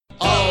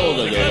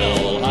Oh, the good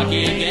old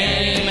hockey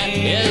game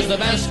is the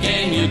best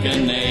game you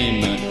can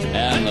name.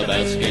 And the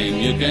best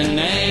game you can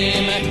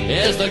name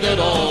is the good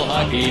old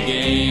hockey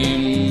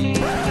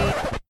game.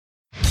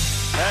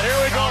 And here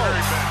we go.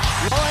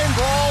 Line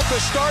brawl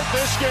to start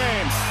this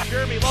game.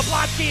 Jeremy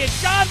Leblotsky and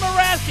John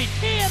Moraski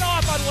teeing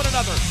off on one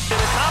another.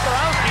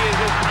 Tomborowski is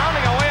just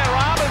pounding away at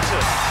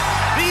Robinson.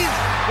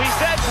 We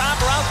said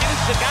Tomborowski,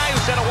 this is a guy who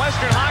set a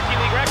Western Hockey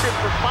League record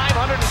for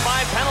 505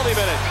 penalty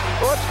minutes.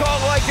 Let's call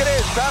it like it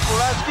is.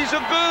 Tomborowski's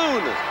a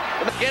goon.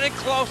 Getting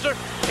closer.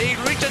 He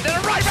reaches in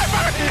the right back.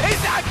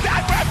 He's not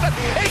Scott Grimson.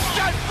 He's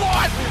just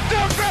forward. Stu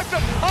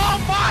Grimson. Oh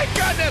my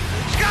goodness.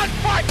 Scott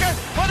Parker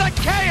with a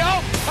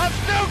KO of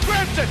Stu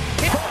Grimson.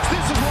 Folks,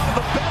 this is one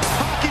of the best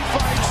hockey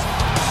fights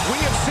we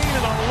have seen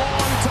in a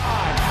long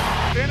time.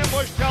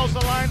 Finnenbush tells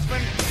the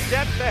linesman,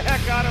 get the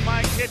heck out of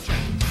my kitchen.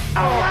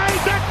 Ray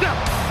Dixon,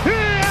 he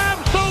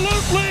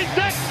absolutely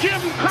decked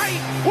Jim Crate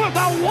with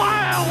a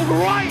wild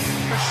right.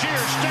 A sheer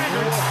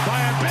stagger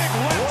by a big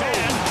left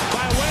hand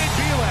by Wade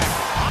Belak.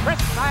 Chris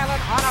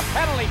Nyland on a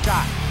penalty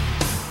shot.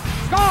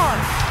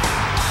 Scores!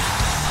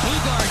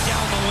 Bugard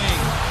down the wing.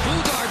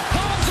 Bugard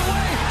bombs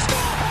away.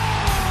 Score!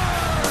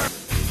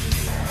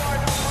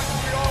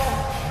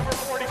 Number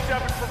 47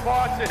 for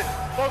Boston.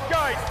 Both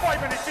guys,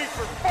 5 minutes each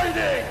for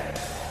fighting.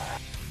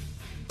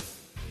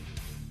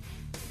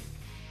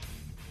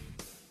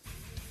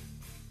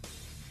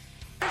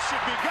 This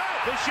should be good.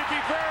 This should be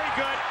very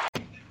good.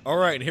 All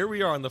right, here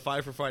we are on the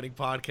Five for Fighting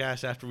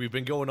podcast after we've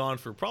been going on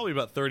for probably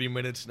about 30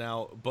 minutes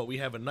now, but we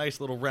have a nice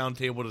little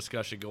roundtable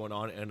discussion going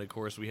on, and of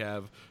course we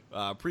have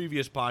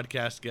previous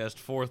podcast guest,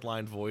 Fourth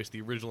Line Voice,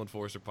 the original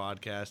Enforcer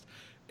podcast,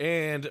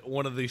 and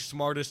one of the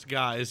smartest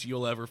guys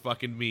you'll ever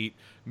fucking meet,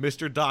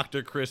 Mr.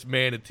 Dr. Chris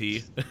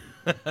Manatee.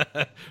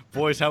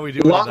 Boys, how we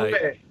doing long tonight?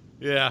 Way.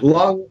 Yeah.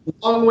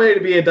 Long way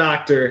to be a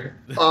doctor.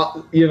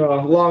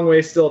 Long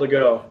way still to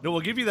go. No,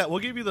 we'll give you that. We'll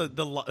give you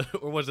the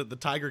or was it the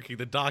Tiger King,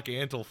 the Doc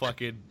Antle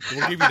fucking.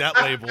 We'll give you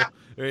that label.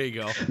 There you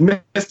go.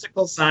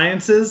 Mystical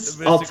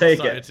Sciences. I'll take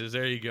Sciences.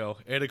 There you go.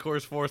 And of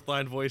course, Fourth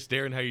Line Voice,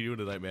 Darren. How you doing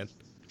tonight, man?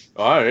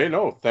 Hey,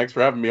 no, thanks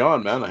for having me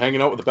on, man. I'm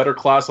hanging out with a better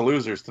class of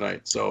losers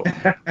tonight, so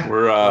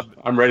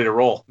I'm ready to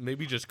roll.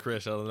 Maybe just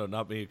Chris. I don't know,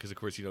 not me, because of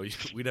course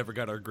we never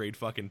got our grade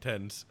fucking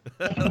 10s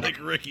like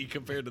Ricky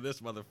compared to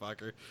this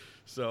motherfucker.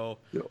 So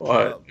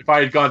if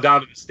I had gone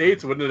down to the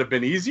States, wouldn't it have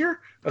been easier?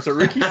 That's what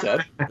Ricky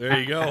said. There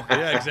you go.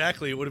 Yeah,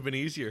 exactly. It would have been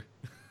easier.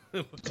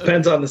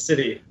 Depends on the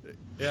city.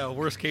 Yeah,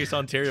 worst case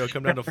Ontario,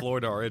 come down to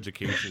Florida. Our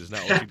education is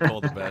not what you'd call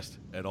the best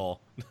at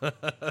all.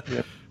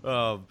 Yeah.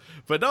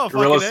 But no,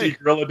 gorilla fucking see,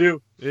 gorilla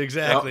do.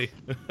 Exactly.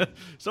 Yep.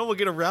 So we'll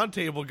get a round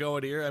table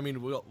going here. I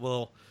mean,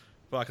 we'll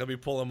fuck. Let me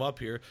pull them up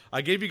here.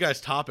 I gave you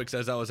guys topics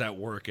as I was at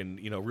work, and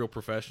real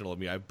professional of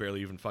me. I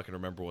barely even fucking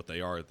remember what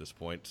they are at this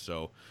point.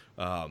 So,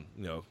 I'm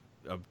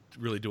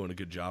really doing a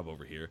good job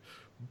over here.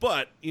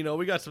 But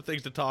we got some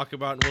things to talk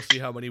about, and we'll see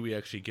how many we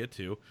actually get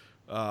to.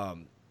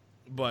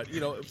 But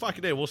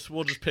fucking A,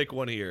 we'll just pick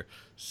one here.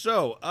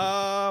 So,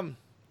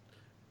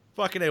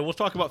 fucking A, we'll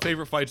talk about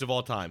favorite fights of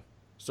all time.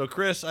 So,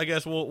 Chris, I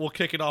guess we'll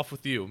kick it off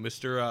with you,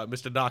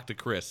 Mr. Dr.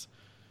 Chris.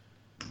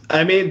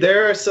 I mean,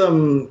 there are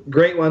some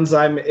great ones.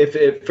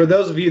 If for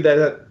those of you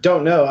that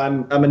don't know,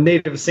 I'm a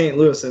native of St.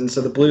 Louis, and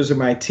so the Blues are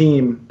my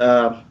team.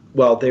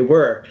 Well, they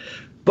were,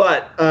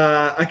 but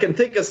I can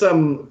think of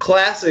some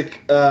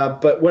classic.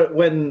 But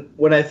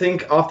when I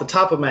think off the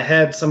top of my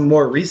head, some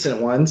more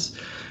recent ones.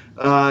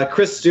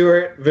 Chris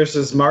Stewart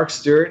versus Mark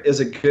Stewart is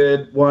a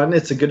good one.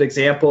 It's a good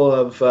example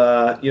of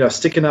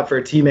sticking up for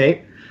a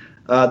teammate.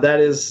 That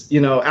is,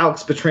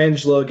 Alex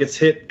Pietrangelo gets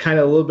hit kind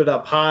of a little bit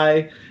up high,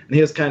 and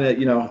he was kind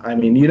of,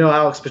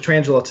 Alex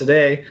Pietrangelo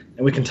today,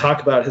 and we can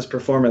talk about his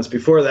performance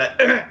before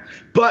that.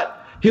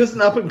 But he was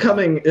an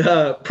up-and-coming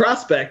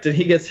prospect, and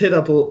he gets hit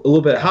up a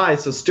little bit high,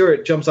 so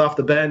Stewart jumps off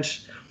the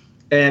bench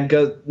and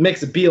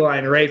makes a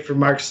beeline right for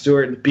Mark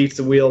Stewart and beats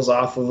the wheels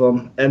off of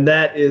him. And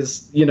that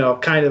is,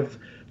 kind of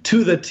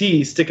to the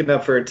T, sticking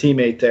up for a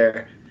teammate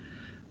there.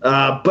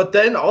 But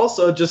then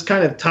also just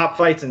kind of top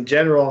fights in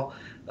general.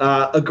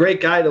 A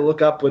great guy to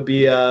look up would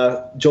be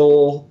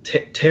Joel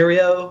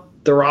Theriault.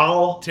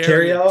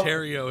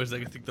 Theriault is,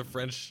 I think, the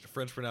French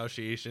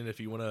pronunciation.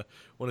 If you want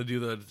to do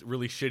the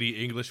really shitty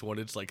English one,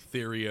 it's like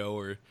Theriault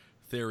or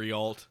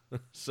Theriault.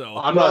 So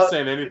I'm not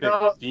saying anything.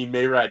 Dean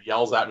Mayrad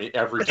yells at me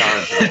every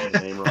time.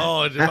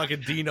 Oh, it's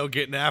fucking Dino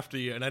getting after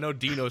you, and I know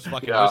Dino's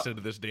fucking listening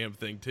to this damn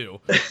thing too.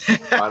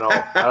 I know.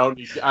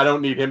 I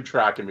don't need him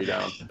tracking me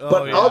down.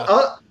 But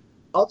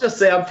I'll just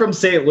say I'm from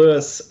St.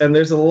 Louis, and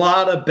there's a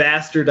lot of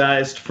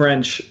bastardized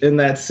French in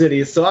that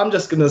city, so I'm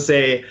just gonna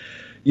say,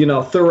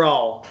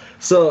 Theriault.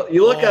 So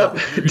you look up.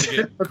 You're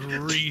gonna get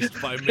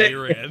greased by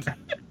Mayrad.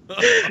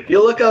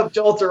 You look up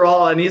Joel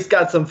Theriault, and he's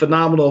got some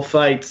phenomenal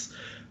fights.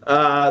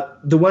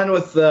 The one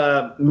with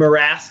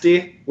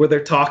Morasti, where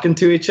they're talking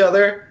to each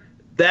other,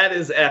 that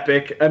is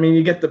epic. I mean,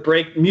 you get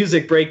the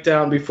music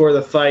breakdown before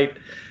the fight,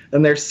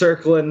 and they're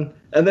circling,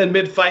 and then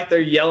mid-fight they're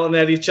yelling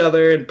at each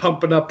other and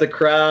pumping up the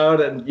crowd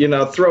and,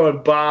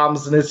 throwing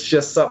bombs, and it's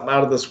just something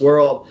out of this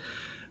world.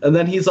 And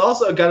then he's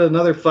also got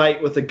another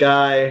fight with a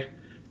guy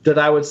that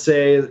I would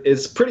say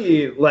is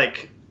pretty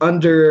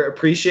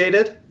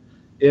underappreciated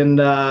in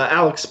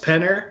Alex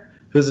Penner,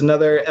 who's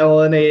another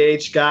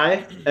LNAH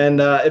guy.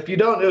 And if you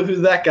don't know who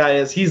that guy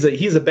is,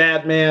 he's a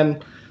bad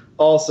man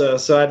also.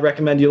 So I'd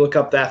recommend you look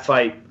up that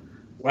fight.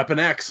 Weapon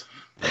X.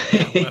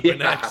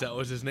 Weapon X, that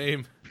was his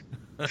name.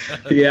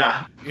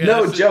 Yeah.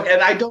 No joke.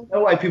 And I don't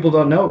know why people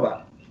don't know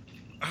about him.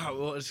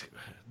 Well, it's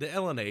the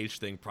LNH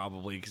thing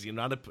probably because you're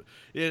not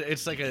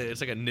it's like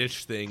a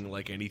niche thing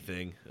like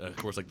anything. Of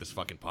course, like this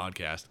fucking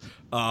podcast.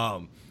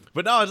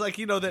 But no, it's like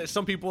that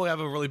some people have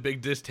a really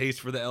big distaste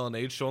for the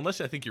LNH. So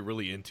unless I think you're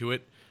really into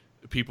it,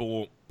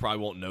 people probably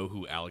won't know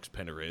who Alex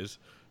Penner is.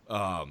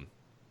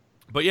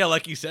 But yeah,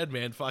 like you said,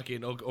 man,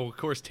 fucking of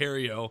course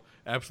Terrio,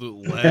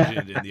 absolute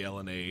legend in the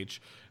LNH.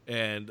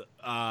 And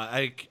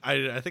I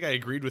think I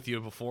agreed with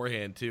you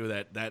beforehand too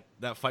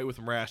that fight with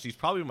Morasti is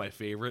probably my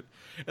favorite.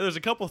 And there's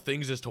a couple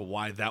things as to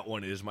why that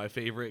one is my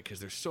favorite because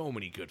there's so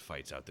many good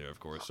fights out there.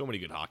 Of course, so many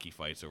good hockey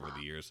fights over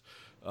the years.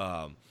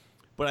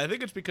 But I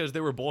think it's because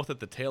they were both at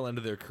the tail end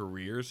of their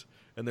careers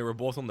and they were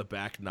both on the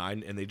back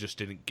nine and they just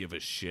didn't give a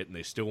shit and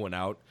they still went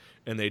out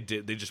and they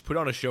just put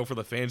on a show for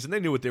the fans and they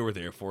knew what they were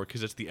there for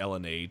because it's the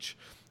LNH.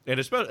 And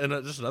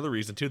just another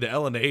reason too, the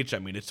LNH. I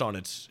mean, it's on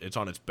its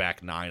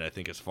back nine. I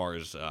think as far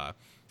as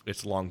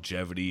its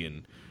longevity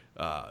and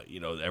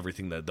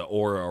everything the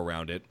aura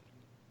around it.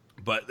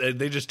 But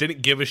they just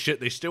didn't give a shit.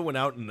 They still went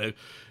out and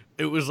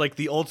it was like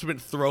the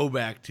ultimate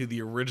throwback to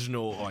the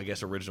original,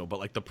 but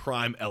like the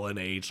prime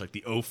LNH, like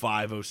the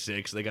 05,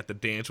 06. They got the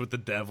Dance with the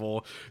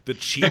Devil, the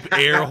cheap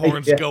air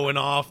horns going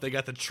off. They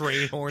got the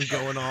train horn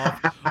going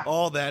off,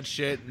 all that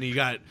shit. And you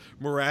got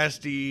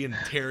Morasti and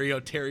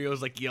Terrio.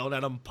 Terrio's like yelling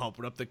at him,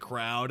 pumping up the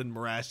crowd, and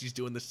Morasti's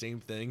doing the same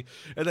thing.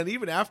 And then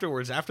even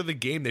afterwards, after the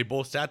game, they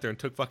both sat there and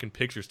took fucking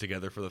pictures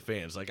together for the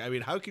fans. Like, I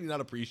mean, how can you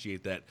not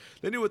appreciate that?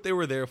 They knew what they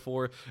were there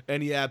for.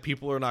 And yeah,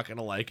 people are not going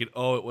to like it.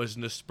 Oh, it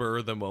wasn't a spur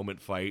of the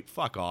moment fight.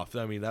 Fuck off.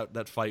 I mean,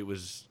 that fight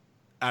was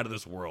out of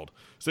this world.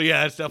 So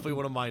yeah, that's definitely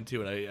one of mine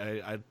too.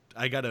 And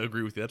I got to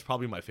agree with you. That's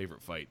probably my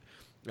favorite fight.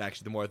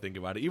 Actually, the more I think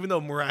about it, even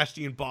though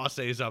Morasti and Bosse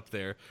is up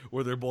there,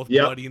 where they're both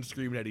bloody and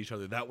screaming at each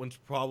other, that one's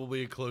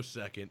probably a close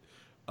second.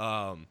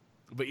 But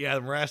yeah,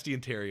 Morasti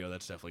and Terrio,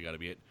 that's definitely got to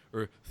be it.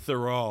 Or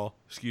Thural,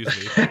 excuse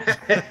me.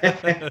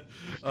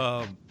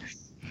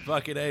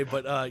 Fucking A.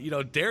 But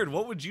Darren,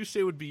 what would you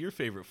say would be your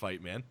favorite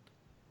fight, man?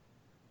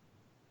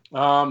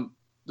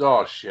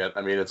 Oh shit!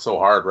 I mean, it's so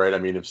hard, right? I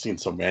mean, I've seen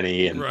so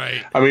many, and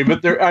right. I mean,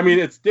 but there. I mean,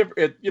 it's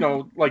different.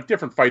 Like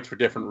different fights for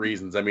different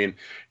reasons. I mean,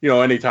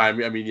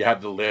 anytime. I mean, you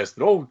have the list.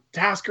 Oh,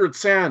 Tasker and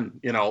Sen.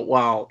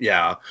 Well,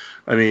 yeah.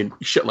 I mean,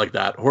 shit like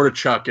that.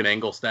 Hordichuk and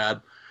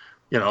Engelstad.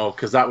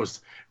 Because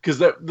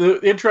the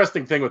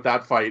interesting thing with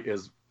that fight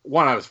is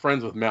one, I was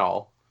friends with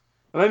Mel,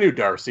 and I knew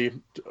Darcy.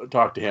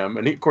 Talked to him,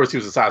 and of course he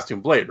was a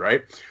Saskatoon Blade,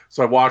 right?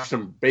 So I watched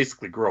him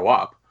basically grow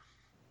up,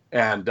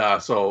 and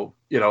so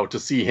to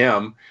see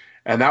him.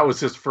 And that was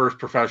his first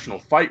professional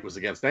fight was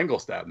against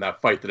Engelstad. And that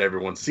fight that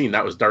everyone's seen,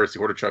 that was Darcy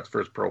Hordichuk's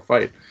first pro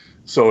fight.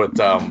 So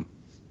so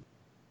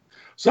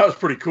that was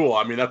pretty cool.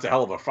 I mean, that's a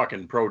hell of a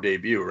fucking pro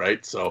debut,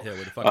 right? So,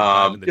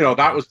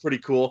 that was pretty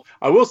cool.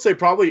 I will say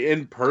probably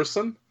in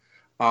person,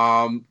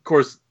 of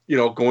course,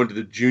 going to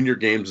the junior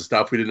games and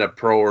stuff, we didn't have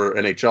pro or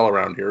NHL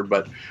around here,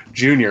 but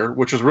junior,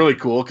 which was really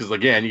cool. Cause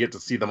again, you get to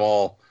see them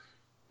all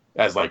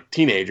as like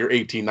teenager,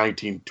 18,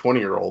 19,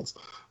 20-year-olds.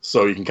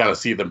 So you can kind of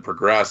see them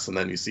progress, and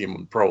then you see them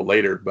in pro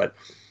later. But,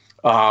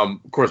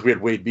 of course, we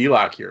had Wade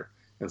Belak here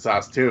in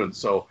Saskatoon.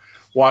 So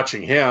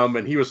watching him,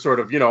 and he was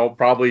sort of,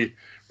 probably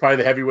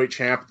the heavyweight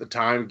champ at the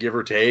time, give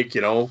or take,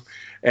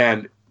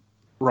 And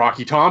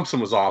Rocky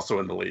Thompson was also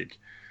in the league.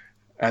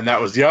 And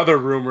that was the other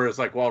rumor is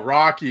like, well,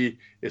 Rocky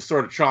is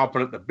sort of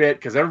chomping at the bit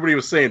because everybody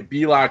was saying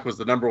Belak was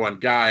the number one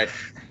guy.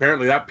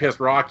 Apparently that pissed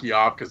Rocky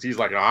off because he's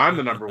like, I'm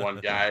the number one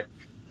guy.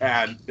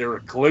 And their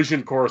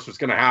collision course was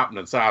going to happen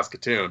in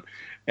Saskatoon.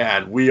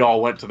 And we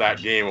all went to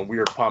that game, and we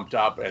were pumped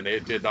up, and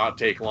it did not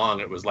take long.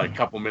 It was like a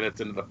couple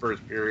minutes into the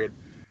first period,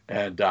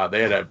 and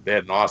they had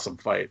an awesome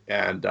fight.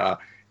 And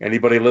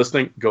anybody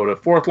listening, go to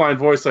Fourth Line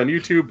Voice on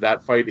YouTube.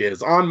 That fight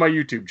is on my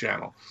YouTube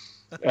channel,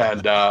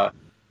 and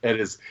it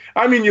is.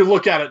 I mean, you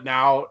look at it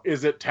now.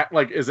 Is it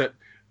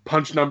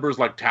punch numbers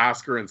like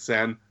Tasker and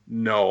Sen?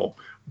 No,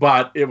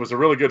 but it was a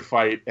really good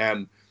fight,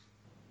 and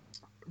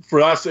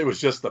for us, it was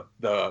just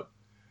the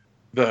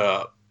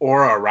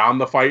aura around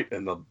the fight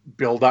and the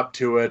build up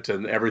to it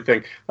and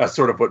everything. That's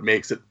sort of what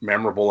makes it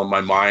memorable in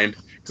my mind.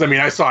 Because, I mean,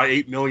 I saw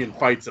 8 million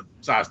fights at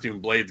Saskatoon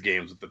Blades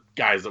games with the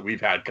guys that we've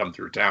had come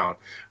through town.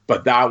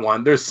 But that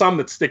one, there's some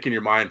that stick in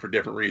your mind for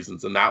different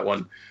reasons. And that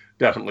one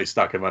definitely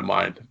stuck in my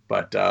mind.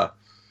 But,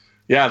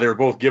 yeah, they were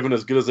both given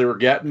as good as they were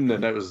getting.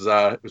 And it was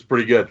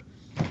pretty good.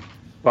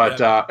 But,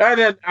 and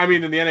then, I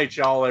mean, in the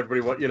NHL,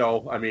 everybody,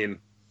 I mean,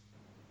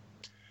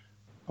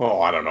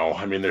 I don't know.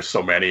 I mean, there's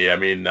so many. I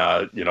mean,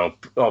 all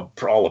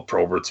of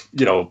Probert's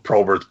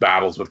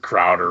battles with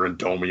Crowder and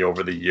Domi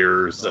over the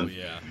years. And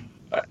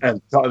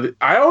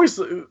I always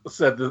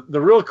said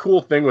the real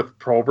cool thing with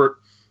Probert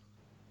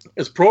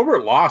is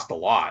Probert lost a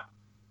lot.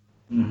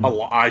 Mhm. A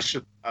lot.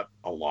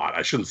 A lot.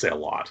 I shouldn't say a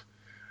lot.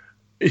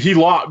 He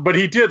lost, but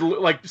he did.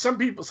 Like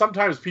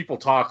sometimes people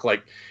talk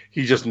like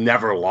he just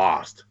never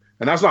lost,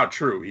 and that's not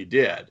true. He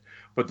did.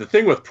 But the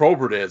thing with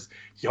Probert is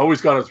he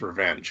always got his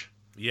revenge.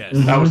 Yes,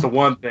 that was the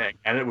one thing,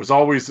 and it was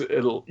always,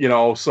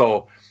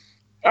 So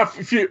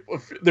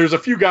there's a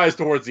few guys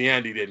towards the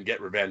end he didn't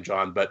get revenge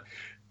on, but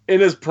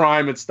in his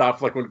prime and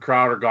stuff, like when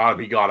Crowder got him,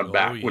 he got him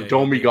back. When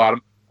Domi got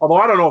him, although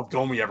I don't know if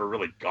Domi ever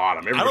really got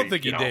him. I don't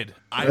think he did.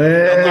 A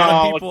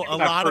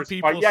lot of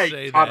people fight,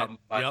 say he cut that. Him,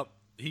 but, yep,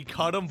 he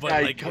cut him,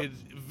 but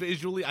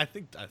visually, I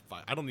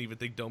don't even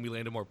think Domi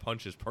landed more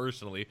punches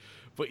personally.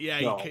 But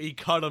yeah, he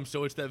cut him,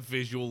 so it's that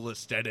visual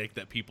aesthetic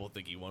that people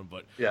think he won.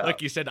 But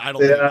like you said, I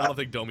don't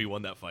think Domi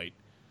won that fight.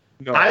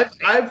 No.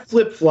 I've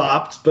flip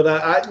flopped, but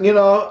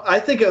I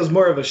think it was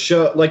more of a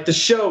show, like the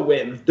show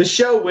win. The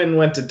show win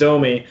went to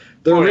Domi.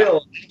 The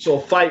real actual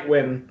fight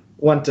win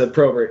went to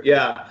Probert.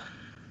 Yeah.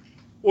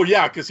 Well,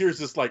 yeah, because here's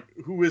this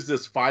who is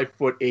this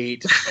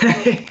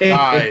 5'8"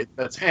 guy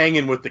that's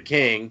hanging with the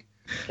king?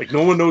 Like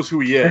no one knows who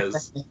he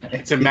is.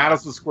 It's in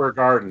Madison Square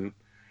Garden,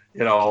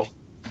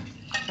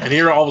 And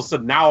here all of a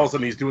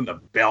sudden he's doing the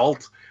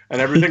belt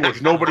and everything,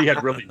 which nobody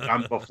had really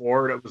done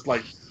before. And it was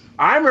like,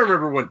 I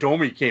remember when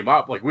Domi came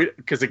up,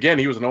 because again,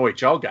 he was an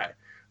OHL guy.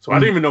 So I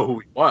didn't even know who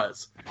he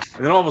was.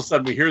 And then all of a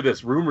sudden we hear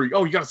this rumor,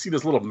 you got to see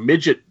this little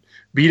midget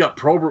beat up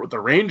Probert with the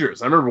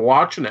Rangers. I remember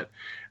watching it.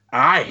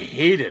 I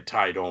hated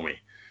Ty Domi.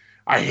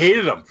 I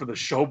hated him for the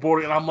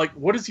showboating, and I'm like,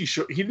 "What is he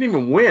show? He didn't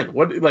even win.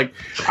 What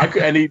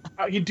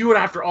he'd do it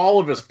after all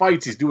of his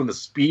fights. He's doing the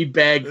speed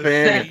bag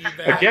thing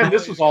again.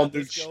 This was all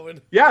new.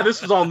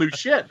 This was all new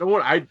shit. No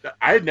one, I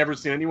had never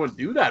seen anyone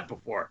do that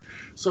before.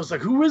 So it's like,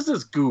 who is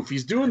this goof?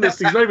 He's doing this.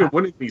 He's not even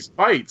winning these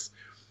fights.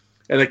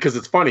 And because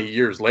it's funny,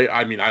 years later.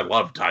 I mean, I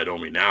love Ty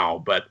Domi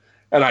now,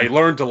 and I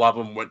learned to love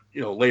him when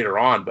later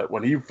on. But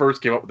when he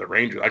first came up with the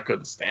Rangers, I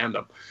couldn't stand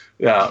him.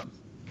 Yeah.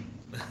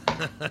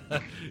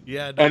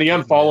 Yeah, and he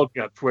unfollowed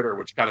me on Twitter,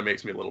 which kind of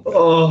makes me a little bit.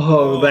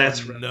 Oh,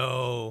 that's right.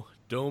 No,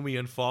 Domi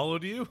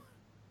unfollowed you.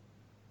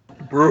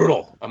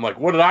 Brutal. I'm like,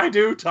 what did I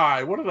do,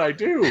 Ty? What did I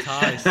do?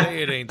 Ty,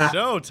 say it ain't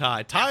so,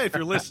 Ty. Ty, if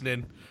you're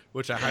listening,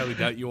 which I highly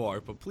doubt you are,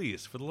 but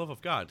please, for the love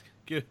of God,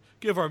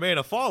 give our man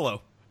a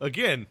follow.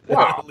 Again,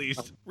 at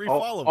least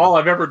refollow. All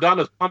I've ever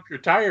done is pump your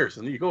tires,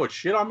 and you go and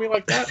shit on me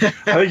like that. I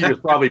think he was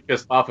probably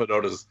pissed off at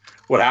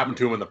what happened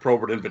to him in the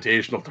Probert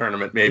Invitational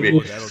tournament. Maybe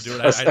that'll do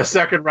it. A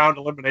second round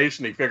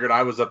elimination. He figured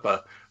I was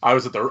the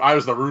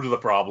root of the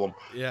problem.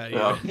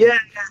 Yeah.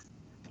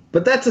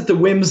 But that's at the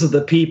whims of the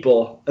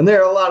people, and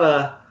there are a lot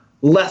of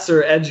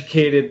lesser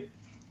educated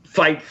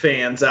fight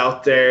fans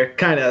out there,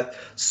 kind of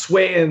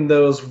swaying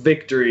those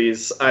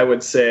victories. I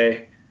would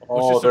say.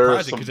 Which is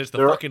surprising because it's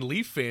the fucking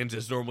Leaf fans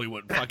is normally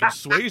what fucking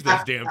sways those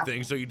damn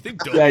things. So you'd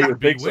think Domi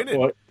would be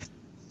winning.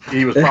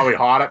 He was probably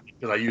hot at me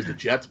because I used the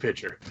Jets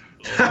pitcher.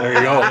 There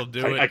you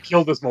go. I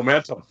killed his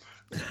momentum.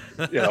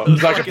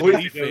 I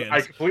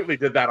completely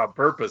did that on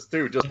purpose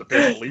too, just to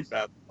piss the Leaf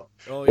fans.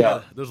 Oh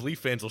yeah, those Leaf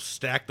fans will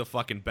stack the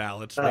fucking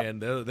ballots, man.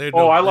 They're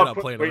not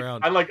playing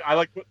around. I like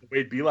putting the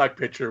Wade Belak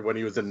picture when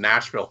he was in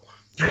Nashville.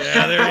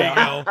 Yeah, there you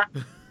go.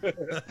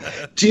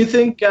 Do you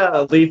think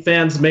Leaf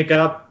fans make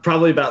up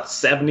probably about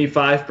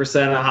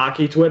 75% of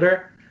hockey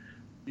Twitter?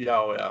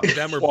 Yeah.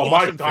 Them or my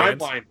Boston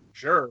timeline,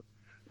 sure.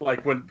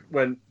 Like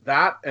when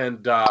that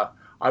and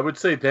I would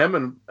say them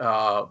and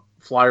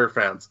Flyer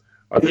fans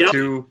are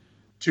the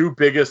two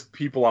biggest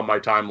people on my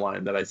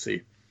timeline that I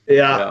see.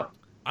 Yeah.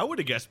 I would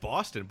have guessed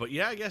Boston, but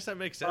yeah, I guess that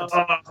makes sense.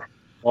 Boston.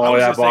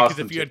 Because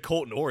if you had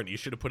Colton Orton, you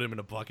should have put him in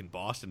a fucking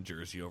Boston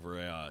jersey over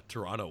a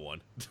Toronto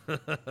one.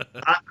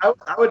 I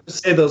would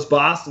just say those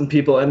Boston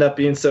people end up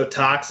being so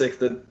toxic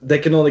that they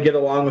can only get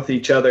along with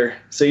each other.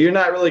 So you're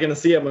not really going to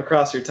see them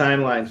across your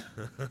timeline.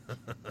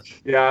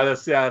 Yeah,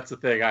 that's the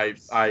thing.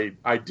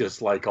 I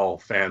dislike all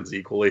fans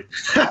equally.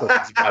 It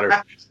doesn't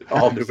matter.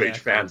 All New Age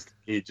fans to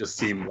me just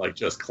seem like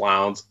just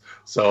clowns.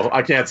 So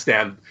I can't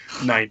stand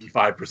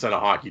 95% of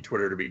hockey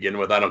Twitter to begin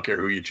with. I don't care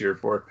who you cheer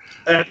for.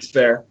 That's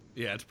fair.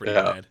 Yeah, it's pretty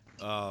bad.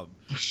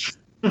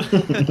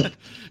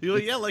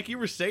 Yeah, like you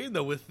were saying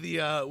though, with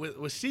the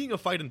with seeing a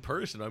fight in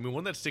person. I mean,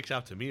 one that sticks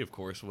out to me, of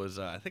course, was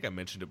I think I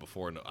mentioned it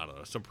before in I don't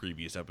know some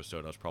previous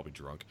episode. I was probably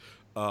drunk.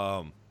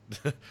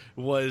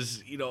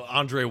 Was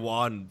Andre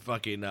Waugh and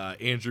fucking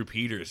Andrew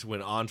Peters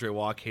when Andre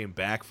Waugh came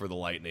back for the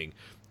Lightning,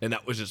 and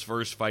that was his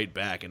first fight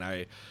back. And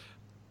I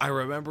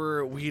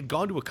remember we had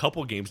gone to a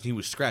couple games and he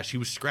was scratched. He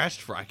was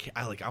scratched for I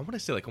want to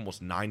say like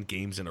almost 9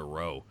 games in a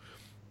row,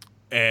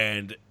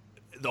 and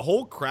the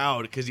whole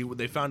crowd, because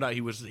they found out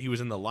he was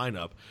in the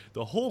lineup.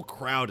 The whole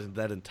crowd in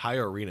that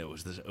entire arena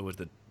was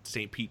the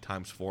St. Pete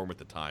Times Forum at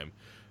the time.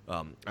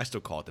 I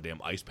still call it the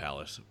damn Ice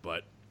Palace,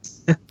 but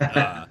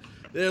the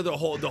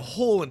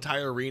whole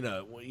entire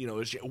arena,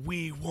 is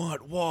we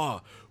want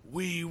Waugh,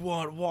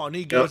 and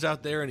he goes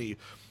out there and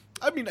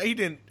I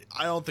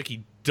don't think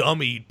he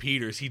dummied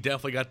Peters. He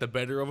definitely got the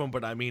better of him,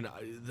 but I mean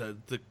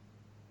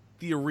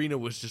the arena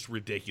was just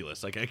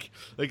ridiculous.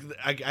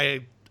 I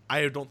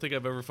I don't think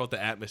I've ever felt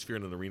the atmosphere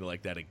in an arena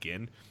like that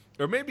again.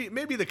 Or maybe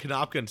the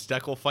Konopka and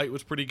Steckel fight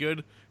was pretty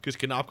good because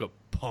Konopka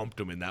pumped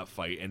him in that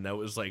fight, and that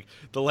was like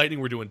the Lightning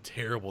were doing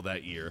terrible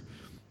that year,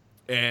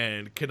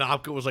 and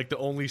Konopka was like the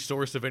only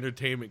source of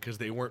entertainment because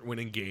they weren't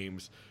winning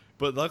games.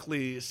 But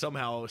luckily,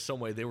 somehow, some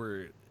way, they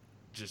were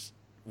just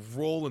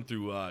rolling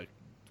through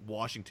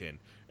Washington,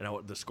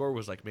 and the score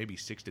was like maybe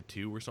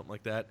 6-2 or something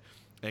like that.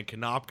 And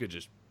Konopka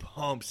just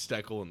pumped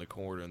Steckel in the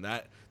corner, and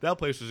that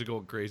place was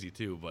going crazy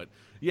too. But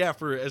yeah,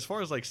 for as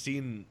far as like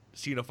seeing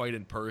a fight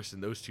in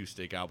person, those two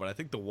stick out. But I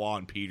think the Waugh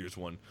and Peters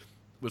one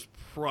was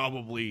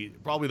probably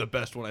the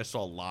best one I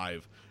saw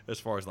live as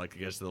far as like I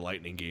guess the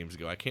Lightning games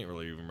go. I can't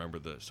really remember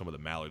some of the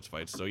Mallards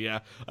fights. So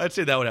yeah, I'd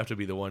say that would have to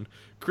be the one.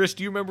 Chris,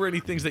 do you remember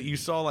any things that you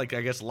saw like I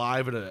guess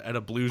live at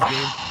a Blues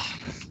game?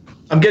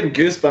 I'm getting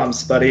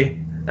goosebumps,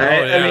 buddy. Oh,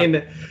 yeah. I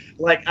mean,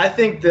 like, I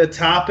think the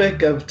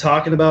topic of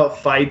talking about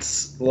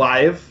fights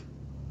live,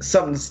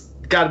 something's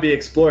got to be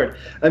explored.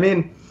 I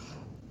mean,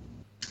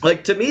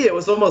 like, to me, it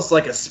was almost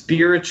like a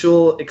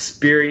spiritual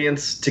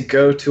experience to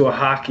go to a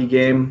hockey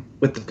game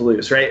with the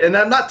Blues, right? And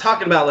I'm not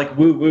talking about, like,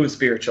 woo-woo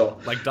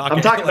spiritual. Like Doc, I'm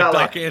talking about,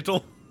 Doc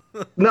Antle?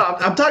 No,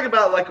 I'm talking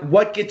about, like,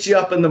 what gets you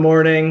up in the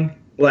morning.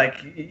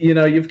 Like, you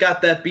know, you've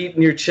got that beat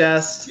in your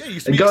chest. Yeah,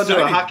 you and going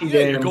to a hockey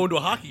game. You're going to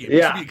a hockey game.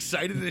 You should be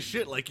excited as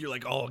shit. Like, you're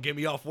like, oh, get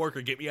me off work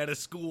or get me out of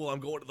school.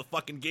 I'm going to the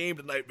fucking game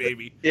tonight,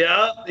 baby.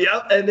 Yeah.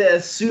 And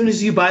as soon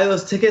as you buy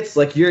those tickets,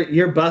 like,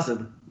 you're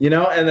buzzing, you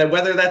know? And then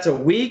whether that's a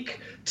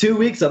week, 2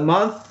 weeks, a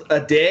month, a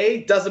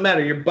day, doesn't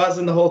matter. You're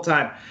buzzing the whole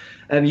time.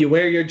 And you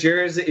wear your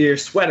jersey, your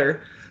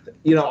sweater,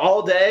 you know,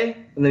 all day.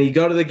 And then you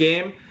go to the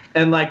game.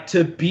 And, like,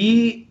 to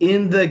be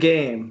in the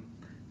game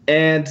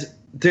and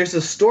there's a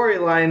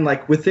storyline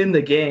like within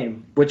the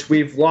game, which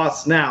we've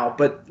lost now,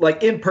 but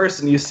like in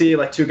person, you see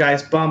like two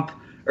guys bump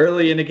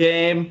early in the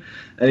game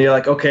and you're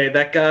like, okay,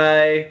 that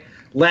guy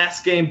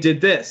last game did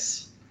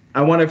this.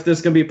 I wonder if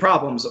there's going to be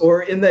problems.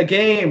 Or in the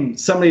game,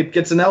 somebody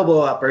gets an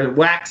elbow up or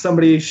whacks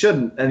somebody who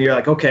shouldn't. And you're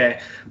like,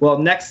 okay, well,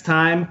 next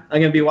time I'm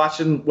going to be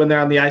watching when they're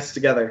on the ice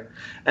together.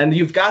 And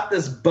you've got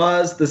this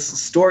buzz, this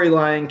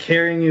storyline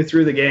carrying you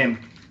through the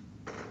game.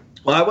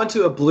 Well, I went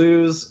to a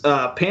Blues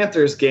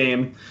Panthers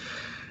game.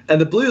 And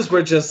the Blues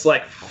were just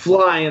like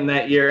flying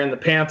that year, and the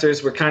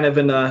Panthers were kind of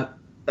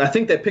I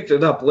think they picked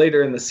it up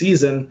later in the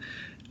season,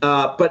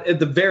 but at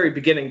the very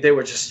beginning they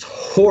were just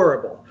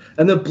horrible.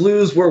 And the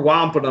Blues were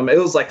whomping them. It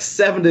was like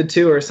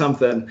 7-2 or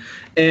something.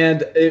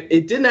 And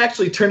it didn't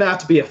actually turn out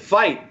to be a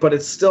fight, but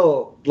it's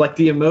still like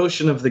the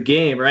emotion of the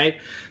game,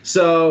 right?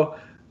 So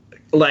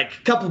like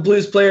a couple of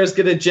Blues players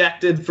get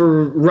ejected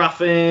for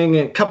roughing,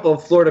 and a couple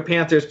of Florida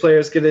Panthers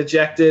players get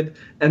ejected,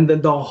 and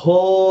then the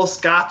whole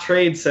Scott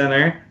Trade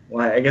Center,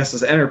 well, I guess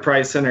it's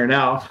Enterprise Center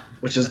now,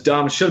 which is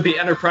dumb. It should be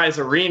Enterprise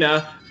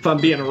Arena, if I'm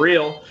being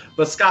real.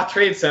 But Scott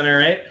Trade Center,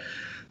 right?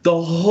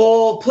 The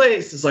whole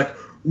place is like,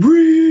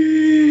 Reeves!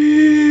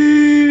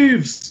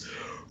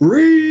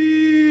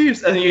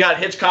 And then you got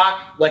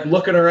Hitchcock, like,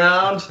 looking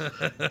around.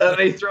 And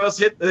he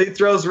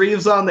throws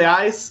Reeves on the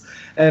ice.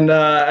 And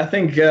I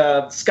think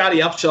Scotty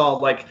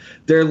Upshall, like,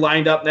 they're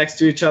lined up next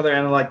to each other.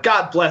 And I'm like,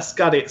 God bless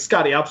Scotty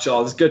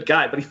Upshall. He's a good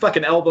guy. But he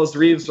fucking elbows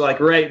Reeves, like,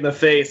 right in the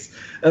face.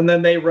 And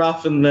then they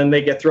rough, and then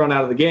they get thrown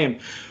out of the game.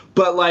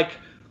 But, like,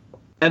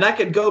 and I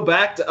could go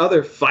back to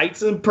other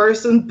fights in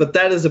person, but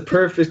that is a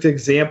perfect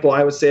example,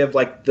 I would say, of,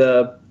 like,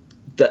 the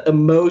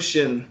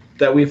emotion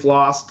that we've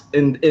lost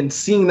in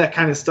seeing that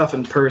kind of stuff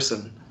in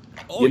person.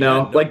 Oh, you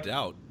know, no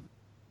doubt.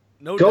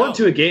 Going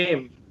to a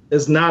game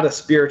is not a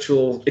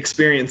spiritual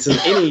experience in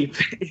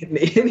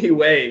any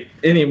way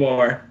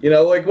anymore. You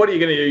know, like, what are you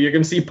gonna do? You're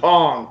gonna see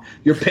Pong.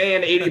 You're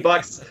paying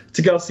 $80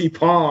 to go see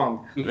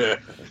Pong.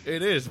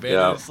 It is, man.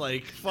 Yeah. It's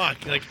like,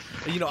 fuck. Like,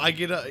 you know, I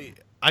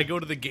go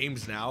to the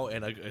games now,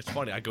 and it's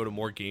funny. I go to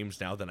more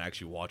games now than I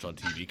actually watch on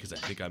TV because I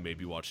think I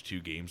maybe watch 2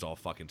 games all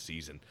fucking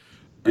season.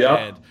 Yeah.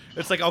 And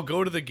it's like I'll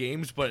go to the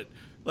games, but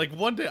like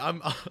one day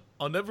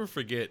I'll never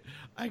forget.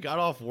 I got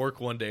off work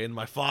one day, and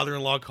my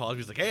father-in-law called.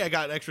 He's like, "Hey, I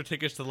got extra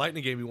tickets to the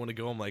Lightning game. You want to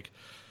go?" I'm like,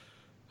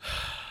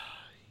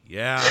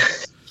 "Yeah,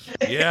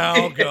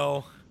 I'll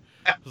go."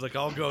 I was like,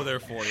 "I'll go there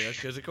for you,"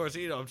 because of course,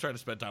 you know, I'm trying to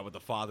spend time with the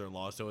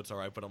father-in-law, so it's all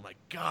right. But I'm like,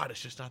 God, it's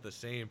just not the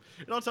same.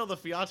 And I'll tell the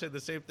fiance the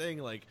same thing.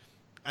 Like,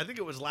 I think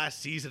it was last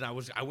season. I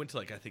went to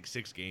like I think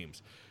 6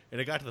 games, and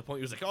it got to the point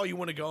he was like, "Oh, you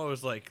want to go?" I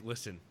was like,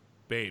 "Listen,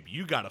 babe,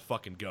 you gotta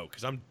fucking go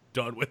because I'm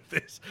done with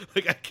this.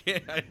 Like, I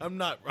can't. I'm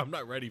not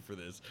ready for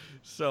this."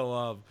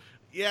 So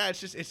yeah,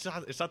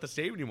 it's not the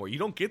same anymore. You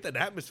don't get that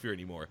atmosphere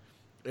anymore.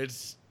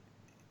 It's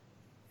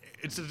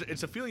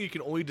a feeling you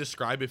can only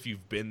describe if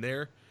you've been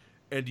there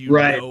and you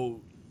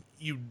know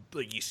you've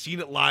seen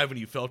it live and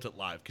you felt it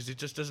live, because it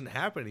just doesn't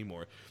happen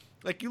anymore.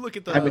 Like, you look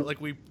at like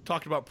we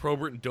talked about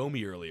Probert and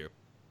Domi earlier.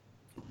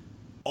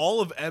 All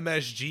of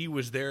MSG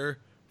was there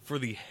for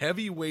the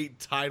heavyweight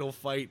title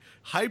fight,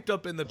 hyped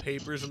up in the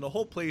papers, and the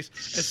whole place,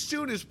 as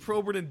soon as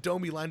Probert and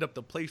Domi lined up,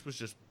 the place was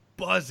just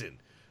buzzing.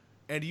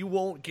 And you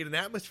won't get an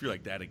atmosphere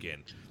like that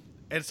again.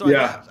 And so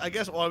I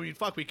guess, well, I mean,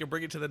 fuck, we can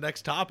bring it to the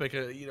next topic,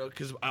 you know,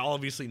 because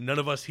obviously none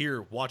of us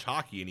here watch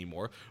hockey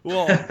anymore.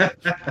 Well,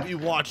 we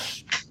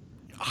watch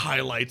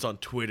highlights on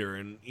Twitter,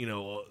 and, you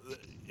know,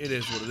 it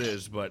is what it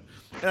is. But,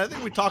 and I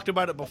think we talked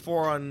about it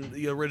before on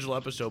the original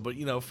episode, but,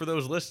 you know, for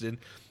those listening,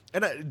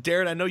 and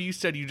Darren, I know you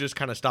said you just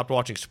kind of stopped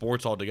watching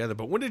sports altogether,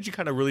 but when did you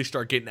kind of really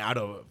start getting out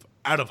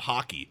of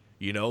hockey,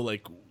 you know,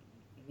 like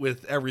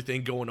with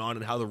everything going on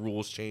and how the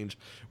rules change?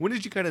 When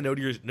did you kind of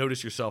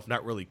notice yourself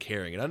not really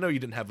caring? And I know you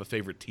didn't have a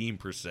favorite team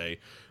per se,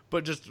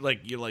 but just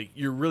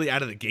you're really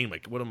out of the game.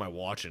 Like, what am I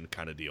watching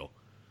kind of deal?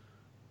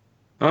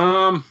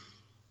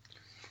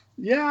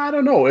 Yeah, I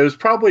don't know. It was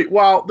probably,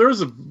 well,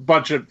 there's a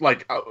bunch of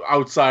like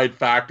outside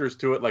factors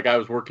to it. Like I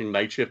was working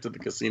night shift at the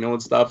casino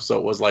and stuff. So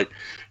it was like,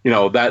 you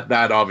know,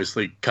 that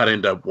obviously cut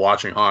into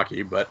watching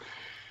hockey, but,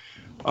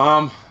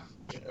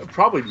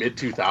 probably mid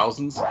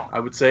 2000s, I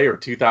would say, or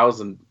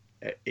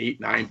 2008,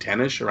 9,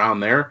 10-ish,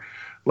 around there.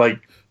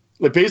 Like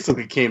it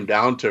basically came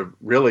down to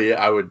really,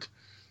 I would,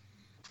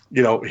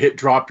 you know,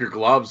 drop your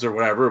gloves or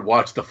whatever,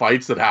 watch the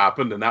fights that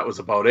happened. And that was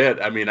about it.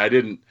 I mean,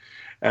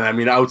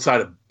 outside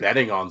of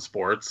betting on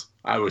sports,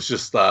 I was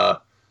just, I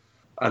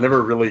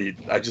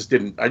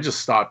just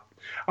stopped.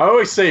 I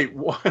always say,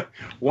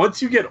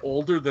 once you get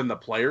older than the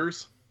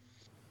players,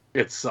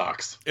 it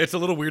sucks. It's a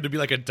little weird to be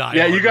like a diehard.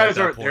 Yeah, you guys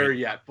aren't there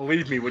yet.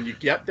 Believe me, when you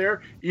get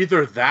there,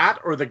 either that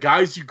or the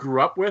guys you grew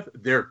up with,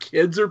 their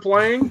kids are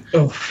playing.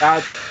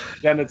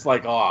 Then it's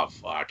like, oh,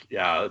 fuck.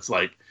 Yeah, it's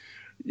like,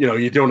 you know,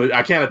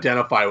 I can't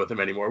identify with them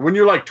anymore. When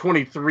you're like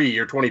 23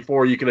 or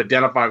 24, you can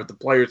identify with the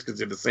players because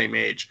they're the same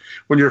age.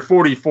 When you're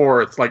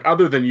 44, it's like,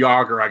 other than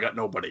Yager, I got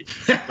nobody.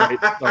 Right?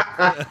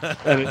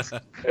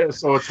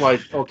 So it's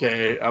like,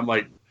 okay, I'm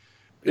like,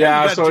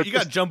 yeah. You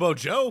got Jumbo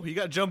Joe. You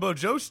got Jumbo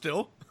Joe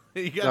still.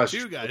 You got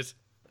two guys.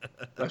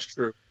 That's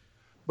true.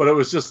 But it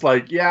was just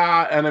like,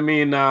 yeah. And I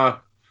mean, yeah,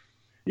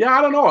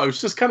 I don't know. It was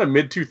just kind of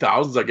mid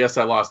 2000s. I guess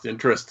I lost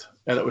interest,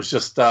 and it was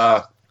just,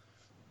 yeah,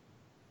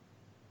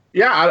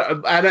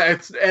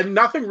 and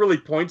nothing really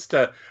points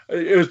to.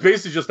 It was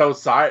basically just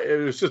outside.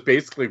 It was just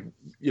basically,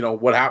 you know,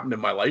 what happened in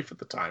my life at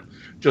the time,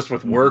 just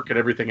with work and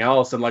everything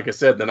else. And like I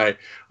said, then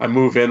I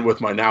move in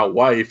with my now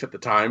wife at the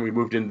time. We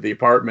moved into the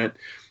apartment.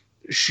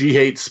 She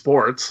hates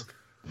sports,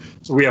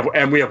 so we have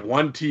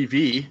one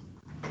TV.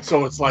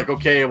 So it's like,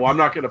 okay, well, I'm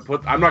not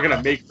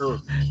gonna make her,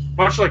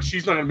 much like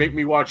she's not gonna make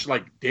me watch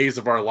like Days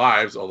of Our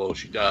Lives, although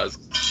she does.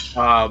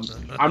 I'm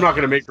not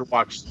gonna make her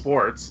watch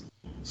sports.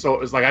 So it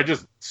was like I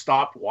just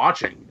stopped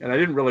watching, and I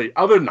didn't really,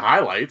 other than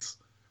highlights.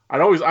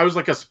 I was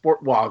like a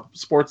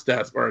sports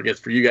desk, or I guess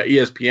for you guys,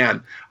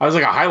 ESPN. I was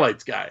like a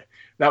highlights guy.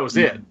 That was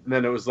it. And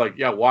then it was like,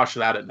 yeah, watch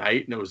that at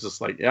night, and it was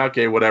just like, yeah,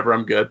 okay, whatever,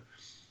 I'm good.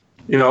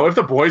 You know, if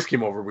the boys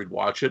came over, we'd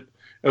watch it.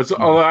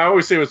 I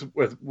always say it's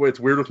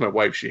weird with my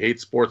wife. She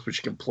hates sports, but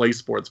she can play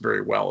sports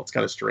very well. It's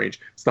kind of strange.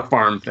 It's the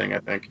farm thing, I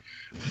think.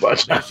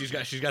 But yeah,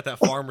 she's got that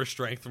farmer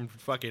strength from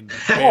fucking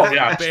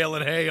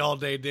baling hay all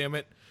day. Damn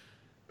it.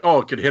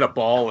 Oh, it could hit a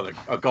ball and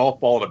a golf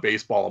ball and a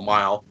baseball a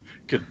mile.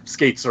 Could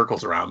skate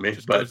circles around me,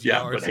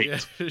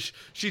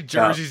 she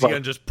jerseys you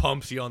and just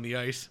pumps you on the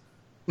ice.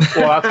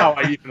 Well, that's how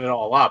I even it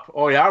all up.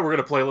 Oh yeah, we're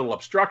gonna play a little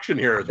obstruction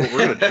here. Is what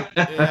we're gonna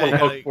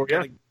do.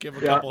 Gotta give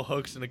a couple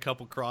hooks and a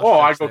couple cross. Oh,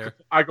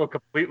 I go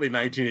completely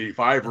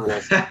 1985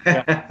 rules,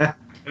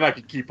 and I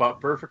can keep up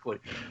perfectly.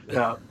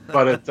 Yeah,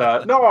 but I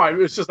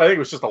think it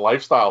was just a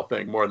lifestyle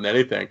thing more than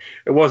anything.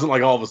 It wasn't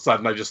like all of a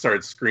sudden I just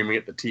started screaming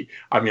at the TV.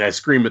 I mean, I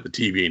scream at the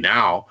TV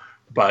now,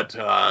 but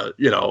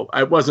you know,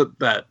 I wasn't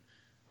that.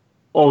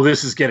 Oh,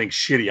 this is getting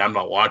shitty. I'm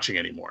not watching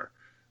anymore.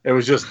 It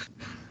was just.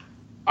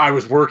 I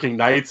was working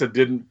nights and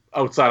didn't,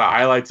 outside of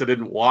highlights, I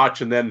didn't watch.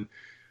 And then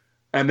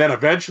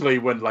eventually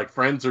when like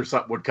friends or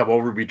something would come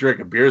over, we'd be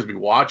drinking beers, we'd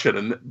watch it.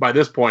 And by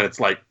this point, it's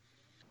like,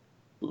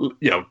 you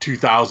know,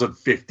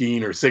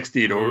 2015 or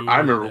 16, or I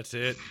remember that's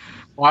it.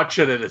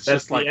 Watching it. It's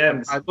that's just like,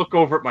 I look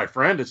over at my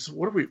friend. It's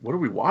what are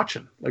we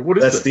watching? Like, what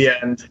is that's this? The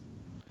end.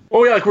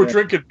 Oh yeah. Like we're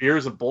drinking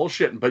beers and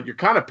bullshitting, but you're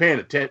kind of paying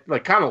attention,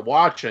 like kind of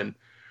watching.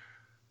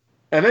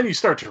 And then you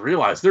start to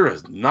realize there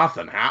is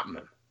nothing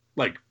happening,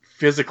 like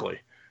physically.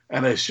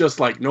 And it's just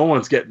like no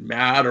one's getting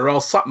mad, or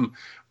else something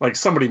like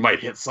somebody might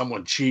hit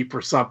someone cheap or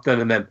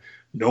something, and then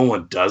no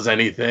one does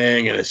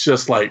anything. And it's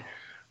just like,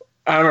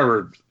 I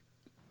remember,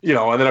 you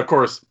know, and then of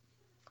course,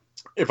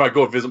 if I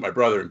go visit my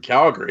brother in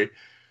Calgary,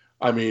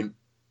 I mean,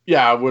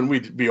 yeah, when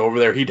we'd be over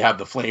there, he'd have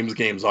the Flames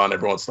games on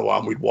every once in a while,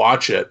 and we'd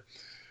watch it.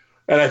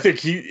 And I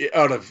think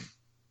I don't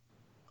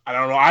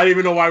know, I didn't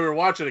even know why we were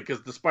watching it,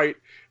 because despite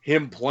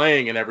him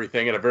playing and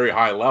everything at a very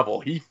high level,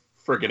 he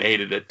friggin'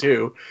 hated it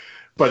too.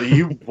 But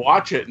you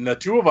watch it, and the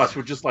two of us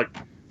would just like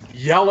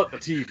yell at the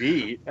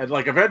TV, and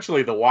like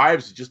eventually the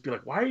wives would just be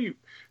like, "Why are you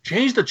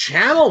change the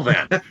channel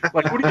then?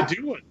 Like, what are you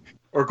doing?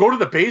 Or go to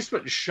the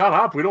basement and shut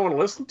up. We don't want to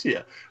listen to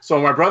you."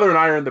 So my brother and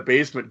I are in the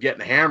basement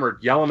getting hammered,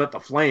 yelling at the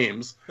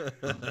Flames,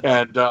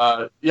 and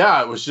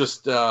it was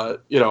just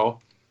you know,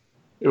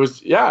 it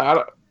was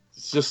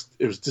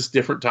it was just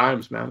different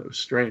times, man. It was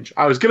strange.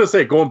 I was gonna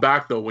say, going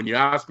back though, when you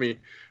asked me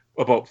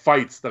about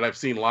fights that I've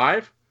seen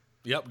live.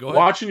 Yep, go ahead.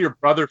 Watching your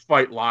brother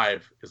fight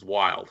live is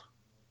wild.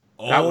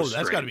 Oh,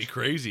 that's got to be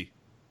crazy.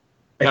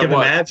 I can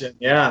imagine,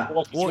 yeah.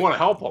 Well, you want to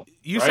help him.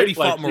 You right? said he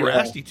fought Like,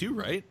 Morasti too,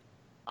 right?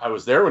 I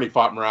was there when he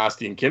fought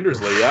Morasti and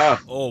Kindersley, yeah.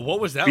 Oh, what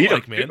was that Beat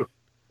like, him, man? too.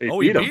 He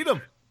beat beat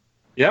him.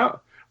 Yeah.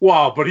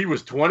 Well, but he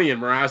was 20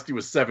 and Morasti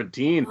was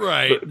 17.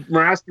 Right. But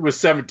Morasti was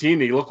 17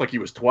 and he looked like he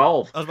was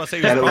 12. I was about to say,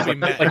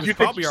 he was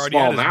probably already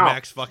at his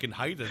max fucking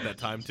height at that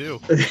time,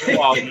 too.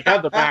 Well, he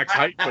had the max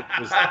height, but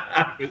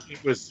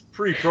it was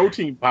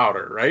pre-protein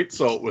powder, right?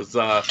 So it was,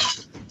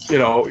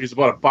 he's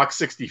about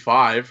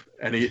 $165,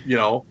 and he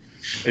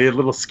had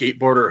little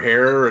skateboarder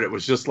hair, and it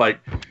was just like,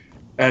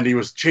 and he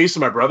was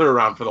chasing my brother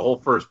around for the whole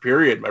first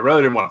period. My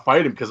brother didn't want to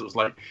fight him because it was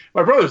like,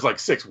 my brother's like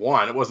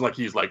 6'1". It wasn't like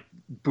he's like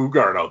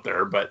Bugard out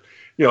there, but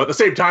at the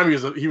same time,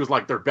 he was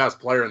like their best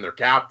player and their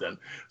captain.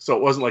 So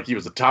it wasn't like he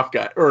was a tough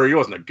guy, or he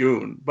wasn't a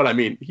goon. But I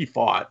mean, he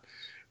fought,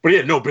 but he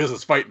had no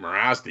business fighting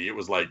Morasti. It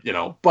was like,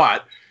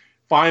 but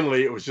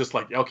finally it was just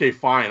like, okay,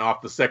 fine.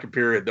 Off the second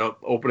period, the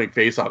opening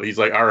face-off, he's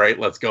like, all right,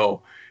 let's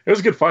go. It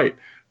was a good fight.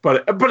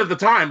 But at the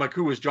time, like,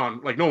 who was John?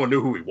 Like, no one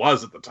knew who he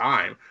was at the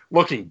time.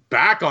 Looking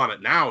back on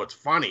it now, it's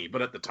funny.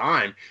 But at the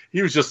time,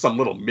 he was just some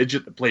little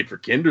midget that played for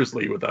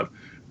Kindersley with a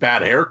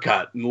bad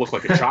haircut and looked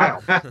like a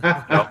child.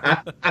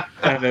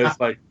 And it's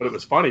like, but it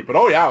was funny. But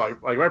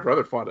like my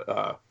brother fought.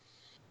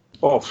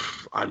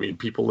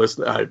 People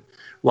listen.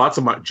 Lots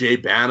of Jay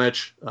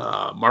Banich,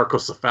 Marco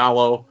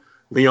Cefalo,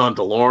 Leon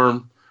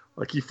Delorme.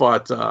 Like he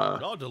fought.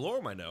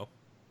 Delorme, I know.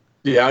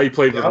 Yeah, he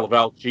played with the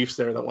Laval Chiefs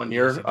there that one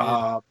year.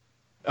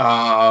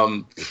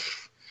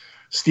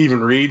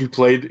 Stephen Reed,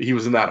 he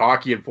was in that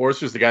Hockey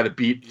Enforcers, the guy that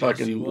beat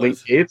fucking Link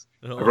Gates.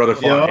 My brother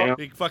fought him.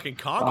 Big fucking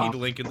cocky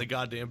Link in the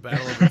goddamn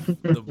battle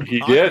of the he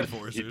Hockey did.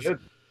 Enforcers. He did.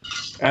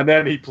 And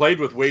then he played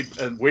with Wade,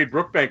 and Wade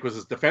Brookbank was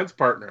his defense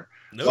partner.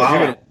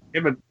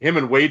 Him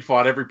and Wade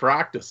fought every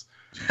practice.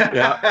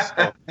 Yeah,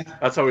 so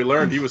that's how he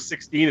learned. He was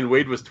 16 and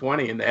Wade was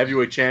 20 and the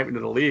heavyweight champion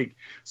of the league.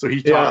 So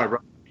he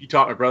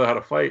taught my brother how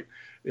to fight.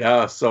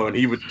 Yeah, so and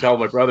he would tell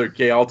my brother,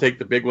 "Okay, I'll take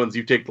the big ones,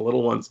 you take the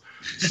little ones."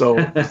 So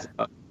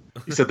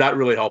he said that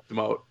really helped him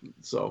out.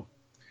 So,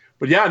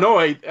 but yeah, no,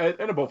 I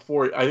about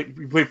 4. I think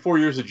we played 4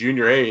 years of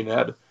junior A and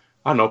had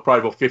probably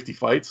about 50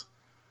 fights.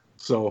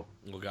 So,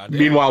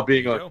 meanwhile,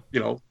 being a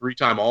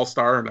 3-time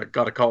All-Star and I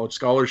got a college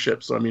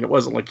scholarship, so I mean, it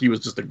wasn't like he was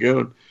just a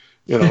goon,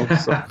 So.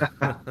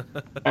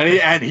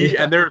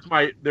 and there's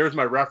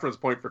my reference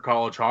point for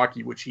college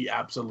hockey, which he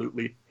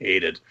absolutely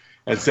hated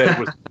and said it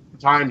was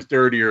times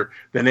dirtier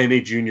than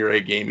any junior A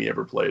game he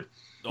ever played.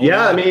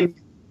 I mean,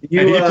 he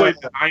played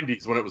in the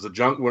 90s when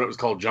it was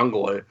called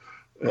Jungle A.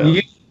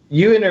 Yeah.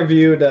 You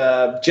interviewed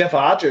Jeff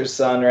Odger's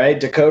son, right,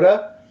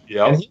 Dakota?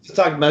 Yeah, and he was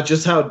talking about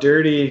just how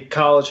dirty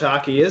college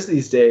hockey is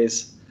these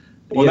days.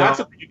 Well,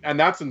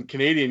 that's in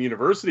Canadian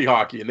university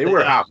hockey, and they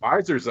wear half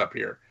visors up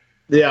here.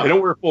 Yeah, they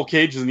don't wear full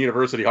cages in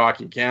university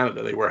hockey in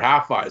Canada. They wear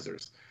half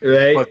visors.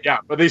 Right.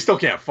 But they still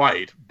can't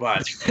fight.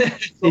 But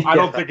I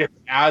don't think it's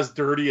as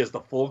dirty as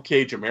the full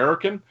cage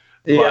American.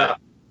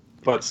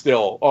 But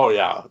still,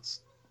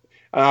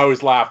 I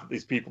always laugh at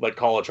these people that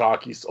college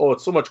hockey. Oh,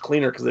 it's so much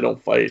cleaner because they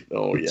don't fight.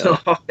 Oh yeah,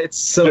 it's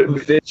so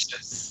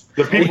vicious.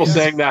 The people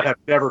saying that have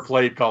never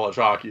played college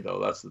hockey, though.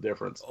 That's the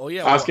difference. Oh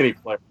yeah, ask any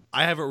player.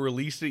 I haven't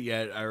released it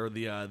yet, or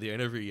the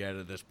interview yet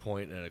at this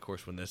point, and of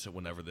course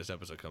whenever this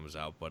episode comes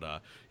out. But I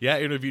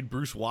interviewed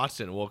Bruce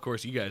Watson. Well, of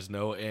course you guys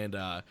know, and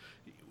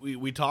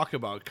we talk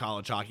about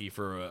college hockey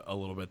for a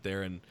little bit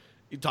there, and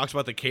he talks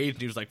about the cage,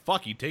 and he was like,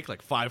 "Fuck, you take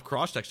like 5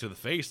 cross checks to the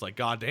face, like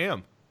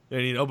goddamn."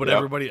 And but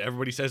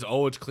everybody says,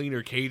 "Oh, it's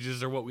cleaner.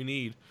 Cages are what we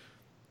need."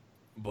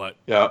 But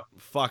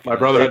fuck, my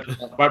brother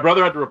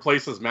had to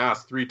replace his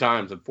mask 3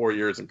 times in 4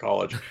 years in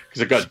college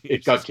because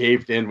it got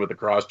caved in with a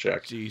cross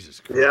check.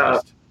 Jesus Christ. Yeah.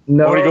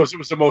 No. When he goes, it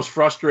was the most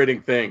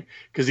frustrating thing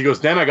because he goes,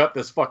 then I got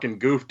this fucking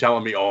goof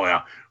telling me, "Oh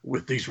yeah,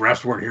 with these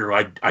refs weren't here,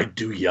 I'd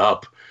do you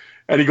up."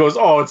 And he goes,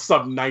 "Oh, it's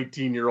some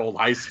 19-year-old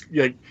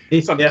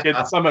kid, some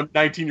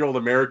 19-year-old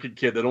American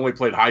kid that only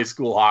played high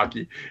school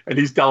hockey." And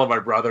he's telling my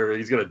brother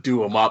he's going to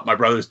do him up. My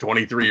brother's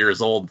 23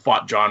 years old,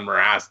 fought John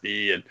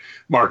Morasti and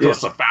Marco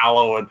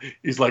Cefalo. And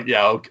he's like,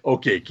 "Yeah,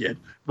 okay, kid,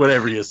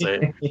 whatever you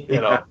say." He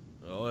hated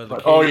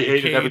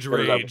cage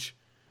rage.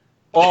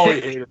 Oh,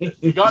 he hated it.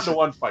 He got into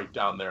one fight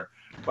down there,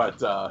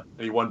 but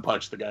he one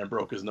punched the guy and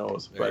broke his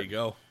nose. There you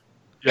go.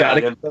 Yeah,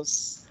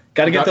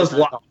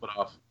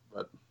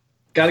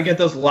 Gotta get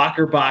those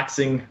locker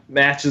boxing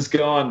matches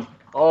going.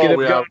 Oh,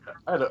 yeah.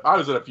 I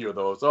was in a few of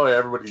those. Oh, yeah,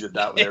 everybody did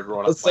that when they were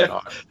growing up playing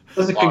hockey.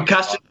 Those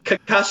are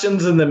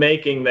concussions in the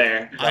making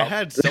there. I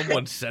had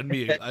someone send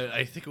me.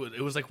 I think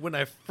it was like when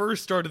I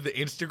first started the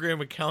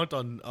Instagram account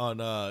on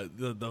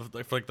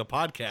the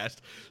podcast.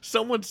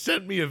 Someone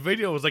sent me a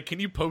video. It was like, "Can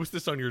you post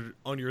this on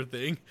your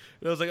thing?"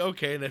 And I was like,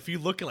 "Okay." And if you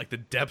look in like the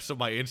depths of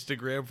my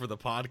Instagram for the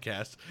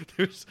podcast,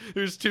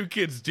 there's 2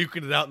 kids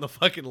duking it out in the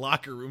fucking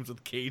locker rooms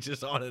with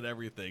cages on and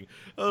everything.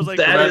 I was like,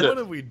 "What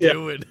are we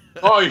doing?"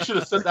 Oh, you should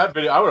have sent that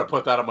video. I would have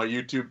put that on my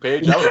YouTube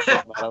page. I would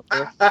have put that up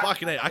there.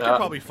 Fucking A, I could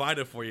probably find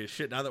it for you.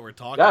 Shit, now that we're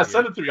talking. Yeah,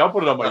 send it to me. I'll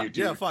put it on my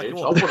YouTube page.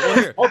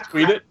 I'll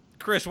tweet it.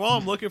 Chris, while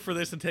I'm looking for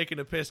this and taking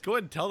a piss, go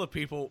ahead and tell the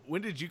people,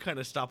 when did you kind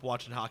of stop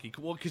watching hockey?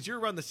 Well, because you're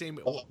around the same.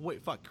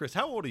 Wait, fuck, Chris,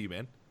 how old are you,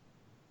 man?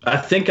 I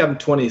think I'm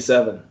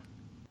 27.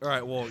 All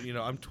right, well,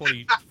 I'm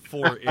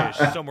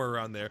 24-ish, somewhere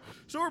around there.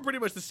 So we're pretty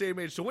much the same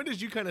age. So when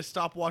did you kind of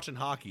stop watching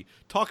hockey?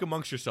 Talk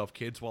amongst yourself,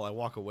 kids, while I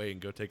walk away and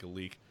go take a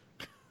leak.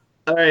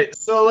 All right,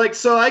 so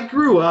I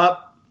grew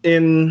up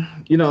in,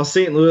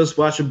 St. Louis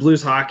watching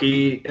Blues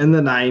hockey in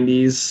the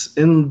 90s,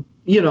 in,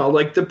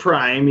 the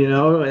prime,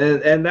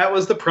 and that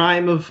was the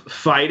prime of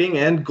fighting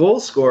and goal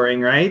scoring,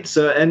 right?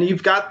 So, and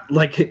you've got,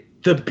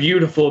 the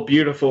beautiful,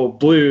 beautiful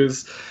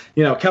Blues,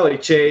 Kelly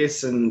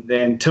Chase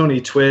and Tony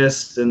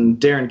Twist and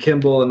Darren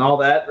Kimball and all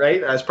that,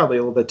 right? I was probably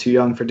a little bit too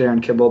young for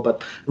Darren Kimball,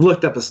 but I've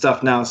looked up his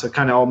stuff now, so it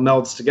kind of all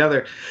melds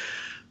together.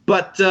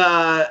 But,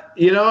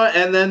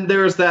 and then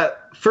there was that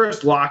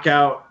first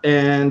lockout,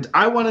 and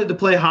I wanted to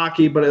play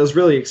hockey, but it was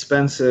really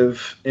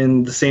expensive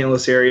in the St.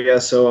 Louis area,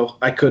 so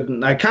I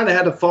couldn't. I kind of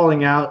had a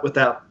falling out with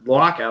that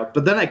lockout.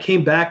 But then I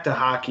came back to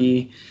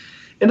hockey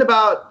in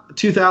about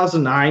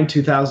 2009,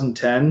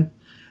 2010,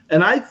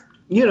 and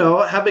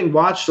having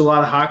watched a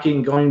lot of hockey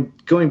and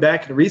going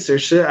back and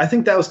research it, I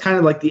think that was kind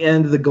of like the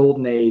end of the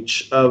golden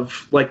age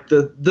of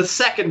the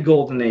second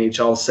golden age,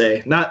 I'll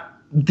say. Not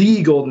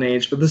the golden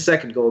age, but the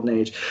second golden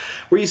age,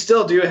 where you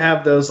still do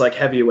have those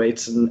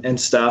heavyweights and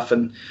stuff.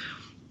 And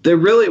there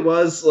really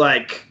was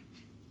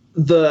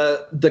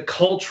the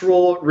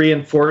cultural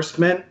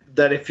reinforcement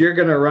that if you're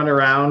going to run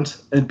around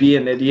and be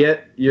an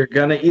idiot, you're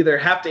going to either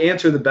have to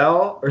answer the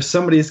bell or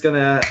somebody's going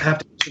to have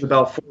to answer the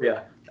bell for you.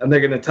 And they're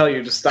going to tell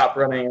you to stop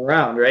running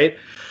around, right?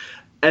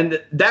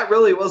 And that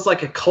really was a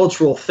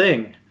cultural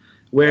thing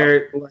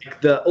where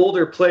the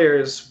older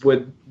players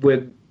would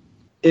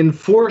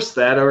enforce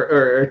that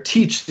or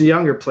teach the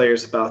younger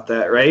players about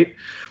that, right?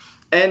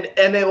 And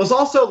it was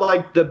also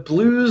the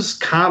Blues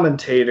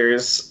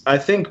commentators. I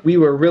think we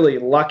were really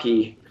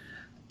lucky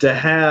to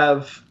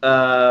have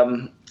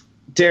Darren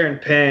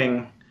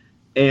Pang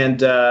and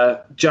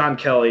John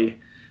Kelly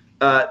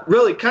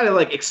really kind of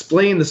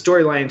explain the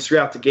storylines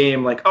throughout the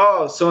game.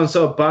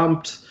 So-and-so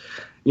bumped,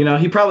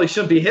 he probably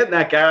shouldn't be hitting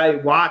that guy.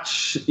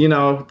 Watch,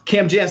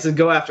 Cam Jansen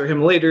go after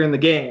him later in the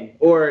game.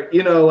 Or,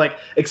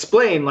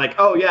 explain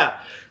oh yeah,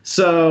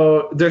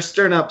 so they're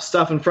stirring up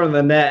stuff in front of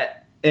the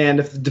net. And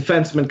if the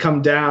defensemen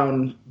come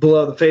down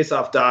below the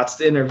faceoff dots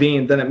to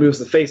intervene, then it moves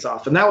the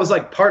faceoff. And that was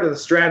part of the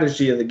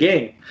strategy of the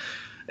game.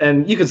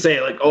 And you could say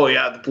oh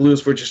yeah, the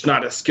Blues were just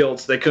not as skilled,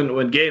 so they couldn't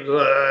win games,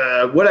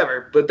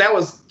 whatever. But that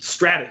was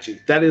strategy.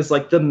 That is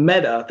the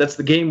meta. That's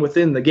the game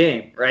within the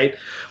game, right?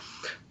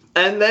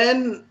 And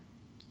then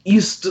you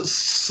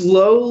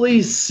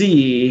slowly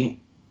see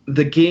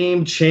the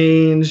game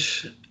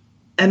change,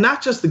 and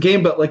not just the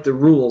game, but the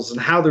rules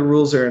and how the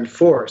rules are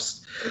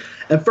enforced.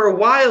 And for a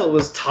while, it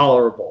was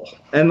tolerable.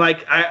 And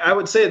I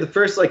would say the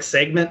first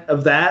segment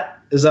of that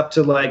is up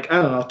to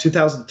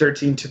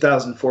 2013,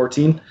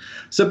 2014.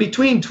 So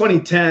between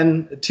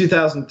 2010,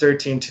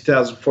 2013,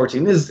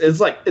 2014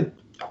 is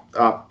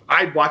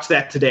I'd watch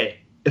that today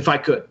if I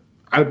could.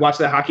 I would watch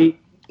that hockey,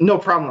 no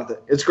problem with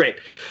it. It's great.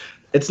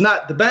 It's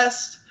not the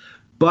best,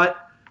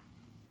 but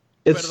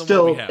it's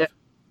still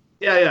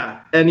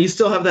yeah. And you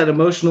still have that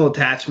emotional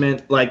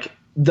attachment.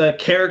 The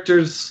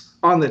characters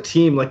on the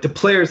team, the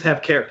players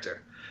have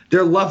character.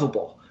 They're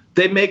lovable.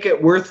 They make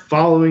it worth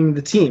following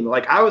the team.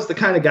 I was the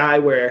kind of guy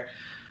where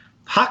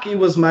hockey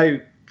was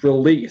my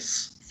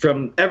release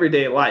from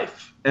everyday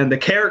life. And the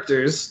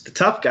characters, the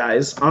tough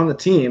guys on the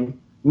team,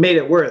 made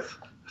it worth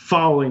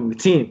following the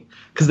team.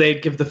 Because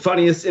they'd give the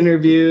funniest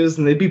interviews,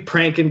 and they'd be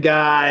pranking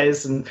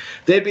guys, and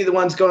they'd be the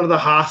ones going to the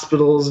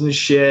hospitals and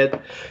shit,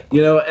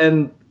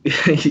 and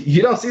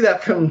you don't see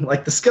that from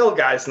the skill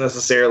guys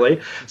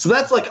necessarily. So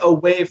that's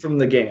away from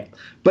the game.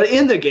 But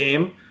in the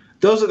game,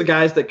 those are the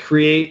guys that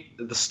create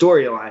the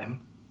storyline.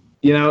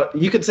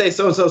 You could say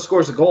so-and-so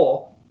scores a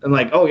goal and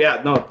oh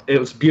yeah, no, it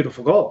was a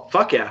beautiful goal.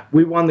 Fuck yeah,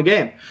 we won the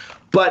game.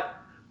 But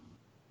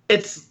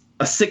it's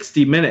a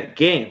 60-minute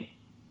game,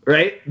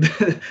 right?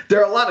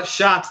 There are a lot of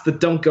shots that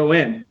don't go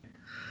in.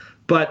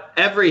 But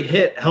every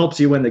hit helps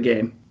you win the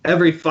game.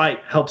 Every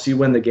fight helps you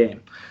win the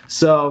game.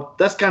 So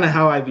that's kind of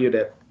how I viewed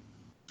it.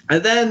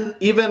 And then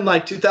even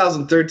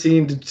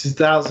 2013 to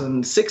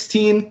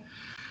 2016,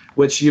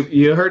 which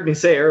you heard me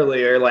say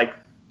earlier,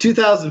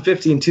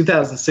 2015,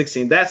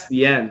 2016, that's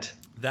the end.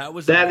 I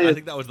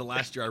think that was the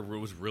last year I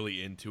was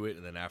really into it,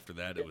 and then after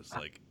that it was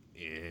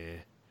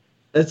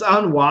It's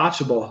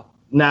unwatchable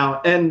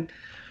now, and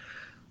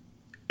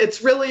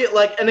it's really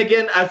and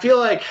again, I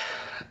feel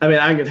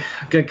I'm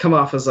gonna come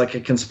off as a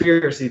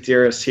conspiracy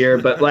theorist here,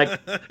 but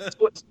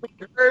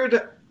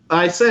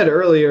I said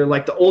earlier,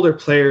 the older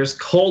players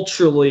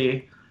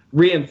culturally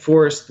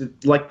reinforce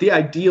the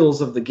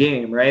ideals of the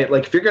game, right?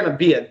 If you're going to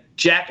be a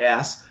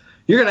jackass,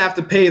 you're going to have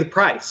to pay the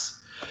price.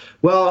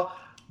 Well,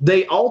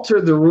 they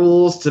altered the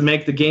rules to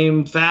make the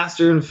game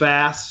faster and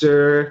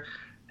faster,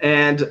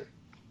 and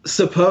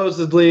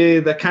supposedly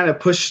that kind of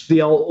pushed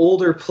the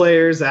older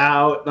players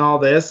out and all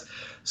this.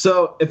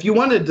 So if you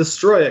want to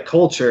destroy a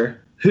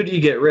culture, who do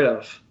you get rid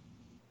of?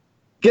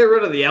 Get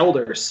rid of the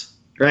elders.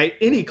 right?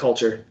 Any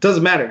culture,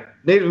 doesn't matter.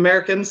 Native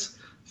Americans,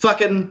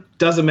 fucking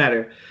doesn't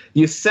matter.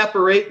 You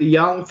separate the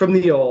young from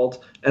the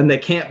old, and they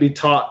can't be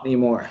taught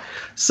anymore.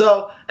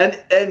 So,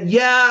 and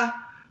yeah,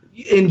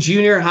 in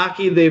junior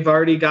hockey, they've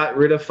already got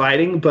rid of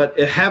fighting, but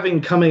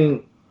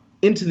coming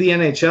into the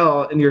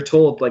NHL and you're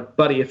told, like,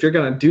 buddy, if you're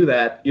going to do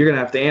that, you're going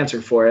to have to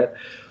answer for it.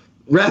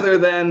 Rather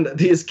than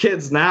these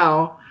kids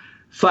now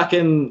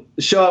fucking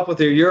show up with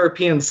their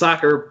European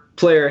soccer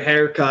player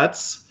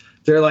haircuts,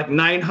 they're like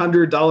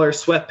 $900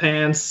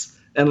 sweatpants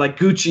and like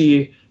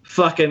Gucci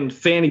fucking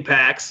fanny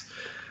packs.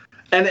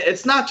 And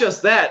it's not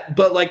just that,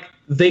 but like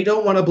they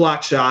don't want to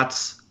block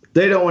shots,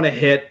 they don't want to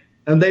hit,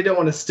 and they don't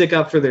want to stick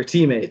up for their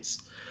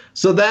teammates.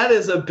 So that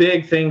is a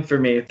big thing for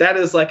me. That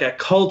is like a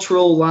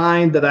cultural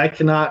line that I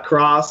cannot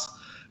cross,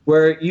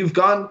 where you've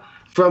gone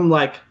from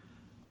like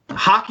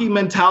hockey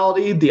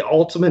mentality, the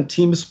ultimate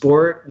team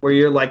sport, where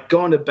you're like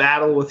going to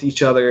battle with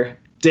each other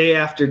day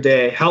after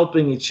day,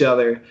 helping each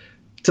other,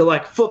 to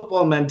like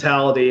football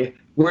mentality,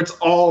 where it's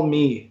all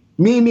me.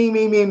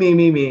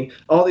 Me.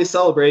 All these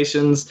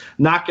celebrations,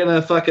 not going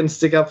to fucking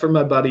stick up for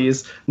my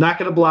buddies, not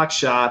going to block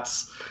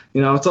shots.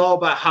 You know, it's all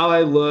about how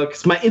I look.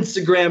 It's my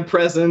Instagram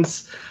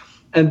presence.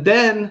 And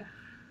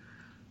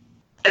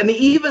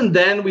even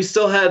then, we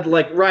still had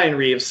like Ryan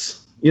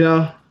Reeves, you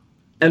know,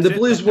 and the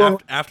Blues were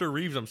after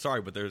Reeves. I'm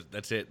sorry, but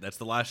that's it. That's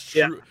the last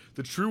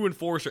the true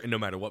enforcer. And no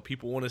matter what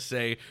people want to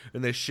say,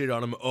 and they shit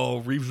on him, oh,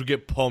 Reeves would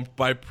get pumped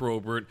by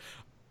Probert.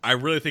 I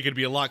really think it'd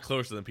be a lot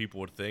closer than people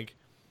would think.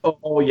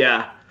 Oh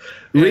yeah,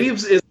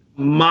 Reeves is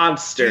a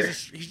monster.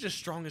 He's just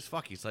strong as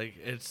fuck. It's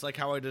like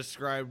how I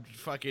described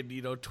fucking,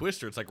 you know,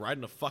 Twister. It's like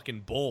riding a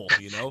fucking bull,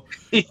 you know.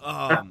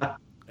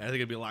 I think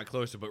it'd be a lot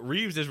closer. But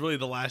Reeves is really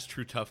the last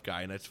true tough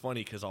guy, and it's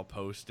funny because I'll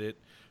post it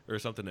or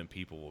something, and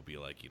people will be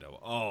like, you know,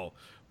 oh,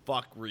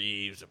 fuck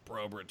Reeves,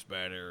 Probert's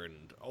better,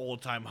 and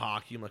old time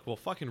hockey. I'm like, well,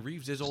 fucking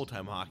Reeves is old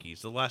time hockey.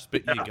 It's the last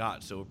bit you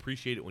got, so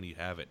appreciate it when you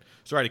have it.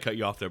 Sorry to cut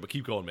you off there, but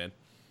keep going, man.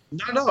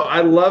 No,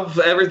 I love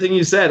everything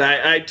you said.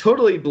 I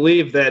totally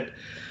believe that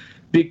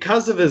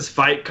because of his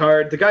fight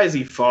card, the guys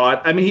he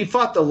fought, I mean, he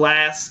fought the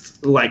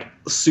last, like,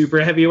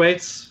 super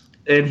heavyweights,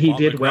 and he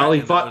did well.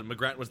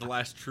 McGrattan was the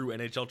last true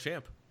NHL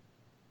champ.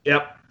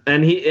 Yep,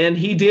 and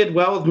he did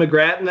well with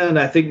McGrattan, and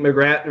I think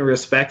McGrattan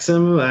respects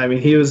him. I mean,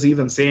 he was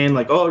even saying,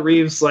 like, oh,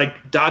 Reeves,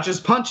 like,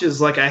 dodges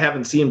punches like I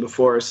haven't seen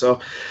before.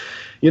 So,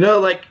 you know,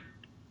 like,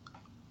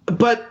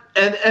 but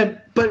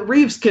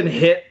Reeves can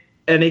hit,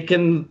 and he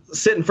can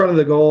sit in front of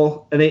the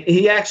goal, and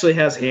he actually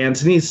has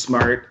hands, and he's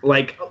smart.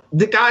 Like,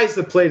 the guys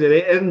that played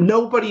it, and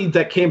nobody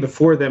that came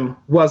before them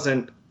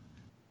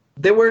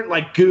they weren't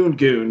like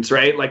goons,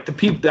 right? Like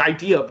the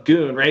idea of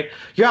goon, right?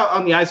 You're out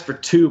on the ice for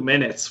 2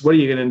 minutes. What are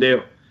you going to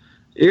do?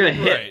 You're going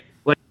to hit. Right.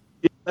 Like,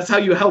 that's how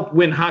you help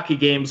win hockey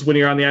games when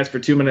you're on the ice for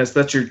 2 minutes.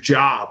 That's your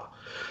job.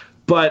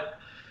 But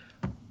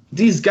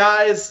these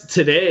guys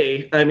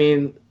today, I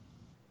mean,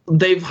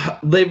 they've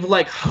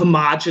like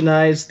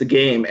homogenized the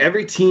game.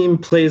 Every team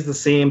plays the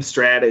same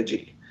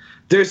strategy.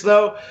 There's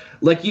no,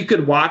 like, you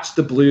could watch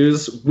the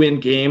Blues win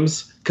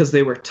games because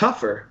they were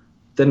tougher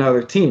than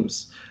other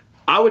teams.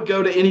 I would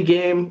go to any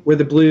game where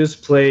the Blues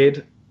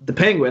played the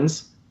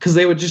Penguins because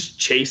they would just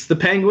chase the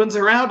Penguins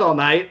around all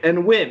night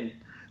and win.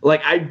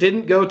 Like, I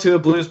didn't go to a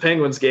Blues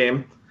Penguins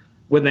game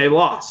when they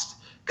lost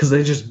because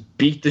they just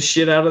beat the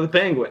shit out of the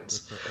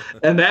Penguins.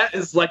 And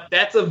that's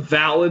a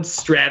valid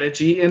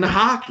strategy in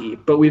hockey.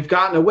 But we've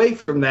gotten away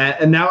from that,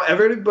 and now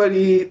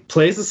everybody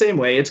plays the same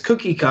way. It's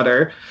cookie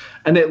cutter,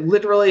 and it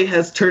literally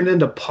has turned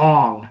into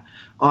Pong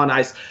on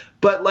ice.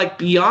 But, like,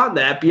 beyond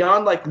that,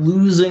 beyond, like,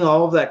 losing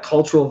all of that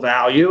cultural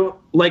value,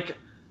 like,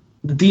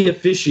 the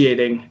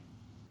officiating.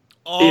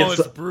 Oh,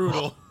 it's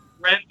brutal.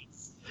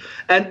 Horrendous.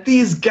 And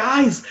these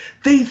guys,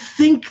 they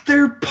think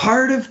they're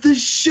part of the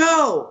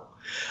show.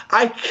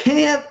 I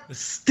can't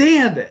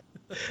stand it.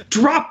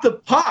 Drop the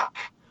puck.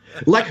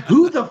 Like,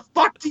 who the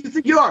fuck do you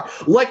think you are?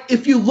 Like,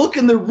 if you look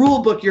in the rule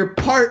book, you're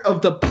part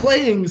of the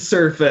playing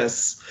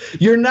surface.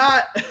 You're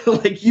not,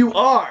 like, you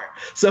are.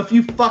 So if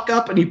you fuck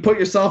up and you put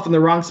yourself in the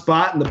wrong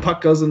spot and the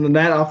puck goes in the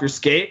net off your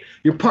skate,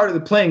 you're part of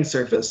the playing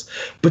surface.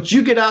 But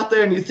you get out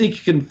there and you think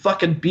you can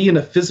fucking be in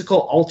a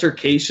physical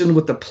altercation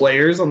with the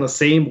players on the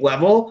same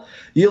level,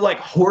 you, like,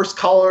 horse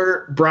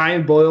collar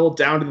Brian Boyle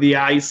down to the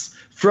ice.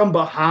 From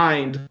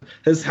behind,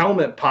 his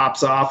helmet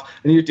pops off,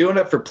 and you're doing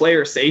it for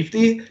player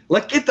safety?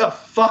 Like, get the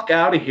fuck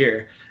out of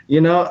here.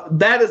 You know,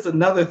 that is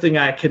another thing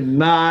I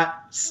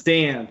cannot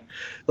stand.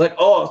 Like,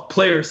 oh,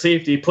 player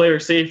safety,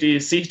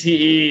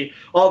 CTE,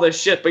 all this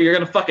shit, but you're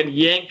going to fucking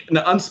yank an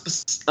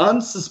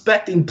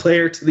unsuspecting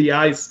player to the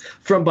ice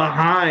from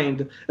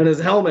behind, and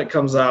his helmet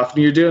comes off,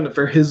 and you're doing it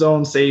for his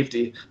own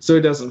safety so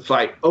he doesn't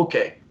fight.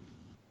 Okay.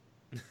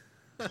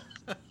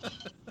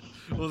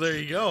 Well, there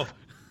you go.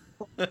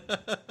 I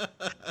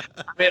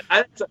mean,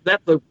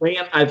 that's a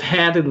rant I've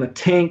had in the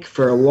tank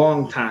for a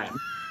long time.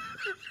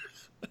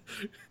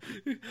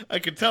 I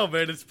can tell,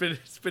 man. It's been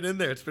in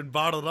there. It's been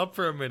bottled up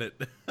for a minute.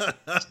 Yeah,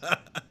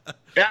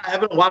 I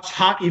haven't watched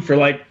hockey for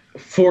like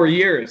 4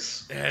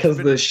 years because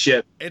of this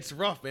shit. It's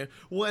rough, man.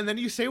 Well, and then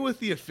you say with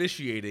the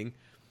officiating,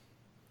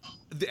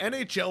 the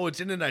NHL, it's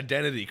in an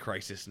identity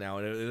crisis now,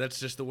 and that's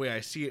just the way I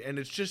see it. And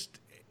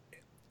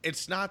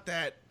it's not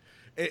that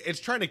it's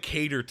trying to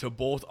cater to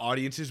both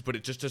audiences, but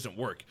it just doesn't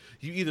work.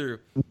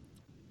 You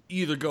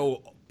either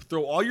go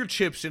throw all your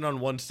chips in on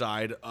one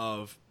side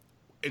of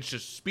it's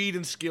just speed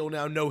and skill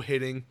now, no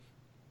hitting,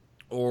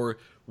 or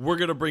we're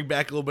gonna bring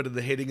back a little bit of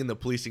the hitting and the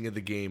policing of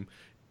the game.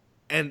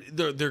 And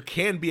there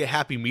can be a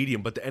happy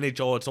medium, but the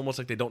NHL, it's almost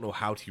like they don't know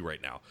how to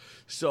right now.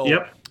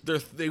 So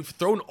they've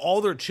thrown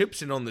all their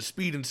chips in on the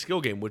speed and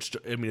skill game, which,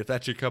 I mean, if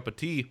that's your cup of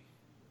tea,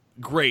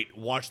 great.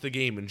 Watch the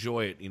game,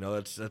 enjoy it. You know,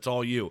 that's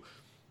all you.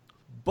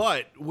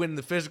 But when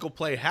the physical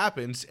play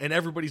happens and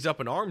everybody's up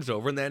in arms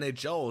over, and the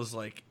NHL is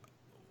like,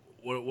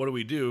 what do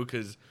we do?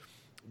 Because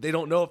they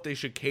don't know if they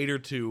should cater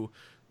to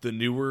the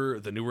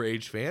newer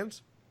age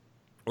fans,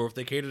 or if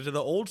they cater to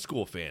the old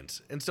school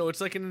fans. And so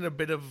it's like in a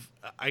bit of,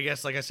 I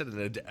guess, like I said,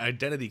 an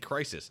identity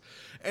crisis.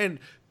 And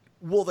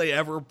will they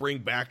ever bring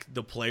back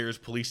the players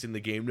policing the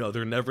game? No,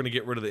 they're never going to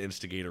get rid of the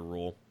instigator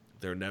rule.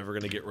 They're never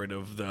going to get rid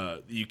of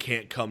you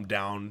can't come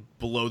down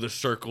below the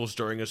circles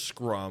during a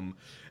scrum,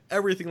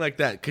 everything like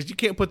that. Because you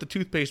can't put the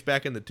toothpaste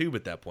back in the tube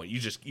at that point.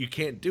 You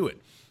can't do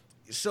it.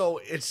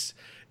 So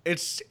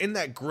it's in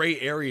that gray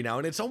area now,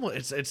 and it's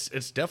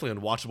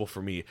definitely unwatchable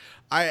for me.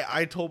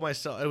 I told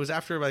myself it was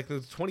after like the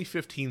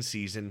 2015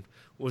 season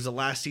was the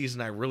last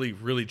season I really,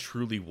 really,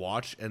 truly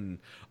watched, and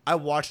I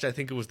watched, I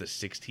think it was the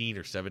 16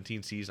 or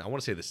 17 season. I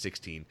want to say the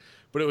 16,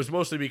 but it was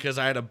mostly because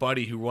I had a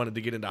buddy who wanted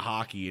to get into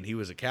hockey, and he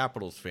was a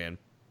Capitals fan,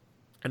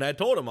 and I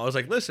told him, I was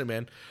like, listen,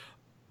 man,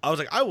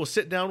 I will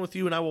sit down with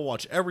you and I will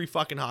watch every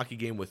fucking hockey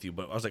game with you.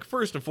 But I was like,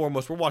 first and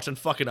foremost, we're watching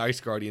fucking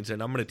Ice Guardians,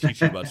 and I'm going to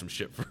teach you about some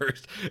shit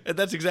first. And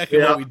that's exactly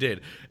what we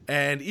did.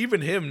 And even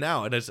him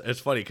now, and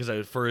it's funny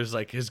because for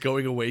his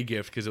going away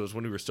gift, because it was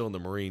when we were still in the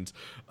Marines,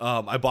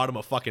 I bought him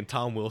a fucking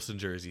Tom Wilson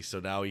jersey.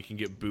 So now he can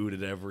get booed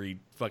at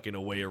every fucking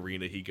away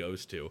arena he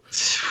goes to.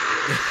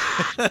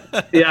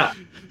 Yeah.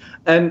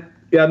 And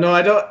yeah, no,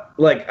 I don't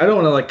want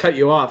to cut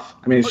you off.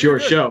 I mean, it's your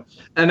show,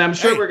 and I'm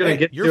sure we're gonna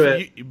get to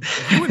it. You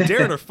and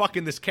Darren are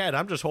fucking this cat.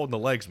 I'm just holding the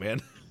legs,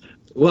 man.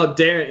 Well,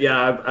 Darren,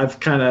 yeah,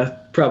 I've kind of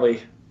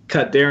probably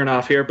cut Darren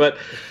off here, but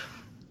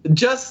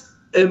just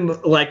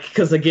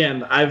because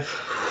again, I've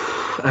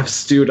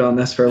stewed on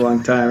this for a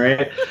long time,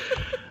 right?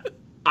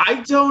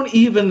 I don't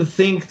even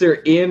think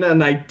they're in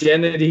an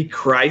identity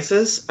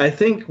crisis. I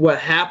think what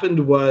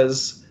happened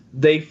was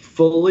they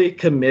fully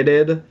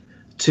committed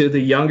to the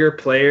younger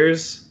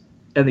players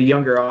and the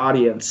younger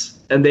audience,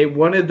 and they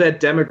wanted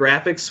that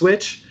demographic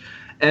switch.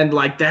 And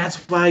like that's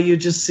why you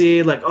just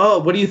see like, oh,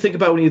 what do you think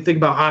about when you think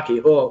about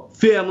hockey? Oh,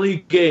 family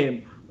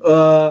game.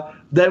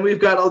 Then we've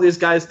got all these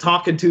guys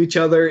talking to each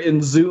other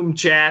in Zoom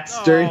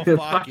chats during the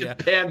fucking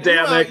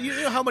pandemic. You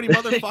know how many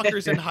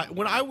motherfuckers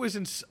when I was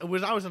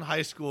in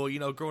high school, you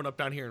know, growing up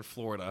down here in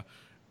Florida,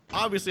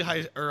 obviously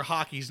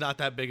hockey's not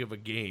that big of a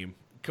game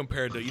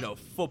compared to, you know,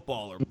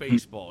 football or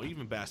baseball,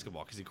 even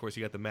basketball, because of course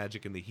you got the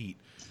Magic and the Heat.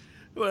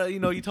 Well, you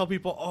know, you tell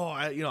people,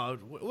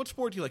 what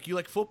sport do you like? You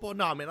like football?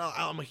 No, man,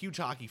 I'm a huge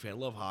hockey fan.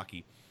 Love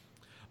hockey.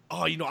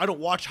 Oh, you know, I don't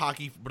watch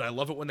hockey, but I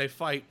love it when they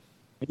fight.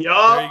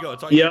 Yeah. There you go.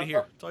 That's all you need to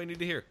hear. That's all you need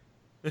to hear.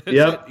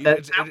 Yep.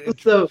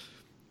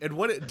 And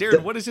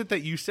Darren, what is it that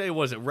you say?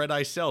 Was it Red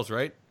Ice Cells,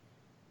 right?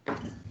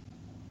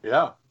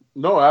 Yeah.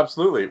 No,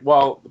 absolutely.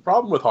 Well, the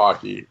problem with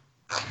hockey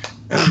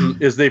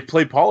is they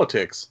play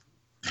politics.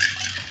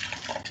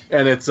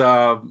 And it's,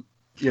 because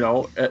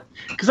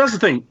that's the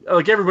thing.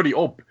 Like everybody,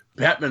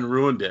 Bettman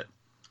ruined it.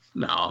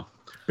 No,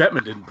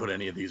 Bettman didn't put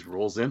any of these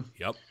rules in.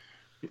 Yep.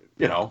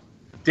 You know,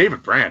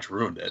 David Branch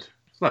ruined it.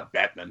 It's not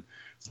Bettman.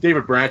 It's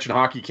David Branch and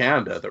Hockey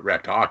Canada that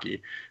wrecked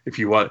hockey, if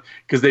you want,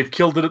 because they've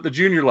killed it at the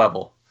junior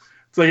level.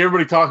 It's like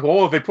everybody talks,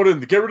 if they put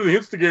in, get rid of the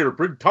instigator,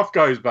 bring tough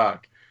guys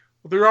back.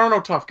 Well, there are no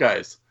tough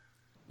guys.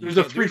 There's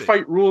a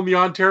 3-fight rule in the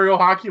Ontario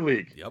Hockey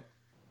League. Yep.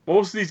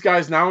 Most of these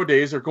guys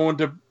nowadays are going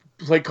to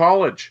play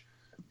college.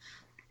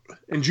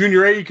 In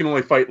Junior A, you can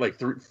only fight like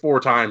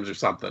 3-4 times or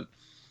something.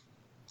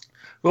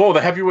 Oh,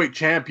 the heavyweight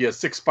champ, he has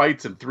 6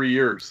 fights in 3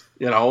 years.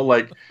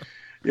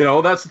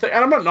 That's the thing.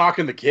 And I'm not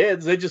knocking the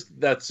kids.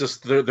 That's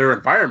just their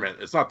environment.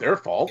 It's not their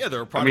fault. Yeah,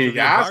 they're a product of the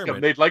environment.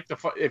 Them, they'd like to.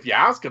 If you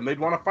ask them, they'd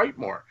want to fight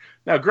more.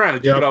 Now,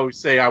 granted, you could always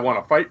say, "I want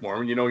to fight more,"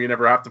 and you know you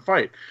never have to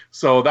fight.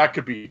 So that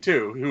could be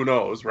too. Who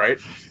knows, right?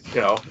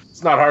 You know,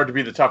 it's not hard to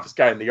be the toughest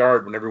guy in the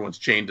yard when everyone's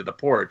chained to the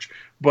porch.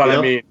 But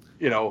I mean,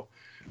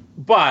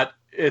 but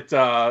it,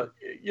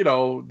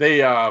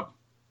 they.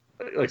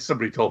 Like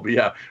somebody told me,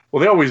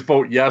 they always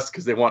vote yes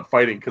because they want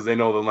fighting because they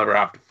know they'll never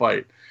have to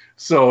fight.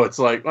 So it's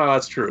like, well,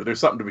 that's true. There's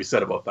something to be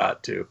said about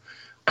that too.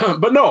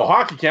 But no,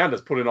 Hockey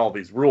Canada's put in all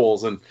these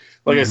rules, and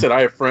like I said,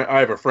 I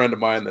have a friend of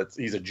mine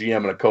he's a GM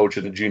and a coach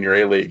in the Junior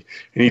A League,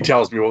 and he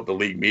tells me about the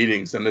league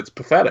meetings, and it's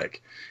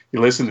pathetic.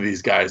 You listen to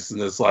these guys, and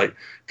it's like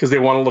because they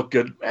want to look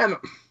good. And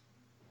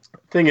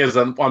thing is,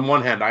 on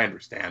one hand, I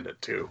understand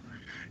it too.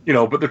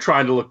 But they're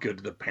trying to look good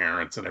to the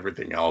parents and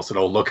everything else. And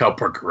look how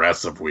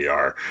progressive we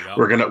are. Yep.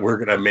 We're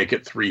gonna make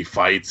it 3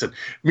 fights. And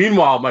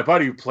meanwhile, my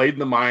buddy who played in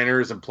the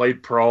minors and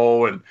played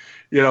pro, and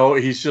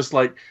he's just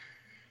like,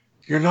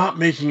 you're not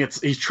making it.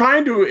 He's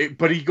trying to,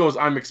 but he goes,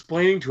 I'm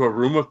explaining to a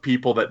room of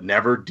people that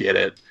never did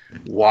it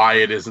why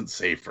it isn't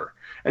safer.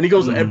 And he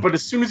goes, but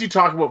as soon as you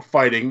talk about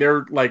fighting,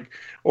 they're like,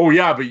 oh,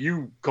 yeah, but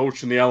you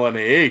coached in the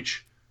LNAH.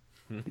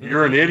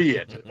 You're an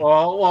idiot.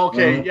 Well,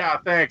 okay, yeah,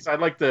 thanks. I'd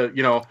like to,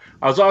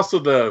 I was also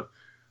the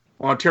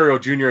Ontario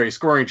Junior A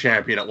scoring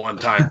champion at one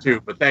time, too,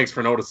 but thanks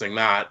for noticing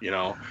that,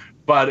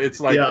 But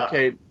it's like,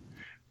 okay,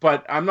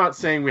 but I'm not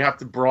saying we have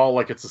to brawl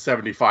like it's the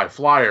 75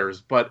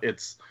 Flyers, but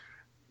it's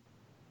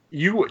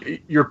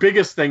your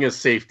biggest thing is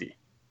safety.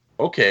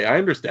 Okay, I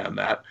understand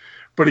that.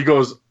 But he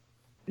goes,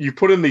 you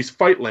put in these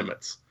fight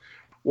limits.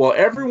 Well,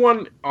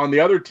 everyone on the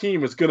other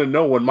team is going to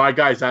know when my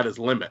guy's at his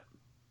limit.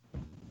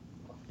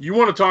 You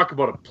want to talk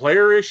about a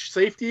player-ish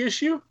safety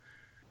issue?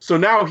 So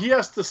now he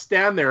has to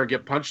stand there and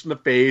get punched in the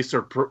face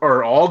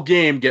or all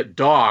game get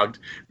dogged.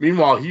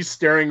 Meanwhile, he's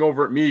staring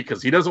over at me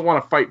because he doesn't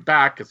want to fight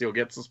back because he'll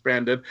get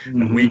suspended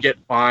and we get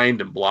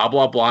fined and blah,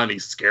 blah, blah. And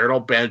he's scared I'll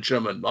bench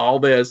him and all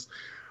this.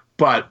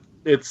 But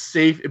it's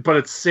safe. But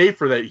it's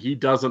safer that he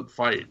doesn't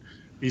fight.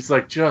 He's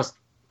like,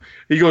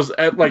 he goes,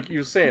 like you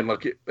were saying,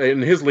 look,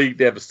 in his league,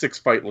 they have a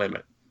 6-fight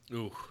limit.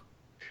 Ooh.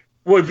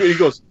 Well, he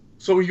goes,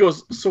 so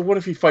what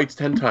if he fights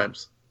 10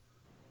 times?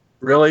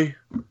 Really?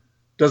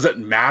 Does it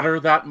matter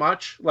that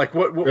much? Like,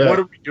 what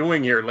are we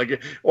doing here?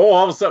 Like,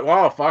 all of a sudden,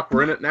 oh, fuck,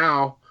 we're in it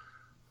now.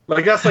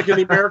 Like, that's like in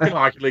the American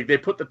Hockey League. They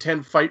put the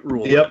 10-fight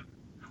rule. Yep.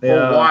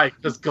 Oh, why?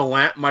 Because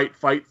Gallant might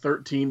fight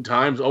 13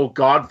 times. Oh,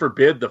 God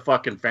forbid the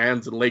fucking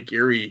fans in Lake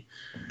Erie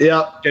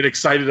get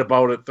excited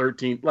about it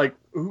 13. Like,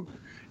 who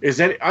is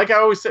any? Like I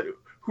always said,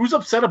 who's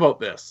upset about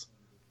this?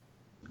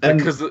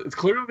 Because it's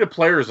clearly the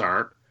players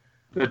aren't.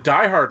 The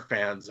diehard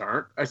fans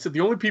aren't. I said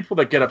the only people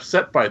that get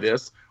upset by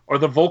this are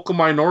the vocal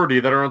minority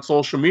that are on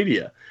social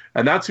media.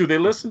 And that's who they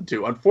listen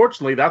to.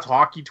 Unfortunately, that's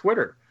hockey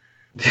Twitter.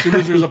 As soon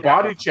as there's a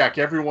body check,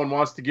 everyone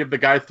wants to give the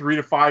guy 3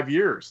 to 5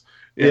 years.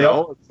 You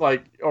know, it's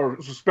like,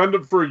 or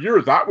suspended for a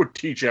year. That would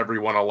teach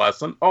everyone a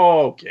lesson.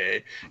 Oh,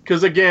 okay.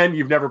 Because again,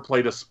 you've never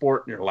played a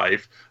sport in your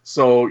life,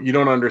 so you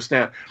don't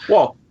understand.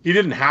 Well, he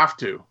didn't have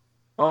to.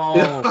 Oh,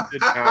 he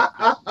didn't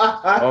have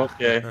to.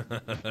 Okay.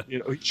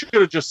 He should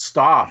have just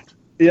stopped.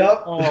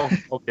 Yep. Oh,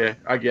 okay.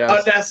 I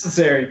guess.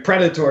 Unnecessary.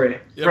 Predatory.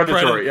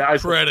 Predatory. Yeah,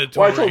 predatory.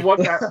 Well, I told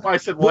one guy, I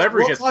said, well,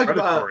 every gets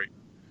predatory.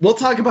 We'll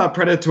talk about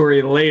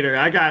predatory later.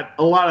 I got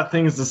a lot of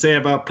things to say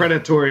about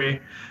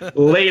predatory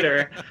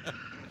later.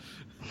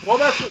 Well,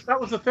 that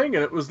was the thing,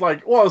 and it was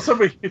like, well,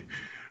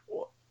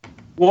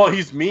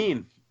 he's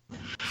mean.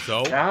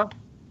 So yeah,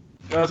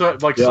 that's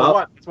what, like, so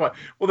what? That's why.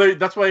 Well,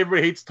 that's why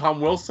everybody hates Tom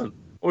Wilson.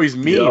 Oh, he's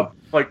mean. Yeah.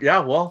 Like, yeah,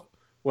 well,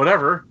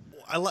 whatever.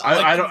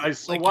 I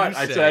said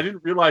I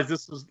didn't realize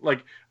this was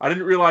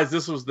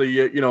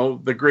the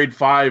the grade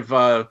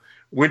 5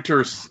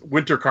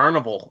 winter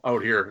carnival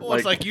out here. Well,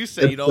 it's like you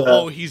say,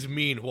 oh, he's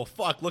mean. Well,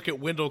 fuck, look at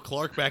Wendell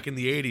Clark back in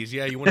the 80s.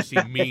 Yeah, you want to see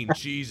mean.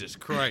 Jesus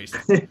Christ.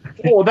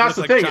 Well, that's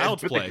the thing.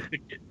 Child's play.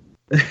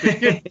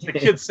 The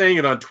kid saying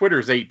it on Twitter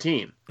is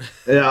 18.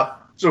 Yeah.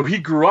 So he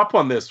grew up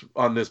on this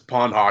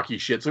pond hockey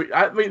shit. So,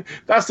 I mean,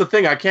 that's the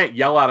thing. I can't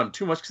yell at him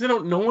too much because they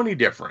don't know any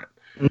different.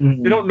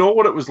 Mm-hmm. They don't know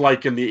what it was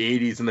like in the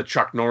 80s in the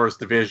Chuck Norris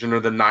division or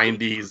the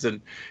 90s.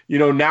 And,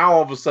 now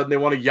all of a sudden they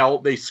want to yell,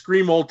 they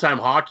scream old time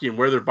hockey and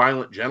wear their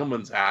violent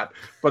gentleman's hat,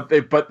 but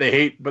they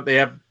hate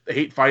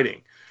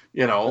fighting,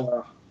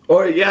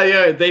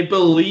 They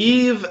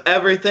believe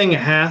everything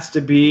has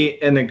to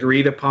be an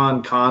agreed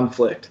upon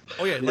conflict.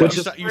 Oh yeah,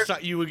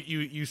 like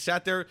you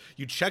sat there,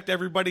 you checked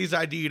everybody's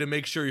ID to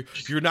make sure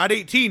you're not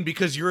 18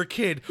 because you're a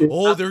kid.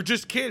 Oh, they're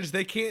just kids.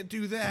 They can't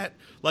do that.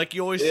 Like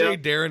you always say,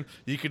 Darren,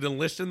 you could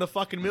enlist in the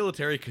fucking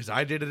military because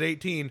I did it at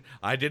 18.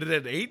 I did it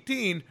at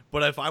 18,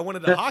 but if I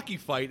wanted a hockey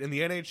fight in the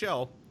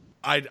NHL,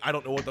 I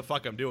don't know what the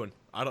fuck I'm doing.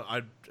 I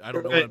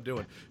don't know what I'm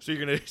doing. So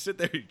you're going to sit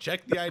there, you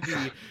check the ID,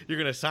 you're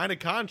going to sign a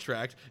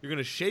contract, you're going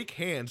to shake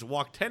hands,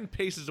 walk 10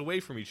 paces away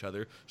from each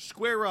other,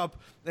 square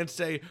up, and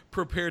say,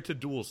 prepare to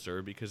duel,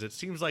 sir, because it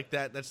seems like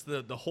that's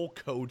the whole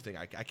code thing.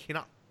 I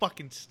cannot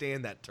fucking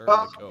stand that term,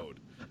 the code.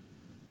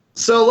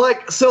 So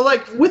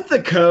with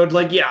the code,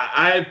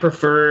 I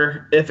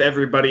prefer if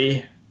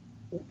everybody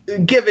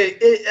give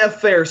it a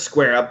fair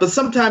square up, but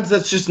sometimes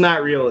that's just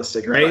not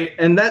realistic, right?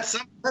 And that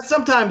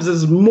sometimes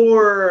is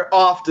more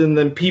often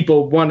than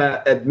people want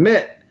to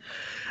admit.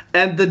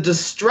 And the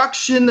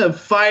destruction of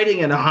fighting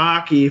in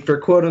hockey for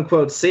quote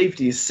unquote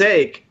safety's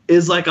sake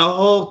is like a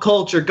whole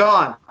culture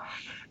gone.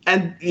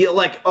 And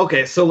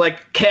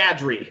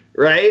Kadri,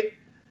 right?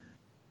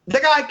 The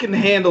guy can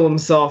handle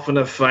himself in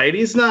a fight.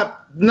 He's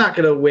not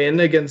going to win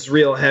against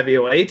real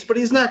heavyweights, but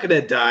he's not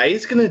going to die.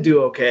 He's going to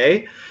do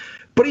okay.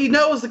 But he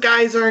knows the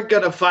guys aren't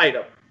going to fight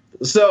him.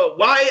 So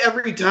why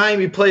every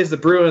time he plays the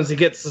Bruins he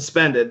gets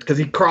suspended because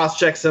he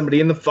cross-checks somebody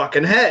in the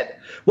fucking head?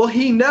 Well,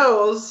 he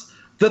knows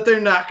that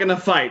they're not going to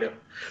fight him.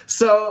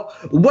 So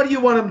what do you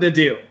want him to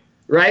do,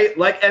 right?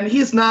 And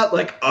he's not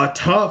like a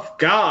tough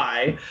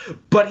guy,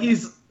 but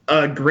he's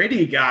a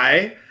gritty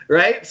guy,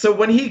 right? So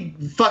when he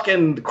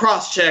fucking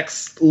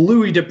cross-checks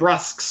Louis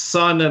DeBrusque's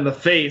son in the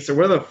face, or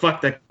whatever the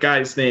fuck that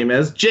guy's name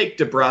is, Jake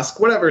DeBrusque,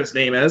 whatever his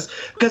name is,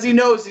 because he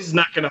knows he's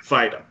not going to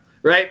fight him,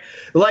 right?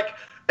 Like,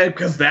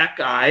 because that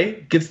guy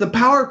gets the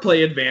power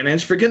play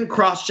advantage for getting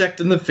cross-checked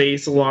in the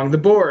face along the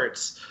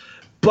boards.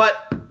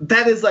 But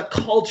that is a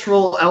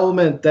cultural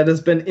element that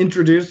has been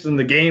introduced in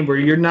the game where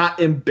you're not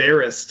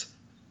embarrassed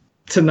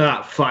to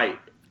not fight.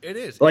 It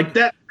is. Like,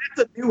 that's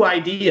a new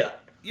idea.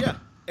 Yeah.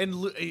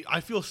 And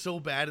I feel so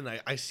bad, and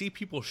I see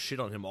people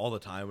shit on him all the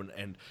time.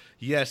 And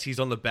yes, he's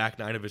on the back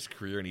nine of his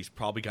career, and he's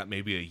probably got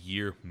maybe a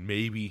year,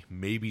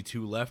 maybe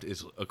two left.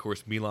 Is of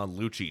course Milan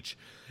Lucic,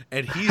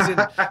 and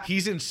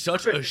he's in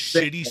such a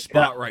shitty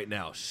spot right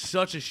now,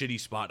 such a shitty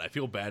spot. I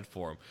feel bad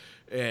for him.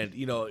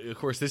 And of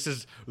course, this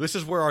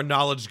is where our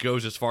knowledge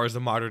goes as far as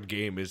the modern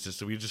game is.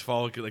 So we just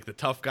follow like the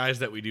tough guys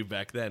that we do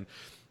back then.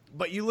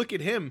 But you look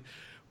at him,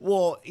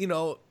 well,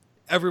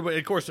 everybody,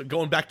 of course,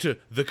 going back to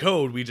the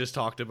code we just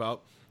talked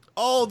about.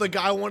 Oh, the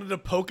guy wanted to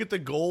poke at the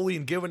goalie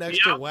and give an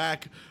extra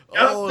whack.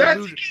 Oh, that's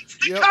against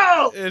the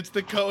code. It's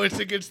the code. It's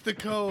against the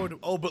code.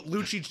 Oh, but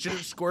Lucic didn't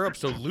square up,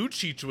 so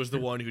Lucic was the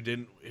one who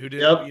didn't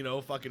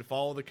fucking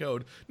follow the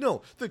code.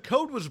 No, the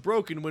code was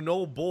broken when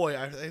old boy,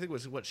 I think it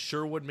was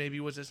Sherwood maybe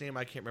was his name.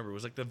 I can't remember. It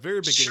was like the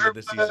very beginning of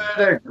the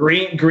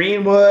season.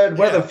 Greenwood.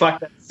 What the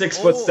fuck? That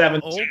 6'7"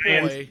 old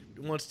boy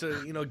wants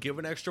to give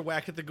an extra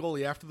whack at the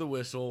goalie after the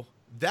whistle.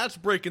 That's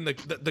breaking the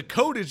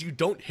code. Is you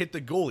don't hit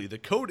the goalie. The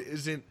code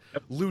isn't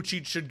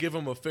Lucic should give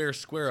him a fair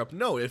square up.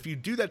 No, if you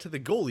do that to the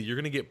goalie, you're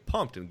gonna get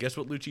pumped. And guess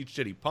what Lucic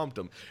did? He pumped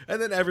him.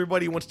 And then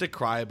everybody wants to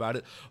cry about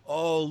it.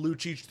 Oh,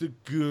 Lucic the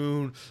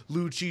goon.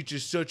 Lucic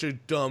is such a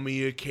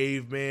dummy, a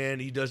caveman.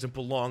 He doesn't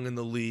belong in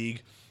the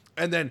league.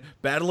 And then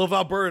Battle of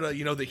Alberta,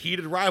 the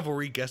heated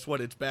rivalry. Guess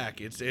what? It's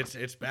back.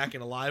 It's back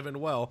and alive and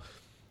well.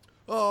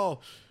 Oh,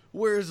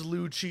 where's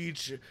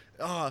Lucic?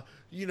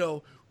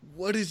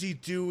 What is he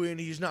doing?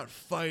 He's not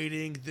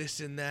fighting,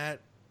 this and that.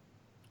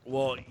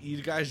 Well,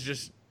 you guys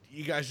just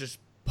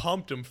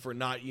pumped him for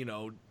not,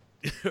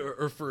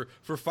 or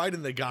for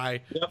fighting the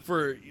guy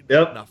for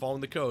not following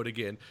the code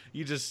again.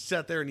 You just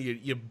sat there and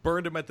you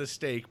burned him at the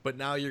stake, but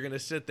now you're going to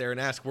sit there and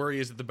ask where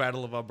he is at the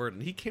Battle of Alberta.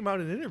 And he came out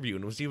in an interview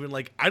and was even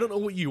like, I don't know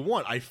what you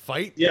want. I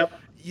fight. Yep.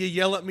 You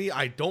yell at me.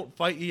 I don't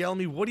fight. You yell at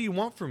me. What do you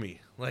want from me?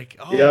 Like,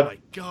 oh my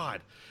God.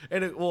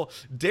 And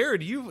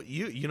Darren,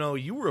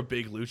 you were a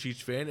big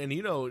Lucic fan,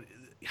 and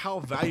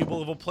how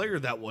valuable of a player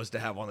that was to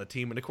have on the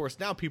team. And of course,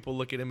 now people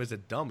look at him as a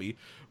dummy,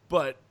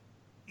 but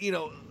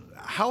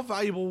how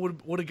valuable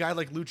would a guy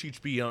like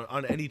Lucic be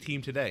on any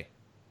team today?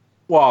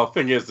 Well, the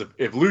thing is,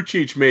 if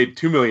Lucic made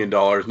 $2 million,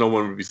 no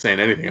one would be saying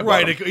anything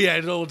about him. Yeah,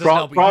 it doesn't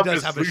help. He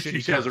does have a shitty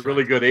Lucic has a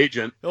really good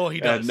agent. Oh, he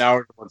does. And now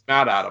everyone's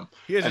mad at him.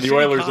 He has and a the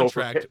Oilers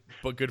contract,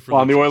 but good for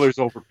Lucic. The Oilers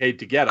overpaid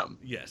to get him.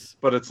 Yes.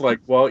 But it's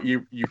like, well,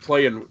 you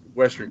play in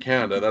Western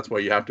Canada. That's why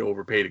you have to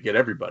overpay to get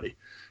everybody.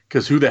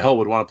 Because who the hell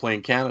would want to play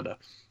in Canada?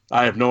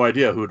 I have no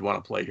idea who would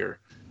want to play here.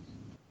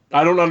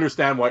 I don't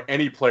understand why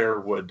any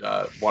player would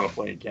want to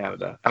play in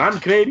Canada. And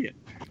I'm Canadian.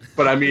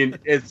 But I mean,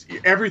 it's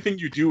everything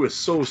you do is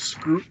so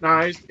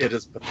scrutinized. It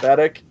is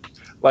pathetic.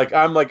 Like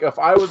if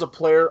I was a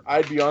player,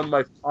 I'd be on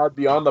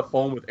the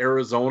phone with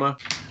Arizona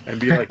and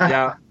be like,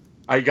 yeah,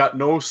 I got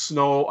no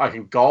snow. I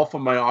can golf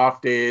on my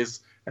off days,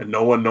 and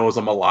no one knows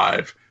I'm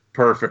alive.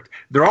 Perfect.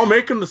 They're all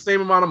making the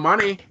same amount of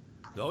money.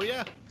 Oh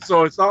yeah.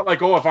 So it's not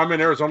like, if I'm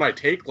in Arizona, I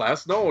take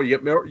less. No, you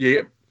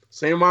get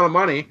same amount of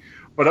money.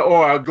 But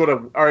I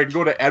can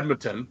go to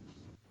Edmonton.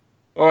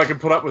 I can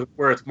put up with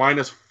where it's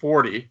minus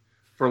 40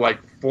 for like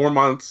 4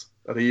 months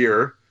of the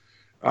year.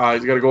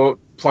 He's got to go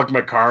plug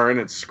my car in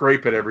and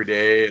scrape it every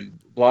day and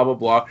blah, blah,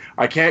 blah.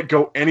 I can't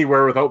go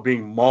anywhere without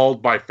being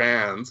mauled by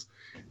fans.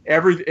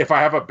 If I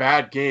have a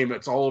bad game,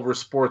 it's all over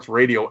sports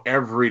radio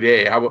every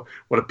day.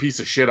 What a piece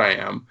of shit I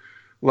am.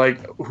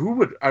 Like,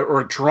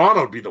 or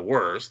Toronto would be the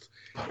worst.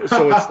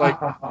 So it's like,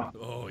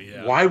 oh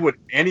yeah. Why would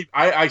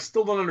I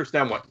still don't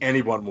understand why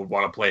anyone would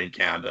want to play in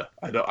Canada.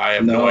 I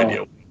have no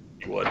idea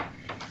who would.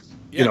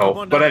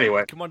 Yeah, but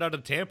anyway, come on down to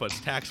Tampa.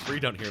 It's tax free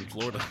down here in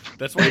Florida.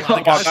 That's why a lot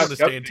of guys want to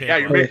stay in Tampa. Yeah,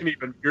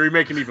 you're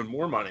making even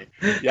more money.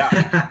 Yeah,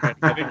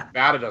 I think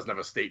Nevada doesn't have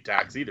a state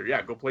tax either.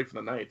 Yeah, go play for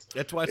the Knights.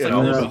 That's why it's a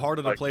little bit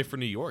harder to play for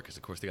New York, because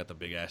of course they got the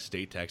big ass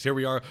state tax. Here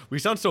we are. We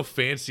sound so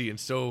fancy and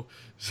so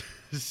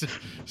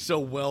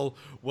well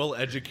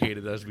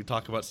educated as we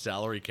talk about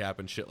salary cap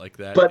and shit like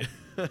that. But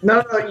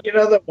no,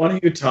 the one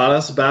who taught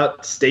us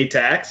about state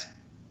tax,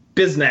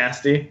 Biz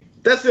Nasty.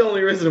 That's the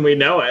only reason we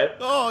know it.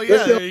 Oh,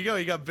 yeah, there you go.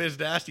 You got Biz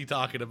Nasty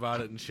talking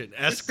about it and shit.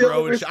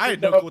 Escrow and shit. I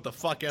had no clue what the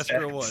fuck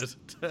escrow was.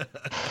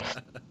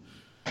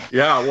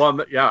 Yeah, well,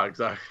 yeah,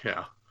 exactly,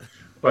 yeah.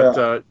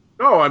 But,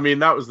 no, I mean,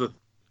 that was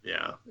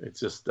it's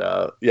just,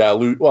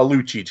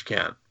 Lucic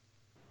can.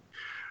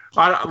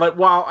 I'm a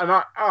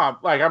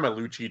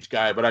Lucic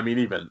guy, but I mean,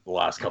 even the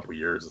last couple of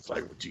years, it's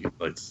like,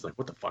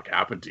 what the fuck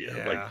happened to you?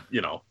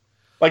 Yeah.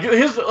 Like,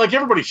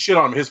 everybody shit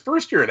on him. His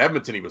first year in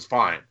Edmonton, he was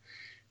fine.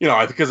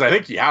 Because I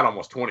think he had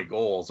almost 20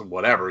 goals and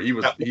whatever.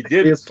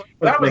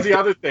 That was the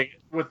other thing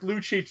with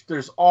Lucic.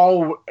 There's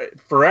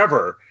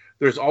forever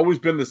there's always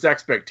been this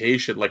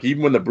expectation, like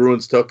even when the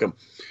Bruins took him,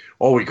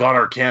 oh, we got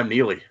our Cam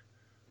Neely.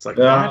 It's like,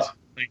 what?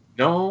 Like,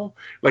 no.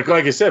 Like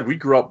I said, we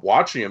grew up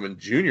watching him in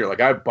junior.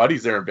 Like I have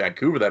buddies there in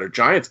Vancouver that are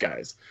Giants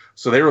guys.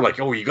 So they were like,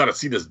 oh, you got to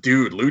see this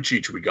dude,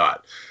 Lucic, we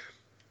got.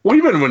 Well,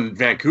 even when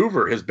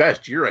Vancouver, his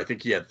best year, I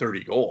think he had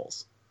 30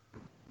 goals.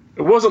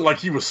 It wasn't like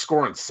he was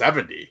scoring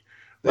 70.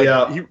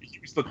 Like,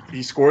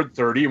 he scored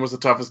 30 and was the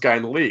toughest guy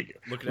in the league.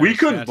 We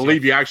couldn't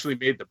believe he actually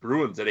made the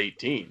Bruins at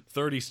 18.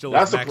 30 still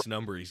his max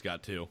number he's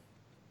got, too.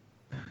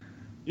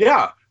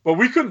 Yeah, but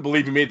we couldn't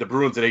believe he made the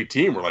Bruins at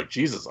 18. We're like,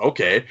 Jesus,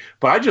 okay.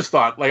 But I just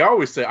thought, like I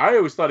always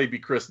thought he'd be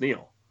Chris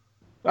Neil.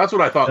 That's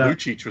what I thought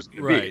Lucic was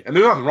going to be. And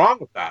there's nothing wrong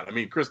with that. I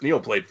mean, Chris Neil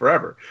played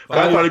forever. But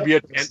I thought he'd be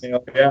a 10.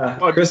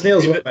 Chris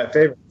Neil's one of my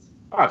favorites.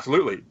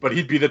 Absolutely. But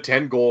he'd be the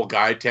 10-goal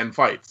guy, 10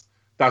 fights.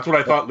 That's what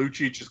I thought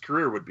Lucic's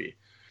career would be.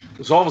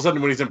 So all of a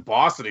sudden, when he's in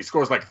Boston, he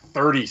scores like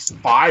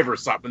 35 or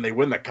something, and they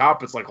win the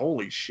cup. It's like,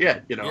 holy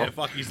shit, you know? Yeah,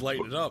 fuck, he's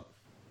lighting it up.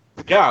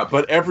 Yeah,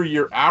 but every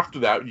year after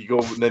that, you go,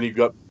 and then you've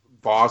got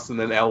Boston,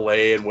 then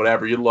LA, and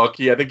whatever. You're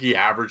lucky. I think he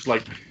averaged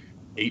like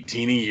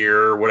 18 a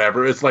year or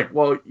whatever. It's like,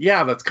 well,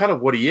 yeah, that's kind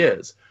of what he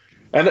is.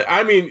 And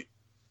I mean,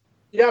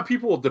 yeah,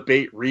 people will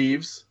debate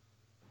Reeves.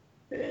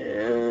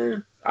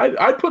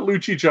 I'd put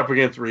Lucic up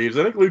against Reeves.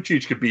 I think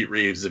Lucic could beat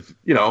Reeves if,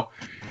 you know.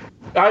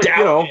 Doubt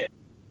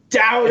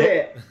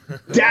it.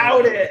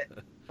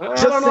 I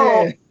don't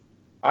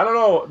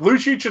know.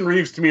 Lucic and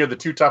Reeves to me are the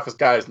two toughest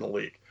guys in the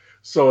league.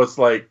 So it's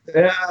like,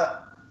 yeah,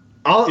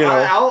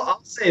 I'll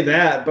say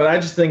that, but I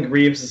just think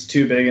Reeves is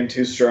too big and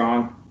too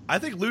strong. I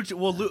think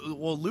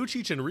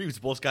Lucic and Reeves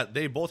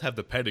both have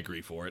the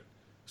pedigree for it.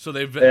 So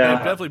they've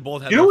definitely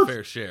both had their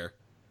fair share.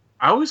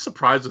 I was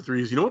surprised with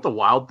Reeves. You know what the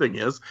wild thing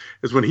is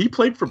when he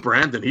played for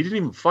Brandon, he didn't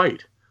even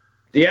fight.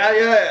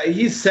 Yeah.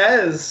 He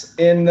says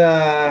in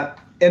the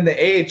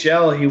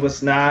AHL he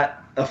was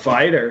not a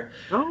fighter.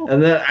 Oh.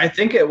 And then I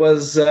think it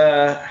was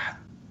I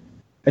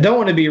don't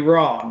want to be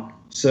wrong,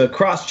 so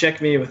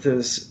cross-check me with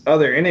his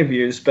other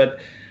interviews, but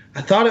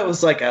I thought it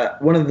was like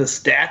one of the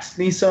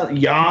Stastny,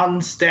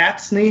 Jan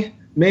Stastny,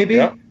 maybe.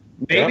 Yeah.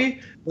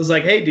 It was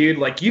like, hey, dude,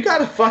 like you got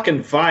to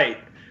fucking fight.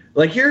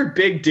 Like you're a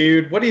big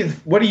dude. What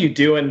are you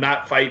doing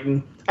not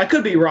fighting? I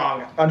could be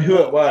wrong on who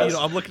it was. You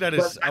know, I'm looking at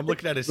his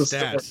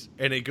stats,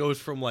 and it goes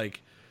from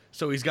like,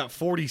 so he's got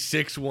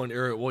 46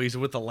 he's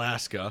with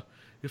Alaska,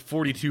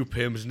 42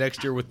 PIMs,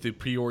 next year with the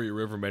Peoria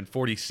Rivermen,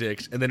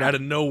 46, and then out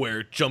of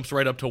nowhere jumps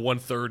right up to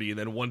 130 and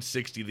then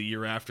 160 the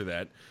year after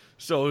that.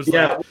 So it was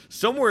like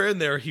somewhere in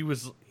there he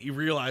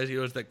realized he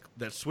was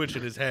that switch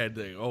in his head,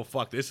 like, oh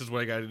fuck, this is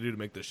what I got to do to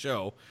make the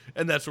show,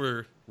 and that's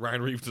where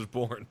Ryan Reeves was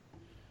born.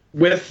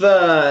 With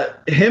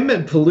him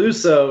and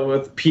Peluso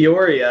with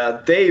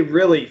Peoria, they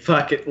really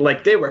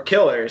they were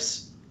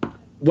killers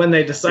when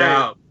they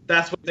decided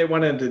that's what they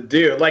wanted to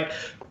do. Like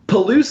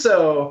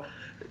Peluso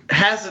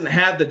hasn't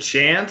had the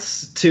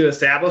chance to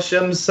establish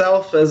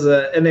himself as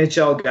an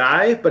NHL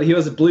guy, but he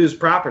was a Blues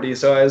property,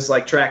 so I was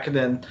like tracking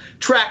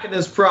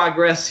his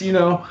progress, you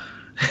know.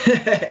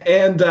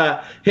 And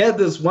he had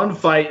this one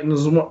fight, and it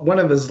was one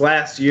of his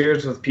last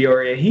years with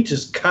Peoria. He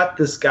just cut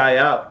this guy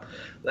up.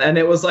 And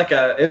it was like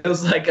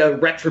a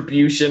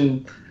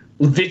retribution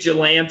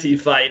vigilante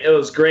fight. It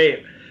was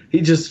great. He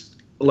just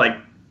like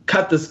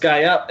cut this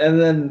guy up,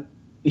 and then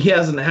he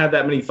hasn't had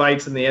that many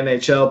fights in the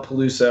NHL,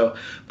 Peluso.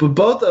 But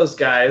both those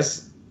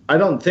guys, I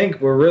don't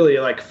think were really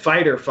like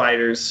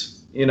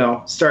fighters, you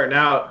know, starting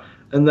out,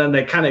 and then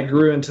they kind of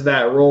grew into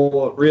that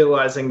role,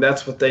 realizing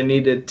that's what they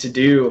needed to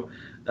do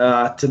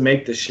to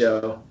make the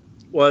show.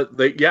 Well,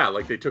 they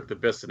took the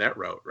Bissonnette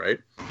route, right?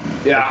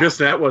 Yeah. Like,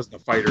 Bissonnette wasn't a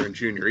fighter in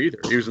junior either.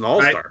 He was an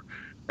all-star.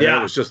 Right. And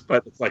it was just,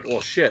 but it's like, well,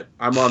 shit,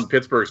 I'm on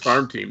Pittsburgh's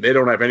farm team. They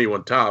don't have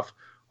anyone tough.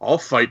 I'll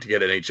fight to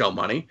get NHL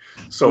money.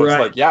 So it's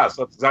like,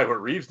 so that's exactly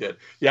what Reeves did.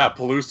 Yeah,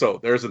 Peluso,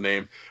 there's a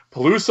name.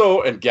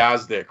 Peluso and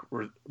Gazdic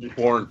were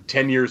born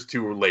 10 years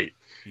too late.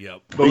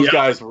 Yep. Those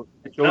guys were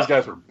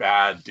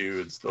bad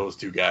dudes, those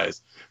two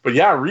guys. But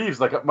yeah, Reeves,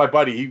 like my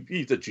buddy,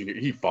 he's a junior.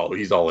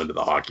 He's all into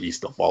the hockey. He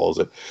still follows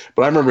it.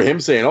 But I remember him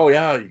saying, oh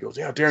yeah, he goes,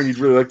 yeah, Darren, you'd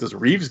really like this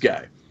Reeves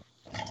guy.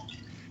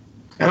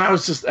 And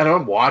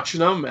I'm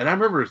watching him, and I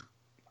remember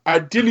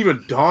it didn't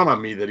even dawn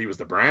on me that he was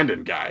the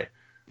Brandon guy.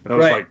 And I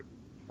was like,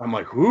 I'm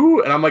like,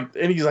 who? And I'm like,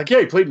 and he's like, yeah,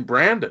 he played in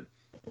Brandon.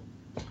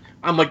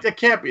 I'm like, that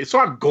can't be. So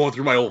I'm going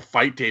through my old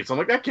fight tapes. I'm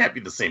like, that can't be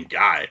the same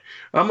guy.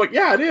 And I'm like,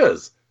 yeah, it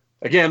is.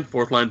 Again,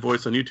 Fourth Line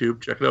Voice on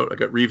YouTube. Check it out. I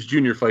got Reeves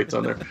Jr. fights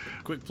on there.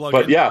 Quick plug.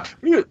 But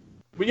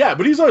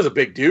but he's always a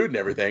big dude and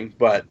everything.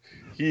 But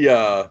he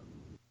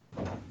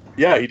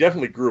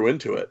definitely grew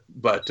into it.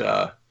 But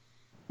I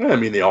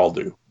mean, they all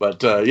do.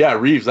 But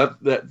Reeves,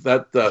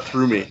 that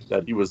threw me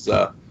that he was.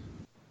 I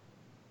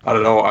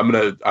don't know. I'm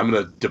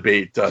gonna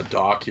debate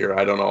Doc here.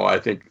 I don't know. I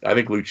think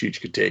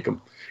Lucic could take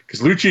him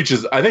because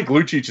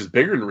Lucic is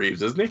bigger than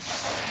Reeves, isn't he?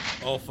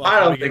 Oh fuck! I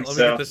don't think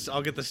so.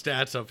 I'll get the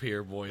stats up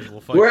here, boys.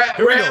 We'll fight.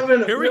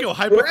 Here we go.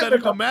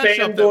 Hypothetical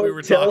matchup that we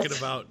were talking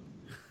about.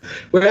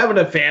 We're having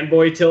a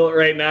fanboy tilt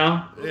right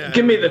now. Yeah,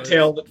 give me the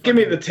tail. Give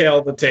me the tail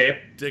of the tape.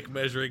 Dick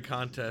measuring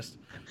contest.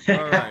 All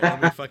right,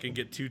 let me fucking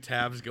get 2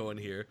 tabs going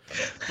here.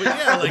 But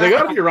yeah, like, they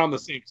got to be around the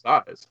same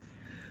size.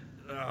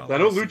 Oh, I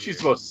know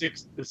Lucci's about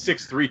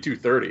 6'3",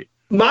 230.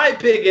 My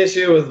big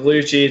issue with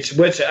Lucic,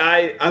 which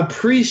I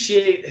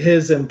appreciate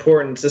his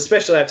importance,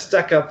 especially I've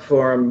stuck up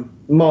for him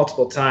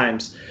multiple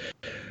times,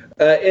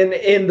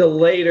 in the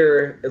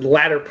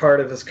latter part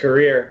of his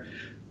career.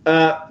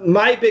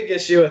 My big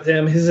issue with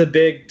him, he's a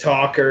big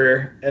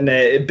talker and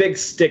a big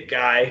stick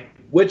guy,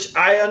 which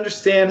I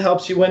understand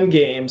helps you win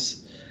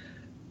games.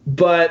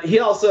 But he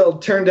also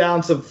turned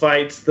down some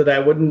fights that I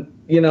wouldn't,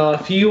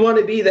 if you want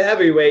to be the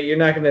heavyweight, you're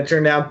not going to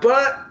turn down.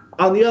 But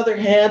on the other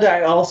hand,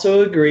 I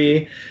also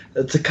agree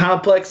it's a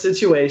complex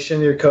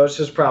situation. Your coach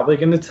is probably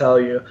going to tell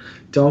you,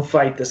 don't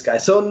fight this guy.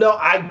 So, no,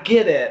 I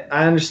get it.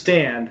 I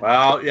understand.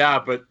 Well, yeah,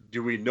 but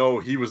do we know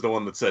he was the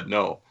one that said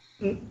no?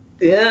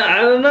 Yeah,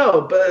 I don't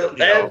know. But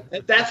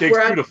that's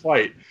where I'm to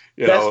fight.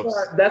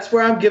 That's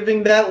where I'm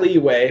giving that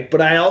leeway.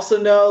 But I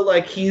also know,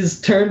 like, he's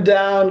turned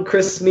down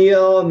Chris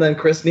Neal, and then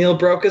Chris Neal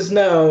broke his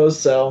nose.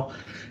 So,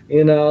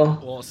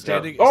 Well,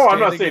 I'm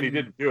not saying he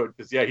didn't do it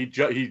because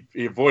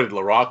he avoided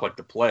LaRock like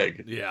the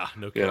plague. Yeah,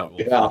 no kidding.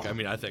 Yeah. I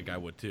mean, I think I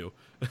would too.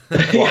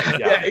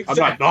 Exactly. I'm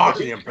not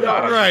knocking him for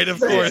that. Right, of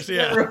course,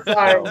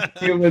 yeah.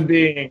 Human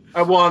being.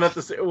 And at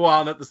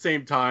the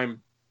same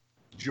time,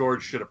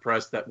 George should have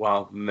pressed that.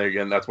 Well, and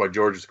again, that's why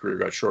George's career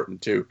got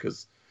shortened too,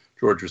 because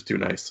George was too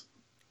nice.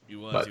 He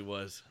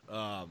was.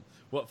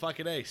 Well,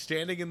 fucking A.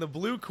 Standing in the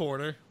blue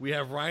corner, we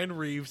have Ryan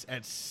Reeves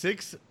at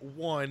 6'1",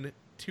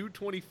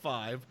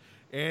 225.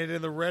 And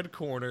in the red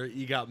corner,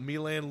 you got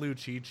Milan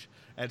Lucic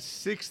at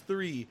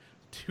 6'3",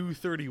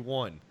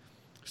 231.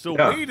 So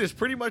weight is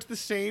pretty much the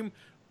same.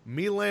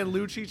 Milan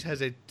Lucic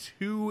has a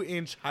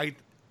 2-inch height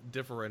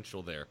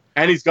differential there.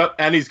 And he's got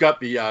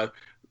the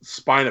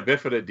spina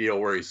bifida deal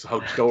where he's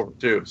hunched over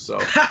too. So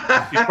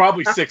he's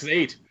probably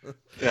 6'8".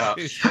 Yeah.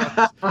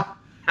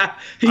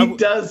 He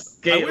does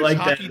skate like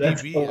that.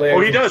 That's hilarious.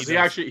 Oh, he does.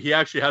 He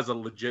actually has a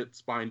legit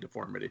spine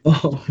deformity.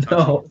 Oh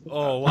no.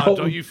 Oh wow!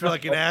 Don't you feel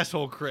like an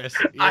asshole, Chris?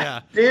 Yeah.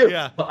 I do.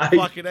 Yeah.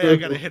 Fucking A, I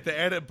gotta hit the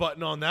edit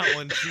button on that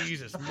one.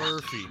 Jesus,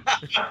 Murphy.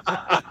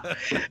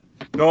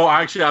 No,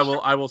 actually,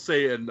 I will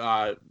say, and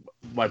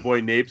my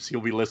boy Napes,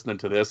 he'll be listening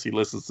to this. He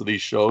listens to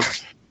these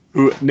shows.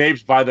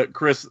 Napes,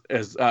 Chris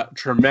is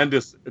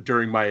tremendous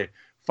during my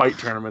fight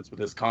tournaments with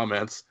his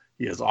comments.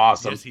 He is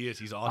awesome. Yes, he is.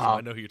 He's awesome.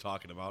 I know who you're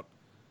talking about.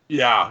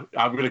 Yeah,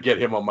 I'm going to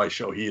get him on my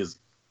show. He is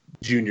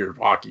junior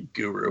hockey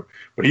guru.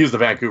 But he was the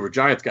Vancouver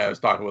Giants guy I was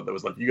talking about that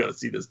was like, you got to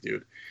see this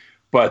dude.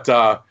 But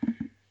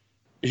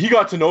he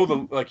got to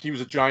know he was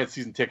a Giants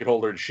season ticket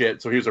holder and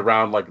shit. So he was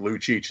around like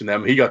Lucic and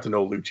them. He got to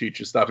know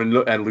Lucic's stuff and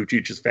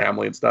Lucic's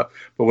family and stuff.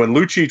 But when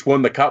Lucic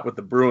won the cup with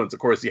the Bruins, of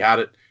course, he had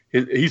it.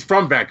 He's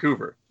from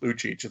Vancouver,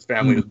 Lucic. His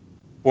family was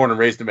born and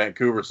raised in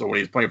Vancouver. So when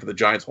he was playing for the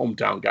Giants,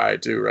 hometown guy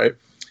too, right?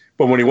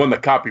 But when he won the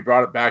cup, he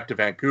brought it back to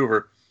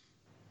Vancouver.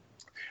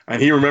 And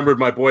he remembered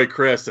my boy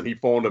Chris, and he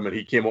phoned him, and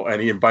he came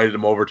and he invited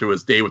him over to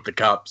his day with the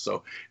cup.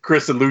 So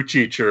Chris and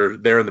Lucic are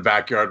there in the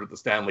backyard with the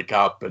Stanley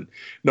Cup, and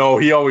so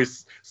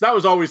that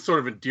was always sort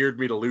of endeared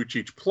me to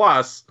Lucic.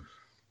 Plus,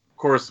 of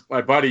course,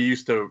 my buddy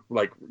used to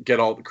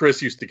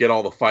Chris used to get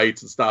all the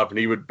fights and stuff, and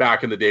he would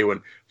back in the day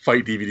when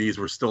fight DVDs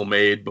were still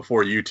made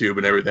before YouTube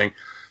and everything.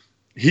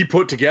 He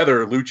put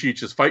together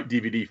Lucic's fight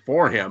DVD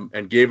for him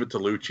and gave it to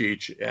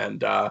Lucic,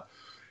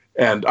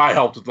 and I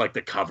helped with like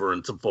the cover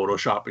and some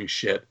photoshopping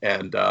shit.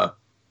 And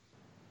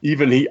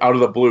even he, out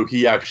of the blue,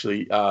 he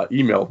actually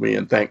emailed me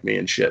and thanked me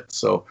and shit.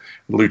 So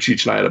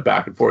Lucic and I had a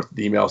back and forth with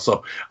email.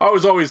 So I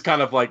was always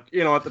kind of like,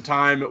 at the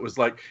time it was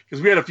like,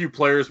 because we had a few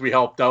players we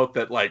helped out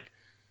that like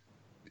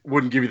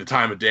wouldn't give you the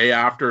time of day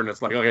after. And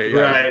it's like, okay,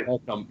 yeah,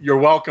 right. You're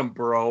welcome,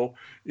 bro.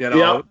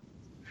 Yep.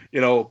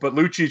 But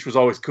Lucic was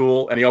always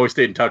cool. And he always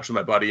stayed in touch with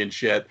my buddy and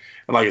shit.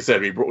 And like I said,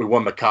 we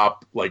won the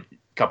cup like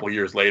couple of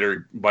years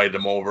later, invited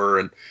him over,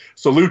 and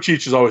so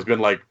Lucic has always been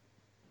like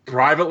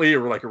privately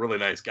like a really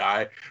nice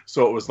guy.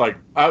 So it was like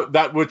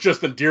that was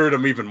just endeared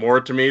him even more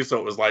to me. So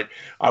it was like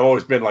I've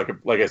always been like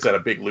I said, a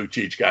big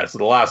Lucic guy. So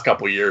the last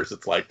couple of years,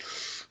 it's like,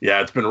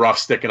 yeah, it's been rough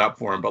sticking up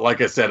for him. But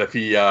like I said, if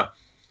he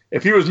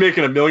was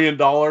making $1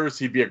 million,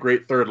 he'd be a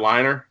great third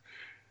liner.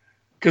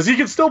 Because he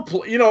can still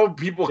play,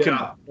 people can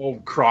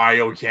cry,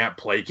 he can't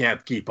play,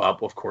 can't keep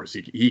up. Of course,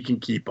 he can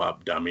keep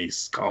up,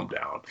 dummies. Calm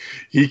down.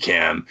 He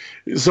can.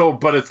 So,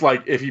 but it's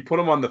like, if you put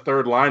him on the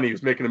third line, he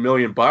was making $1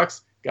 million,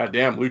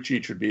 goddamn,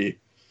 Lucic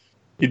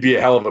he'd be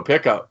a hell of a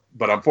pickup.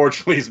 But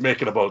unfortunately, he's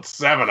making about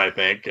 7, I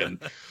think, and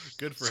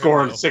good for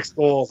scoring him, 6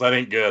 goals, that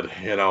ain't good,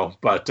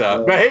 But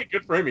hey,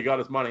 good for him. He got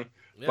his money.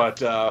 Yeah, but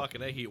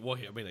fucking A,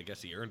 I guess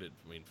he earned it.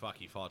 I mean, fuck,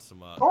 he fought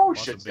some.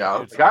 Shit,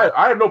 yeah.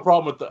 I have no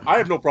problem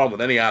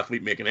with any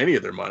athlete making any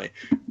of their money.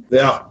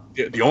 Yeah,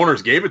 the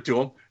owners gave it to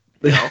him.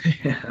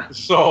 Yeah.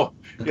 So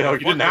you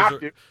didn't have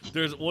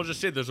to. We'll just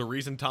say there's a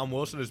reason Tom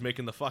Wilson is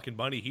making the fucking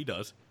money he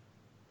does.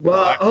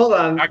 Well, hold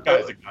on. That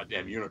guy's a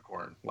goddamn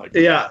unicorn. Like,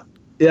 yeah.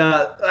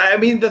 I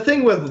mean, the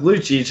thing with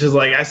Lucic is,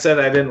 like I said,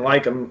 I didn't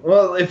like him.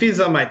 Well, if he's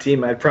on my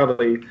team, I'd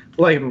probably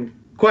like him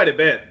quite a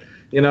bit.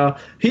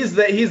 He's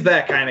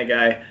that kind of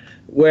guy.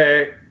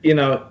 where, you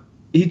know,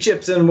 he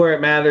chips in where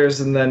it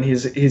matters, and then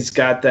he's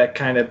got that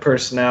kind of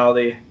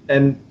personality.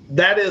 And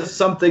that is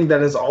something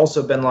that has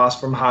also been lost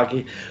from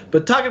hockey.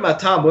 But talking about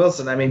Tom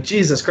Wilson, I mean,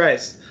 Jesus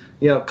Christ,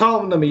 you know,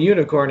 calling him a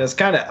unicorn is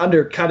kind of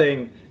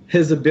undercutting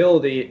his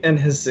ability and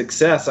his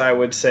success, I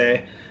would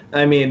say.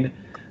 I mean,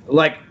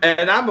 like,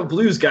 and I'm a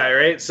Blues guy,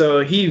 right?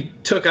 So he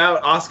took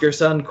out Oscar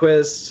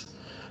Sundqvist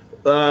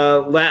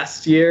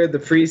last year, the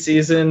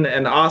preseason,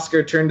 and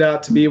Oscar turned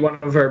out to be one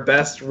of our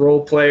best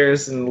role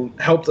players and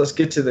helped us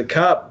get to the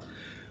cup.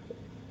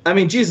 I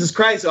mean, Jesus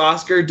Christ,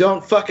 Oscar,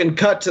 don't fucking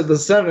cut to the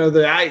center of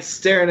the ice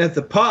staring at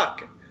the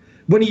puck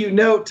when you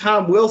know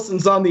Tom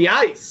Wilson's on the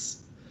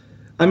ice.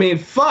 I mean,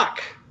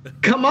 fuck.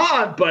 Come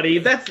on, buddy.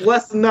 That's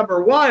lesson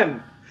number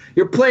one.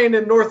 You're playing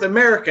in North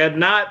America,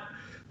 not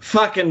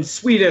fucking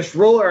Swedish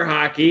roller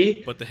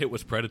hockey. But the hit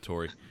was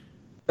predatory.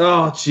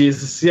 Oh,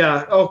 Jesus.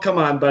 Yeah. Oh, come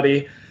on,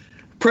 buddy.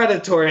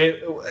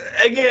 Predatory.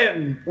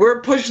 Again,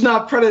 we're pushing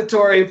off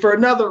predatory for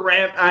another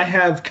rant I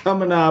have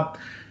coming up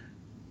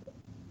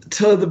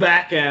to the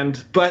back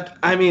end. But,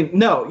 I mean,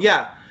 no,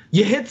 yeah.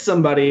 You hit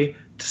somebody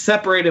to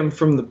separate them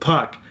from the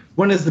puck.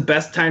 When is the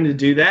best time to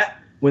do that?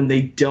 When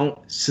they don't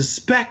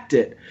suspect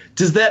it.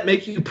 Does that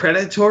make you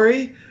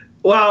predatory?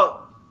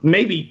 Well,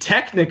 maybe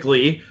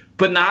technically,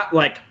 but not,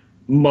 like,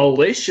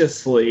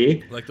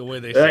 maliciously. Like the way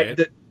they say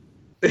it.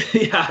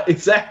 Yeah,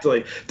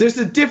 exactly. There's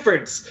a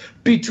difference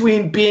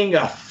between being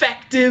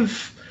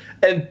effective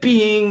and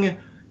being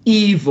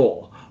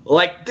evil.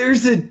 Like,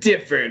 there's a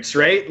difference,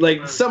 right?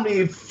 Like,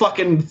 somebody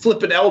fucking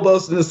flipping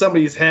elbows into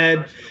somebody's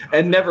head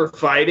and never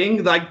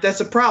fighting, like, that's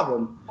a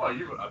problem. Well,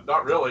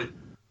 not really.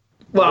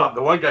 Well,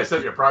 the one guy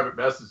sent me a private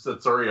message,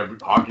 said, sorry, I'm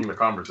hogging the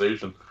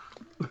conversation.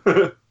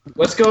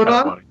 What's going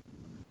on?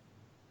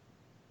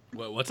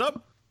 Funny. What's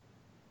up?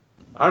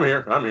 I'm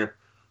here. Yeah,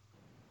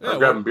 I'm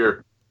grabbing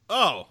beer.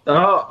 Oh,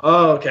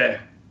 okay.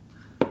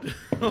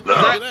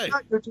 I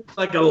thought you were doing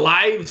like a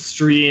live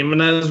stream,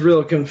 and I was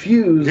real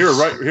confused.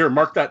 Here,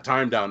 mark that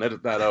time down.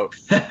 Edit that out.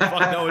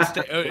 Fuck no!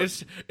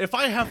 It's if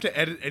I have to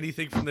edit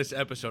anything from this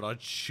episode,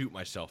 I'd shoot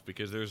myself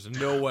because there's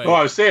no way. No,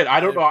 I was saying I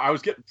don't know. I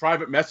was getting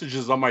private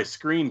messages on my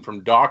screen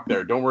from Doc.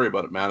 There, don't worry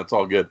about it, man. It's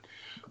all good.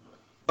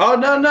 Oh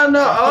no!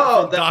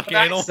 Oh, Doc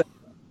Anal.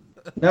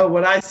 No,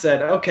 what I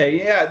said. Okay,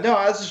 yeah. No,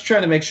 I was just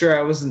trying to make sure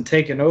I wasn't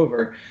taking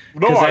over.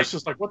 No, I was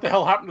just like, what the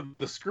hell happened to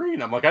the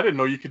screen? I'm like, I didn't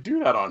know you could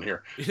do that on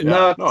here.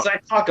 No, because I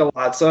talk a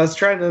lot, so I was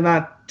trying to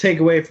not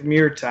take away from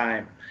your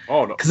time.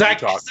 Oh, no. Because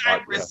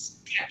I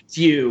respect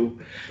you.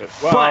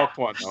 Well,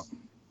 come on now.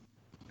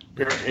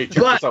 Here, hey,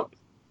 check this out.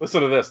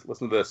 Listen to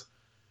this.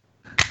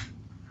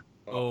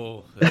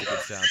 Oh, that's a good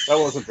sound. That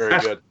wasn't very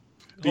good.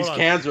 These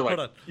cans are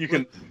like, you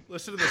can...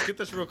 Listen to this. Get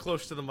this real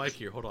close to the mic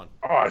here. Hold on.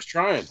 Oh, I was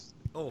trying.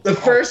 The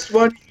first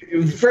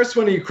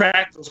one you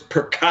cracked was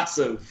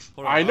percussive.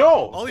 I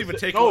know. I'll even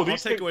take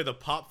away the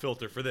pop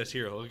filter for this.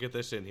 Here, I'll get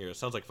this in here. It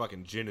sounds like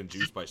fucking Gin and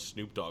Juice by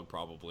Snoop Dogg,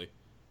 probably.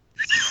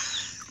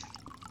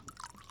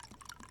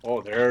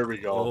 Oh, there we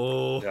go.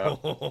 Oh. Yeah.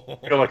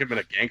 I feel like I'm in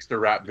a gangster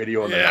rap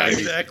video in the 90s.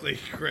 Exactly.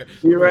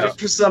 You ready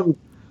for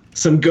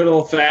some good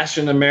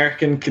old-fashioned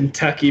American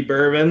Kentucky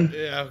bourbon?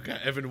 Yeah, okay.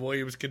 Evan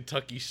Williams,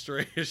 Kentucky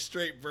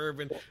straight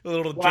bourbon. A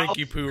little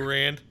drinky poo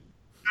rand.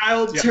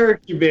 Wild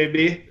turkey,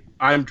 baby.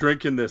 I'm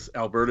drinking this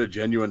Alberta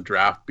Genuine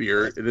Draft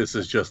beer. This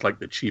is just like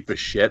the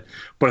cheapest shit,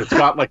 but it's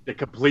got like the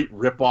complete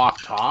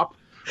rip-off top.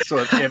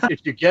 So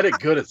if you get it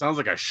good, it sounds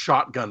like a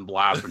shotgun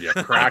blast when you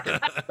crack it.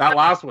 That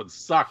last one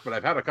sucked, but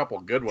I've had a couple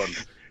good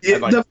ones. Yeah,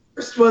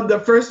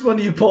 the first one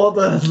you pulled,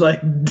 I was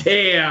like,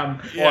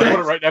 damn. Yeah. I put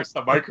it right next to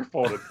the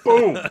microphone and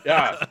boom.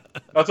 Yeah.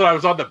 That's when I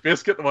was on the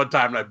biscuit one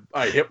time and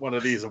I hit one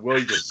of these and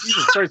Willie goes,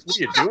 Jesus Christ, what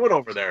are you doing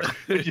over there?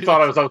 And you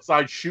thought I was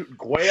outside shooting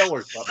quail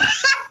or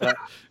something.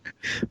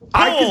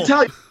 I can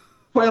tell you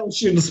quail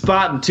shooting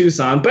spot in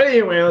Tucson, but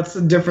anyway, it's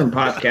a different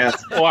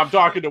podcast. Well, I'm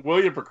talking to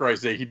William for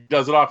Christ's sake. He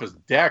does it off his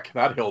deck,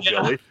 that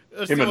hillbilly.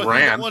 Yeah. Him and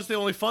Rand. What's the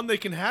only fun they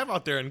can have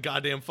out there in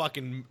goddamn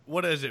fucking,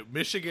 what is it,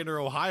 Michigan or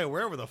Ohio,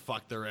 wherever the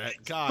fuck they're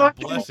at. God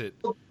bless it.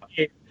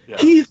 Yeah.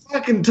 He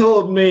fucking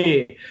told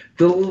me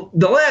the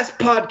last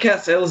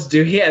podcast I listened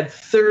to, he had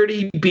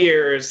 30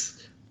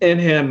 beers in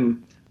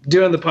him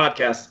doing the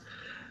podcast.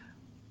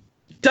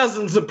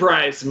 Doesn't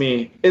surprise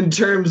me in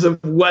terms of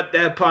what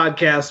that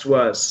podcast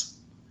was.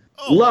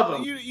 Oh, love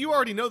him. You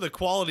already know the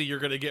quality you're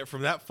going to get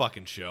from that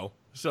fucking show.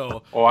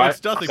 So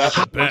it's nothing but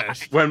the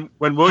best. When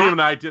William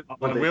and I did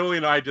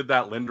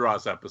that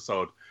Lindros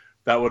episode,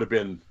 that would have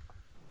been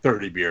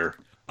 30 beer.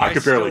 I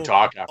could barely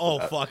talk after that. Oh,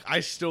 fuck.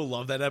 I still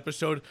love that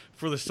episode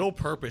for the sole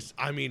purpose.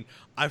 I mean,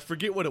 I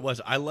forget what it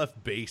was. I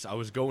left base. I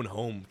was going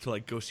home to,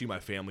 like, go see my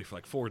family for,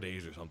 like, 4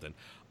 days or something.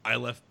 I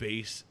left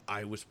base.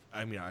 I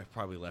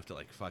probably left at,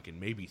 like, fucking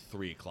maybe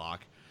 3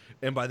 o'clock.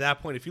 And by that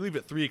point, if you leave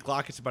at 3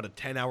 o'clock, it's about a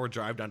 10-hour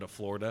drive down to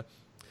Florida.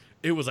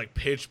 It was like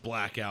pitch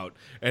black out,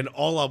 and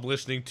all I'm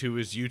listening to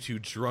is you two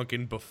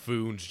drunken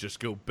buffoons just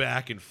go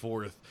back and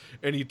forth.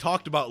 And he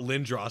talked about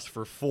Lindros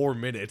for 4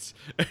 minutes,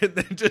 and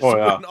then just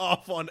went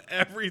off on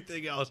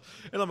everything else.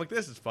 And I'm like,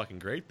 this is fucking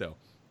great, though.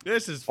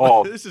 This is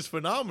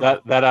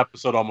phenomenal. That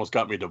episode almost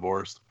got me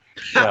divorced.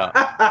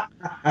 Yeah.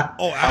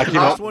 After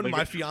this one,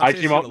 my fiance. I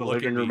came out in the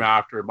living room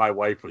after. My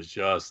wife was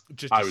just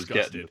I was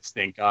disgusted. getting the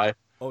stink eye.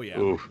 Oh yeah.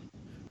 Oof.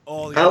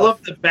 I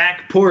love the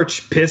back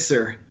porch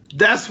pisser.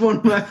 That's one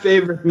of my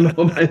favorite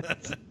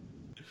moments.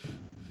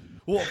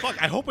 Well,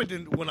 fuck. I hope it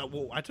didn't.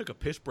 I took a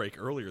piss break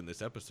earlier in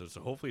this episode,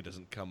 so hopefully it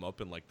doesn't come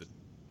up in like the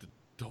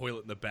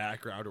toilet in the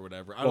background or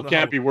whatever. It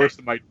can't be worse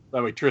than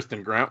my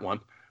Tristan Grant one.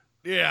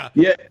 Yeah.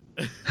 Yeah.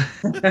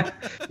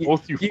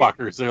 Both you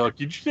fuckers. They're like,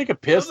 did you take a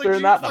piss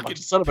during that? And I'm like,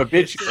 son of a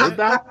bitch, you heard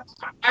that?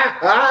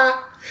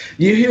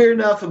 You hear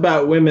enough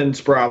about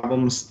women's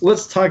problems.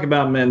 Let's talk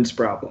about men's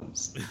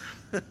problems.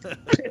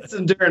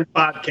 Pissing during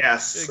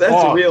podcasts. That's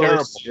a real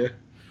issue.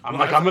 I'm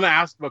like, I'm going to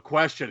ask him a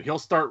question. He'll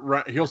start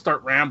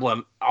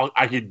rambling.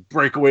 I could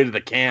break away to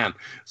the can.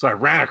 So I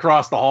ran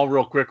across the hall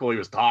real quick while he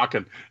was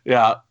talking.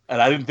 Yeah. And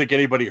I didn't think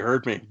anybody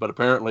heard me, but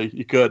apparently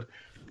you could.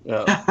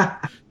 Yeah.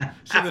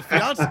 So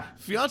the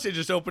fiance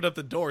just opened up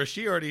the door.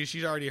 She's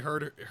already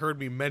heard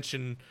me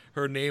mention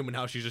her name and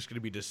how she's just going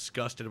to be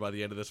disgusted by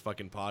the end of this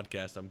fucking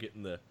podcast. I'm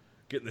getting the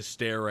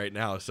stare right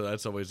now, so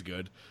that's always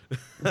good.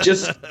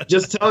 just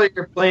tell her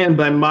you're playing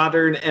by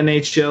modern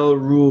NHL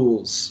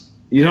rules.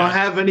 You don't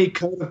have any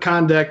code of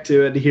conduct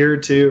to adhere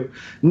to.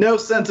 No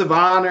sense of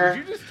honor.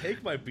 Did you just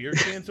take my beer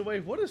cans away?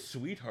 What a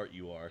sweetheart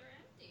you are.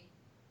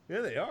 Yeah,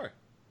 they are.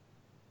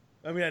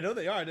 I mean, I know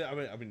they are.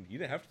 I mean, you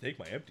didn't have to take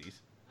my empties.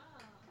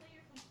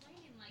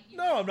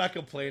 No, I'm not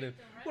complaining.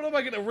 What am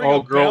I going to ring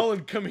a bell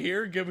and come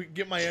here and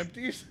get my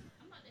empties?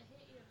 I'm about to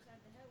hit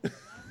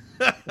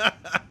you upside the head.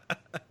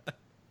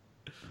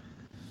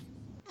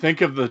 Think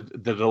of the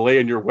delay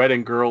in your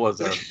wedding, girl, as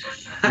a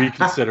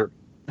reconsider.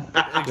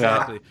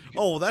 Exactly.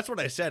 Yeah. Oh, well, that's what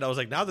I said. I was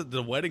like, now that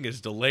the wedding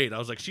is delayed, I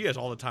was like, she has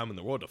all the time in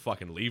the world to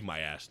fucking leave my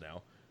ass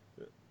now.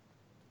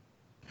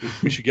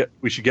 We should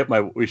get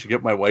my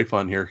wife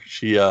on here.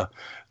 She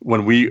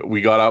when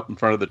we got up in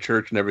front of the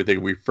church and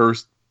everything, we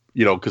first,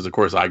 because of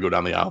course I go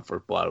down the aisle for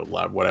blah blah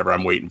blah, whatever.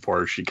 I'm waiting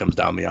for her. She comes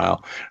down the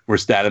aisle. We're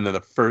standing there.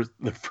 The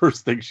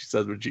first thing she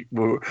says or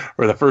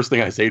the first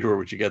thing I say to her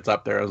when she gets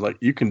up there, I was like,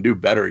 "You can do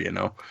better,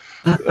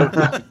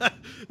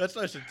 That's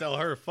what I should tell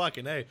her.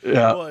 Fucking hey.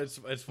 Yeah. Well, it's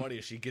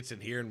funny. She gets in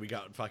here and we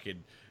got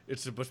fucking.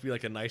 It's supposed to be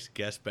like a nice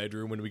guest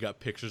bedroom, and we got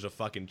pictures of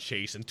fucking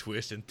Chase and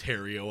Twist and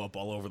Terrio up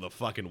all over the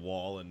fucking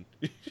wall, and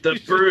the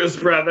Bruise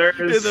Brothers.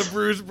 Yeah, the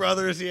Bruise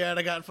Brothers. Yeah, and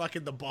I got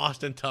fucking the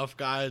Boston Tough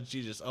Guy, and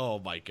she just, oh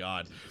my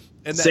god.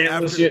 And then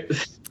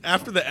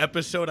after the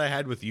episode I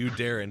had with you,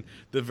 Darren,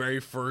 the very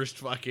first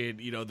fucking,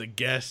 the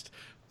guest,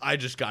 I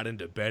just got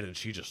into bed and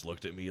she just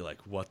looked at me like,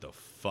 what the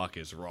fuck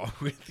is wrong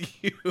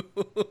with you?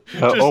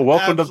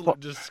 Welcome to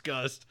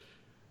disgust.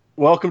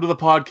 Welcome to the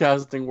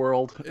podcasting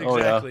world.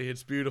 Exactly,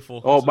 it's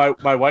beautiful. Oh,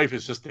 my wife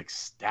is just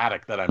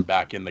ecstatic that I'm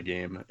back in the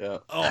game. Yeah.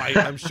 Oh,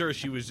 I'm sure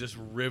she was just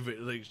riveted.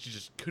 Like, she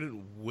just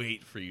couldn't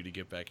wait for you to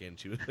get back in.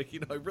 She was like,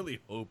 I really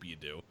hope you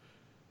do.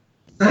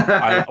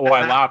 I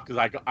laughed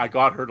because I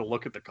got her to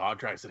look at the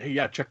contract. I said, hey,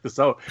 yeah, check this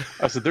out.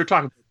 I said, they're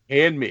talking about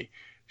paying me.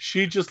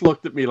 She just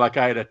looked at me like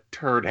I had a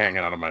turd hanging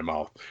out of my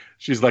mouth.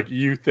 She's like,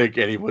 you think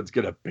anyone's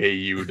going to pay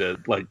you to,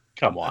 like,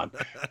 come on,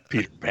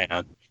 Peter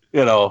Pan,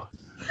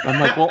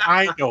 I'm like, well,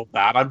 I know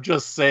that. I'm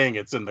just saying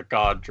it's in the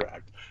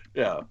contract.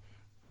 Yeah.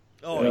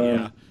 Oh,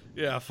 yeah.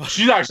 Yeah.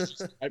 She's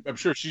actually, I'm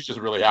sure she's just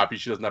really happy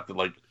she doesn't have to,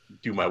 like,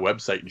 do my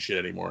website and shit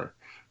anymore.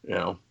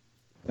 Yeah,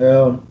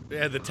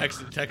 the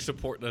tech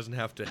support doesn't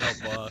have to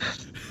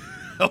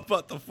help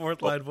out the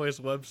Fourth Line Voice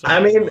website. I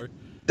mean, anymore.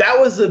 That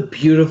was a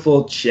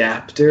beautiful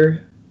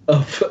chapter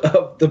of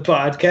the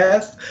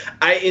podcast.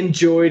 I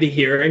enjoyed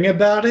hearing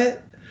about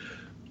it.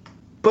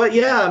 But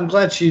yeah, I'm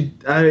glad she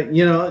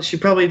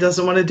probably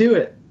doesn't want to do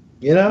it.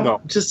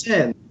 No. Just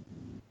saying.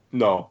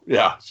 No,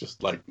 yeah, it's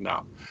just like,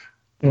 no.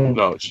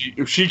 No,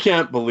 she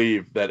can't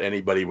believe that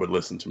anybody would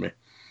listen to me.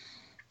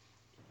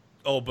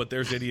 Oh, but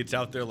there's idiots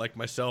out there like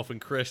myself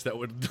and Chris that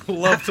would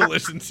love to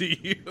listen to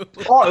you.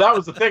 Oh, that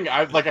was the thing.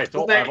 I've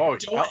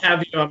always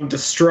have you on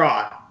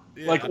distraught.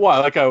 Yeah. Like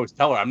I always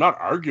tell her, I'm not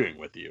arguing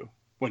with you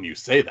when you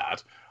say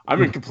that.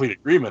 I'm in complete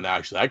agreement,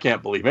 actually. I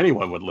can't believe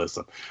anyone would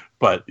listen.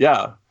 But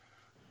yeah.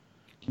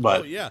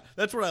 But oh, yeah,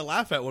 that's what I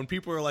laugh at when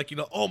people are like,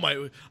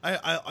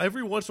 I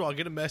every once in a while I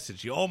get a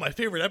message. My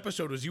favorite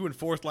episode was you and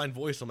Fourth Line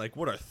Voice. I'm like,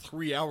 what a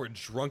 3-hour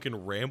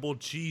drunken ramble?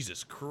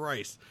 Jesus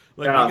Christ!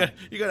 Like,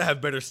 you gotta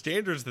have better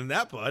standards than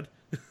that, bud.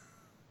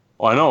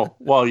 Well, I know.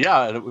 Well,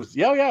 yeah, and it was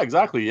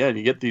exactly. Yeah, and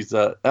you get these,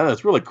 and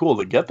it's really cool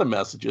to get the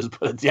messages,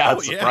 but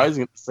it's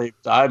surprising at the same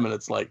time, and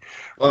it's like,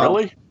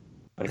 really?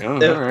 Like, all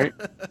right.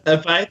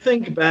 If I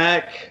think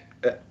back,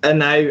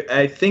 and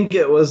I think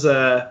it was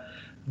a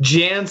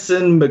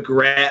Jansen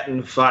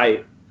McGrattan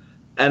fight,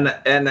 and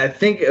I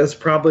think it was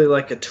probably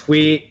like a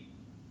tweet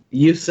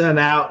you sent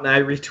out, and I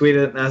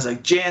retweeted it, and I was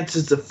like,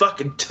 Jansen's the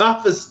fucking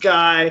toughest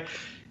guy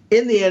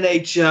in the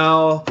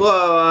NHL,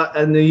 blah,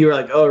 and then you were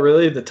like, oh,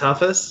 really, the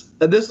toughest?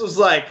 And this was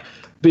like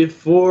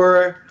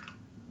before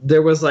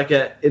there was like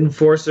an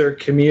enforcer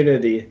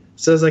community,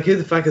 so I was like, who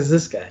the fuck is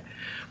this guy?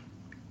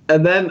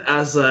 And then I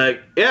was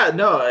like, yeah,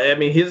 no, I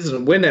mean, he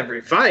doesn't win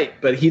every fight,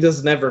 but he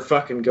doesn't ever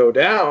fucking go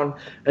down.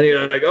 And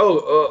you're like,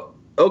 oh,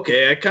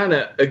 okay, I kind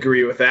of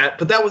agree with that.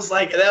 But that was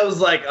like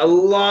a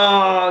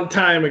long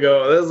time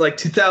ago. That was like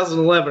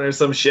 2011 or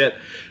some shit.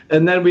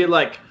 And then we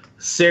like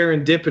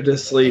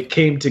serendipitously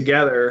came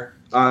together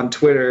on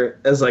Twitter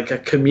as like a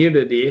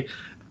community.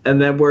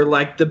 And then we're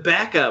like the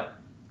backup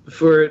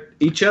for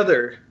each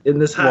other in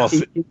this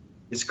hockey.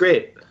 It's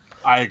great.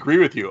 I agree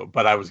with you,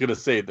 but I was going to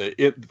say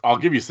that I'll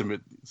give you some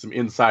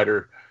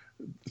insider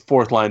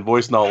fourth line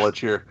voice knowledge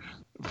here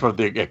for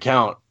the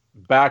account.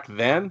 Back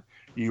then,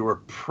 you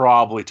were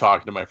probably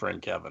talking to my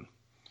friend Kevin,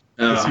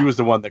 because he was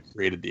the one that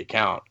created the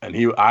account, and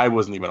I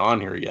wasn't even on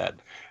here yet,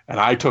 and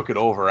I took it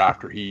over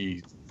after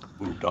he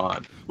moved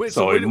on. Wait,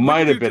 so it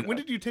might have been. When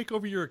did you take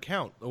over your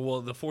account?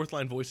 Well, the fourth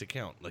line voice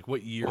account, like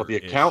what year? Well, the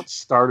account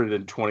started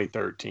in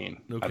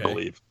 2013, I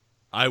believe.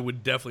 I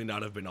would definitely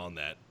not have been on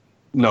that.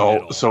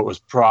 No, so it was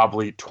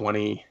probably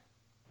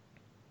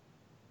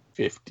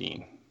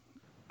 2015,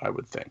 I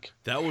would think.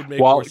 That would make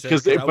more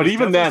sense. But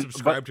even then,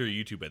 subscribed to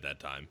your YouTube at that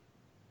time.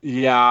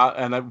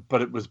 Yeah,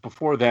 but it was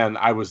before then.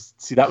 That was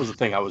the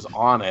thing. I was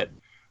on it,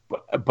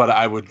 but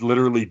I would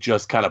literally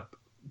just kind of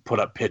put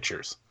up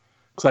pictures.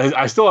 So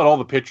I still had all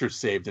the pictures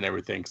saved and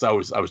everything, because I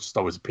was just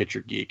always a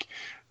picture geek,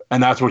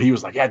 and that's what he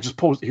was like. Yeah, just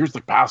post. Here's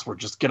the password.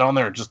 Just get on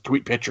there and just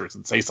tweet pictures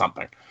and say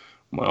something.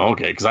 Well,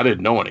 okay, because I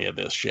didn't know any of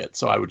this shit,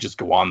 so I would just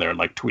go on there and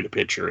like tweet a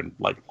picture and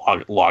like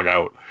log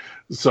out.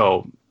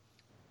 So,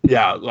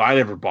 yeah, I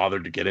never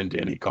bothered to get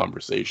into any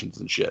conversations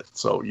and shit.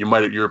 So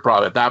you're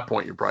probably at that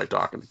point you're probably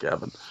talking to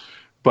Kevin,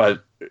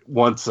 but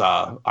once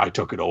I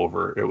took it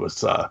over, it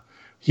was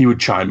he would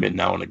chime in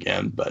now and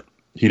again, but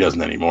he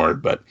doesn't anymore.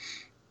 But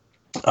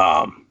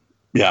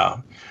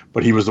yeah,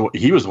 but he was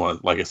one.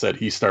 Like I said,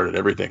 he started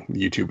everything,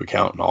 the YouTube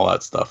account and all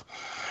that stuff.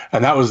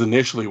 And that was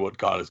initially what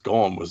got us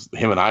going, was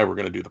him and I were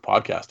going to do the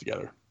podcast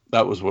together.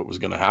 That was what was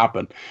going to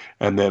happen.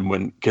 And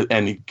then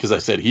because I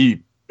said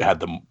he had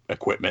the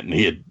equipment and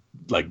he had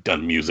like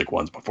done music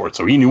once before,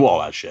 so he knew all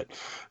that shit.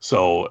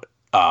 So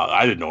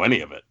I didn't know any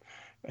of it.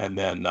 And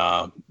then,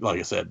 like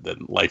I said,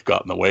 then life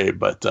got in the way,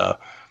 but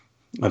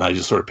and I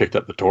just sort of picked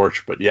up the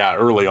torch. But yeah,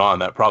 early on,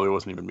 that probably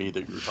wasn't even me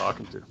that you were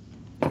talking to.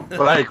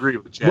 But I agree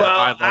with Chad.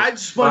 Well, I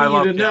just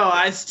want you to know,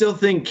 I still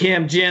think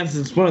Cam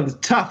Jansen's one of the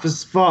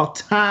toughest of all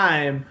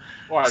time.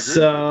 Oh, I agree.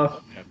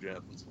 So, Cam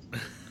Jansen.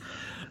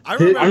 I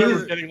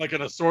remember getting like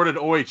an assorted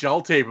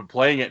OHL tape and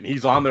playing it, and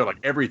he's on there like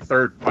every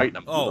third fight.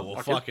 And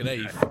fucking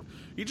A.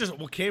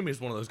 Cam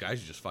is one of those guys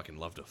who just fucking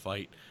love to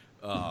fight.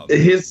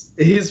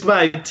 He's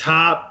my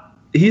top.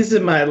 He's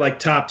in my like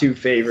top two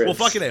favorites. Well,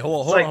 fucking A.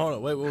 Hold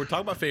on. Wait, we're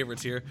talking about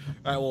favorites here.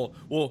 All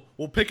right,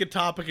 we'll pick a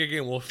topic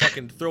again. We'll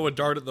fucking throw a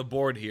dart at the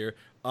board here.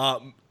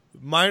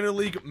 Minor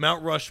league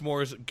Mount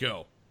Rushmores,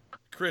 go.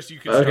 Chris, you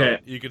can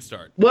start. You can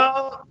start.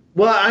 Well,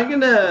 I'm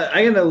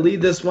gonna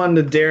lead this one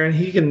to Darren.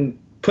 He can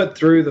put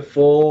through the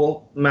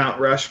full Mount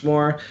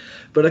Rushmore,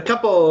 but a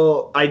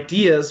couple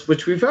ideas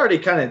which we've already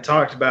kind of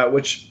talked about,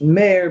 which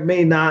may or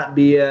may not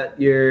be at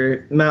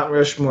your Mount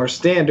Rushmore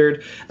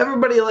standard.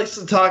 Everybody likes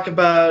to talk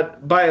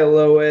about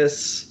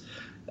Bialowas.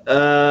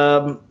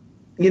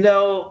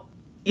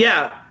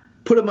 Yeah,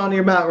 put him on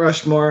your Mount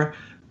Rushmore.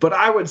 But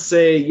I would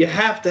say you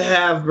have to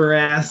have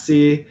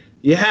Morassi.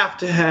 You have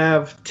to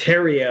have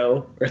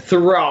Theriault or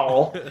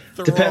Thoreau,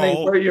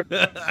 depending where you're.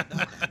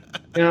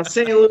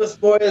 St. Louis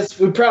boys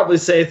would probably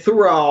say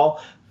Thoreau,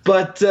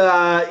 but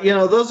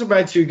those are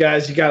my two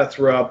guys you got to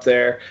throw up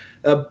there.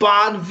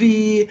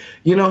 Bonvie,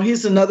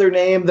 he's another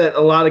name that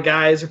a lot of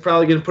guys are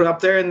probably going to put up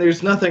there, and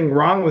there's nothing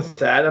wrong with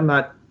that. I'm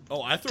not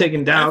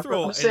taking down.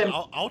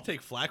 I'll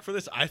take flack for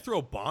this. I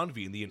throw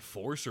Bonvie in the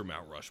Enforcer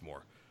Mount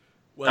Rushmore.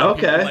 Well,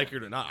 people like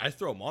it or not, I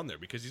throw him on there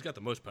because he's got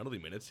the most penalty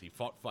minutes. He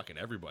fought fucking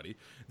everybody.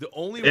 The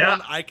only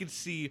one I could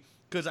see,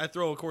 because I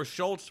throw, of course,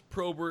 Schultz,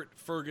 Probert,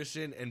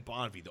 Ferguson, and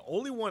Bonvie. The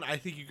only one I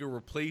think you could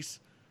replace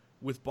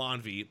with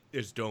Bonvie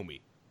is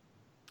Domi,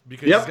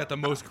 because he's got the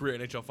most career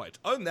NHL fights.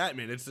 Other than that,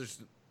 man, that's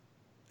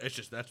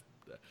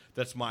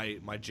my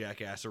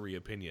jackassery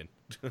opinion.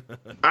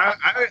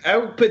 I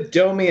would put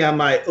Domi on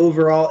my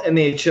overall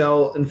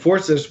NHL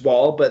Enforcers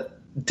wall, but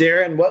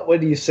Darren, what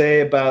would you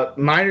say about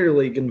minor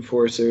league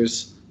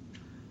enforcers?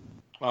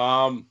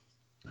 Well,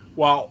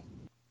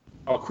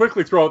 I'll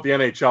quickly throw out the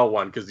NHL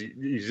one because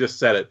you just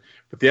said it.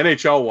 But the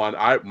NHL one,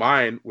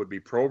 mine would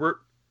be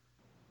Probert,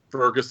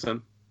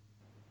 Ferguson,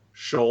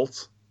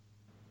 Schultz,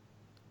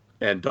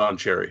 and Don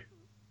Cherry.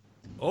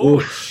 Oh,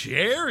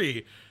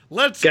 Cherry!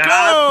 Let's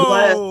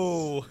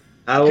go!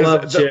 I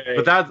love Cherry.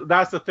 But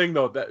that's the thing,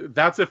 though.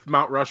 That's if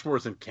Mount Rushmore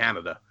is in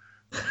Canada.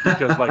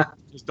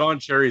 Because Don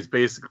Cherry is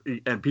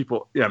basically, and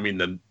people,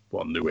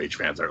 new age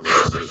fans aren't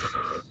listening,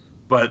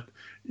 but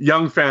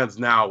young fans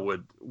now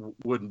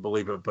wouldn't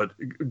believe it. But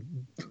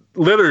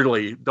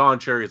literally, Don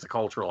Cherry is a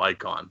cultural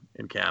icon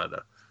in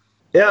Canada.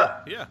 Yeah.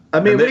 I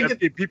mean,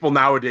 people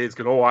nowadays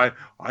go, I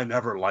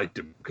never liked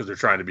him because they're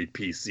trying to be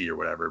PC or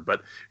whatever.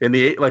 But in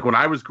when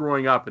I was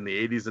growing up in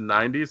the 80s and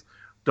 90s,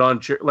 Don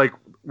Cherry,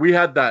 we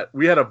had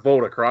a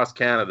vote across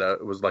Canada.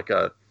 It was like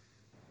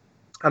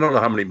I don't know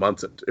how many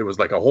months it was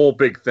like a whole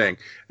big thing.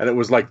 And it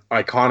was like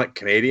iconic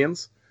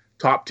Canadians,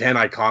 top 10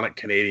 iconic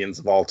Canadians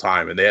of all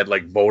time. And they had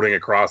like voting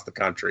across the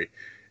country.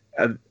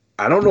 And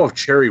I don't know if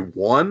Cherry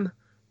won,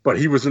 but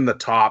he was in the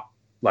top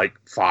like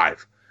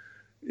 5,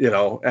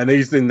 and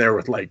he's in there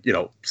with like,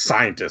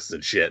 scientists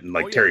and shit and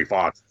like Terry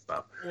Fox and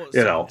stuff,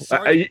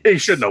 he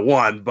shouldn't have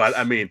won, but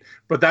I mean,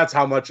 but that's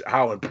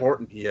how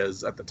important he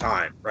is at the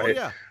time. Right.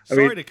 Oh, yeah.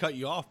 Sorry to cut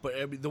you off, but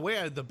I mean,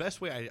 the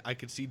best way I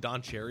could see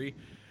Don Cherry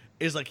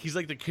is like, he's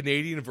like the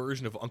Canadian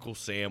version of Uncle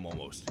Sam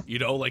almost,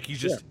 like he's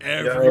just,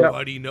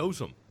 everybody knows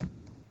him.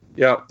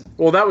 Yeah.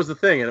 Well, that was the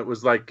thing. And it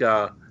was like,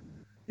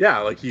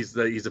 like he's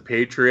a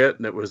patriot,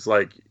 and it was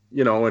like,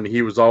 and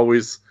he was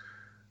always,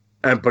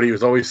 but he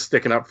was always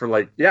sticking up for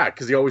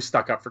because he always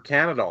stuck up for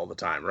Canada all the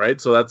time,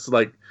 right? So that's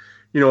like,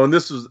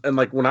 and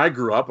like when I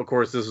grew up, of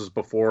course, this was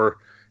before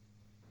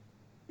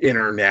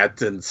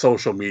internet and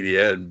social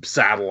media and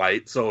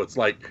satellite, so it's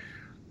like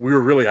we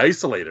were really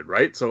isolated,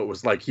 right? So it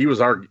was like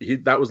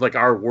that was like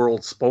our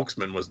world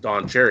spokesman was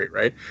Don Cherry,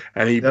 right?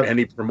 And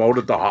he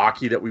promoted the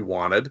hockey that we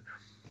wanted.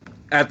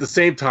 At the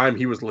same time,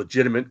 he was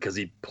legitimate because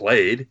he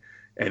played.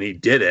 And he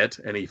did it,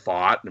 and he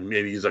fought, and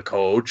maybe he's a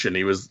coach, and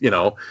he was,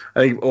 I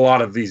think a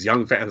lot of these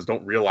young fans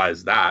don't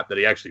realize that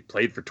he actually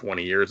played for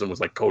 20 years and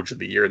was like coach of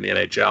the year in the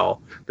NHL.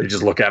 They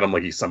just look at him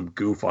like he's some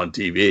goof on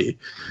TV.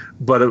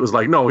 But it was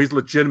like, no, he's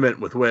legitimate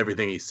with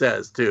everything he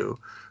says too.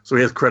 So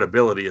he has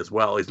credibility as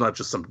well. He's not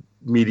just some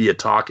media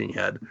talking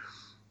head.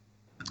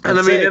 And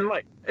I mean, and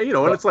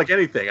it's like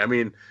anything. I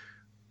mean,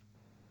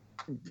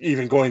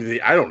 even going to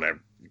I don't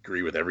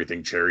agree with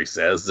everything Cherry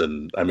says,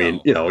 and I mean,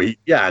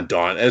 and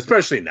Don,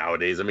 especially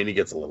nowadays, I mean, he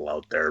gets a little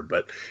out there,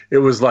 but it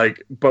was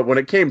like, but when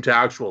it came to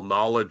actual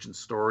knowledge and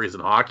stories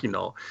and hockey,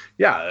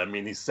 I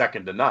mean, he's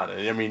second to none.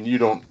 And I mean, you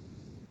don't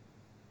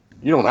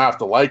have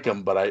to like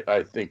him, but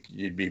I think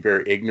you'd be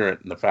very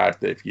ignorant in the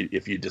fact that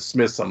if you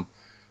dismiss him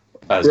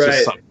as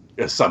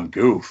just some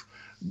goof,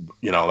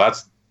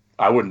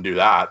 I wouldn't do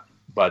that.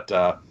 But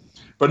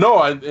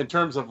no, in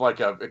terms of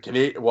like a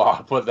Canadian, well,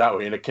 I'll put it that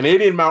way, in a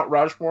Canadian Mount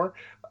Rushmore,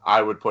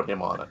 I would put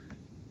him on it.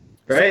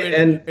 Right.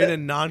 So in a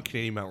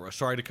non-Canadian Mount Rushmore,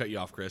 sorry to cut you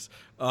off, Chris.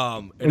 In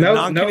a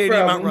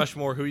non-Canadian Mount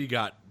Rushmore, who you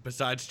got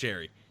besides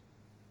Cherry?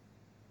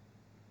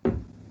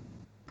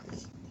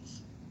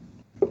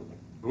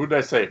 Who did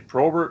I say?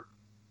 Probert,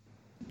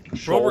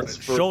 Schultz,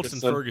 and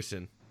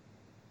Ferguson.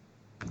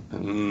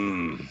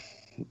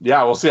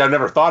 Yeah, well, see, I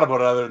never thought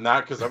about it other than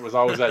that because I was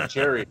always at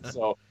Cherry.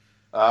 So,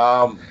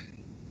 don't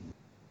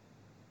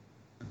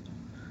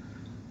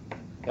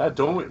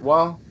we?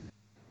 Well.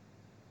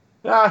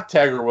 Yeah,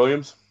 Tiger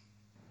Williams.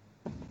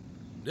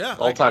 Yeah.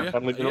 All-time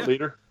penalty unit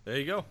leader. There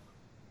you go.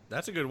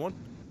 That's a good one.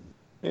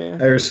 Yeah.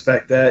 I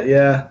respect that,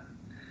 yeah.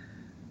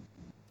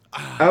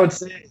 I would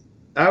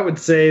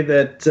say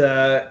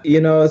that,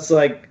 it's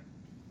like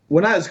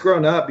when I was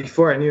growing up,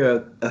 before I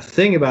knew a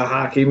thing about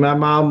hockey, my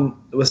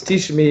mom was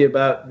teaching me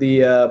about the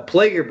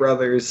Plager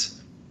brothers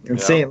in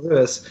St.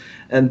 Louis,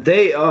 and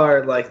they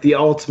are like the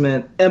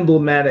ultimate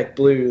emblematic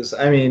Blues.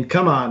 I mean,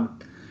 come on.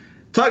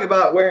 Talk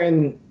about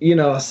wearing,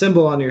 a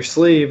symbol on your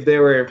sleeve. They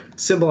were a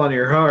symbol on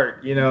your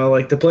heart,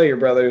 like the Plager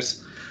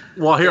brothers.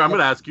 Well, here, I'm going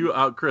to ask you,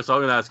 Chris, I'm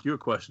going to ask you a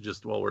question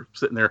just while we're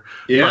sitting there.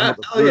 Yeah.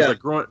 Like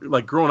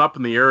growing up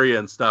in the area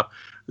and stuff,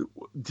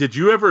 did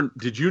you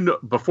know,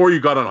 before you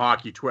got on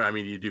hockey Twitter, I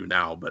mean, you do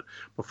now, but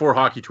before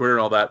hockey Twitter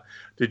and all that,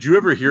 did you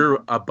ever hear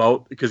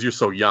about, because you're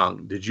so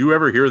young, did you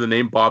ever hear the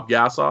name Bob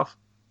Gassoff?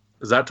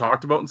 Is that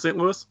talked about in St.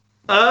 Louis?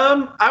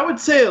 I would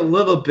say a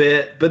little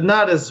bit, but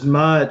not as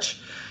much.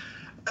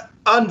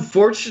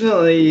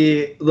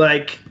 Unfortunately,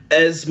 like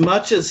as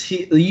much as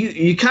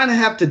you kind of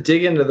have to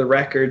dig into the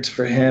records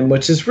for him,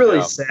 which is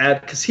really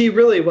sad because he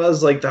really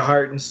was like the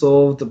heart and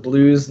soul of the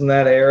Blues in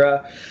that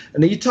era.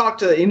 And you talk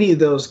to any of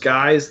those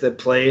guys that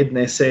played, and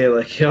they say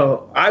like,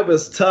 I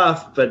was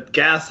tough, but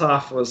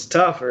Gassoff was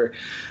tougher.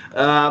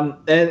 And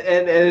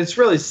it's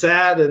really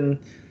sad. And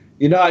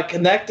I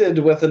connected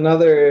with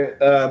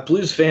another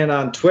Blues fan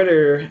on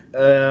Twitter.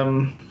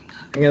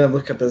 I'm going to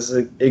look up his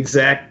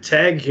exact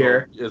tag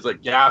here. It's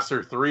like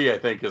Gasser3, I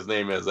think his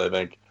name is,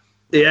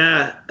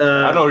 Yeah.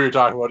 I know who you're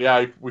talking about.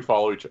 Yeah, we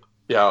follow each other.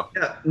 Yeah.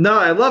 No,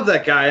 I love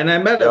that guy. And I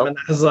met him, and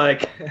I was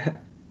like,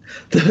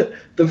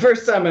 the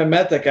first time I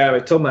met that guy, I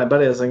told my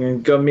buddy, I was like, I'm going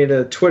to go meet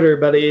a Twitter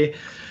buddy.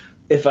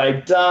 If I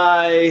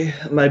die,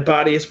 my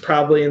body is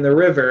probably in the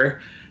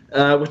river.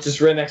 Which is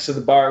right next to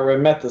the bar where I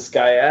met this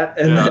guy at.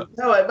 And I met him.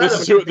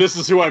 This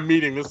is who I'm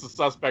meeting. This is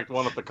suspect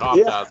one at the cop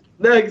test.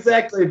 No,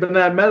 exactly. But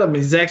I met him.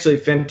 He's actually a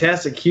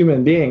fantastic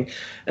human being.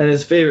 And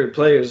his favorite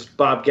player is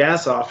Bob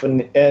Gassoff.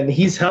 And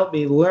he's helped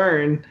me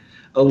learn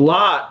a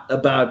lot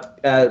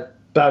about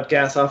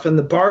Gassoff. And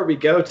the bar we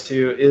go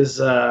to is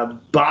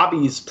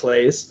Bobby's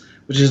Place,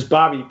 which is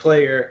Bobby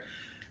Plager.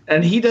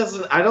 And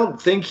I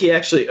don't think he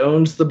actually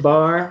owns the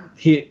bar.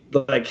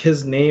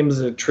 His name is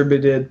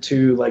attributed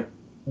to like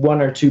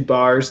one or two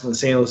bars in the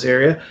St. Louis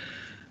area,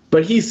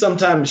 but he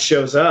sometimes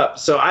shows up.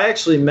 So I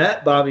actually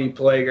met Bobby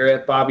Plager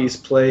at Bobby's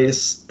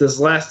Place this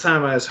last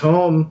time I was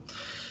home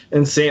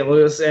in St.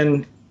 Louis,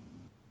 and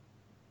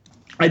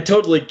I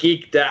totally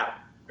geeked out,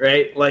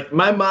 right? Like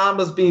my mom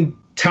was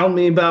telling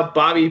me about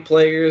Bobby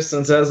Plaggers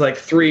since I was like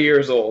 3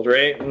 years old,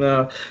 right? And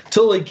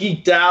totally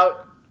geeked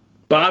out.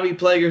 Bobby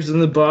Plaggers in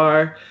the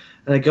bar,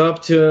 and I go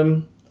up to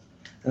him,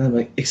 and I'm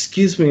like,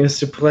 "Excuse me,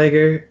 Mr.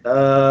 Plager.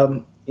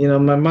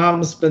 My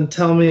mom's been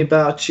telling me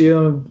about you.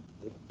 I'm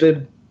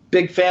been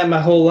big fan my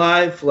whole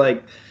life.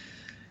 Like,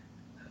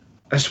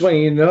 I just want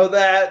you to know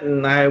that,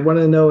 and I want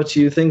to know what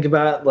you think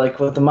about like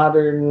what the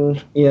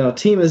modern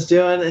team is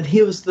doing." And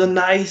he was the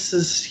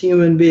nicest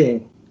human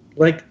being,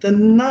 like the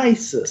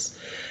nicest.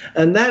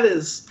 And that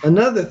is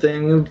another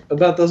thing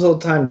about those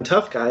old-time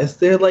tough guys.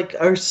 They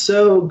are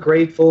so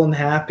grateful and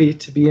happy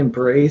to be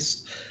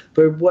embraced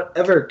by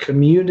whatever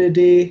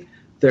community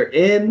they're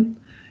in,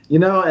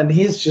 and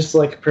he's just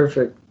like a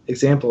perfect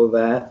example of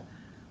that.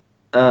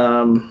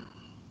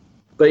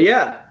 But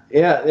yeah.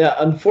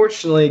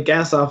 Unfortunately,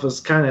 Gassoff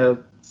was kind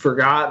of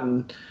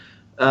forgotten.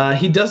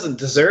 He doesn't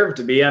deserve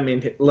to be. I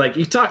mean, like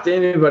you talk to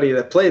anybody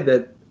that played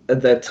that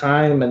at that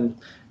time, and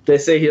they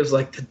say he was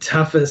like the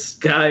toughest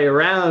guy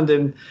around,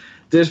 and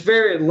there's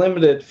very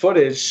limited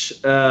footage.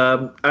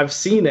 I've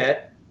seen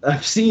it.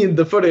 I've seen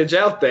the footage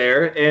out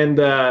there, and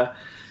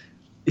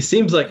he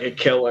seems like a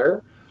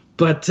killer.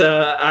 But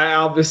I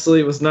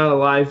obviously was not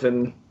alive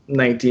in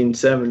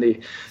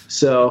 1970,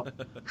 so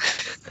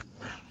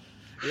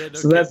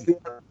so that's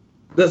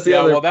the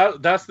other. Well,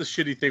 that's the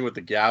shitty thing with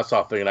the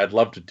Gassoff thing, and I'd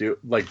love to do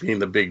like being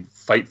the big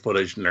fight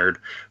footage nerd.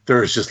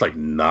 There's just like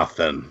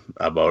nothing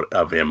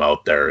of him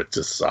out there. It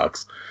just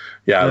sucks.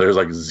 Yeah, there's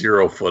like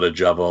zero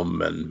footage of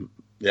him, and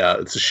yeah,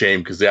 it's a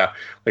shame because like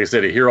I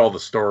said, I hear all the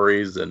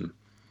stories, and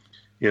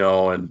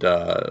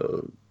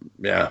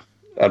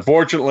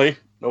unfortunately,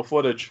 no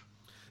footage.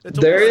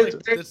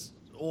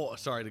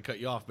 Sorry to cut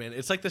you off, man.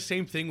 It's like the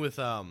same thing with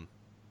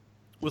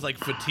like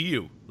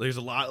Fatiu. There's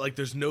a lot, like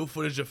there's no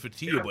footage of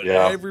Fatiu, but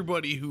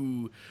everybody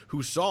who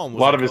saw him was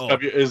a lot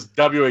of his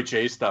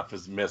WHA stuff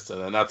is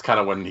missing, and that's kind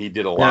of when he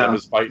did a lot of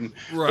his fighting.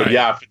 Right.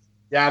 But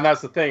and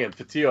that's the thing. And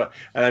Fatiu,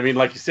 and I mean,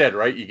 like you said,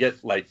 right? You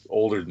get like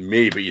older than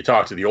me, but you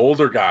talk to the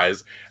older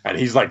guys, and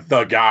he's like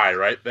the guy,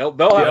 right? They'll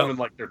have him in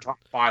like their top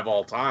 5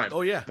 all time.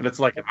 Oh yeah. And it's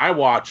like, and I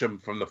watch him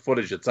from the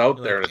footage that's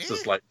out there, and it's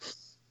just like,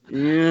 I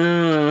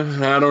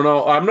don't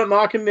know. I'm not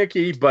knocking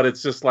Nicky, but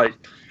it's just like,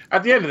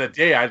 at the end of the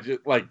day, I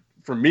just like,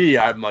 for me,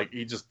 I'm like,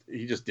 he just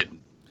didn't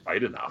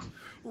fight enough.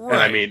 Right.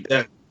 And I mean,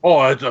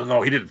 I don't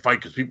know, he didn't fight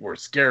because people were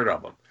scared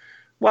of him.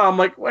 Well, I'm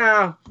like,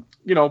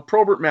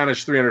 Probert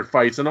managed 300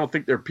 fights. I don't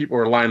think people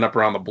were lining up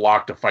around the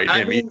block to fight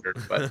him either.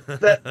 But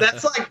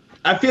that's like,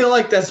 I feel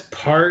like that's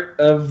part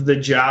of the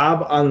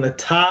job on the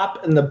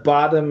top and the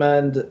bottom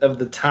end of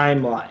the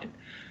timeline,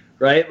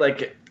 right?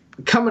 Like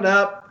coming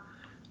up,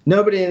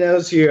 nobody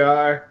knows who you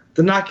are.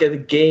 They're not going to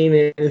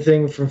gain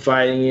anything from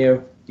fighting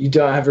you. You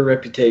don't have a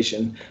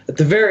reputation. At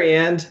the very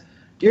end,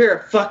 you're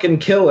a fucking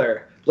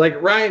killer.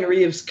 Like Ryan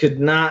Reeves could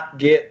not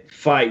get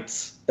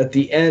fights at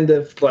the end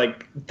of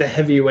like the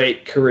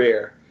heavyweight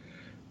career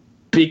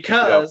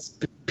because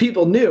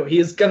people knew he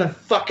was gonna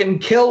fucking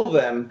kill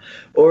them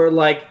or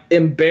like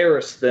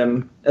embarrass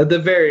them at the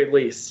very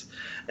least.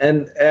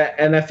 And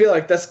I feel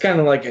like that's kind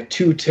of like a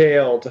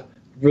two-tailed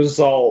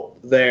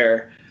result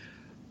there.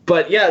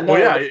 But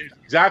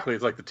exactly.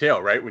 It's like the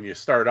tail, right? When you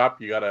start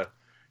up, you gotta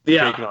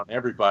take it on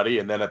everybody,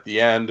 and then at the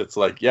end, it's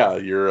like,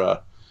 you're,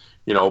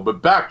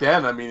 But back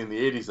then, I mean, in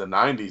the 80s and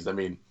 90s, I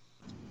mean,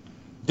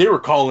 they were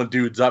calling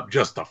dudes up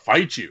just to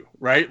fight you,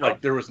 right?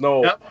 Like there was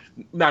no.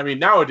 I mean,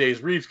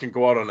 nowadays Reeves can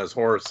go out on his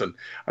horse, and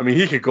I mean,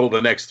 he could go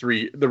the next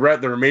the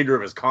remainder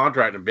of his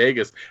contract in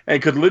Vegas,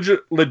 and could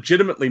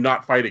legitimately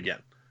not fight again.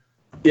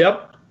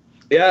 Yep.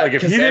 Yeah. Like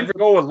if he didn't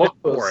go and look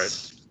for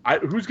it,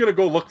 who's going to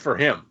go look for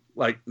him?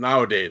 Like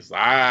nowadays,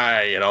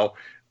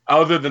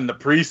 other than the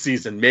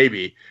preseason,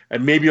 maybe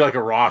like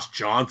a Ross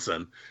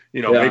Johnson,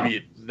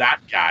 maybe that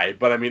guy.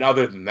 But I mean,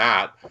 other than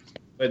that,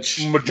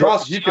 which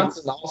Ross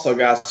Johnson also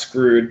got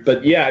screwed.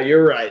 But yeah,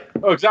 you're right.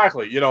 Oh,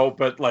 exactly.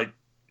 But like,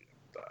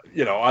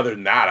 other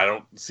than that, I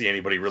don't see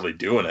anybody really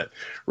doing it,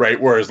 right?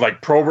 Whereas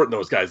like Probert and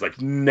those guys like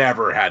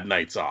never had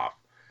nights off.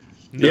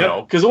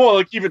 Because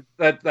like even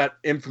that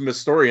infamous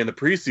story in the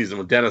preseason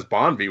when Dennis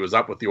Bonvie was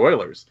up with the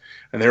Oilers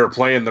and they were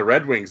playing the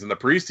Red Wings in the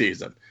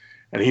preseason,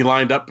 and he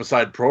lined up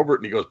beside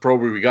Probert and he goes,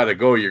 "Probert, we got to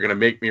go. You're going to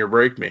make me or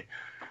break me."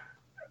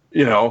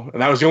 And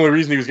that was the only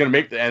reason he was going to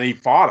make and he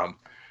fought him,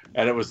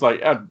 and it was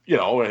like,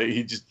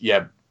 he just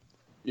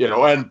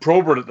and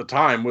Probert at the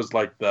time was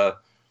like the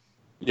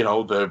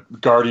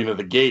guardian of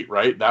the gate,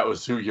 right?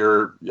 That's who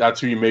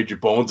you made your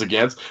bones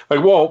against.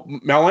 Like, well,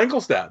 Mel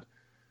Engelstad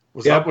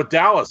was up with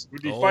Dallas.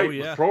 Who'd he fight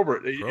with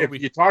Probert?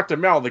 If you talk to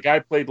Mel, the guy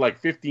played like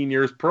 15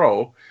 years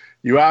pro.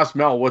 You ask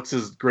Mel what's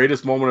his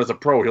greatest moment as a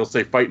pro, he'll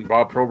say fighting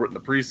Bob Probert in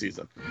the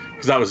preseason.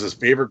 Because that was his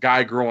favorite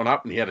guy growing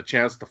up, and he had a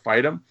chance to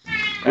fight him.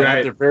 And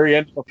at the very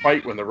end of the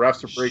fight, when the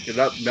refs are breaking it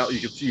up, you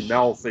could see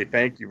Mel say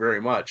thank you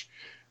very much.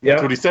 That's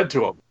what he said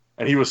to him.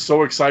 And he was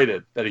so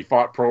excited that he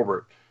fought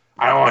Probert.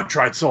 I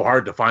tried so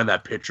hard to find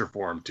that picture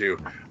for him, too.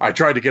 I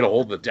tried to get a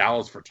hold of the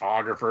Dallas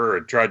photographer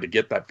and tried to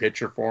get that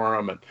picture for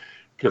him, and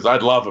because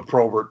I'd love a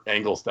Probert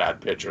Engelstad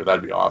picture.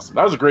 That'd be awesome.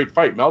 That was a great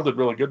fight. Mel did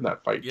really good in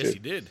that fight, Yes, too. he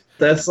did.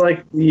 That's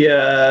like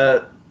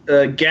the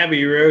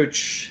Gabby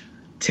Roach,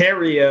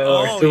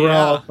 Terrio,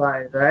 Terrell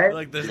fight, right?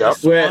 Like the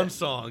swan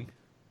song.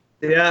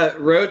 Yeah,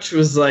 Roach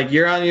was like,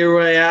 "You're on your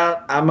way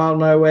out. I'm on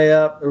my way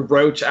up."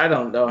 Roach, I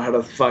don't know how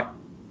to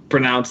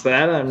pronounce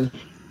that. I'm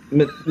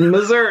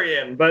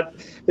Missourian, but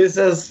it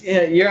says,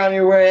 "Yeah, you're on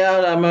your way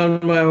out. I'm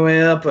on my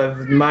way up. I've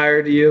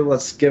admired you.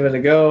 Let's give it a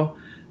go."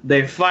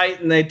 They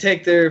fight and they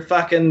take their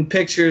fucking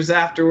pictures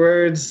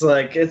afterwards.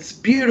 Like, it's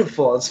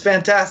beautiful. It's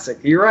fantastic.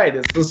 You're right.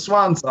 It's the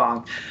swan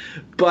song,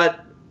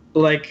 but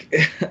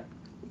like,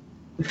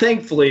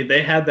 thankfully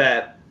they had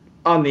that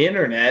on the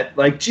internet.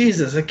 Like,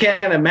 Jesus, I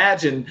can't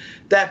imagine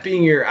that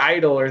being your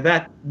idol or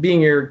that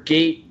being your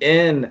gate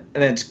in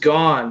and it's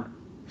gone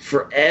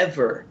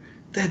forever.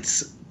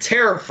 That's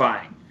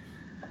terrifying.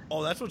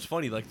 Oh, that's what's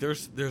funny. Like,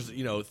 there's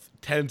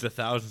tens of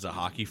thousands of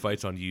hockey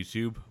fights on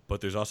YouTube, but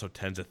there's also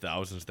tens of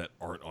thousands that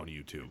aren't on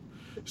YouTube.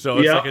 So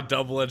it's like a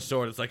double-edged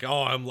sword. It's like,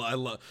 oh, and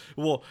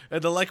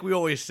like we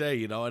always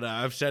say, and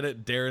I've said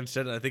it, Darren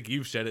said it, I think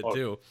you've said it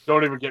too.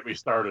 Don't even get me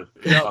started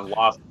on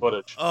lost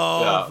footage.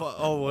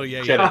 Well,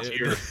 yeah.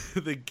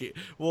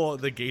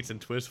 The Gates and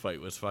Twist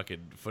fight was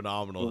fucking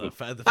phenomenal. The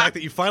fact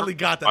that you finally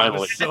got that, I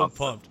was so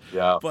pumped.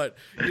 Yeah. But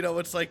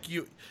it's like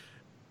you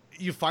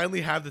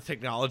finally have the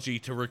technology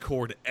to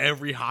record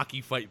every hockey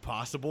fight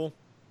possible,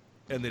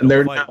 and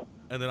they're not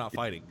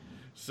fighting.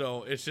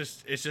 So it's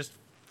just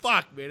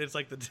fuck, man. It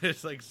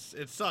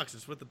sucks.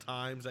 It's with the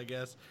times, I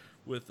guess.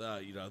 With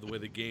the way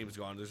the game's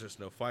gone, there's just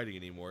no fighting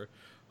anymore.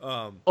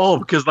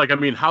 Because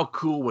how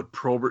cool would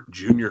Probert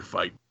Jr.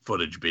 fight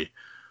footage be?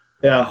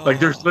 Yeah,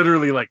 there's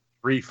literally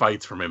 3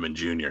 fights from him in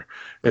junior.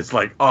 It's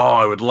like, oh,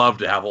 I would love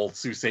to have old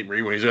Sault Ste.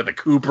 Marie when he's got the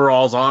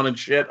Cooperalls on and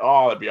shit.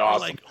 Oh, that'd be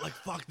awesome.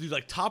 Fuck, dude,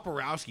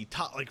 Toporowski,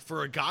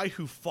 for a guy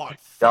who fought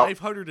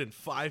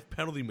 505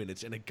 penalty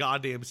minutes in a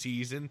goddamn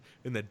season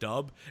in the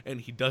dub, and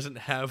he doesn't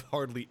have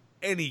hardly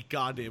any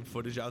goddamn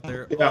footage out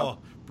there. Yeah. Oh,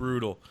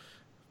 brutal.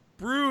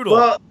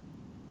 Well,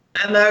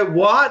 and I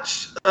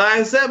was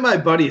at my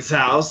buddy's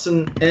house,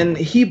 and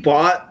he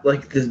bought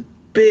the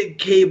big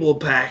cable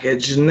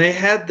package, and they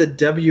had the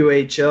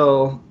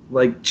WHL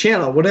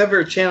channel,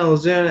 whatever channel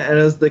was in it, and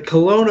it was the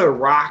Kelowna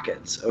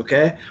Rockets,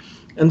 okay?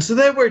 And so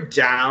they were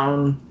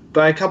down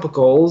by a couple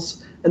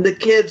goals, and the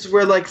kids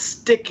were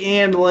stick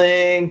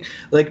handling,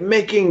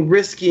 making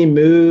risky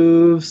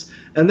moves,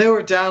 and they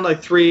were down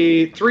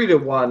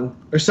 3-1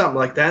 or something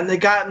like that, and they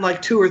got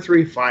in 2 or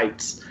 3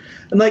 fights.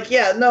 And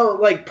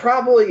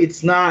probably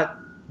it's not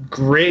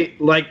great,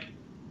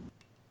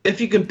 if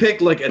you can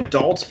pick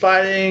adults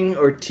fighting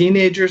or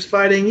teenagers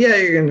fighting, yeah,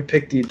 you're going to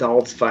pick the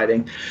adults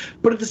fighting.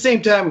 But at the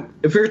same time,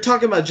 if you're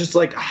talking about just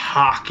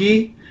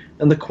hockey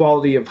and the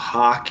quality of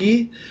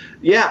hockey,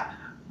 yeah,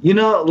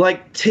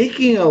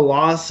 taking a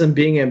loss and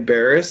being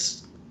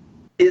embarrassed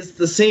is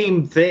the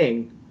same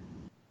thing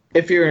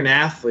if you're an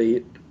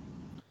athlete,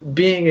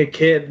 being a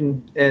kid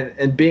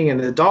and being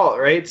an adult,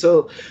 right?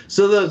 So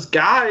those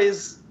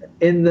guys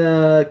in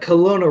the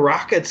Kelowna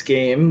Rockets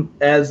game,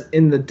 as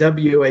in the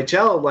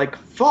WHL,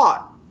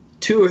 fought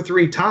 2 or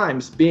 3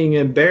 times being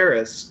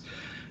embarrassed.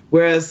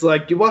 Whereas,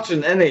 you watch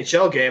an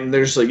NHL game,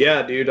 they're just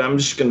yeah, dude, I'm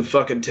just going to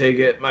fucking take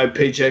it. My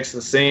paycheck's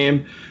the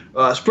same.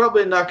 It's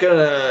probably not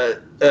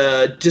going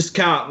to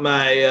discount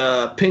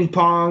my ping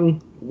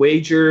pong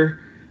wager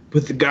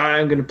with the guy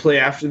I'm going to play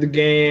after the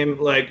game.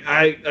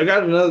 I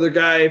got another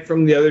guy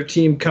from the other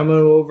team coming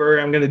over.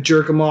 I'm going to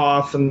jerk him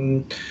off,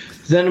 and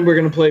then we're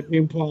going to play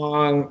ping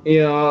pong. They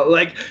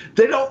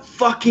don't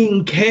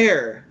fucking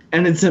care.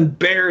 And it's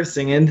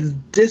embarrassing and it's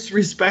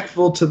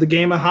disrespectful to the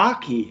game of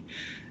hockey,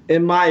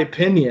 in my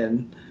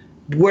opinion.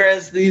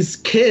 Whereas these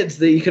kids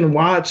that you can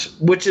watch,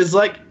 which is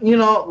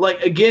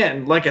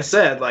again, like I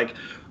said,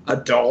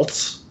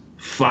 adults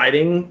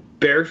fighting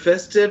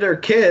bare-fisted or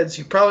kids,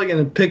 you're probably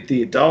going to pick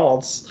the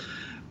adults.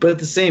 But at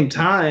the same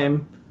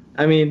time,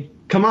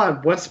 come on,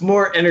 what's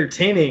more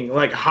entertaining?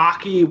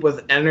 Hockey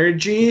with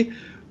energy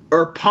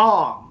or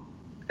Pong?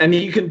 And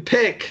you can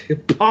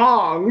pick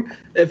Pong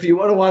if you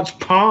want to watch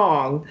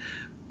Pong,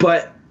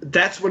 but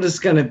that's what it's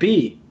going to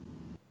be.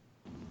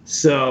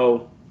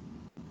 So,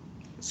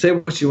 say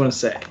what you want to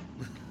say.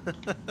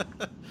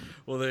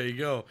 Well, there you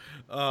go.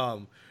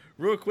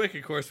 Real quick,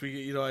 of course,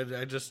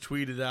 I just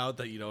tweeted out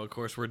that, of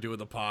course, we're doing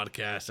the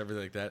podcast,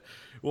 everything like that.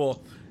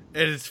 Well,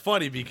 and it's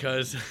funny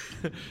because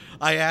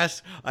I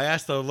asked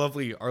our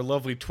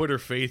lovely Twitter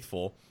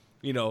faithful,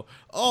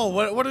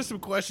 what are some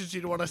questions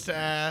you'd want us to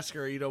ask,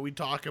 or, we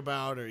talk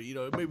about, or,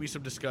 maybe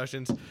some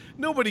discussions.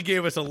 Nobody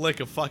gave us a lick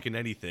of fucking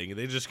anything.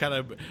 They just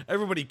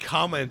everybody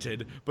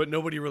commented, but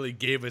nobody really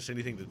gave us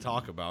anything to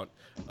talk about.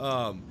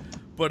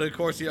 But of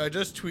course, I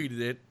just tweeted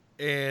it,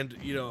 and,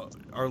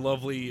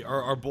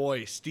 our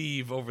boy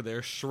Steve over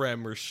there,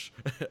 Shrem,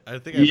 I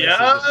think I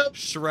mentioned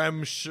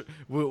Shrem,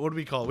 what do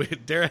we call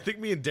it? Darren, I think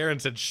me and Darren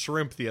said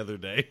shrimp the other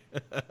day.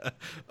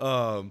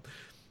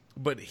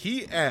 But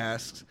he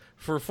asks,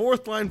 for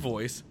fourth line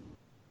voice,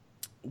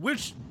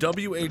 which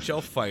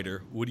WHL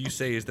fighter would you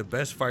say is the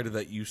best fighter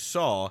that you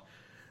saw,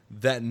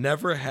 that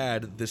never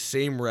had the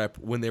same rep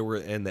when they were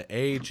in the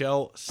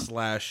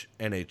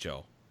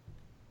AHL/NHL?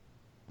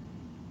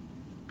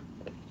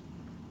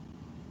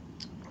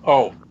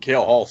 Oh,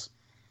 Cale Hulse.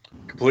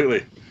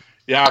 Completely.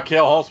 Yeah,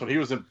 Cale Hulse, when he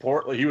was in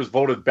Portland, he was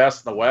voted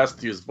best in the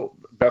West. He was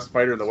best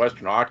fighter in the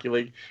Western Hockey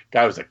League.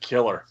 Guy was a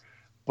killer.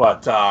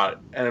 But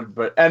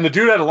the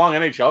dude had a long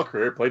NHL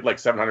career, played like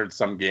 700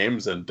 some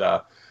games, and he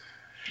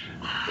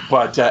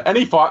fought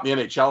in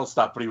the NHL and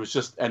stuff. But he was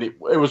just, and it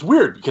was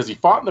weird because he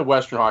fought in the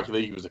Western Hockey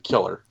League. He was a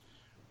killer.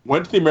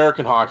 Went to the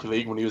American Hockey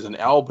League when he was in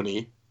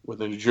Albany with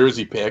a New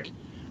Jersey pick.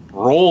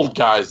 Rolled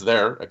guys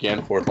there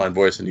again. Fourth Line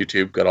Voice on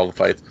YouTube, got all the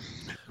fights.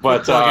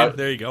 But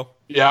there you go.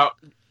 Yeah,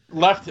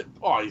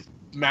 he's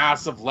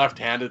massive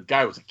left-handed.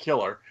 Guy was a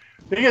killer.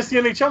 Then he gets the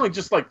NHL and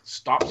just like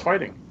stops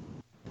fighting.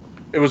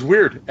 It was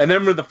weird. And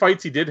then the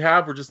fights he did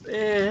have were just,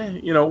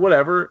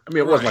 whatever. I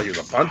mean, it wasn't like he was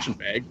a punching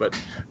bag, but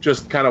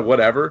just kind of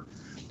whatever.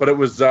 But it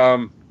was,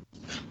 it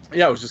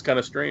was just kind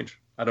of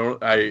strange.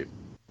 But at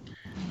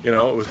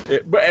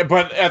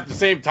the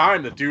same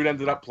time, the dude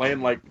ended up playing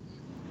like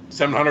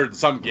 700 and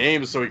some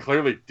games, so he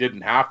clearly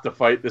didn't have to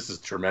fight. This is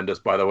tremendous,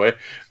 by the way.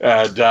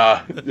 And,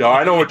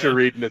 I know what you're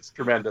reading. It's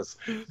tremendous.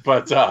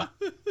 But,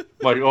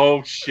 like,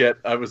 oh, shit.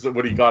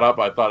 When he got up,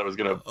 I thought it was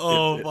going to...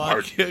 Oh,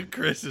 my God.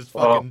 Chris is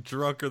fucking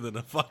drunker than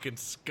a fucking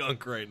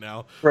skunk right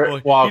now.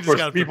 Right. Well, of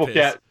course, people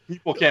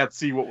can't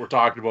see what we're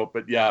talking about,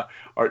 but yeah,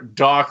 our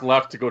Doc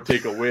left to go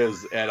take a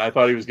whiz, and I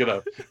thought he was going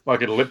to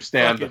fucking lip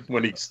stand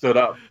when he stood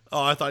up.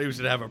 Oh, I thought he was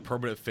going to have a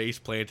permanent face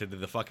planted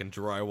in the fucking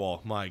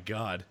drywall. My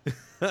God.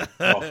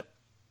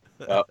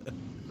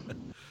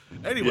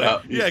 Anyway,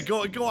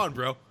 go on,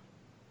 bro.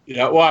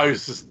 Yeah, well, he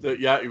was just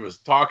he was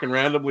talking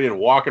randomly and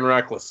walking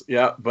reckless.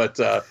 Yeah, but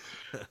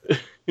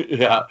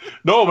yeah,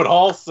 no, but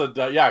Hulse and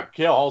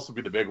Cale Hulse would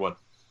be the big one.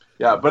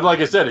 Yeah, but like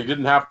I said, he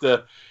didn't have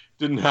to.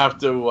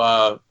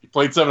 He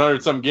played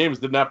 700 some games,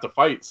 didn't have to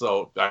fight.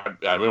 So I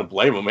don't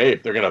blame him. Hey,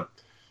 if they're don't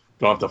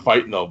have to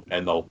fight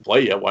and they'll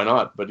play you, why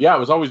not? But yeah, it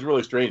was always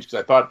really strange because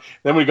I thought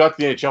then when we got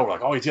to the NHL, we're like,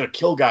 oh, he's gonna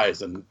kill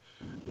guys, and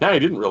he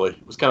didn't really.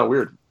 It was kind of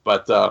weird.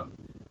 But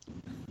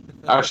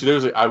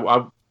actually,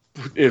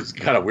 it's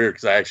kind of weird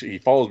because he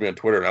follows me on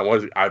Twitter,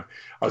 and I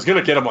was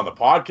gonna get him on the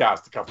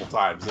podcast a couple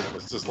times, and it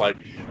was just like,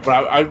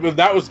 but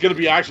that was gonna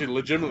be actually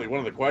legitimately one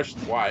of the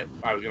questions why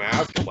I was gonna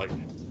ask him, like,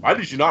 why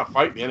did you not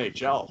fight in the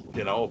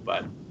NHL? But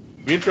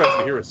it'd be interesting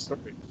to hear his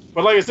story.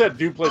 But like I said,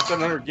 dude played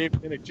 700 games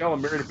in the NHL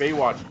and married a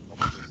Baywatch.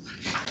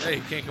 Hey,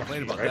 you can't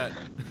complain about that.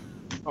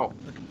 Oh,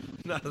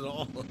 not at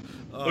all.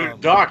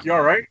 Doc, you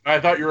all right? I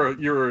thought you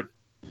were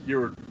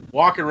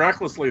walking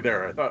recklessly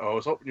there. I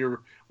was hoping we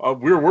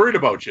were worried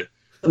about you.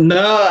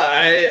 No,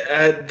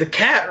 the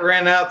cat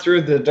ran out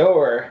through the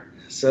door,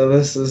 so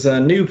this is a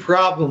new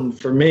problem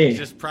for me. He's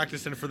just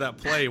practicing for that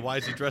play. Why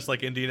is he dressed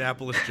like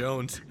Indianapolis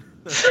Jones?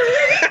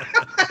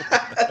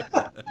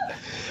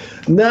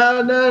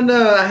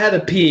 No. I had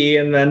to pee,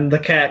 and then the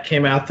cat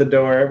came out the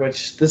door,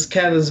 which this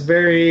cat is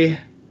very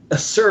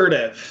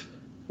assertive.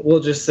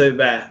 We'll just say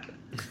that.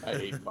 I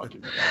hate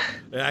fucking cats.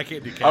 Yeah, I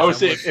can't do cats. I would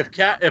say if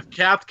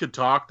cats could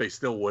talk, they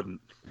still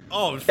wouldn't.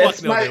 Oh,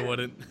 fuck no, they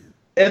wouldn't.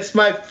 It's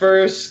my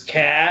first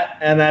cat,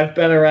 and I've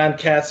been around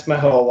cats my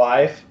whole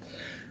life.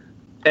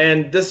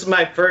 And this is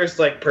my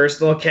first,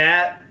 personal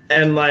cat.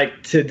 And,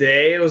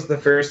 today was the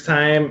first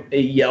time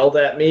it yelled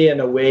at me in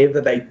a way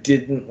that I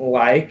didn't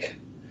like.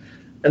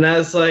 And I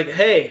was like,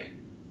 hey,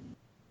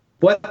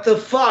 what the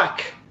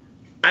fuck?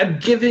 I'm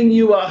giving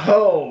you a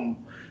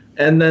home.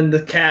 And then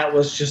the cat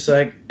was just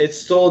like, it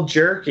stole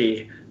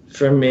jerky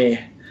from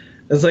me.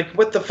 It's like,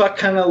 what the fuck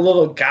kind of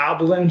little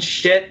goblin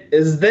shit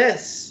is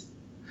this?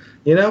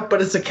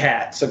 But it's a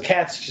cat, so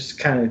cats just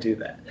kind of do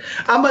that.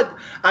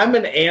 I'm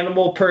an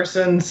animal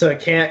person, so I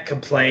can't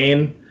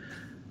complain.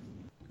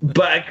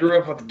 But I grew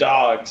up with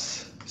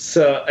dogs,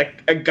 so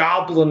a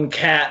goblin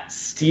cat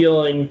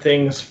stealing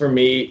things from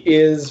me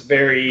is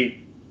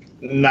very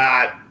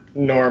not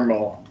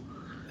normal.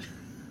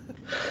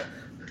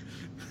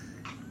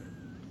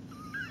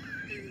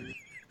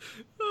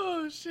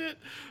 Oh shit!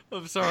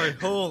 I'm sorry.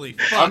 Holy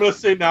fuck! I'm gonna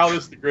say now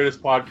this is the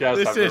greatest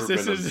podcast I've ever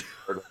been on.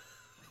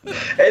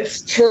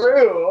 It's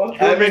true.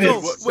 Wait.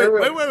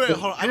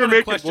 Hold on. You're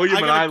making William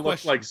and I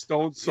look like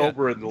stone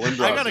sober in the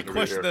Lindros. I got a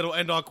question that'll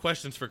end all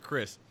questions for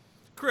Chris.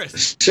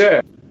 Chris.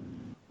 Sure.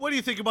 What do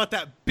you think about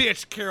that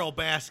bitch, Carole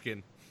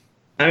Baskin?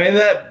 I mean,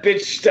 that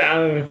bitch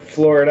down in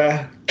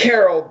Florida,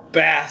 Carole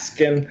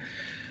Baskin.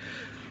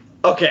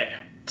 Okay,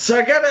 so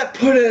I gotta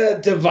put a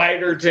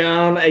divider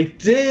down. I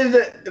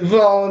did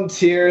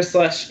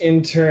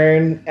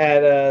volunteer/intern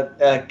at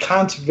a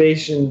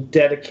conservation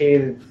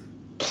dedicated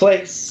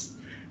place.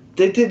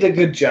 They did a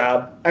good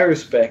job. I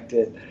respect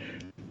it.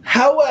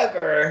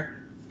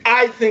 However,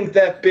 I think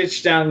that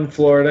bitch down in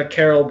Florida,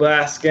 Carole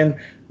Baskin,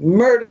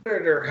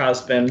 murdered her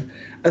husband.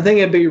 I think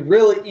it'd be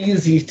really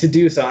easy to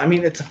do so. I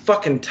mean, it's a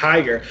fucking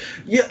tiger.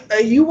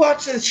 You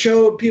watch this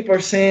show, people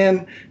are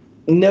saying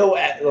no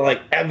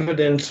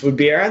evidence would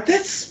be around.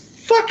 That's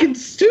fucking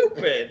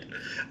stupid.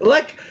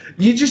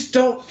 You just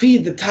don't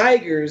feed the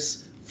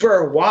tigers for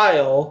a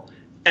while,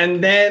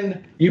 and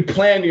then you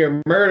plan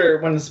your murder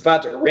when it's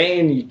about to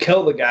rain, you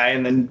kill the guy,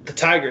 and then the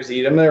tigers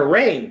eat him, and it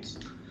rains.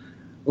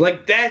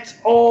 Like, that's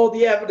all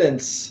the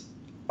evidence.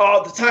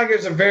 Oh, the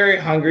tigers are very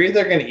hungry.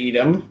 They're going to eat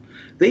him.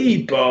 They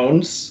eat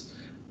bones.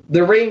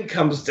 The rain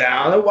comes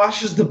down. It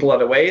washes the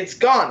blood away. It's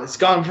gone. It's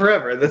gone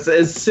forever. That's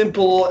as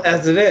simple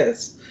as it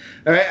is.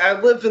 All right? I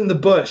live in the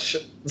bush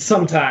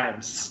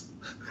sometimes.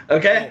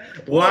 Okay?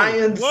 Whoa,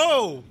 Lions.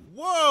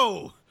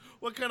 Whoa!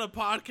 What kind of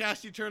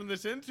podcast you turning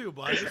this into,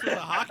 bud? This was a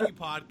hockey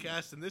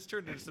podcast, and this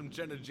turned into some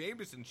Jenna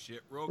Jameson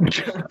shit real quick.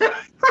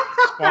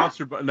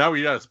 Sponsored by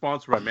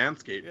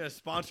Manscaped. Yeah,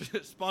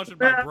 sponsored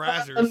by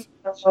Brazzers.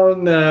 Oh,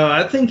 no.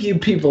 I think you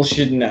people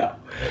should know.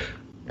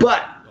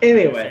 But,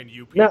 anyway.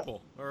 You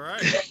people. All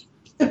right.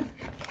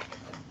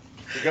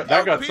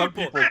 That got some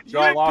people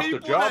lost their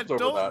jobs over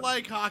don't that.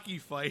 like hockey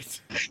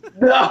fights.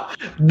 No,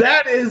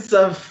 that is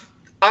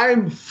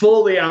I'm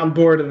fully on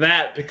board of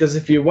that, because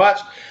if you watch...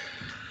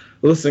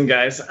 Listen,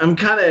 guys, I'm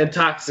kind of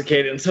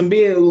intoxicated, so I'm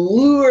being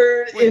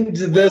lured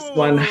into this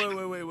one.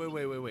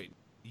 Wait.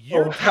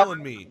 You're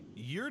telling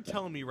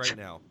me right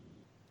now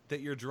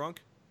that you're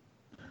drunk?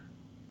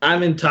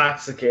 I'm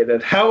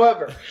intoxicated.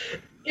 However,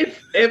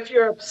 if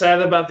you're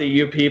upset about the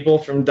You People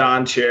from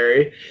Don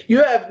Cherry,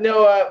 you have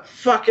no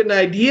fucking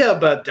idea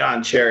about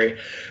Don Cherry.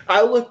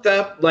 I looked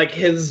up like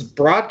his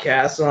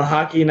broadcast on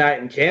Hockey Night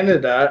in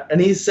Canada, and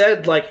he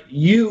said like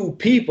 "you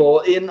people"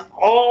 in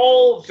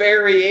all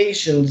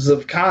variations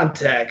of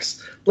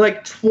context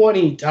like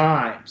 20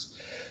 times.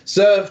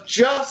 So if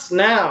just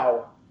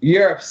now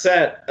you're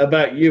upset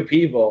about You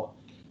People,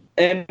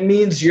 it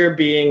means you're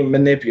being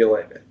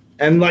manipulated.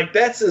 And like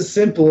that's as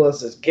simple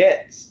as it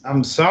gets.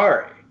 I'm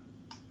sorry.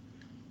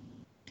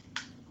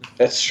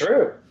 That's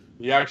true.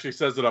 He actually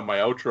says it on my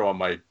outro on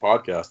my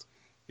podcast.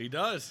 He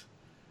does.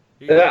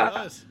 He Yeah.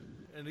 does.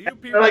 And you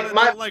people Like that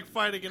my- don't like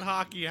fighting in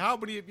hockey, how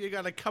many of you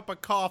got a cup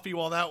of coffee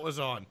while that was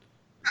on?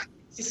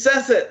 He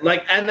says it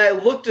like, and I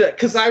looked at it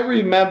because I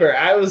remember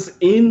I was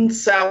in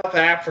South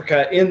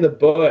Africa in the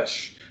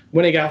bush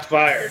when he got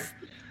fired.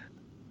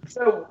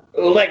 So,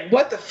 like,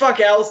 what the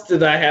fuck else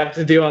did I have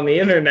to do on the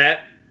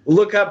internet?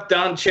 Look up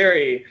Don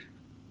Cherry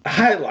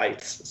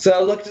highlights. So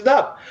I looked it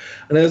up,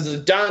 and there's a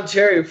Don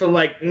Cherry from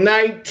like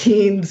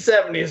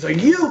 1970s,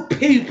 like "You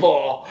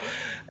People,"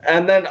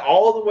 and then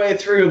all the way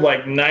through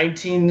like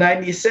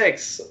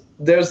 1996,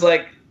 there's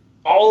like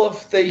all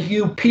of the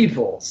 "You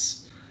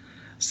Peoples."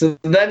 So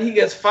then he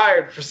gets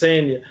fired for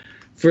saying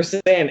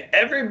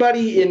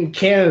everybody in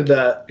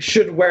Canada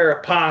should wear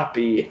a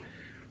poppy.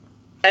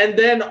 And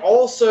then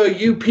also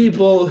you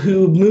people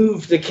who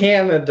move to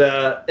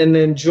Canada and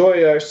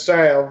enjoy our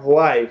style of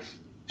life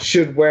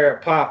should wear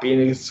a poppy,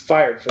 and he's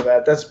fired for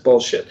that. That's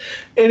bullshit.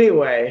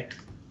 Anyway.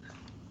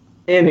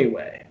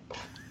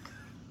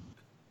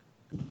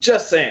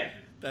 Just saying.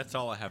 That's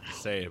all I have to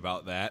say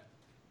about that.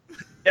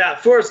 Yeah,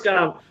 Forrest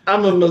Gump,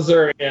 I'm a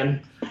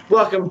Missourian.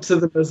 Welcome to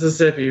the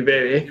Mississippi,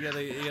 baby.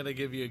 You gotta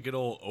give you a good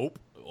old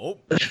Whoop,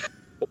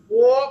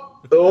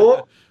 whoop.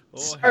 Oh,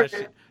 Sorry.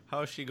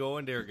 how's she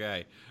going there,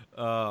 guy?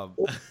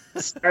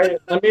 Sorry,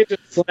 let me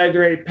just slide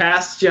right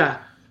past you.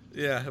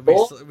 Yeah,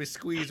 let me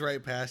squeeze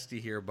right past you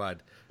here,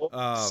 bud.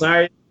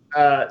 Sorry.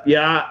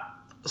 Yeah.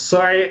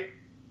 Sorry.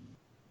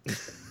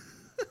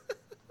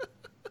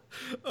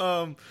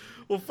 Well,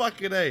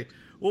 fucking A.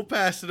 We'll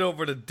pass it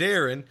over to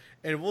Darren,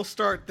 and we'll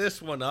start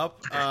this one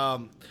up.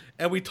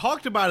 And we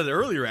talked about it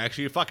earlier,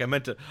 actually. Fuck, I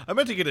meant to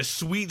get a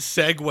sweet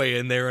segue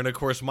in there, and of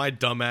course, my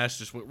dumbass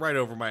just went right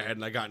over my head,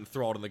 and I got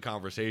enthralled in the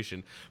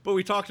conversation. But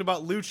we talked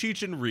about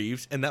Lucic and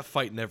Reeves, and that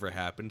fight never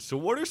happened. So,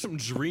 what are some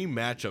dream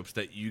matchups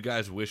that you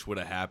guys wish would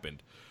have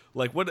happened?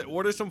 Like,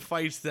 what are some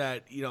fights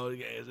that, you know,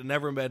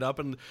 never met up?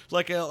 And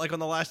like on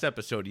the last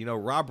episode, you know,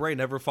 Rob Ray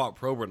never fought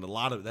Probert,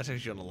 and that's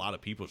actually on a lot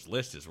of people's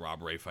list is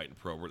Rob Ray fighting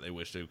Probert. They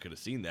wish they could have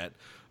seen that.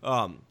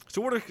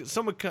 So what are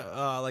some like,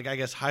 I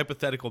guess,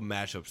 hypothetical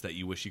matchups that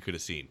you wish you could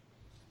have seen?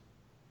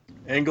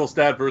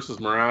 Engelstad versus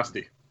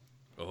Morasti.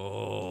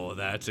 Oh,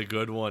 that's a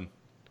good one.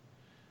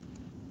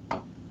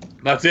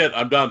 That's it.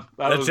 I'm done.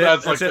 That's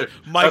the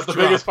drop.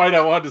 biggest fight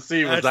I wanted to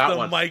see was that's that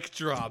one. Mic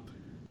drop.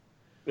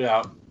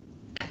 Yeah.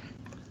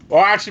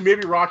 Well, actually,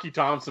 maybe Rocky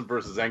Thompson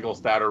versus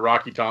Engelstad or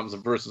Rocky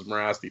Thompson versus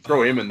Morasti.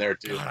 Throw him in there,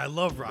 too. God, I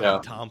love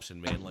Rocky Thompson,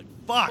 man. Like,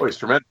 fuck. Oh, he's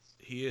tremendous.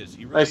 He is.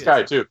 He really nice is.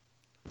 guy, too.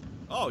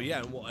 Oh,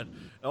 yeah.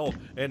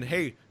 And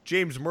hey,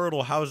 James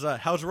Myrtle,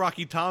 how's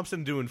Rocky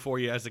Thompson doing for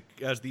you as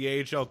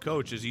the AHL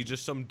coach? Is he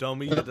just some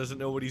dummy that doesn't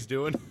know what he's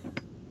doing?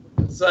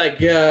 It's like,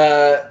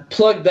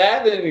 plug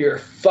that into your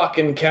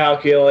fucking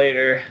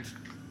calculator.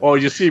 Oh,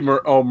 you see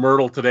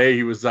Myrtle today,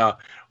 he was,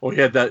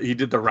 he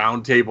did the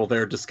round table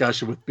there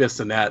discussion with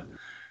Bissonnette.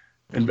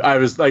 And I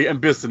was like,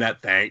 and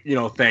Bissonnette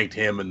thanked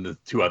him and the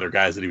two other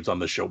guys that he was on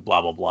the show,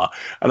 blah, blah, blah.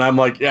 And I'm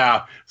like,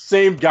 yeah,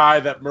 same guy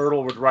that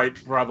Myrtle would write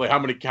probably how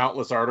many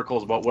countless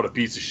articles about what a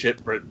piece of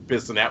shit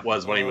Bissonnette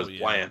was when he was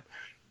playing.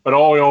 But,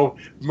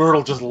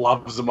 Myrtle just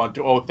loves him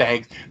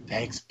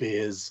thanks,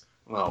 Biz.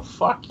 Oh,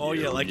 fuck you. Oh,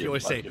 yeah, like you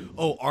always say,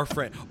 our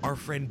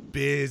friend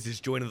Biz is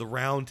joining the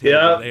round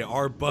Yeah. table today.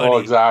 Our buddy. Oh,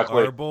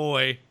 exactly. Our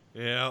boy.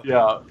 Yeah.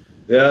 Yeah.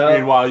 Yeah.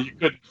 Meanwhile, you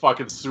couldn't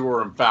fucking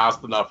sewer him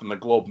fast enough in the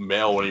Globe and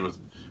Mail when he was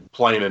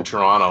playing in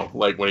Toronto,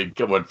 like when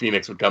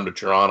Phoenix would come to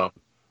Toronto.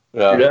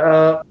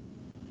 Yeah.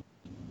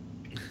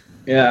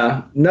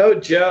 Yeah. No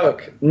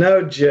joke.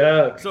 No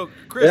joke. So,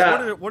 Chris,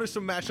 what are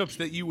some matchups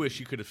that you wish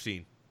you could have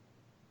seen?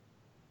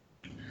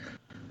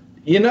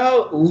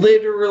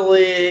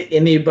 Literally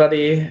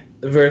anybody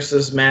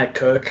versus Matt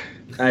Cook.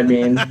 I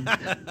mean,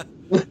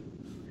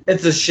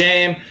 it's a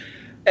shame.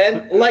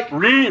 And like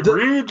read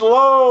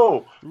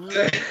low.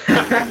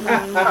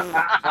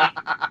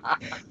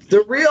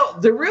 The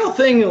real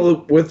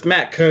thing with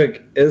Matt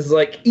Cook is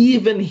like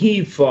even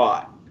he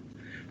fought.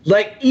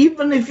 Like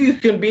even if you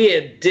can be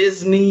a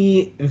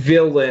Disney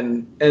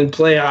villain and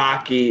play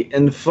hockey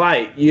and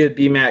fight, you'd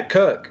be Matt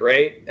Cook,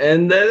 right?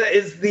 And that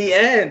is the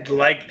end.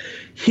 Like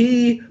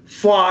he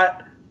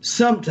fought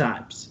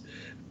sometimes,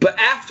 but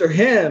after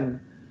him,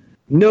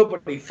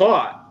 nobody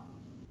fought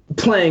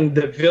playing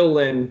the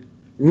villain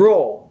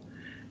role,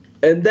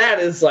 and that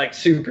is like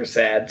super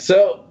sad.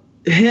 So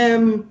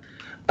him,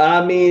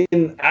 I mean,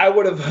 I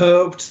would have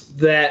hoped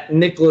that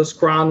Nicholas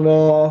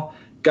Kronwall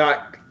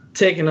got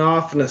taken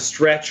off in a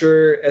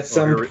stretcher at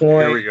some point.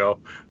 Here we go.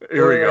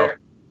 Here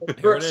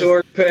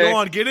go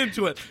on, get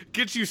into it.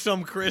 Get you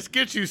some, Chris.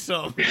 Get you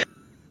some.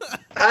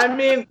 I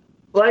mean,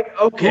 like,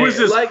 okay. Who is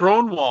this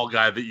Kronwall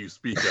guy that you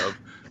speak of?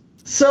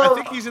 So I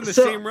think he's in the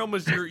same realm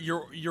as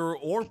your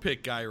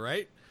Orpik guy,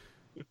 right?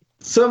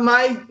 So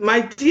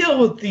my deal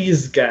with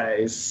these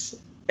guys,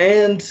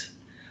 and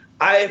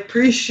I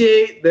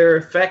appreciate their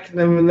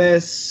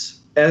effectiveness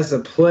as a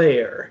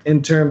player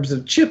in terms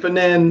of chipping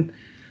in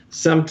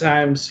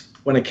sometimes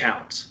when it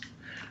counts.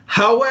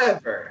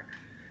 However,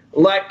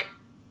 like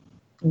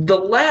the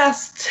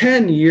last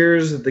 10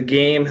 years of the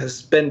game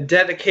has been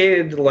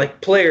dedicated to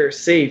like player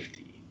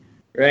safety,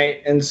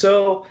 right? And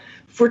so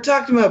if we're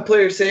talking about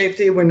player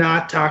safety, we're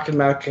not talking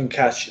about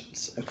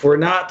concussions. If we're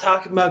not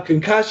talking about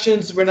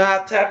concussions, we're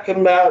not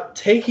talking about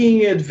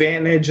taking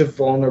advantage of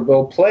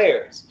vulnerable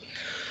players.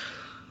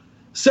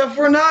 So if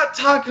we're not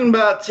talking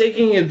about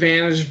taking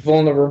advantage of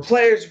vulnerable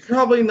players, we're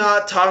probably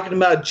not talking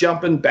about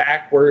jumping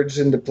backwards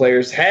into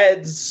players'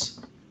 heads,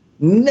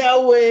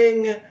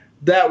 knowing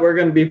that we're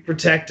going to be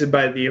protected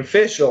by the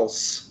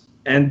officials.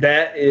 And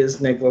that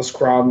is Nicholas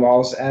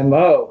Kronwall's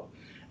MO.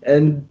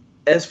 And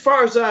as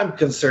far as I'm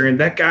concerned,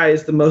 that guy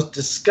is the most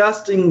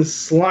disgusting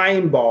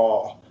slime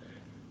ball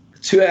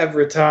to have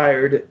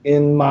retired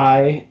in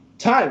my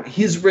time.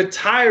 He's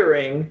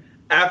retiring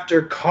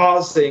after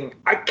causing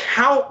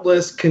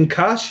countless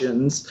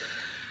concussions.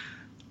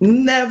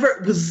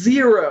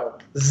 Zero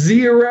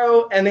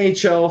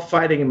NHL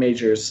fighting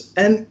majors.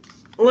 And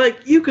like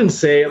you can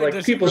say, wait,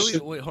 like people really,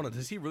 should. Wait, hold on.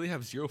 Does he really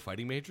have 0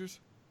 fighting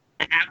majors?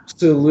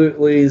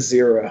 Absolutely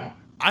zero.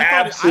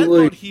 I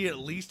thought he at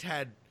least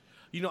had.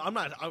 I'm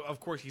not.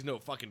 Of course, he's no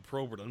fucking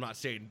pro, but I'm not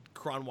saying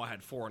Kronwall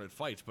had 400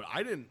 fights. But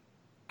I didn't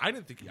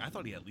think. I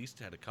thought he at least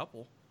had a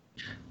couple.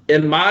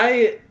 In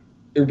my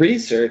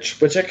research,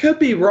 which I could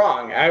be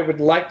wrong, I would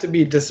like to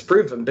be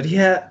disproven, but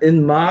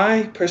in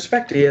my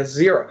perspective, he has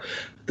 0.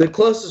 The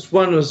closest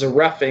one was a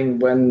roughing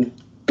when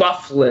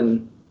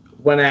Bufflin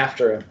went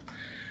after him.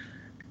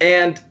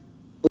 And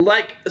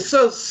like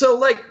so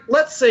like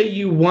let's say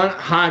you want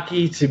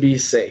hockey to be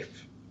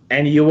safe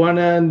and you want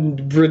to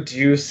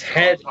reduce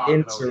head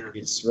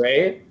injuries,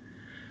 right?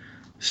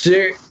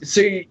 So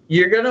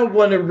you're going to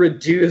want to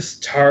reduce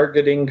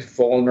targeting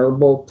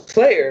vulnerable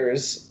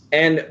players.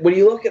 And when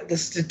you look at the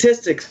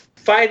statistics,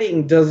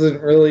 fighting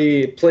doesn't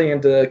really play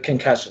into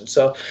concussion.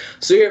 So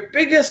your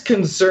biggest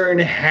concern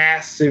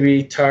has to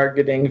be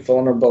targeting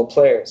vulnerable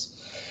players.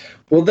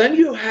 Well, then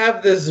you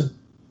have this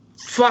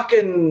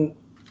fucking,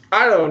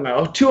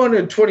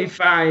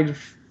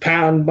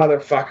 225-pound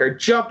motherfucker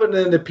jumping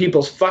into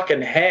people's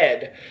fucking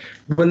head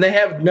when they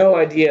have no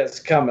idea it's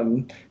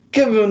coming,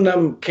 giving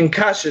them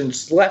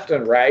concussions left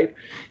and right.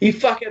 He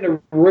fucking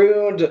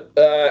ruined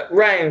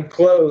Ryan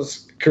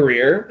Close's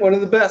career, one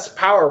of the best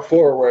power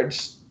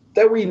forwards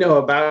that we know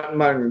about in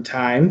modern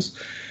times.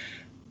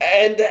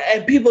 And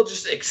people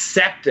just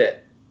accept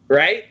it,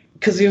 right?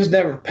 Because he was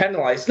never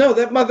penalized. No,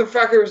 that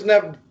motherfucker was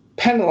never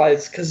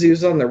penalized because he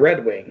was on the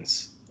Red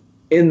Wings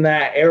in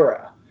that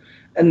era.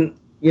 And,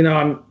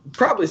 I'm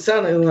probably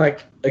sounding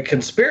like a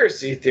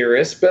conspiracy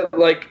theorist, but,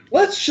 like,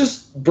 let's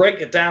just break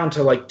it down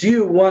to, like, do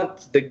you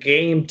want the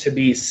game to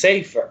be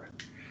safer?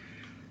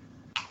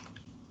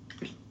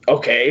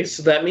 Okay,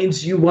 so that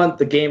means you want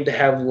the game to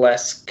have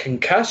less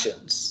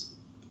concussions.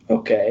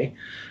 Okay.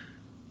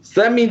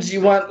 So that means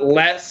you want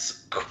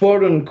less,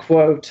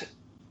 quote-unquote,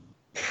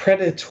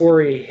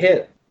 predatory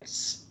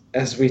hits,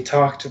 as we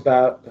talked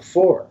about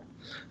before.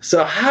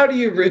 So how do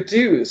you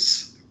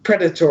reduce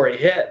predatory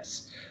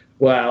hits?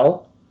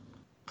 Well,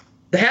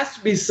 there has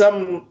to be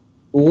some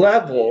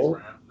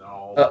level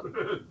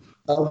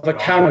of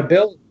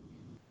accountability,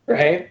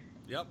 right?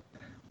 Yep.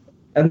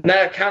 And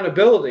that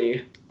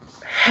accountability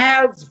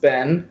has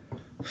been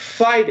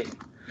fighting.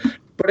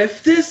 But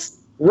if this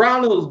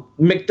Ronald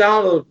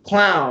McDonald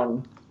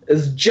clown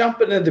is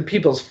jumping into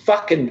people's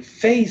fucking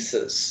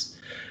faces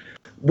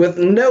with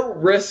no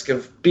risk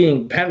of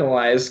being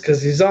penalized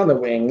because he's on the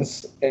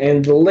wings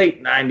in the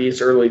late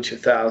 90s, early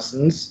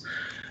 2000s,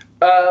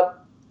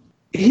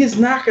 he's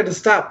not going to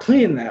stop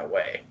playing that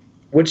way,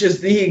 which is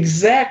the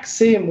exact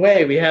same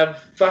way we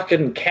have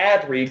fucking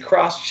Kadri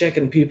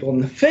cross-checking people in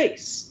the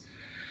face.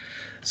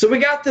 So we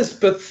got this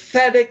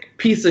pathetic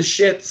piece of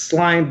shit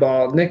slime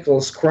ball,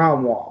 Nicholas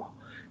Cromwell,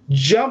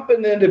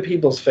 jumping into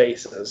people's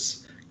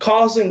faces,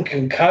 causing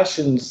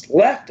concussions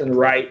left and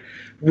right,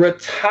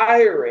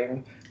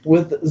 retiring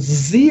with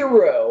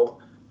 0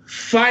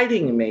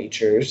 fighting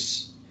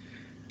majors,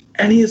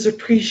 and he is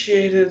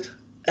appreciated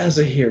as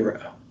a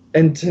hero.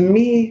 And to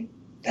me,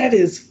 that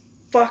is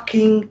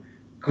fucking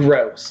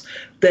gross.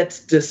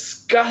 That's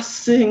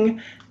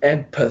disgusting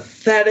and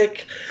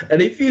pathetic.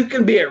 And if you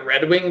can be a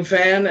Red Wing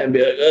fan and be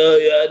like, oh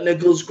yeah,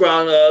 Nicholas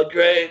Cromwell,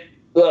 great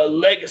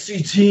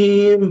legacy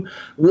team,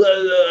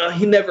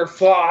 he never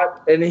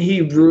fought and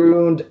he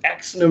ruined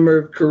X number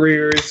of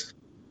careers,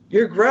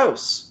 you're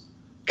gross.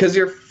 Because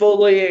you're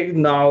fully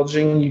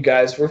acknowledging you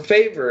guys were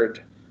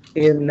favored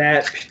in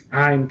that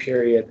time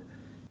period.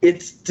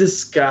 It's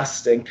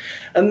disgusting.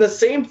 And the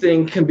same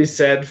thing can be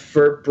said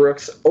for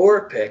Brooks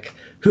Orpik,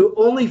 who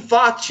only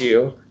fought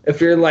you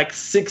if you're like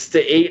 6 to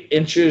 8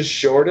 inches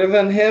shorter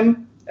than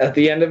him at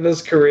the end of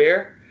his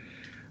career.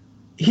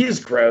 He's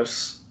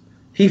gross.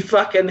 He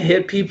fucking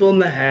hit people in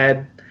the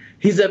head.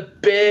 He's a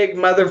big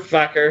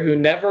motherfucker who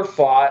never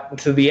fought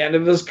until the end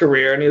of his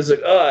career. And he was like,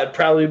 oh, I'd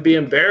probably be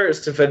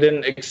embarrassed if I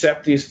didn't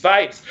accept these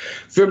fights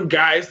from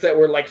guys that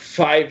were like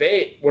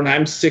 5'8" when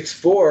I'm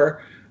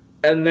 6'4".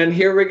 And then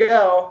here we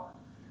go.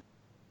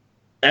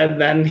 And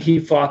then he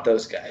fought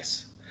those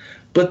guys.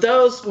 But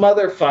those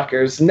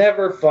motherfuckers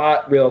never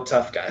fought real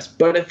tough guys.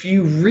 But if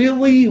you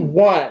really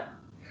want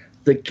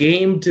the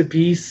game to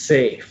be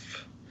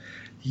safe,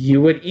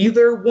 you would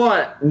either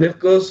want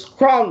Nicholas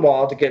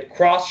Cromwell to get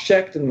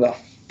cross-checked in the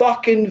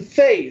fucking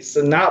face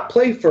and not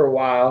play for a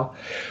while,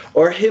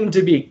 or him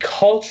to be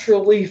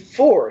culturally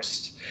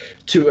forced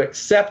to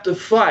accept a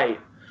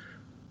fight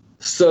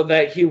so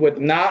that he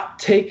would not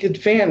take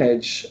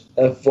advantage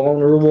of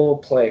vulnerable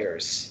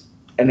players.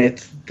 And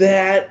it's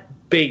that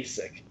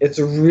basic. It's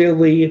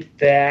really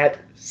that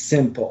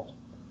simple.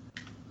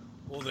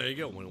 Well, there you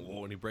go.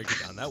 When you break it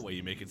down that way,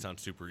 you make it sound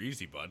super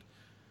easy, bud.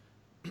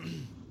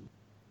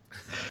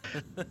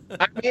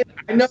 I mean,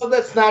 I know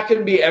that's not going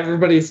to be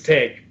everybody's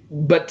take,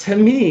 but to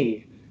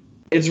me,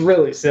 it's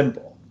really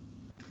simple.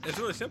 It's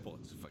really simple.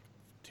 It's like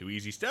 2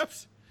 easy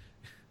steps.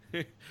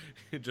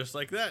 Just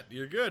like that.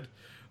 You're good.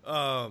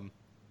 Well,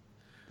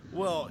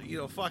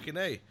 fucking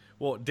A.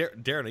 Well,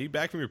 Darren, are you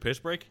back from your piss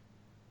break?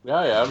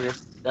 Yeah, I'm here.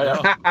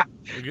 Yeah.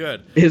 You're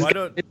good. He's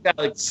got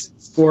like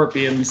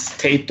scorpions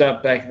taped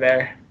up back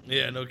there.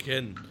 Yeah, no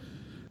kidding.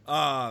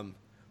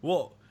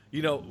 Well,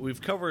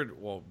 we've covered,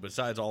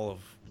 besides all of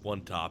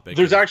one topic.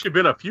 There's actually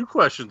been a few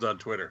questions on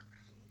Twitter.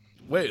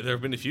 Wait, there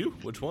have been a few?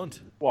 Which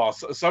ones? Well,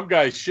 some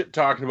guy's shit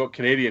talking about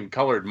Canadian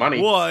colored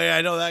money. Well, yeah,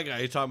 I know that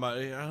guy. He's talking about,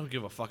 I don't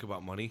give a fuck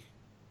about money.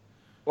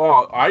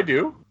 Well, I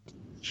do.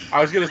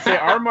 I was going to say,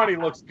 our money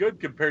looks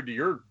good compared to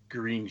your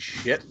green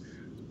shit.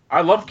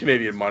 I love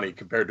Canadian money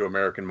compared to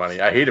American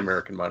money. I hate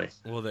American money.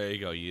 Well, there you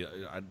go.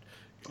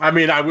 I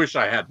mean, I wish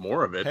I had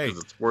more of it because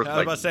it's worth. I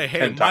was about to say,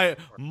 hey,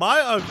 my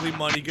ugly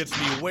money gets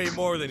me way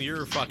more than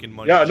your fucking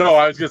money. Yeah, no,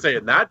 I was gonna say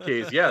in that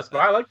case, yes, but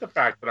I like the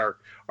fact that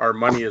our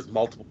money is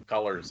multiple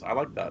colors. I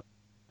like that.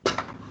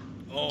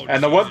 Oh,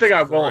 and the one thing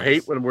I will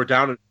hate when we're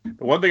down,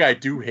 the one thing I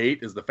do hate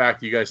is the fact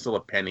that you guys still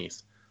have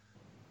pennies.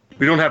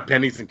 We don't have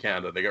pennies in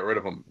Canada. They got rid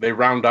of them. They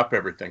round up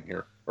everything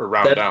here or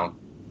round down.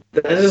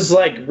 That is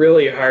like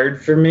really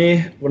hard for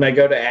me when I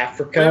go to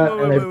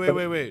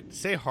Africa. Wait.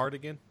 Say hard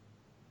again.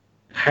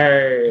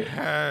 Hard.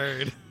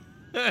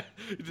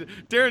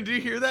 Darren, do you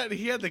hear that?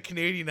 He had the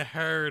Canadian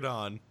hard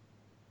on.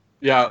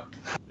 Yeah.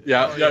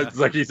 It's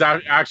like he's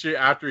actually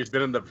after he's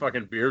been in the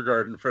fucking beer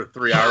garden for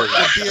 3 hours.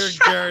 The beer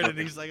garden.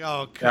 He's like,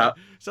 oh, God.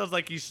 Yeah. Sounds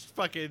like he's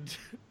fucking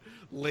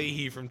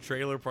Leahy from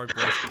Trailer Park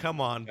Boys. Come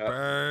on,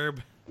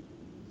 Burb.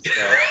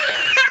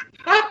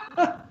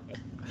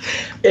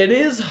 It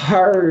is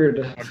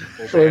hard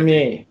for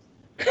me.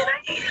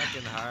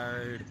 Fucking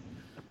hard.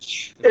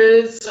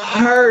 It's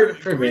hard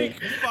for me.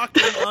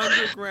 Fucking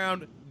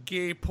underground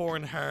gay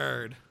porn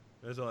hard.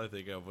 That's all I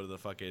think of with the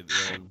fucking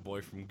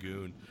boy from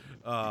Goon.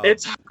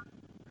 It's hard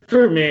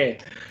for me.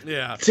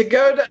 Yeah. To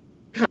go to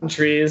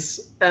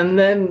countries and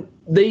then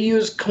they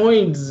use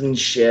coins and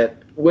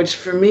shit, which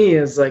for me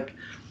is like,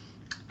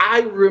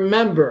 I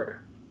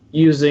remember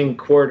using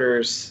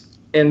quarters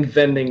in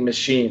vending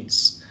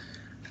machines.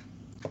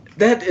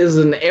 That is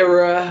an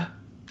era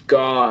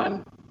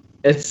gone.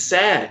 It's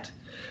sad.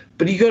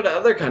 But you go to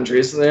other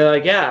countries and they're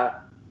like, yeah,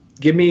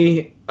 give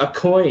me a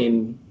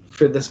coin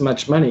for this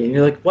much money. And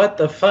you're like, what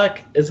the fuck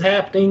is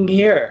happening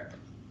here?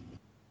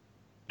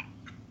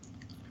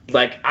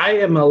 Like, I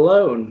am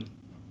alone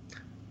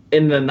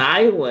in an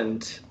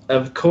island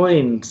of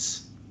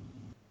coins.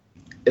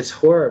 It's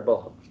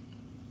horrible.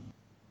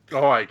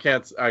 Oh,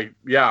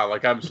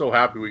 I'm so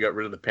happy we got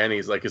rid of the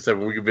pennies. Like I said,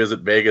 when we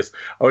visit Vegas,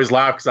 I always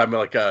laugh because I'm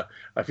like, I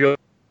feel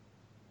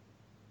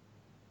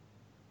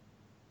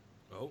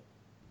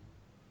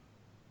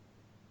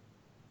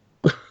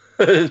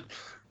Did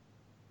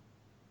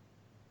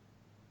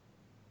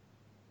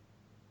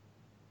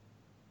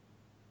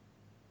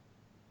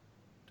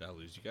I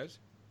lose you guys?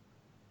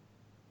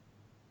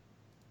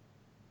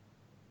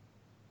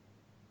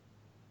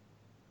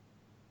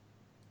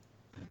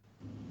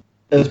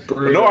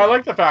 No, I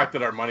like the fact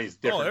that our money's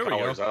different there we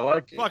colors. go. I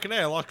like it. Fucking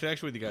A, I lost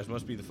connection with you guys.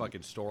 Must be the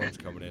fucking storms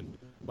coming in.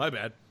 My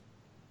bad.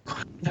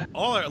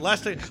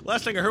 Last thing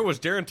I heard was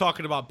Darren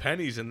talking about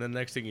pennies, and then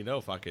next thing you know,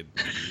 fucking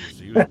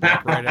he was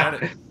back right at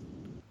it.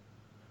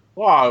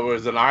 Well, it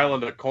was an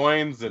island of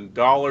coins and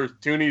dollars,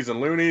 toonies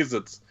and loonies.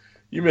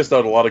 You missed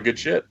out a lot of good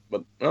shit,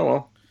 but oh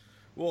well.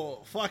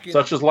 Well, fucking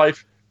such is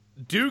life.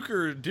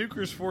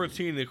 Duker's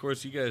 14. Of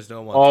course, you guys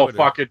know him on Twitter.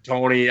 Fucking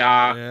Tony.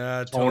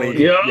 Yeah, Tony.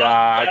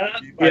 Yeah.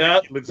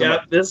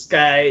 This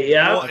guy.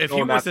 Yeah. Well, if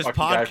he wants this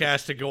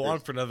podcast to go on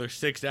for another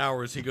 6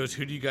 hours, he goes,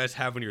 "Who do you guys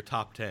have in your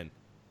top 10?"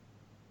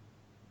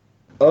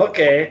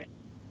 Okay.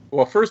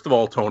 Well, first of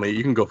all, Tony,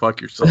 you can go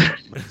fuck yourself.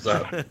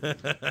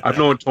 I've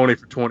known Tony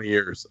for 20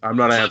 years. I'm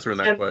not answering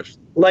that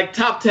question. Like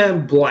top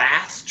 10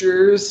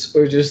 blasters,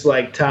 or just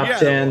like top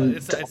 10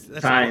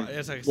 time?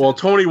 Well,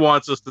 Tony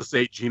wants us to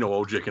say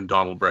Gino Ojic and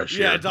Donald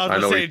Brashear. Yeah, I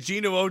was going to say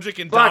Gino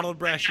Ojic and Donald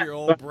Brashear,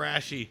 old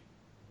Brashy.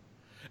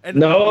 And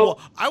no,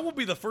 well, I will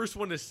be the first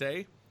one to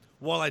say,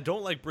 while I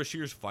don't like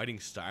Brashear's fighting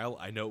style,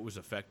 I know it was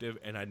effective,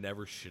 and I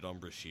never shit on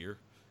Brashear.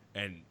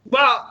 And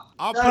well,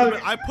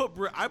 I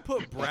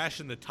put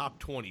Brash in the top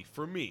 20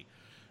 for me.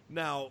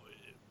 Now,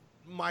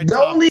 my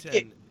top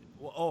 10.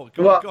 Go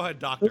ahead,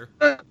 Doctor.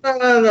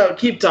 No.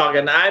 Keep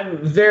talking.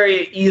 I'm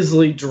very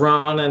easily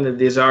drawn into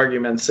these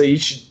arguments, so you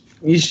should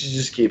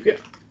just keep going.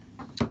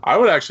 I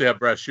would actually have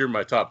Brashear in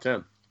my top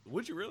 10.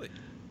 Would you really?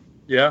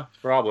 Yeah,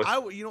 probably. I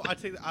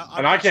take.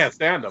 I can't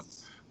stand him.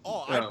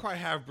 I'd probably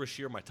have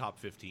Brashear in my top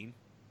 15,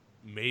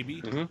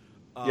 maybe. Mm-hmm.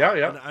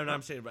 Yeah. And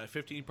I'm saying about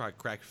 15, probably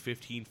crack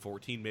 15,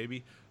 14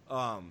 maybe.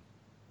 But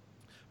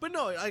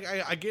no,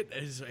 I get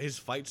his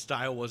fight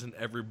style wasn't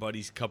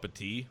everybody's cup of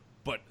tea,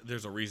 but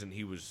there's a reason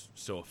he was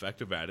so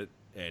effective at it,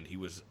 and he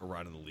was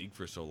around in the league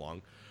for so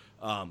long.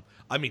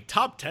 I mean,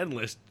 top 10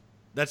 list,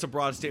 that's a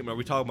broad statement. Are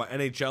we talking about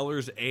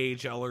NHLers,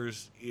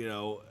 AHLers,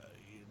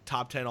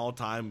 top 10 all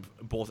time,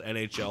 both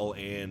NHL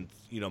and,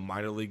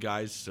 minor league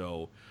guys?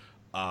 So,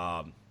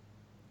 I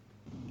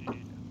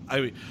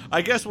mean,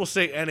 I guess we'll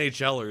say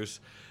NHLers,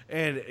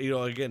 and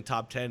again,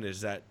 top 10 is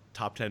that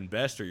top 10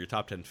 best or your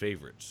top 10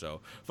 favorites.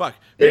 So fuck,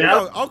 maybe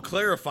I'll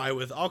clarify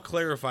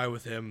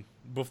with him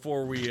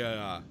before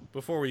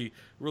we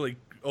really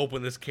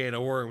open this can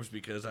of worms,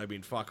 because I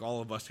mean, fuck,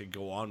 all of us could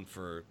go on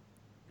for.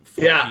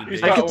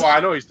 I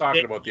know he's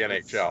talking about the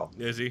NHL.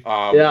 Is he?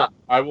 Yeah.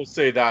 I will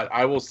say that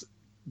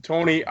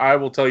Tony. I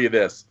will tell you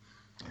this.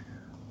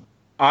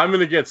 I'm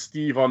going to get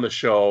Steve on the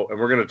show, and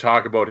we're going to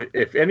talk about,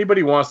 if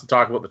anybody wants to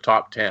talk about the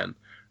top 10,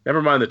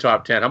 never mind the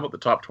top 10, how about the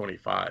top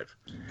 25?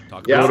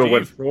 Go to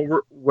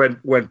when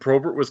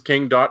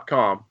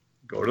ProbertWasKing.com.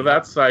 Go to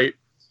that site.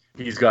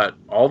 He's got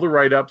all the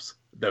write-ups,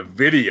 the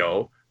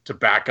video to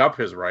back up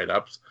his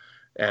write-ups,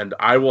 and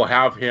I will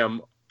have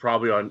him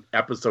probably on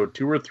episode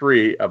 2 or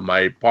 3 of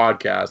my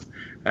podcast,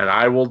 and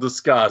I will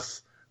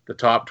discuss the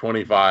top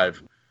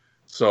 25.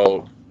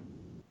 So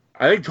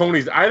I think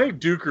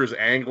Duker's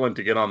angling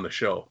to get on the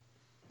show.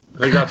 I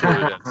think that's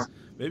what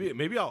it is.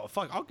 Maybe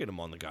I'll get him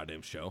on the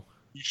goddamn show.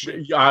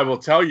 I will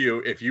tell you,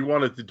 if you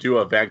wanted to do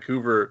a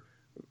Vancouver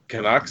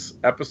Canucks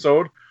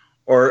episode,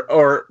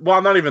 or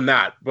well, not even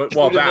that, but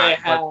but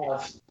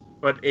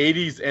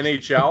 80s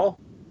NHL,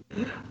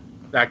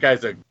 that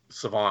guy's a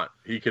savant.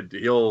 He could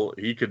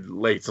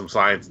lay some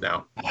science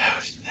down.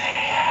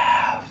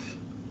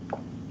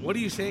 What are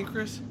you saying,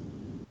 Chris?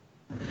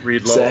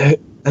 Reed Lowe.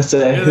 I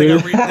said they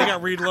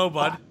got Reed Lowe,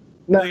 bud.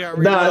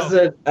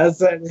 I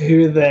said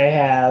who they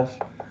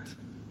have.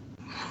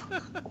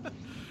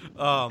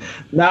 I'm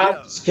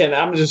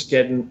just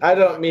kidding. I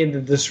don't mean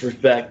to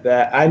disrespect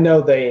that. I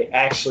know they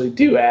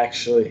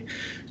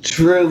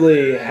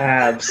truly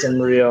have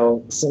some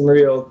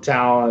real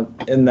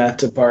talent in that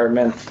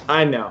department.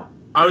 I know.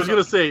 I was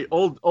gonna say,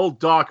 old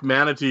Doc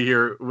Manatee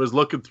here was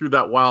looking through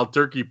that wild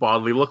turkey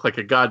bottle. He looked like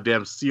a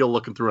goddamn seal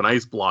looking through an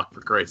ice block, for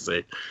Christ's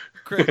sake.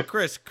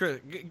 Chris,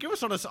 give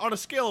us on a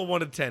scale of 1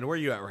 to 10. Where are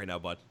you at right now,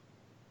 bud?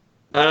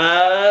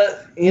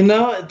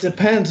 It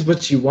depends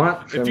what you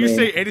want from me. If you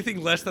say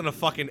anything less than a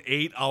fucking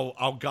 8,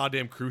 I'll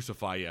goddamn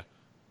crucify you.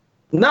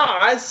 No,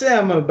 I say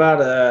I'm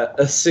about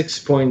a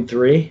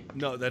 6.3.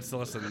 No, that's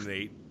less than an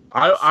 8.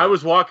 I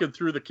was walking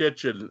through the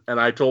kitchen and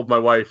I told my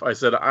wife, I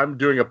said, I'm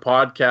doing a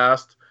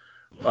podcast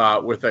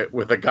with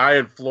a guy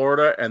in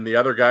Florida, and the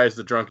other guy is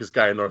the drunkest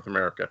guy in North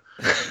America.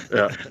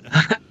 Yeah.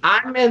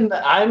 I'm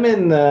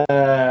in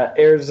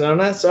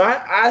Arizona, so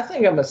I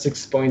think I'm a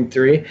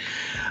 6.3.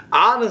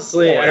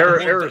 Honestly,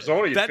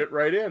 Arizona, you fit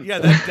right in. Yeah,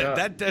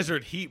 that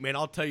desert heat, man.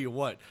 I'll tell you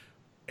what,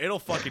 it'll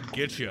fucking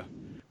get you.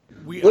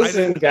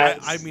 Listen, guys.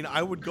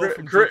 I would go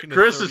from drinking to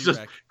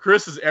 30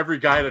 Chris is every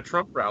guy at a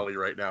Trump rally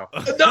right now.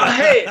 No,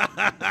 hey,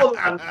 hold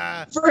on.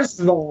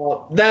 First of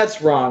all,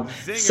 that's wrong.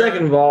 Zinger.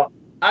 Second of all,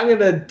 I'm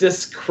gonna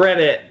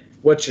discredit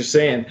what you're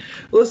saying.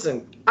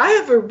 Listen, I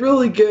have a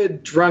really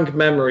good drunk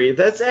memory.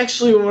 That's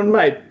actually one of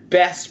my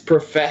best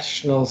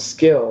professional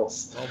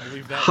skills. I'll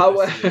believe that.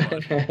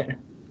 However,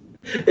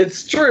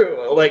 it's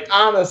true. Like,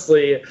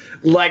 honestly,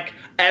 like,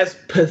 as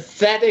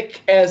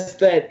pathetic as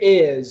that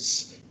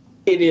is,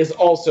 it is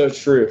also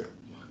true.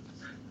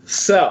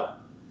 So,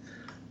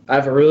 I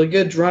have a really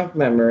good drunk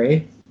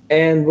memory.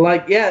 And,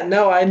 like, yeah,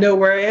 no, I know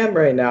where I am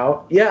right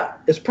now. Yeah,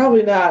 it's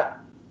probably not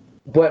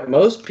what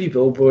most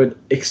people would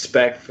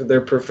expect for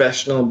their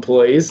professional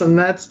employees. And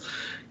that's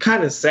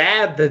kind of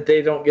sad that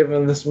they don't give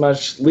them this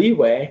much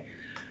leeway.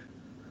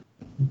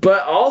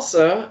 But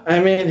also, I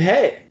mean,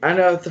 hey, I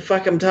know what the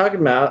fuck I'm talking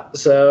about,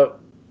 so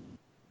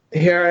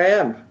here I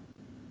am.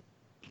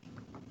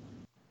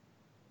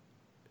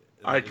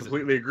 I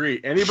completely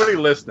agree. Anybody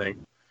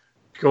listening,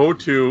 go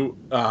to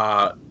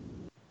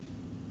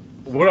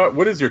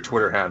what is your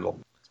Twitter handle?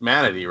 It's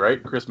Manatee,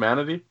 right? Chris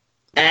Manatee?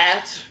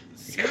 At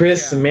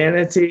Chris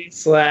Manatee /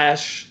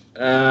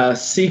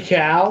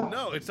 CCal.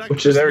 No, it's not.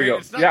 Which is, there you go.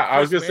 It's not Yeah, I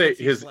was Chris gonna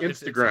say Manatee his /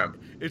 Instagram.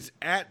 It's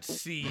at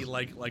sea,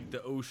 like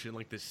the ocean,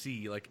 like the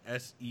sea, like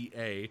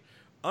SEA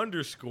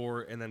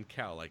 _, and then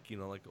cow, like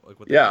like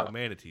what they call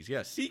manatees.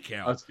 Yeah, sea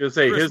cow. I was gonna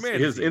say Chris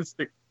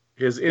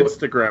his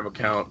Instagram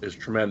account is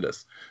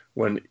tremendous.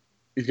 When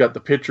he's got the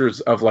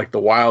pictures of like the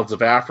wilds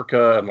of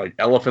Africa and like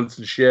elephants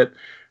and shit.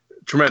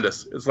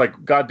 Tremendous. It's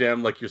like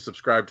goddamn like you're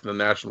subscribed to the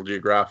National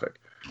Geographic.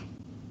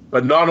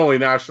 But not only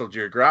National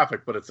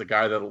Geographic, but it's a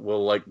guy that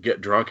will like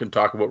get drunk and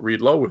talk about Reed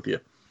Lowe with you,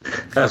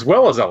 as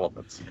well as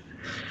elephants.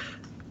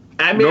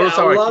 I mean, you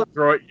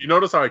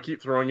notice how I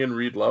keep throwing in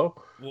Reed Lowe?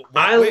 Well,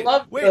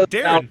 wait,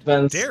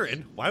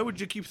 Darren, why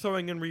would you keep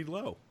throwing in Reed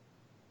Lowe?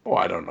 Oh,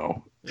 I don't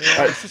know.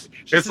 Yeah,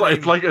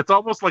 it's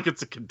almost like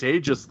it's a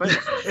contagious thing.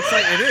 It's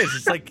like it is.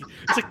 It's like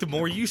the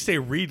more you say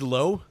Reed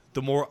Lowe,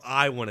 the more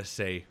I want to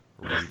say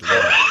Reed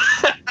Lowe.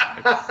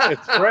 It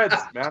spreads,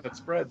 man. It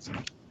spreads.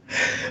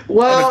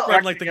 Well, it's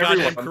spread like the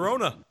goddamn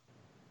corona.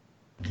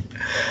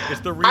 It's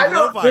the Reed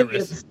Lowe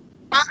virus.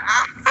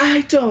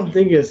 I don't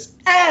think it's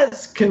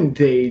as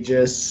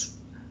contagious.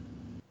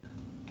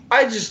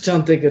 I just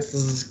don't think it's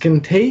as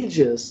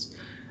contagious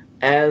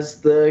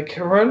as the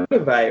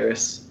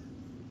coronavirus.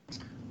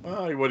 What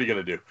are you going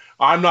to do?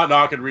 I'm not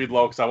knocking Reed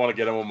Lowe because I want to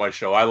get him on my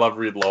show. I love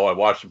Reed Lowe. I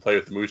watched him play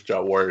with the Moose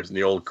Jaw Warriors in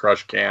the old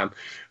Crush can.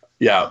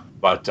 Yeah,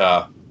 but...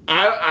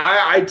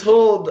 I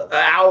told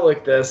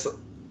Alec this.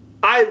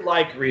 I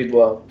like Reed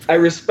Lowe. I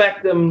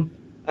respect him.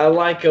 I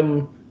like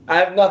him. I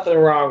have nothing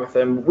wrong with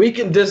him. We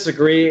can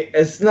disagree.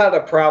 It's not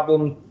a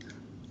problem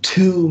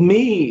to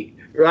me,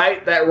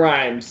 right? That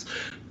rhymes.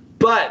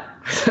 But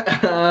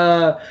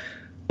I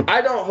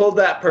don't hold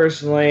that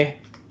personally.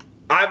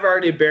 I've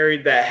already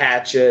buried that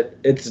hatchet.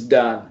 It's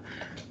done.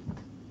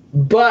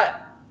 But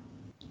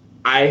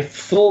I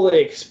fully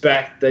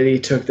expect that he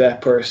took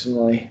that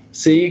personally.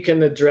 So you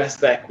can address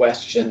that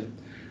question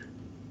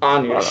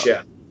on your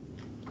show.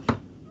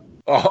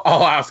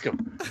 I'll ask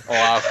him.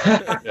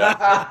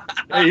 Yeah.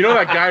 Hey, you know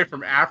that guy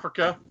from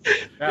Africa?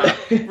 Yeah.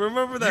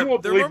 Remember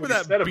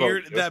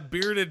that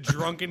bearded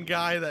drunken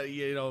guy that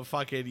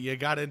you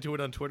got into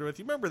it on Twitter with?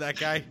 You remember that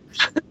guy?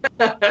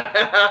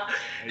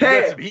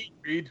 Hey,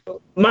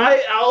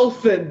 my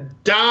elephant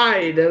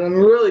died, and I'm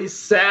really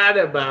sad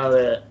about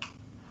it.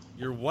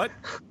 Your what?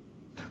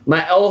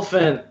 My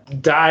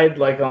elephant died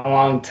like a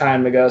long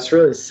time ago. It's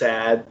really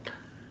sad.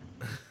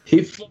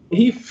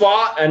 He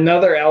fought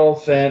another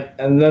elephant,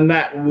 and then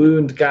that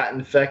wound got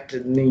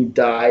infected, and he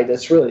died.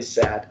 It's really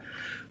sad.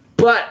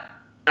 But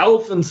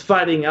elephants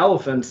fighting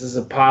elephants is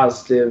a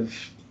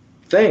positive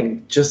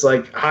thing, just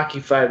like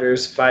hockey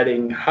fighters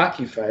fighting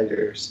hockey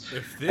fighters.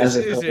 If this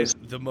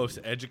isn't the most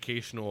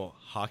educational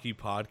hockey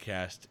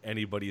podcast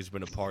anybody has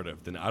been a part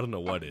of, then I don't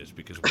know what is,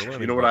 because we're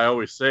learning. You know what I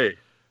always say?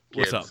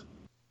 What's up?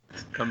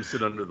 Come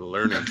sit under the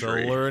learning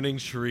tree. The learning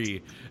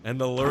tree. And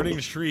the learning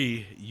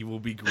tree, you will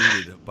be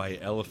greeted by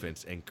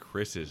elephants, and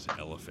Chris's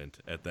elephant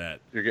at that.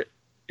 You're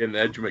getting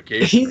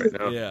education right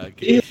now. Yeah.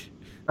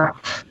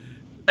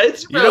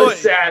 It's really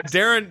sad.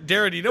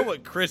 Darren, you know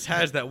what Chris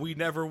has that we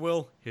never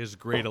will? His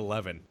grade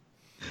 11.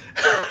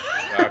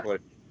 Exactly.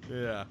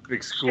 Yeah.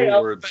 Big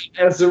school words.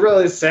 It's a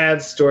really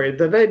sad story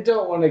that I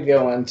don't want to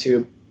go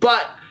into.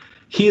 But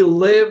he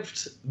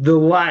lived the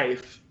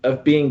life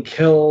of being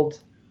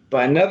killed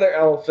by another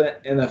elephant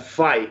in a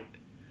fight,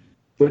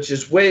 which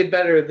is way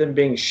better than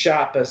being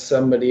shot by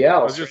somebody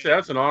else. I was just saying,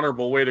 that's an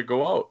honorable way to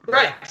go out.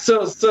 Right.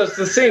 So it's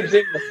the same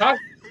thing with hockey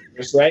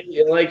players, right?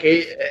 Like,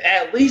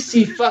 at least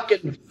he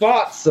fucking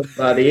fought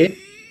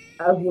somebody,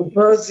 as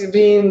opposed to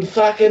being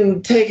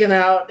fucking taken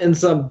out in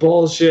some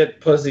bullshit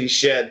pussy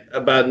shit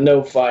about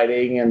no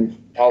fighting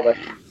and all that.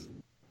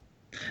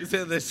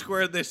 So they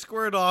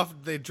squared off,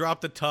 they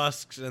dropped the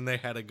tusks, and they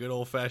had a good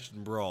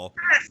old-fashioned brawl.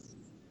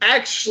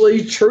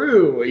 Actually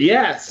true,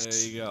 yes.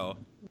 There you go.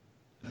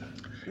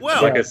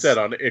 Well, like I said,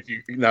 if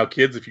you go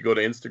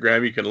to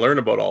Instagram, you can learn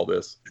about all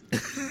this.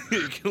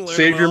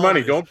 Save your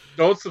money.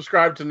 Don't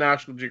subscribe to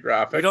National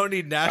Geographic. You don't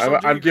need National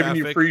Geographic. I'm giving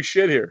you free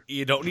shit here.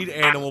 You don't need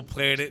Animal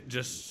Planet.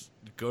 Just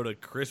go to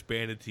Chris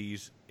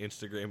Banatee's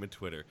Instagram and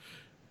Twitter.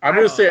 I'm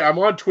going to say I'm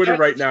on Twitter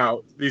right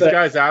now. These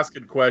guys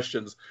asking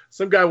questions.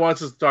 Some guy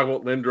wants us to talk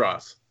about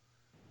Lindros.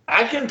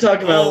 I can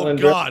talk about Lindros.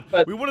 Oh,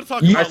 God. We want to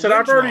talk about I said Lindros.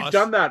 I've already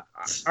done that.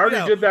 I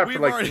already did that for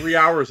like 3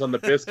 hours on the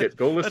biscuit.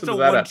 Go listen to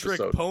that episode. That's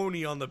a one-trick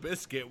pony on the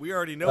biscuit. We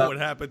already know what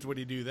happens when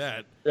you do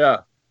that.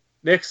 Yeah.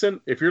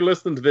 Nixon, if you're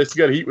listening to this,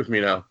 you got to eat with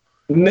me now.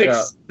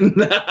 Nixon.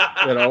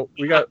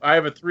 I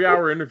have a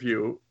 3-hour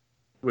interview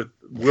with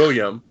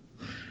William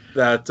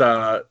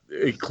that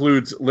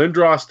includes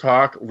Lindros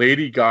talk,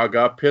 Lady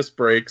Gaga, piss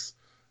breaks,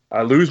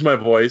 I lose my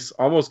voice,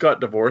 almost got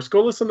divorced.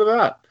 Go listen to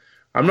that.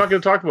 I'm not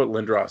going to talk about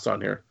Lindros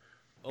on here.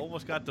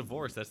 Almost got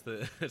divorced. That's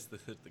the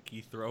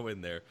key throw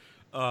in there.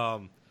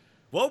 Well,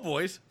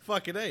 boys,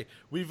 fucking A.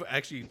 We've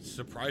actually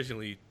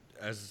surprisingly,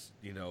 as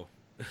you know,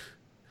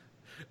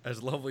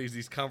 as lovely as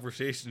these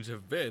conversations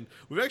have been,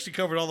 we've actually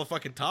covered all the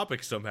fucking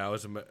topics somehow,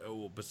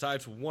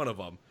 besides one of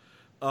them.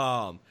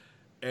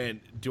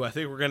 And do I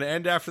think we're going to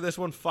end after this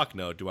one? Fuck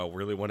no. Do I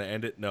really want to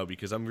end it? No,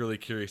 because I'm really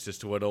curious as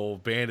to what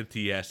old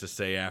Banatee has to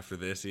say after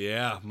this.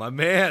 Yeah, my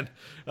man.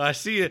 I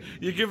see you.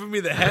 You're giving me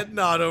the head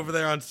nod over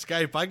there on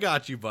Skype. I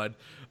got you, bud.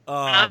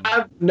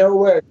 I'm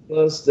nowhere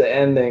close to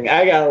ending.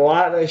 I got a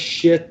lot of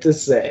shit to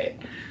say.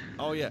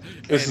 Oh, yeah.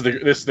 This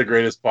is the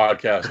greatest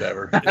podcast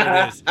ever.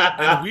 It is.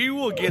 And we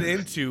will get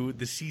into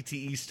the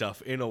CTE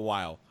stuff in a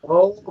while.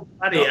 Oh,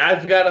 buddy,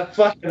 I've got a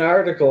fucking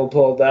article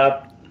pulled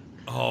up.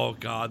 Oh,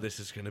 God, this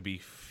is going to be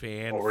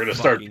fan. We're going to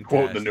start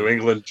quoting the New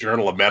England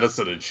Journal of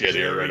Medicine and shit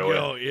here right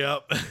away.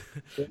 Yep.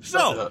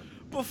 So,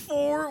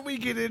 before we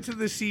get into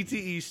the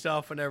CTE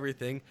stuff and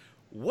everything,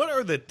 what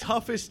are the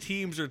toughest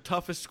teams or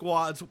toughest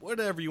squads,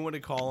 whatever you want to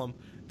call them,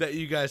 that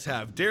you guys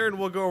have? Darren,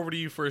 we'll go over to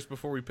you first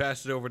before we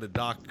pass it over to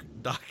Doc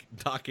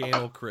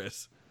Anal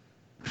Chris.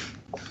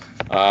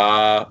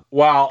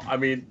 Well, I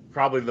mean,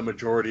 probably the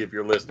majority of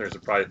your listeners are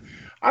probably...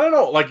 I don't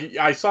know. Like,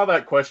 I saw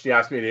that question you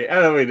asked me.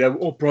 I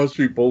mean, Broad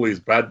Street Bullies,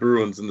 bad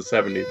Bruins in the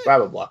 70s, blah,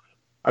 blah, blah.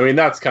 I mean,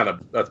 that's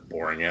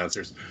boring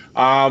answers.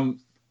 I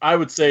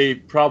would say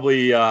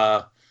probably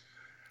early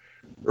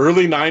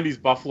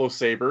 90s Buffalo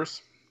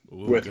Sabres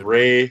with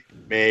Ray,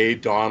 May,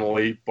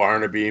 Donnelly,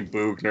 Barnaby,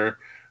 Bugner,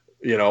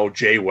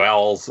 Jay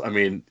Wells. I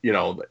mean,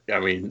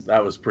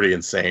 that was pretty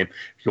insane.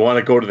 If you want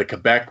to go to the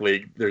Quebec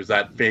League, there's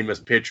that famous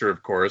picture,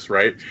 of course,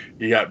 right?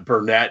 You got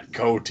Burnett,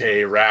 Cote,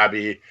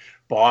 Raby,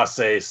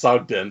 Bosse,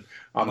 Sugden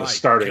on the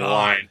starting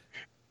line.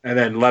 And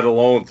then let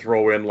alone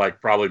throw in like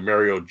probably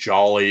Mario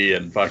Jolly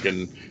and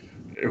fucking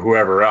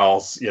whoever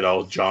else,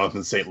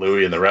 Jonathan St.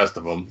 Louis and the rest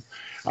of them.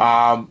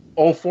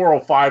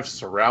 0405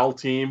 Sorel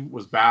team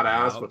was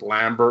badass with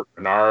Lambert,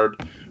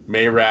 Bernard,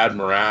 Mayrad,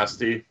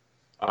 Morasti,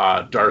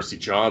 Darcy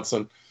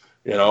Johnson,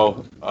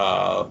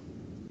 LNH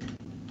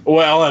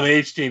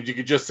teams, you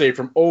could just say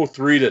from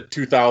 03 to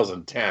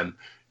 2010.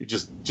 You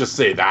just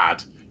say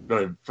that.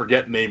 Don't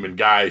forget naming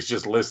guys,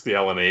 just list the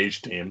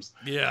LNH teams.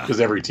 Yeah.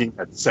 Because every team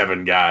had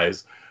 7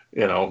 guys,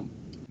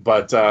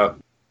 But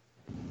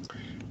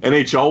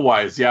NHL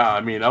wise, yeah,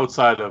 I mean,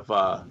 outside of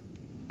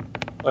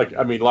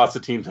lots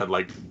of teams had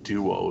like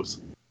duos.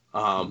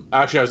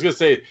 Actually, I was gonna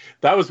say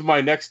that was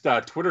my next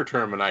Twitter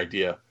tournament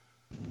idea,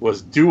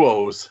 was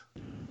duos.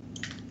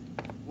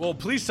 Well,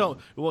 please tell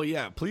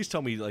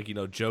me,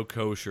 Joe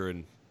Kosher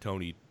and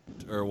Tony.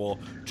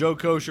 Joe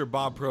Kosher,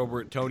 Bob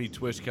Probert, Tony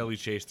Twist, Kelly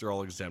Chase, they're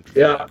all exempt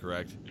from that,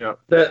 correct? Yeah.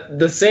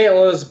 The St.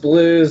 Louis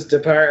Blues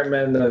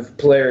Department of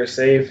Player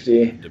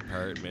Safety.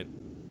 Department.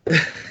 The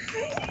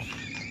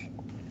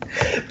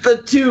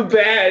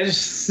 2-badge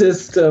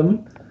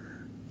system.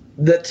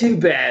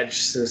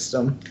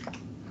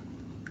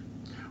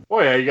 Oh,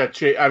 yeah, you got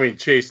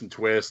Chase and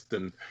Twist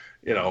and,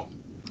 yeah.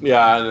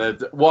 And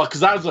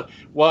because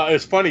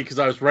it's funny because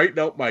I was writing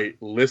out my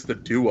list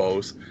of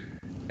duos.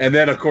 And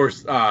then, of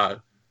course,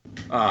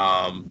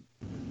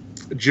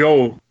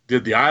 Joe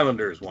did the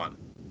Islanders one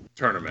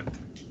tournament.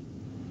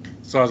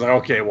 So I was like,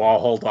 okay, well, I'll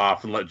hold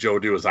off and let Joe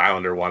do his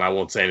Islander one. I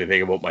won't say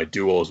anything about my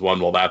duos one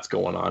while that's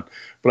going on.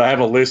 But I have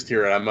a list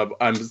here, and you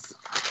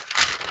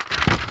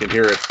can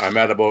hear it. I'm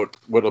at about,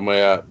 what am I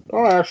at?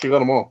 Oh, I actually got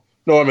them all.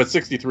 No, I'm at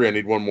 63. I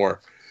need one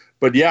more.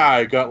 But yeah,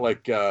 I got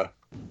like, it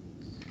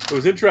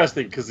was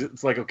interesting because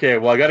it's like, okay,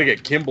 well, I got to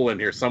get Kimball in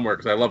here somewhere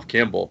because I love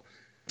Kimball.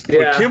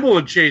 Yeah. But Kimball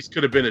and Chase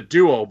could have been a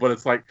duo, but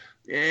it's like,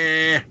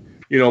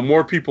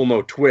 more people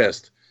know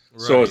Twist.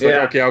 Right. So it's like,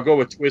 okay, I'll go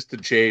with Twist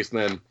and Chase, and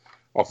then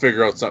I'll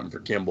figure out something for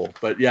Kimball.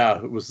 But yeah,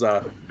 it was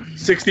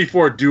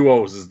 64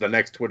 duos is the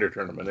next Twitter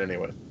tournament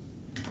anyway.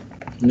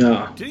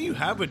 No. Didn't you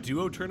have a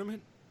duo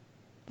tournament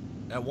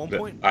at one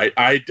point?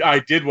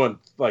 I did one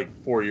like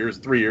 3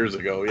 years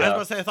ago. Yeah. I was about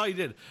to say, I thought you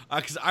did.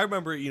 Because I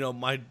remember,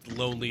 my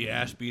lonely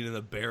ass being in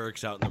the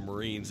barracks out in the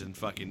Marines and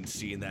fucking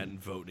seeing that and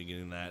voting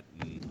in that.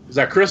 And... It was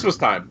at Christmas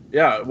time.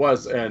 Yeah, it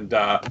was. And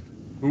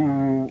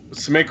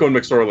Semenko and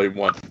McSorley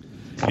won.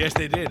 Yes,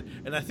 they did,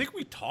 and I think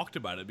we talked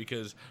about it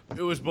because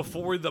it was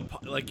before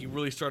you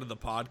really started the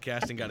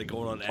podcast and got it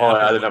going on. Oh, Apple.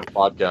 I didn't have a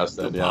podcast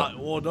then. Yeah.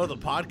 Well, no, the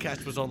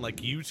podcast was on like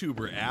YouTube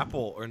or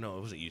Apple, or no,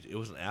 it wasn't. It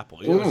wasn't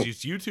Apple. It was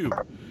just YouTube.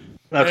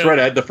 That's right.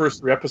 I had the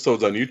first 3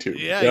 episodes on YouTube.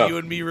 Yeah, you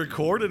and me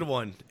recorded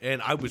one,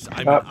 and I was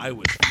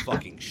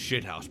fucking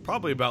shithouse.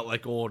 Probably about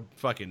like old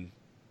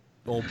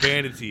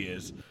Vanity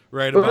is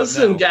right about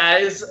Listen, now.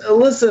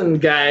 Listen,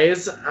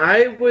 guys.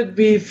 I would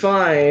be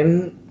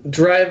fine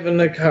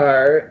driving a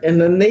car in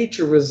a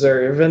nature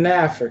reserve in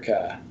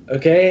Africa.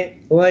 Okay,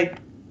 like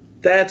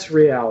that's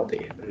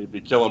reality. You'd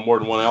be killing more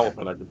than one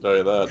elephant. I can tell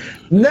you that.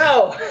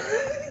 No,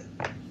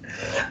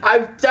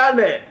 I've done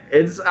it.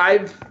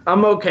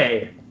 I'm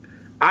okay.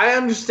 I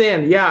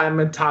understand. Yeah, I'm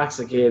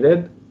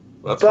intoxicated.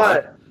 That's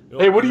fine.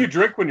 Hey, what do you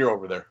drink when you're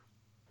over there?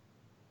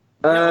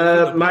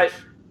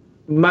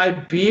 My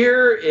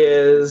beer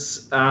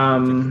is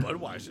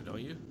Budweiser,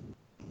 don't you?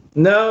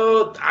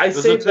 No,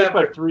 Does it take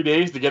like 3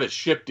 days to get it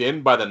shipped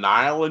in by the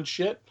Nile and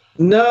shit?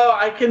 No,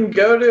 I can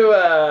go to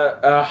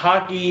a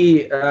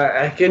hockey.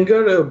 I can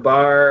go to a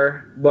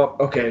bar. Well,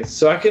 okay,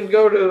 so I can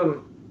go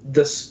to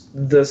the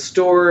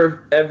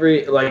store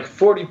every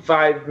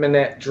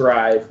 45-minute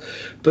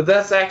drive, but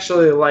that's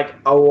actually like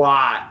a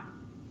lot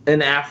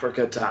in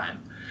Africa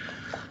time.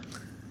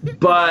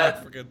 But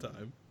Africa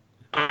time.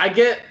 I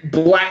get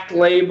Black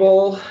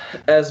Label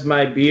as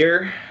my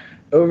beer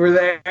over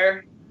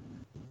there.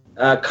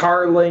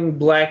 Carling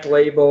Black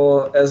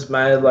Label as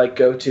my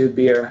go-to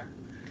beer.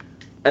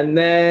 And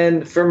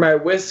then for my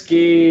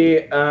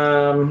whiskey,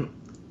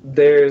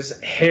 there's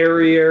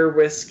Harrier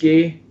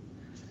whiskey,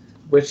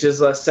 which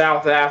is a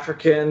South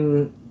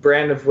African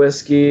brand of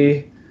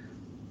whiskey.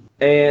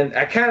 And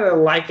I kind of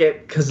like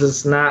it because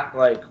it's not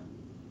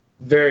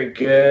very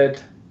good.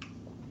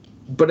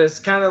 But it's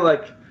kind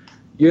of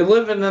you're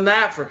living in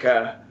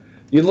Africa.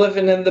 You're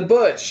living in the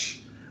bush.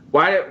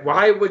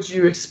 Why would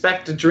you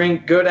expect to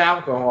drink good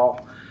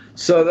alcohol?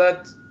 So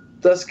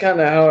that's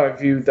kind of how I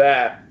view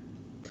that.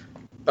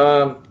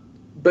 But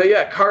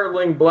yeah,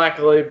 Carling Black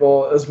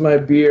Label is my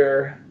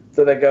beer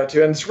that I go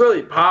to, and it's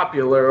really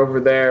popular over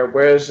there.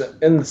 Whereas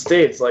in the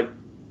States,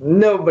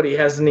 nobody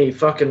has any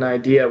fucking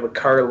idea what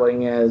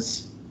Carling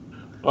is.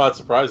 Well, that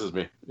surprises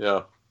me.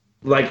 Yeah.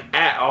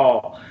 At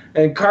all.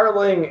 And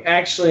Carling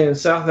actually in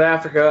South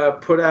Africa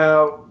put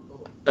out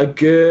a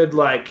good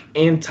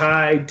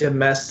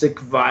anti-domestic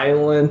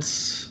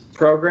violence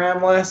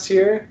program last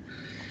year.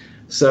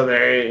 So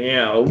they,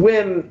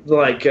 when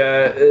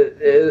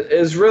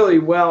is really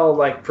well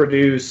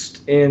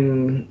produced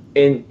in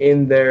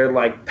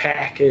their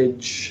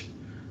package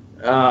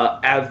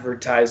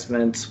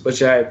advertisements,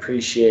 which I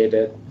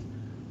appreciated.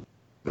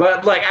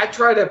 But I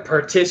try to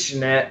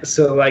partition it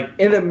so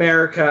in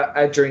America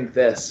I drink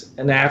this,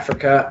 in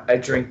Africa I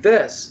drink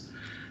this,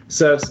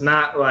 so it's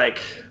not the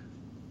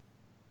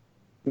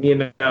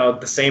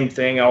same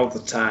thing all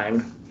the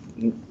time,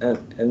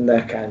 and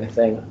that kind of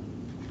thing.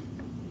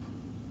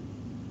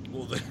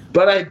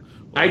 But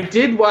I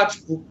did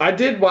watch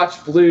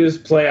Blues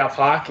playoff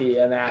hockey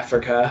in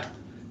Africa,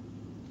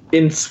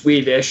 in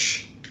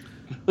Swedish,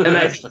 and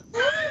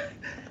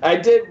I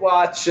did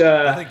watch.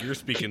 I think you're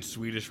speaking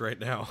Swedish right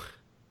now.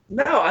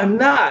 No, I'm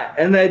not.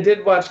 And I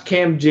did watch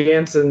Cam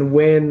Janssen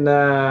win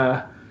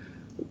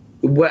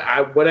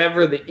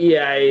whatever the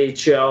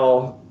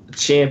EIHL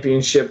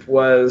championship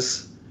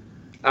was.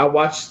 I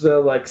watched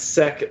the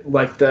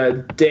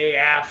the day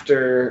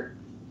after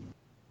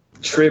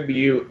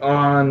tribute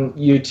on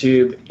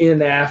YouTube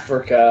in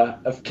Africa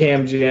of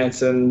Cam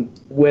Janssen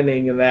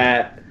winning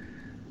that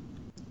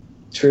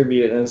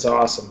tribute, and it's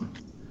awesome.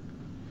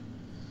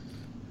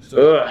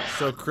 So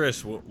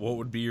Chris, what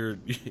would be your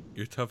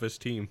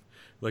toughest team?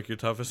 Your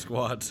toughest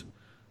squads?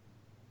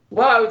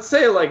 Well, I would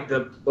say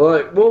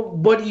what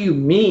do you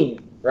mean,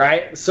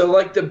 right?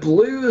 So the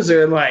Blues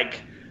are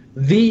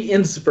the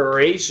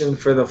inspiration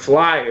for the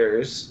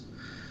Flyers,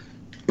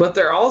 but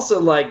they're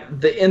also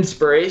the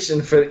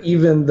inspiration for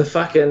even the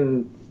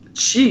fucking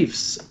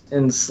Chiefs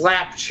in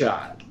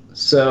Slapshot.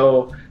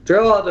 So there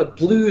are a lot of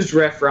Blues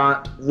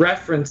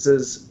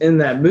references in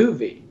that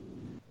movie.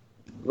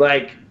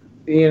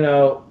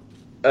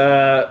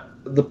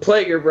 The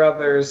Plager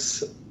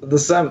brothers, the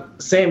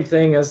same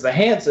thing as the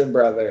Hanson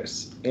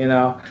brothers.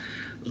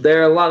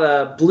 There are a lot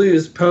of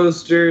Blues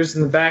posters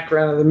in the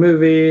background of the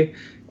movie,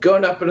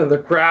 going up into the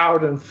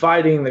crowd and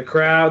fighting the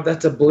crowd.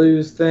 That's a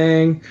Blues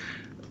thing.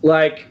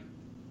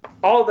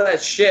 All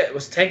that shit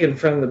was taken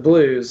from the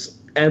Blues,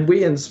 and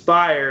we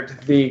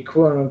inspired the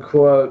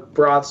quote-unquote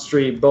Broad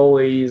Street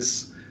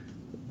Bullies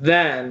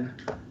then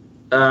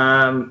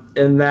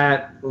in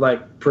that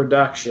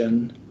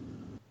production.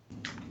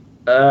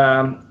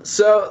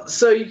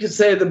 So you could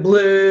say the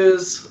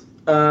Blues,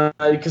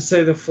 you could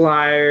say the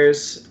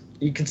Flyers,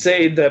 you could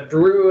say the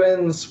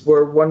Bruins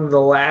were one of the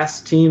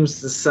last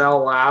teams to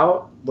sell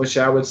out, which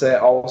I would say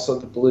also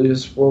the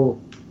Blues were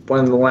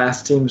one of the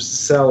last teams to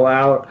sell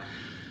out.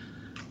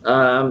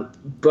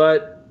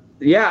 But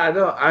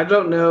yeah, I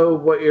don't know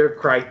what your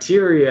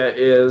criteria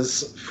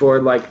is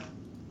for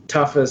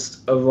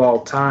toughest of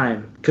all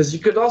time. Because you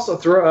could also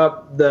throw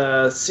up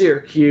the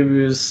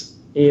Syracuse,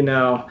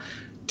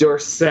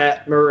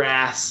 Dorsett,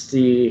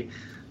 Morasti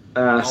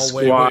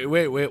squad.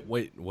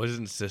 Wait.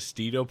 Wasn't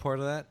Sestito part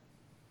of that?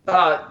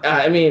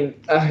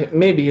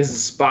 Maybe he's a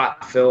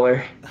spot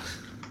filler.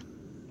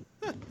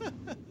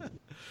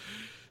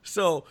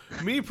 So,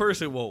 me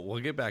personally, we'll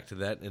get back to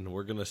that, and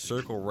we're going to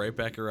circle right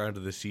back around to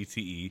the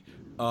CTE.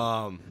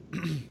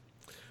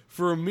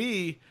 For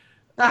me,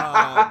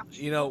 I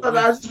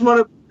just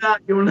want to.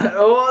 I'm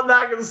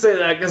not going to say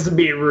that because it'd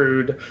be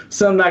rude.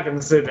 So I'm not going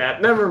to say that.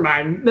 Never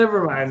mind.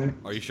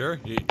 Are you sure?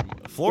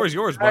 Floor is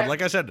yours, bud.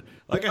 Like I said,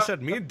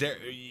 me and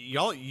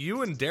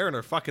you and Darren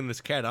are fucking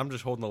this cat. I'm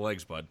just holding the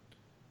legs, bud.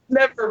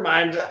 Never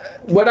mind.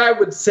 What I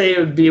would say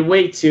would be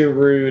way too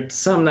rude,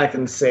 so I'm not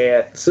going to say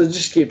it. So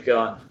just keep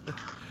going.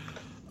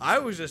 I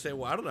was just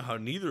saying, I don't know how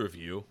neither of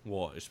you,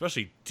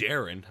 especially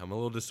Darren, I'm a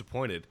little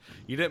disappointed.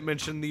 You didn't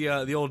mention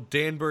the old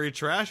Danbury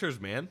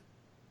Trashers, man.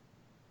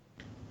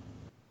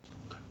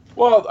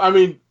 Well, I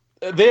mean,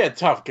 they had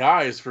tough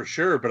guys for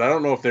sure, but I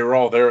don't know if they were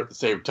all there at the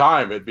same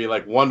time. It'd be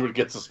like one would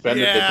get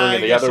suspended, they bring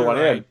in the other one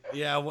in.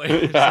 Yeah,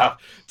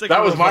 it's like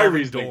that was my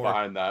reasoning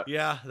behind that.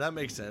 Yeah, that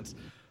makes sense.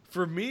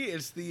 For me,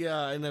 it's the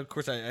and of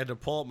course I had to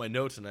pull up my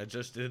notes, and I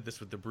just did this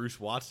with the Bruce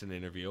Watson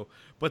interview.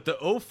 But the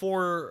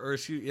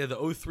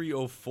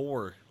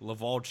 03-04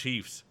 Laval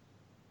Chiefs,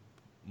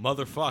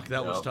 motherfuck,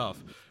 that was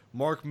tough.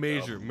 Mark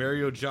Major,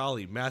 Mario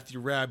Jolly, Matthew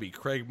Raby,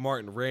 Craig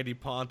Martin, Randy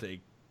Ponte,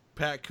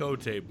 Pat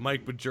Cote,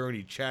 Mike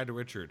Bajorni, Chad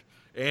Richard,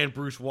 and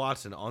Bruce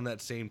Watson on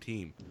that same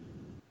team.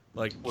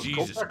 Like, was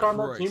Jesus Kopech Christ. on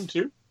that team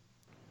too?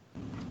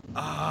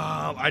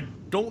 I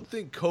don't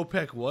think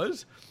Kopech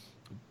was.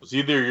 Was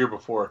he there a year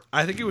before?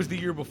 I think it was the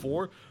year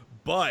before,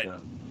 but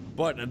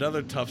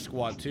another tough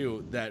squad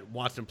too that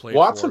Watson played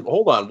for.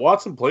 Hold on.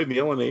 Watson played in the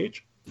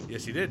LNH?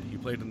 Yes, he did. He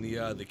played in the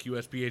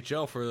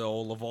QSBHL for the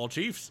old Laval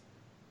Chiefs.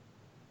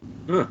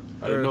 I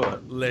didn't know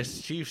that.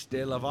 Les Chiefs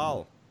de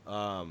Laval.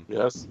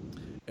 Yes.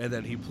 And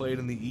then he played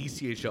in the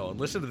ECHL. And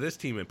listen to this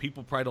team, and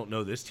people probably don't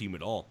know this team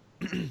at all.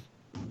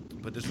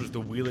 But this was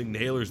the Wheeling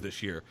Nailers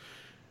this year.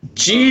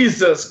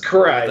 Jesus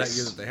Christ. That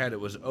year that they had, it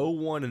was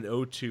 01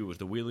 and 02 was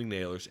the Wheeling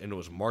Nailers, and it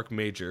was Mark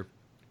Major,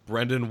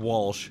 Brendan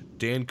Walsh,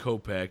 Dan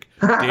Kopech,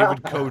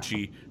 David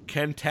Kochi,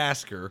 Ken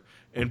Tasker,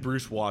 and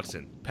Bruce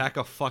Watson. Pack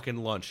a fucking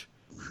lunch.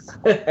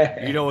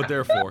 You know what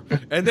they're for.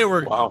 And they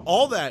were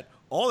all that,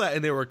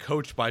 and they were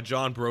coached by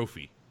John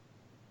Brophy.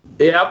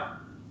 Yep.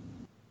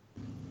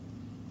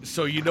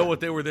 So you know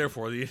what they were there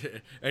for,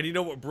 and you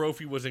know what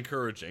Brophy was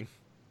encouraging.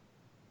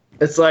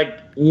 It's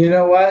like, you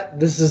know what?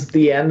 This is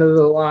the end of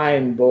the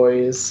line,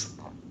 boys.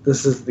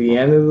 This is the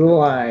end of the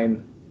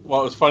line.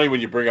 Well, it was funny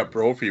when you bring up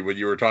Brophy, when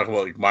you were talking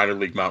about like minor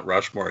league Mount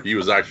Rushmore. He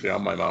was actually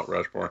on my Mount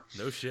Rushmore.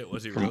 No shit,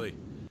 was he really?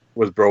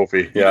 With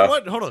Brophy, yeah. You know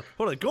what? Hold on.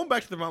 Going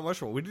back to the Mount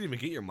Rushmore, we didn't even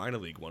get your minor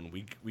league one.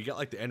 We got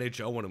like the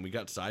NHL one, and we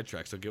got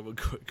sidetracked. So go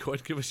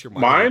ahead, give us your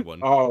minor league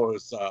one. Oh, it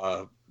was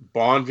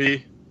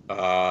Bonvie,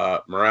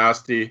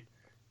 Morasti,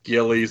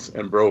 Gillies,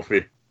 and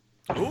Brophy.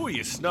 Ooh,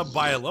 you snubbed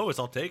by a Lois.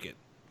 I'll take it.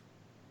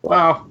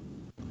 Well,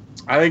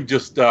 I think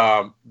just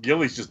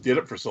Gillies just did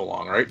it for so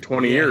long, right?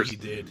 20 years. He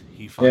did.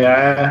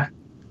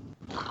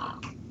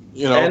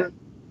 You know.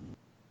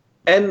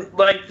 And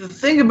like the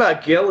thing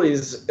about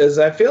Gillies is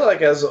I feel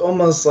like I was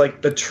almost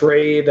like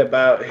betrayed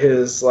about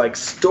his like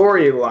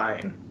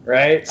storyline,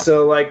 right?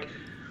 So like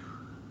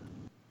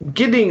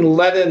getting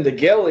let into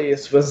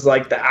Gillies was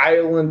like the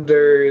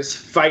Islanders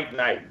fight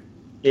night,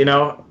 you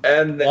know?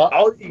 And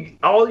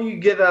all you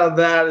get out of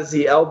that is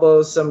he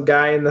elbows some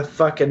guy in the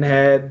fucking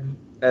head,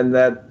 and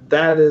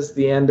that is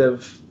the end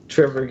of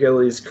Trevor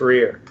Gillies'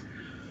 career.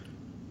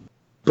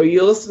 But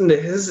you listen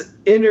to his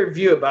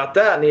interview about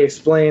that, and he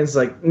explains,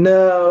 like,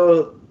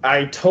 no,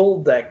 I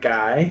told that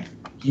guy,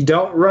 you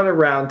don't run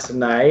around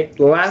tonight.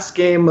 The last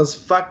game was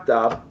fucked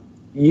up.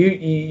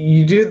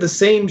 You do the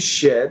same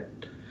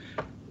shit.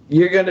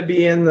 You're going to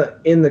be in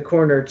the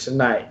corner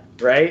tonight,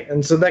 right?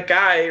 And so that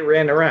guy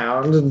ran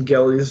around, and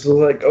Gillies was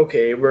like,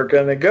 okay, we're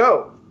going to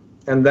go.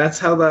 And that's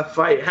how that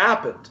fight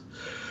happened.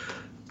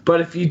 But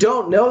if you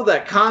don't know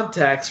that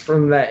context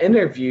from that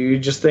interview, you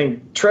just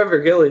think Trevor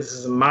Gillies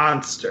is a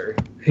monster.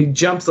 He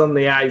jumps on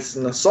the ice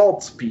and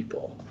assaults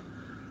people,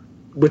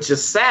 which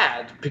is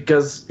sad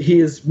because he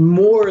is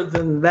more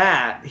than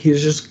that.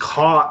 He's just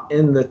caught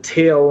in the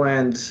tail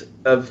end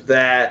of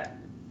that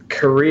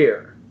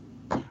career.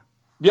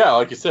 Yeah,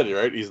 like you said,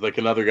 right? He's like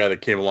another guy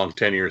that came along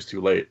 10 years too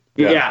late.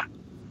 Yeah.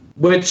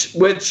 Which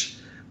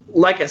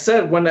like I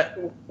said, when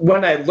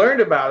I learned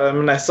about him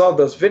and I saw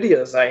those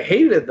videos, I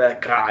hated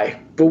that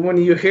guy. But when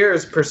you hear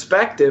his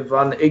perspective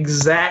on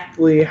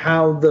exactly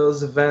how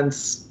those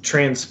events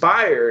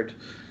transpired,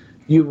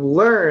 you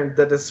learn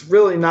that it's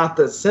really not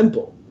that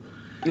simple.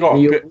 Oh,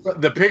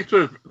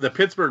 the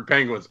Pittsburgh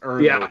Penguins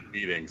earned those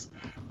beatings.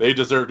 They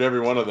deserved every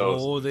one of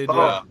those. Oh, they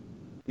did.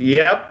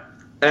 Yep.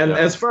 And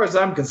as far as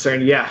I'm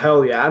concerned,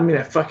 hell yeah. I mean,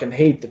 I fucking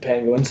hate the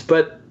Penguins.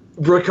 But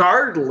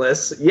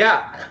regardless,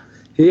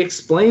 he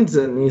explains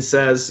it and he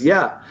says,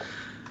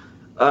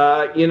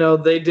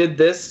 They did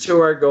this to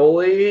our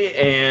goalie,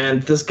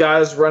 and this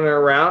guy's running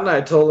around.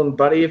 I told him,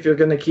 buddy, if you're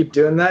going to keep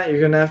doing that, you're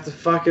going to have to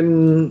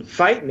fucking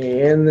fight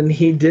me. And then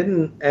he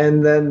didn't,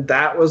 and then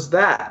that was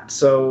that.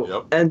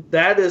 So, And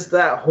that is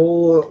that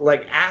whole,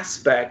 like,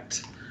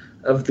 aspect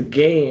of the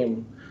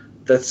game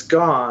that's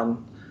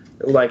gone.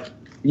 Like,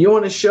 you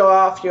want to show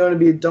off, you want to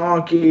be a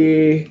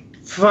donkey,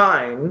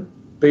 fine,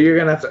 but you're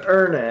going to have to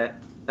earn it,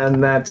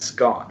 and that's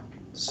gone.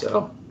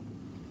 So.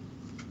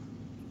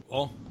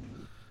 Well,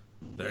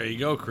 there you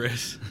go,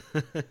 Chris.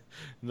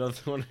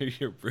 Another one of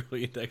your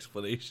brilliant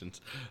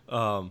explanations.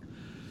 Sorry,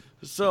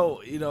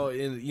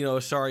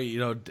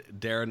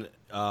 Darren.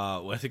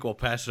 I think we'll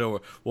pass it over.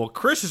 Well,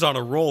 Chris is on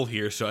a roll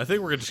here, so I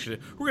think we're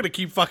gonna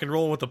keep fucking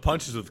rolling with the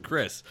punches with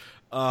Chris.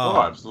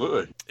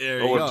 Absolutely.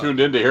 No one tuned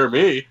in to hear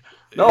me.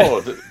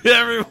 No,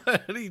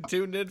 everybody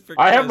tuned in for Chris.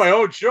 I have my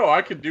own show.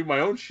 I can do my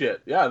own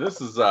shit. Yeah, this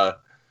is.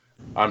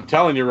 I'm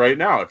telling you right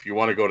now, if you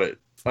want to go to,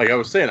 like I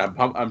was saying,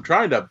 I'm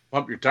trying to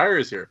pump your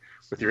tires here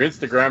with your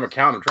Instagram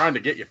account. I'm trying to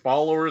get you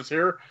followers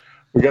here.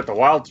 We got the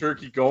Wild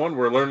Turkey going.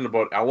 We're learning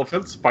about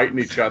elephants fighting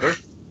each other.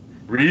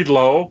 Reed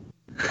Lowe.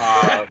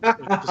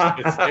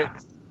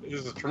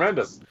 This is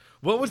tremendous.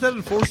 What was that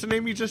enforcer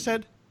name you just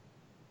said?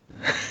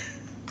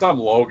 Some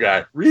low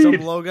guy.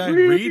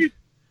 Reed?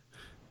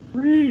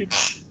 Reed.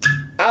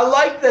 I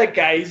like that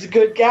guy. He's a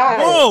good guy.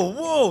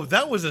 Whoa.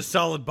 That was a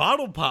solid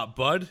bottle pop,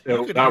 bud.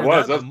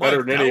 That's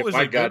better than any of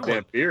my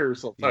goddamn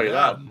beers, I'll tell you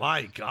that.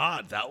 My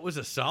God, that was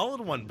a solid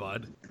one,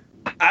 bud.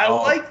 I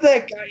like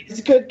that guy. He's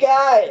a good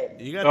guy.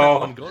 You got that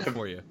one going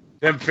for you.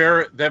 Them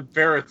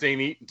ferrets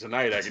ain't eating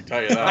tonight, I can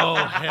tell you that. Oh,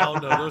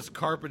 hell no. Those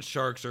carpet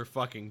sharks are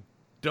fucking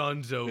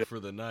donezo for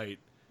the night.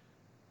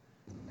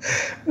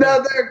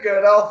 No, they're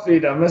good. I'll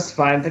feed them. It's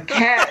fine. The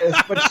cat is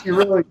what you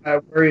really got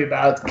to worry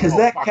about because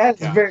that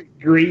cat is very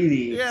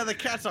greedy. Yeah, the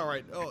cat's all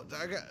right.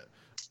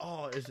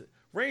 Is it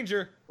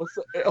Ranger?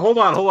 Hold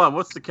on.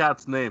 What's the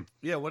cat's name?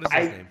 Yeah, what is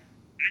his name?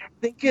 I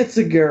think it's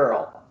a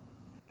girl,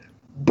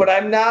 but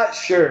I'm not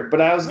sure.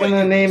 But I was going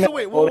to name it.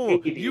 Whoa.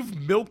 You've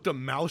milked a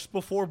mouse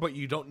before, but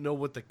you don't know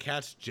what the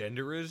cat's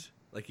gender is?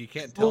 Like, you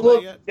can't tell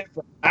that yet?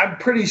 Different. I'm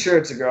pretty sure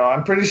it's a girl.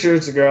 I'm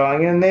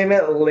going to name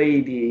it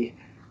Lady.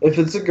 If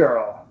it's a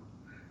girl,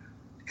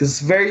 because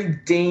it's very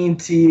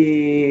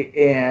dainty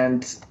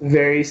and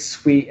very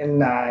sweet and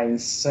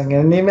nice. So I'm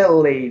going to name it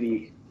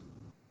Lady.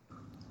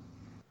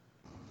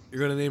 You're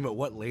going to name it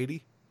what,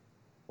 Lady?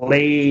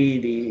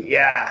 Lady,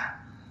 yeah.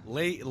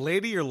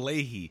 Lady or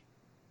Leahy?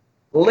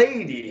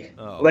 Lady.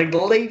 Oh. Like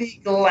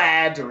Lady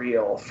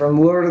Galadriel from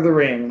Lord of the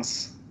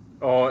Rings.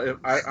 Oh,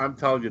 I'm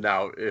telling you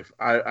now, if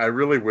I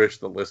really wish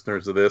the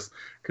listeners of this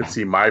could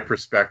see my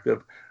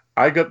perspective.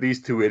 I got these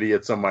two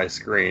idiots on my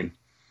screen.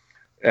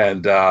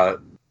 And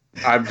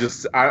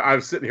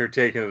I'm sitting here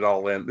taking it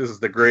all in. This is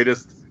the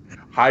greatest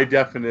high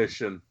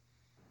definition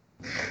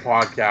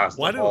podcast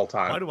of all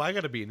time. Why do I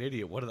got to be an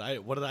idiot? What did I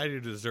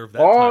do to deserve that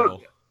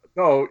title?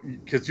 No,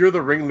 because you're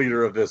the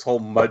ringleader of this whole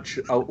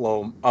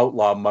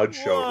outlaw mud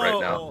show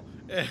right now.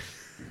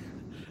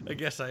 I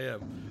guess I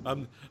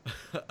am.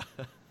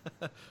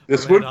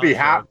 This wouldn't be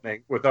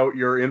happening without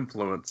your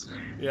influence.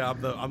 Yeah,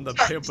 I'm the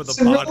pimp of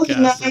the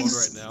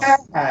podcast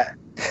right now.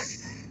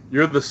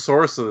 You're the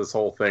source of this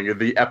whole thing. You're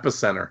the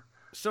epicenter.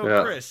 So,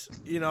 yeah. Chris,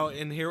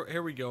 and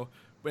here we go.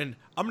 And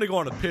I'm going to go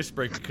on a piss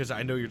break because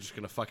I know you're just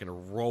going to fucking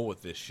roll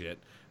with this shit.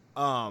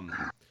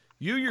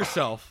 You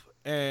yourself,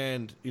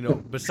 and,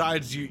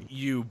 besides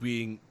you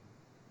being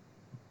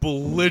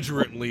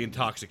belligerently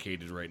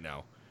intoxicated right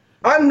now.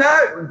 I'm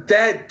not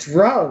that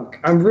drunk.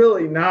 I'm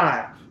really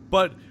not.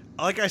 But,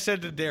 like I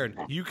said to Darren,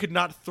 you could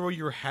not throw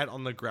your hat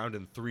on the ground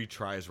in 3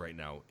 tries right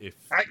now.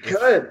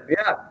 Could,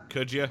 yeah.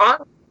 Could you?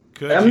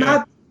 I'm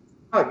not.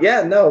 Oh,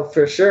 yeah, no,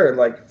 for sure.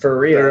 Like, for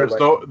real. If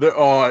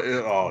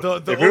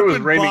it was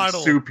raining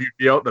soup, you'd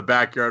be out in the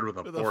backyard with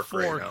a fork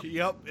right now.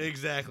 Yep,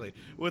 exactly.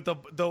 With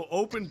the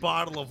open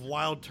bottle of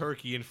Wild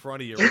Turkey in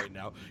front of you right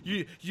now.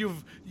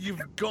 You've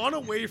gone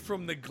away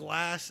from the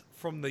glass,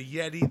 from the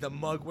Yeti, the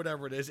mug,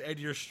 whatever it is, and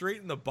you're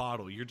straight in the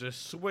bottle. You're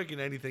just swigging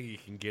anything you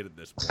can get at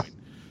this point.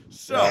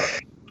 So.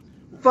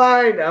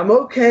 Fine, I'm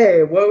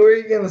okay. What were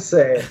you going to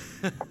say?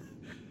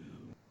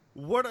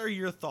 What are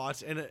your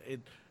thoughts? And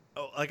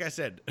like I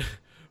said,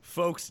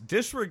 folks,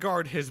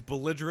 disregard his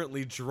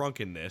belligerently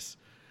drunkenness.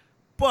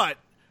 But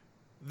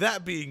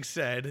that being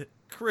said,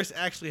 Chris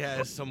actually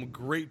has some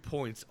great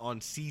points on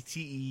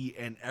CTE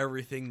and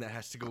everything that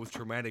has to go with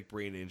traumatic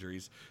brain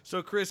injuries.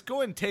 So, Chris, go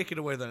ahead and take it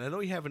away then. I know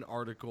you have an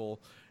article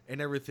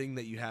and everything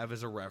that you have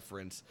as a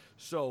reference.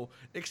 So,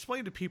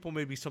 explain to people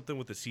maybe something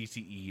with the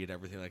CTE and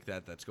everything like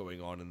that that's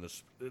going on in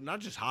this, not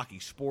just hockey,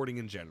 sporting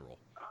in general.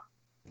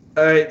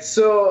 All right,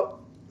 so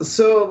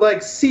like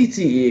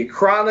CTE,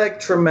 chronic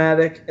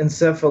traumatic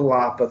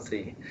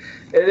encephalopathy.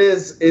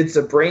 It's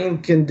a brain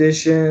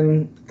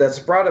condition that's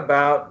brought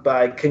about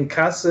by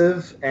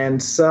concussive and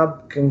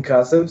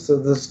subconcussive, so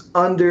this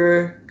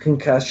under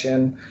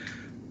concussion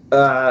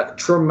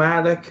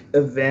traumatic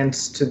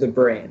events to the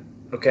brain.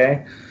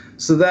 Okay?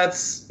 So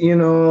that's,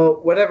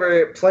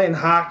 whatever, playing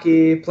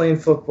hockey, playing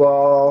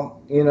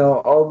football,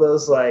 all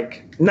those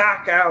like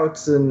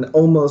knockouts and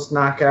almost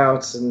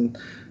knockouts and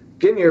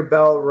getting your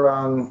bell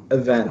rung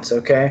events,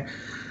 okay?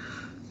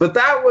 But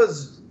that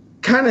was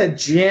kind of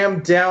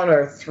jammed down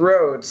our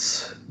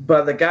throats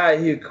by the guy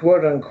who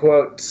quote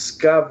unquote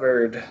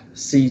discovered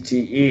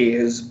CTE,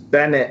 who's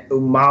Bennett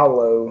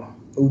Omalu,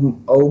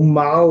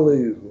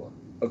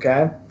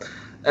 okay?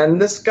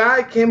 And this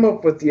guy came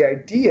up with the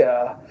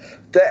idea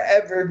that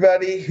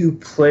everybody who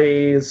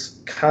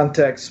plays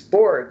contact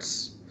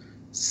sports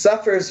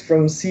suffers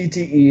from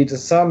CTE to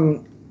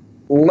some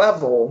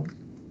level,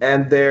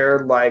 and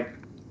they're like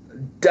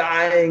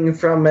dying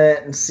from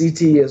it, and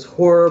CTE is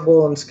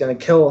horrible and it's going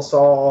to kill us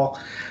all,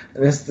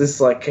 and it's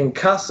this like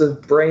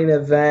concussive brain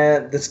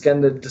event that's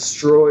going to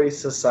destroy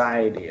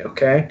society,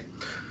 okay?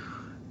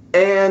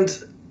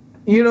 And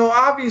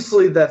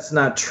obviously that's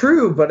not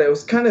true, but it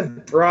was kind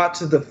of brought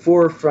to the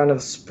forefront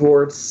of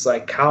sports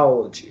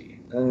psychology.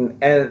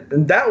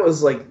 And that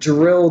was like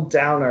drilled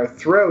down our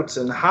throats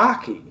in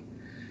hockey,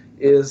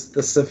 is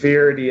the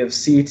severity of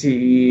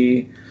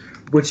CTE,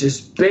 which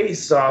is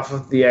based off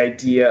of the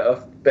idea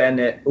of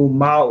Bennett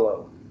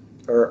Omalu,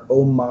 or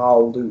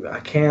Omalu.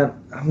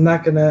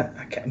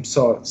 I'm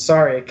so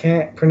sorry, I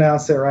can't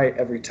pronounce it right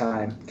every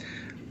time.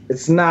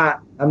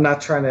 I'm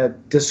not trying to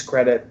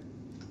discredit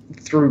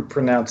through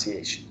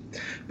pronunciation.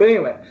 But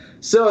anyway,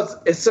 so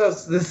it's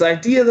this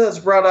idea that's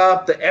brought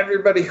up that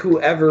everybody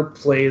who ever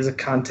plays a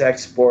contact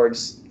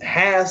sports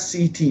has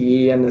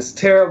CTE and is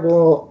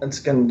terrible and it's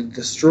going to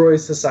destroy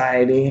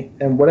society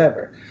and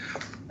whatever.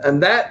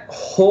 And that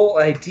whole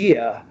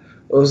idea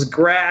was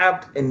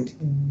grabbed and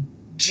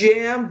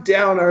jammed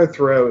down our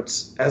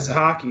throats as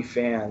hockey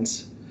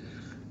fans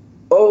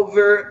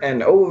over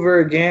and over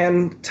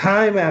again,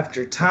 time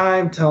after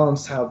time, telling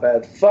us how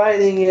bad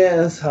fighting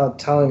is,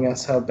 telling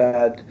us how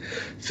bad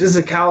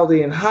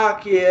physicality in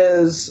hockey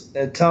is,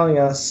 and telling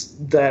us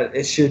that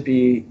it should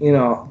be,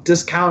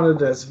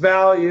 discounted as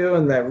value,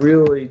 and that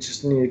really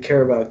just need to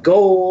care about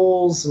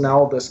goals and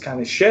all this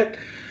kind of shit.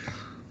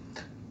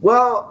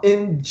 Well,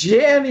 in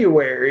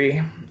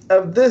January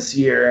of this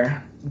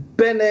year,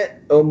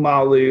 Bennett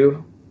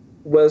Omalu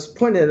was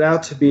pointed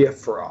out to be a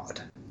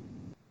fraud.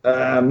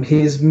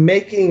 He's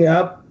making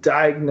up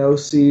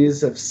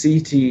diagnoses of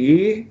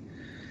CTE.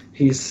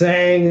 He's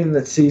saying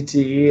that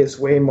CTE is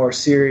way more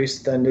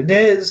serious than it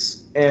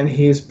is, and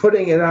he's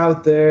putting it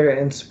out there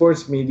in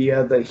sports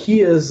media that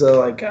he is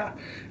a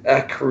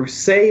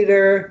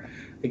crusader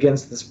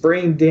against this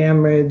brain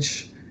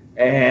damage,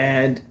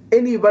 and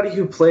anybody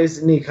who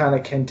plays any kind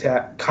of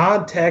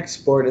contact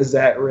sport is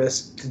at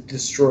risk to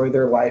destroy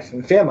their life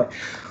and family.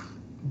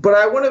 But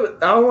I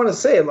want to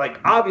say,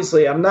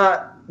 obviously, I'm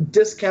not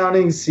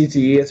discounting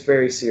CTE. It's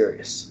very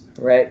serious,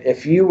 right?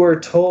 If you were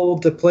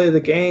told to play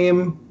the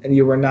game and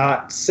you were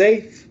not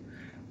safe,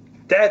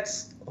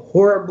 that's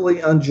horribly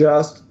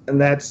unjust, and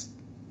that's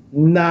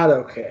not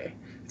okay.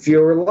 If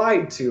you were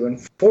lied to and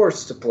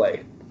forced to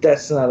play,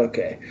 that's not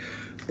okay.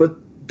 But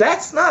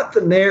that's not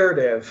the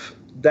narrative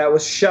that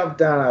was shoved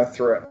down our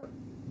throat.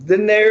 The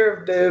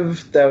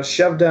narrative that was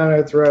shoved down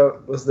our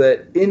throat was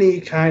that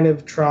any kind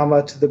of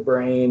trauma to the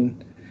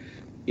brain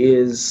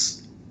is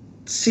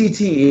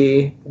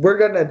CTE, we're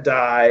going to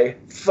die,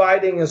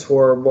 fighting is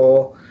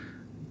horrible,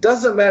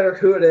 doesn't matter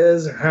who it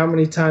is or how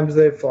many times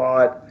they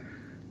fought,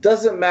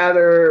 doesn't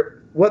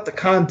matter what the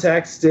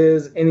context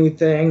is,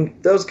 anything,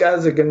 those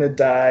guys are going to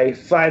die,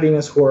 fighting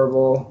is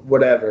horrible,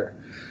 whatever.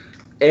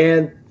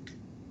 And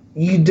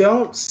you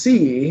don't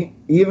see,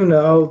 even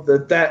though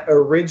that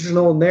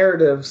original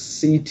narrative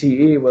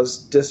CTE was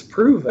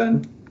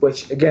disproven,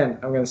 which again,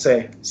 I'm going to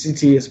say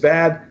CTE is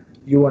bad,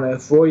 you want to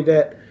avoid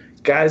it.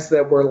 Guys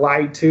that were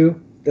lied to,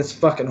 that's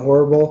fucking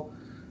horrible.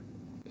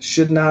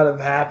 Should not have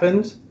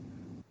happened.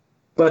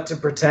 But to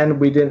pretend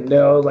we didn't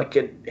know, like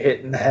it hit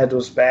in the head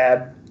was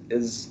bad,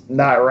 is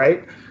not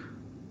right.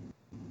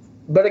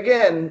 But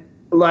again,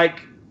 the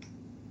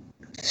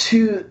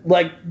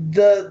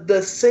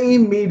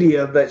same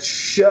media that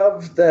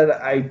shoved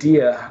that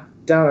idea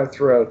down our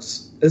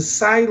throats is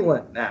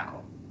silent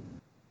now.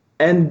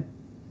 And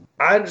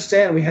I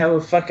understand we have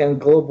a fucking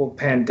global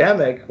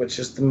pandemic, which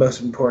is the most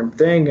important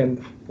thing,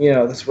 and,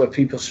 that's what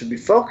people should be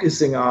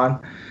focusing on.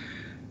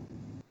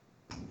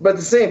 But at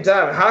the same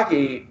time,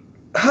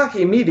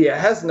 hockey media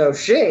has no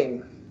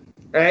shame,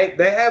 right?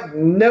 They have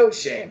no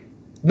shame.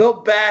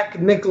 They'll back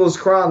Nicholas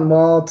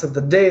Kronwall to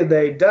the day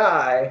they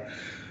die,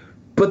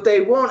 but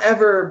they won't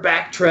ever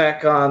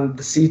backtrack on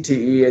the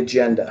CTE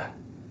agenda.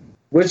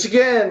 Which,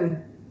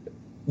 again,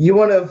 you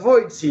want to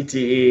avoid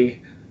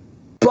CTE,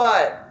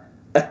 but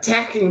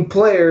attacking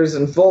players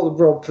in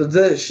vulnerable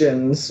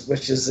positions,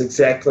 which is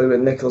exactly what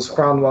Nicholas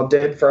Kronwall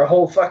did for a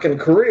whole fucking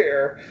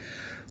career,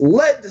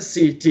 led to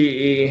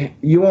CTE.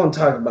 You won't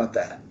talk about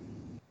that.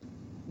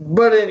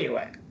 But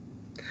anyway.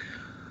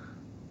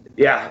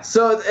 Yeah,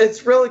 so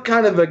it's really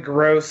kind of a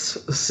gross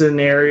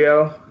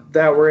scenario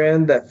that we're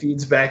in that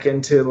feeds back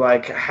into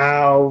like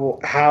how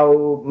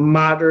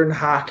modern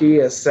hockey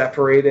is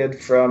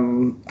separated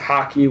from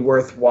hockey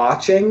worth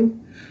watching.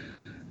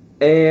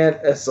 And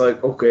it's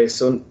like, okay,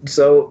 so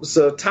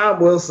Tom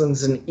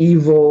Wilson's an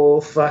evil,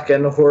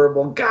 fucking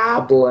horrible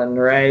goblin,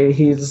 right?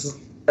 He's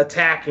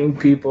attacking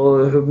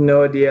people who have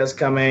no idea is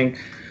coming,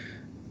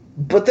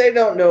 but they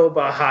don't know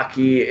about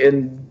hockey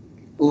in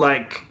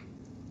like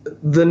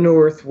the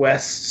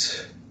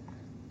Northwest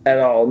at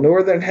all.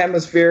 Northern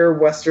Hemisphere,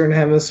 Western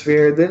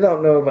Hemisphere, they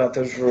don't know about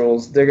those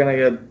rules. They're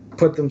gonna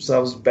put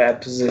themselves in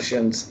bad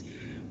positions,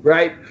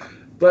 right?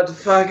 But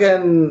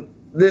fucking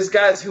these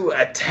guys who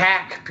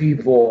attack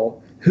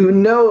people who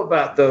know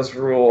about those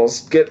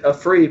rules get a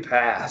free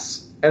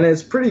pass, and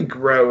it's pretty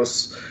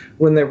gross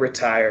when they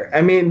retire.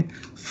 I mean,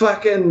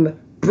 fucking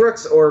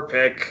Brooks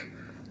Orpik,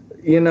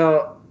 you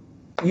know,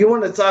 you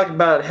want to talk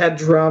about head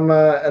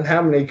trauma and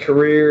how many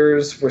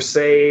careers were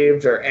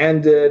saved or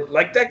ended.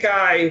 Like, that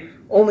guy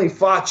only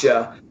fought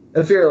you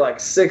if you're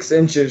like 6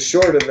 inches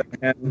shorter than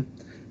him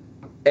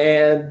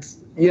and,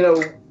 you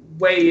know,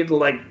 weighed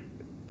like,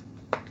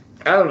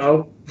 I don't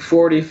know,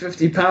 40,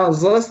 50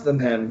 pounds less than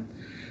him.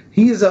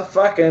 He's a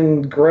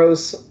fucking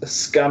gross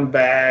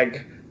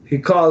scumbag. He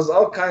caused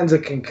all kinds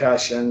of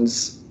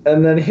concussions.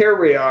 And then here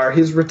we are.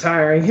 He's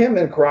retiring. Him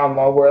and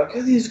Cromwell were like,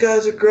 oh, these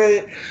guys are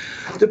great.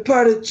 They're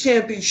part of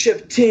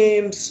championship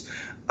teams.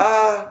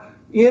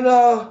 You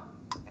know,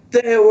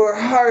 they were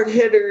hard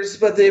hitters,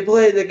 but they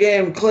played the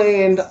game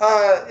clean.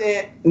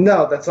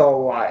 No, that's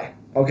all a lie.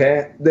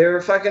 Okay? They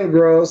were fucking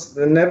gross.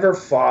 They never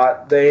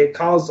fought. They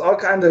caused all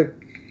kinds of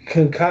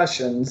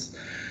concussions.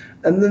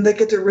 And then they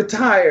get to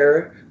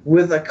retire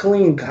with a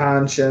clean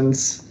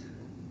conscience.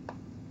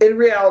 In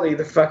reality,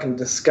 they're fucking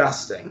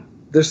disgusting.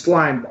 They're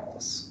slime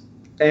balls.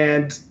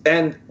 And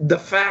the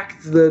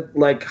fact that,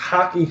 like,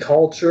 hockey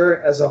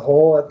culture as a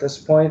whole at this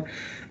point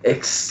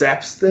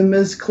accepts them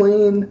as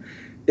clean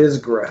is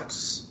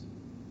gross.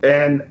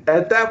 And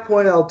at that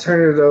point, I'll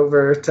turn it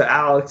over to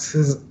Alex,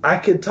 because I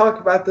could talk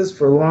about this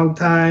for a long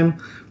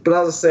time, but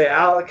I'll just say,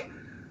 Alec,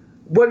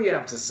 what do you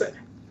have to say?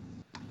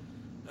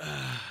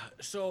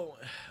 So,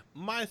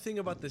 my thing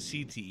about the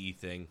CTE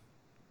thing,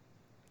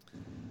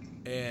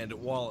 and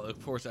while, of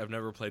course, I've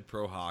never played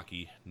pro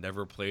hockey,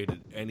 never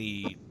played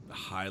any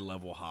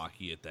high-level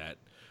hockey at that,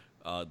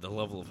 the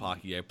level of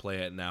hockey I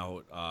play at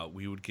now,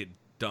 we would get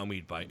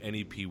dummied by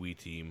any Pee-wee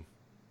team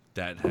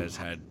that has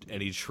had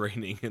any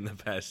training in the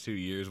past 2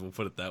 years, we'll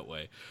put it that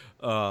way.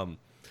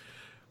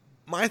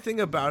 My thing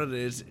about it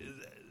is,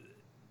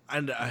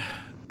 and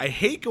I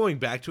hate going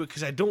back to it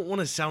because I don't want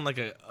to sound like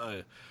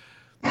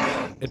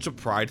it's a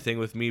pride thing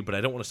with me, but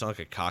I don't want to sound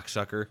like a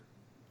cocksucker.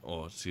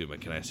 Oh, let's see,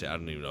 can I say? I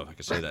don't even know if I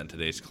can say that in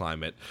today's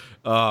climate.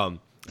 I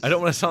don't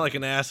want to sound like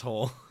an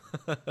asshole.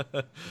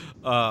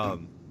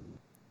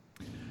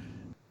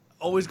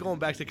 Always going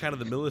back to kind of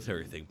the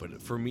military thing,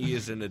 but for me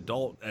as an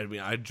adult, I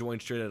mean, I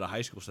joined straight out of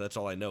high school, so that's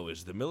all I know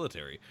is the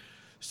military.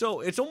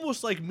 So it's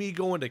almost like me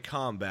going to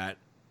combat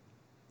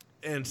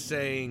and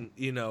saying,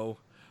 you know,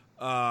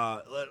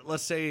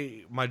 let's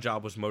say my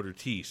job was motor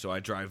T, so I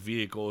drive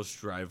vehicles,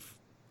 drive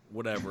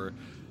whatever.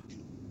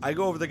 I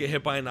go over there, get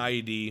hit by an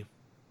IED,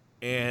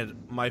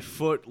 and my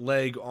foot,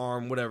 leg,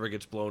 arm, whatever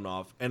gets blown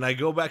off, and I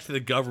go back to the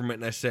government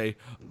and I say,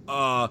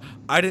 I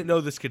didn't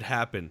know this could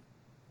happen.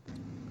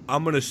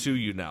 I'm going to sue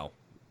you now.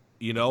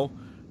 You know?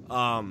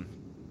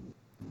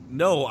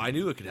 No, I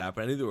knew it could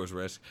happen. I knew there was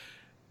risk.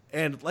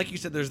 And like you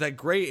said, there's that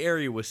gray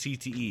area with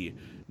CTE.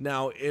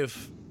 Now,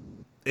 if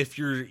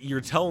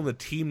you're telling the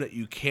team that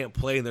you can't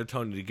play and they're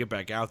telling you to get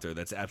back out there,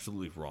 that's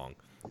absolutely wrong.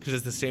 Because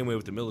it's the same way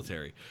with the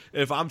military.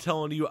 If I'm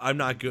telling you I'm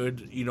not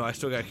good, you know, I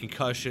still got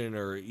concussion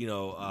or, you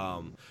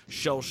know,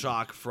 shell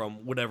shock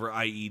from whatever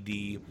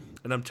IED,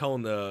 and I'm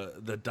telling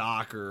the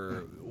doc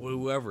or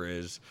whoever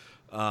is,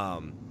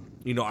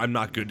 you know, I'm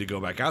not good to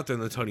go back out there,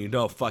 and they're telling you,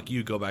 no, fuck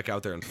you, go back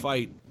out there and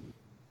fight,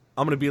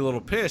 I'm going to be a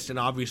little pissed, and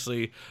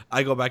obviously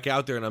I go back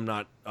out there and I'm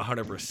not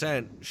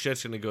 100%,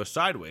 shit's going to go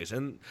sideways.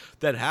 And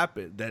that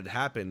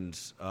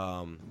happens,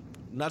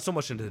 not so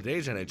much in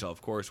today's NHL,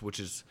 of course, which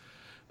is,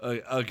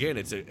 again,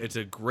 it's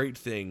a great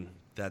thing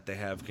that they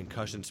have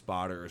concussion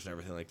spotters and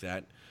everything like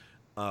that.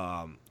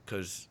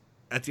 Because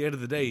at the end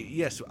of the day,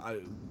 yes,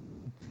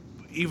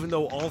 even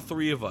though all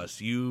three of us,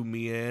 you,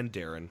 me, and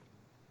Darren,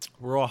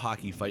 we're all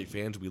hockey fight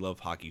fans. We love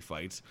hockey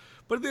fights.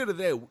 But at the end of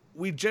the day,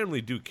 we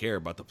generally do care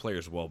about the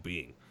player's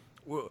well-being.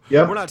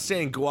 We're not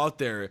saying go out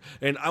there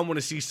and I want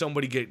to see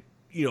somebody get,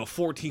 you know,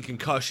 14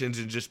 concussions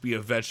and just be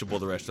a vegetable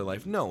the rest of their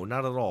life. No,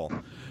 not at all.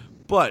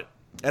 But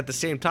at the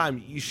same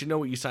time, you should know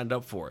what you signed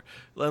up for.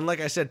 And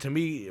like I said,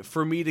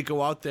 for me to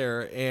go out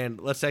there and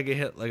let's say I get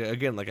hit, I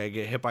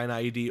get hit by an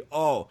IED,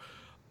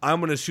 I'm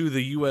going to sue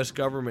the U.S.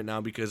 government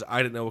now because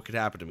I didn't know what could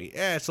happen to me.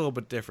 It's a little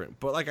bit different.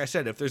 But like I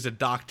said, if there's a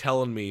doc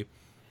telling me,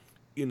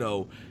 you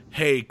know,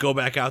 hey, go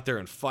back out there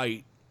and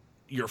fight,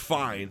 you're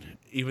fine,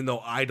 even though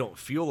I don't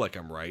feel like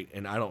I'm right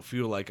and I don't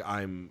feel like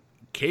I'm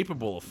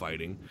capable of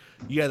fighting,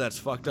 yeah, that's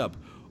fucked up.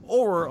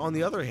 Or, on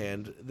the other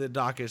hand, the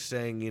doc is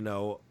saying, you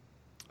know,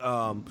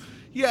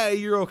 yeah,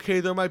 you're okay.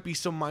 There might be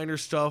some minor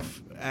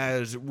stuff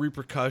as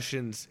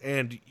repercussions,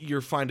 and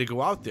you're fine to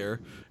go out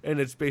there, and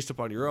it's based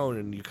upon your own,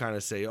 and you kind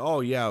of say, oh,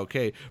 yeah,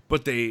 okay.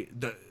 But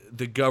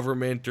the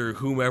government or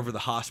whomever, the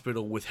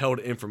hospital, withheld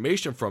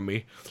information from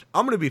me.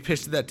 I'm going to be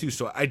pissed at that too.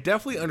 So I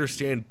definitely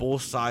understand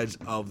both sides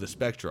of the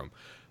spectrum.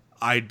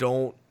 I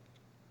don't,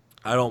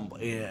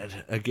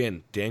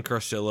 again, Dan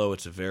Carcillo,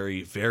 it's a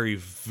very, very,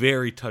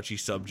 very touchy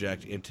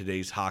subject in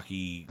today's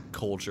hockey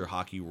culture,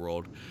 hockey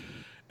world.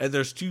 And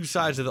there's two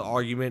sides of the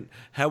argument.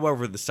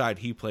 However, the side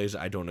he plays,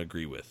 I don't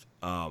agree with.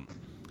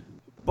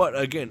 But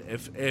again,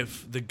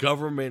 if the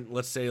government,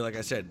 let's say, like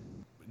I said,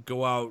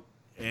 go out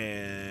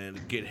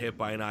and get hit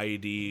by an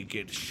IED,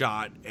 get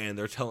shot, and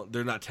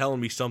they're not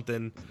telling me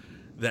something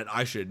that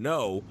I should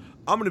know,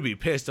 I'm going to be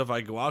pissed if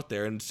I go out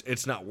there and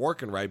it's not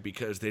working right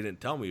because they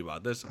didn't tell me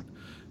about this.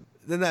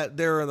 Then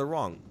they're in the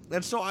wrong.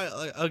 And so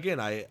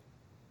I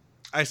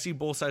see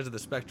both sides of the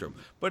spectrum.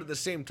 But at the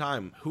same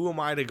time, who am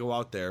I to go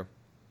out there?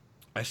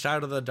 I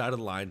sat on the dotted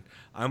line.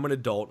 I'm an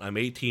adult. I'm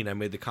 18. I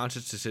made the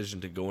conscious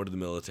decision to go into the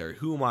military.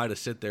 Who am I to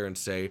sit there and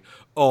say,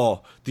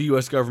 oh, the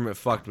U.S. government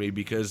fucked me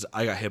because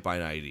I got hit by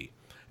an IED?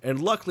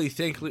 And luckily,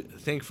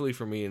 thankfully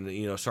for me,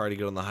 and sorry to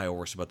get on the high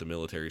horse about the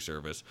military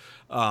service,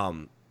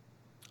 I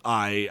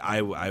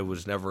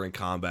was never in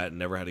combat and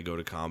never had to go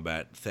to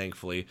combat,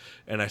 thankfully.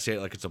 And I say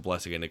it like it's a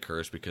blessing and a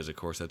curse because, of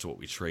course, that's what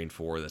we train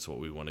for. That's what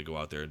we want to go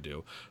out there and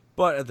do.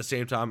 But at the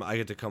same time, I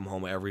get to come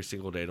home every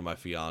single day to my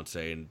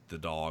fiance and the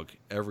dog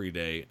every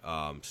day.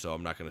 So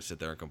I'm not going to sit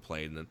there and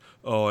complain and,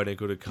 oh, I didn't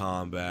go to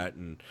combat.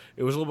 And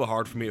it was a little bit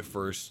hard for me at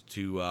first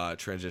to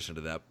transition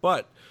to that.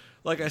 But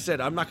like I said,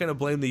 I'm not going to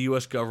blame the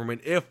U.S.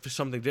 government if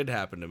something did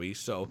happen to me.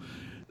 So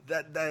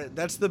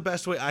that's the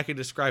best way I can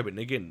describe it. And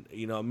again,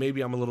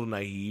 maybe I'm a little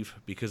naive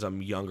because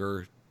I'm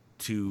younger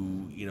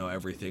to,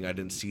 everything. I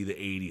didn't see the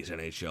 80s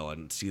NHL. I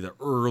didn't see the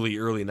early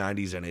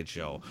 90s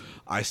NHL.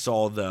 I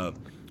saw the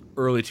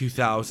early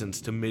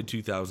 2000s to mid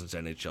 2000s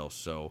NHL.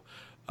 So,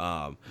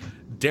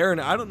 Darren,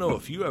 I don't know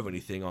if you have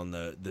anything on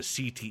the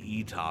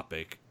CTE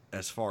topic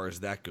as far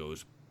as that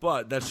goes,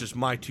 but that's just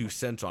my 2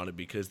 cents on it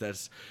because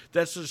that's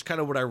just kind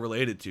of what I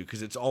related to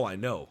because it's all I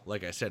know.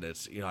 Like I said,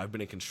 it's I've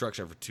been in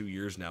construction for 2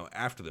 years now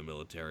after the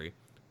military,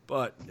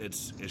 but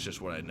it's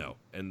just what I know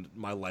and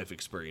my life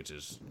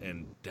experiences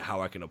and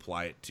how I can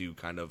apply it to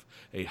kind of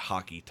a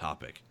hockey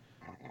topic.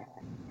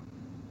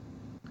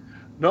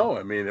 No,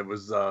 I mean, it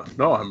was,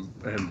 no, I'm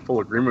in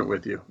full agreement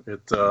with you.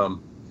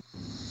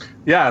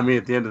 Yeah, I mean,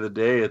 at the end of the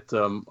day,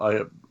 from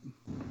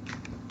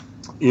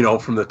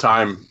the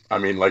time, I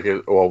mean,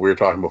 we were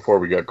talking before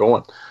we got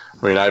going.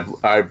 I mean,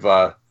 I've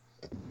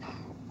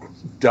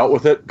dealt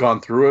with it,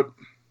 gone through it,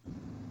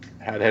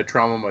 had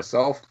trauma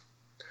myself,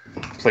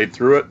 played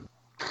through it.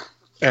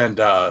 And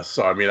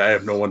so, I mean, I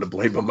have no one to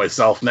blame but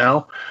myself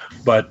now.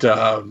 But,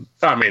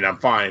 I mean, I'm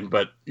fine.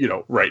 But,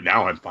 right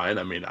now I'm fine.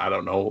 I mean, I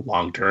don't know.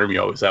 Long term,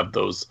 you always have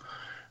those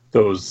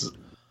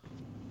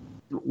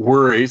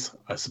worries,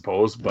 I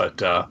suppose.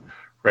 But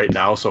right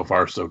now, so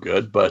far, so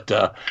good. But,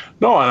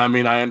 no, and I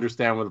mean, I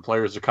understand where the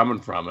players are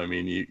coming from. I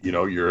mean,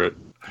 you're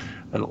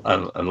an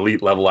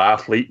elite level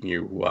athlete. And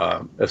you,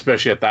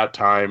 especially at that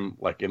time,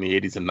 like in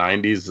the 80s and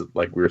 90s,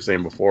 like we were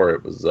saying before,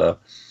 it was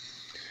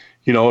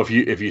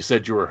if you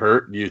said you were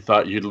hurt, you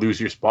thought you'd lose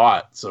your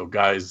spot. So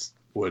guys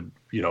would,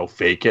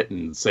 fake it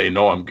and say,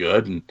 no, I'm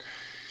good. And,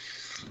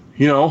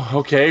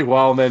 okay,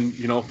 well, then,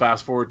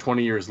 fast forward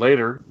 20 years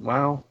later,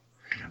 well,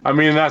 I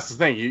mean, that's the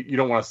thing. You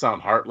don't want to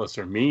sound heartless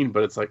or mean,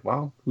 but it's like,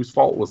 well, whose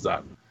fault was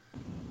that?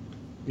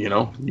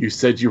 You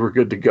said you were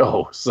good to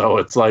go. So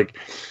it's like,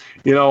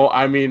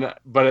 I mean,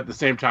 but at the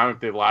same time, if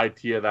they lied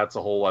to you, that's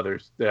a whole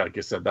other, like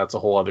I said, that's a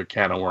whole other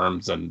can of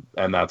worms, and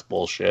that's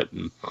bullshit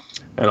and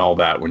all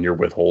that when you're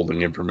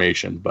withholding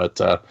information. But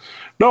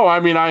no, I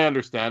mean, I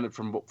understand it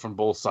from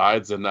both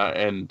sides, and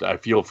I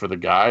feel for the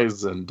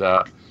guys and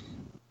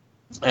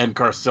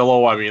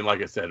Carcillo. I mean,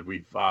 like I said,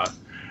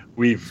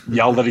 we've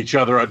yelled at each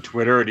other on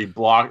Twitter, and he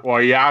blocked. Well,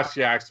 he asked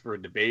for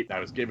a debate, and I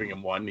was giving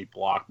him one, and he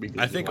blocked me.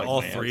 I think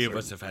all three of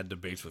us have had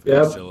debates with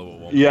Carcillo at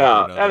one point.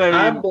 Yeah, and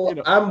I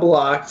mean, I'm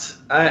blocked.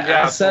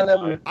 I sent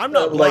him. I'm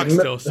not blocked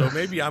still, so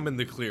maybe I'm in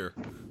the clear.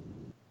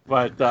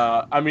 But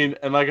I mean,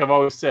 and like I've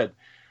always said,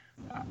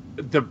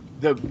 the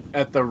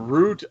at the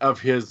root of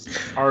his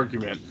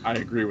argument, I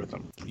agree with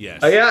him.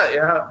 Yes.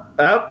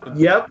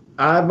 Yep.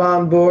 I'm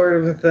on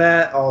board with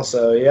that.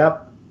 Also,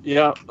 yep.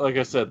 Yeah, like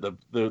I said,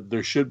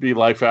 there should be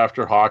life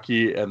after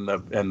hockey, and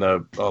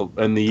the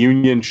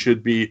union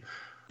should be,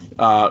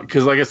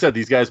 because like I said,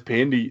 these guys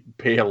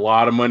pay a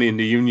lot of money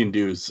into union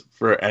dues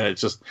and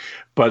it's just,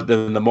 but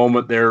then the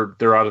moment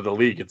they're out of the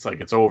league, it's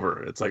like it's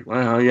over. It's like,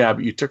 well, yeah,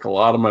 but you took a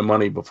lot of my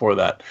money before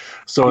that,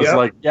 so it's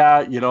like,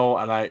 yeah,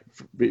 and I,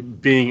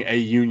 being a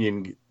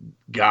union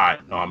guy,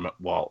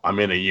 I'm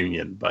in a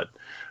union, but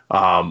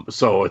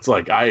so it's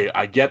like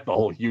I get the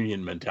whole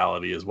union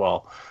mentality as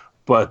well,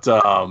 but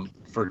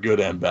for good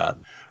and bad.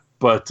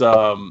 But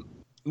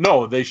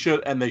no, they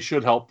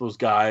should help those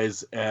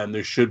guys, and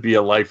there should be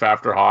a life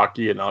after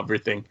hockey and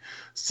everything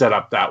set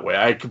up that way.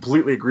 I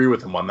completely agree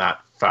with him on that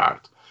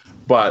fact.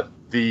 But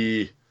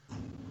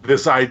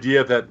this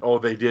idea that, oh,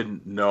 they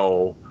didn't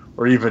know,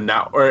 or even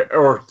now,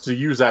 or to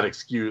use that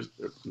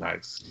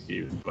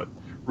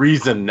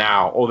reason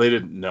now, oh, they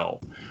didn't know.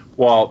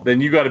 Well, then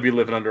you got to be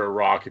living under a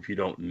rock if you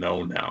don't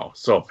know now.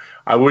 So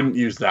I wouldn't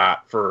use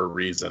that for a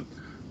reason.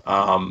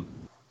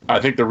 I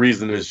think the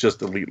reason is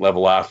just elite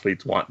level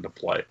athletes wanting to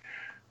play.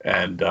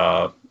 And,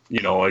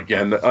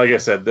 again, like I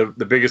said,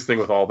 the biggest thing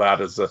with all that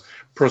is the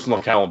personal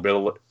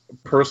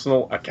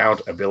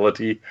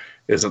accountability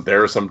isn't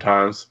there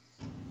sometimes,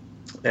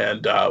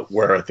 and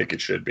where I think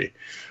it should be.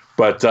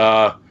 But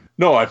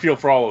no, I feel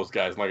for all those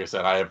guys. Like I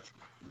said, I have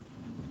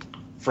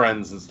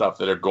friends and stuff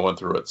that are going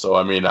through it. So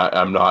I mean,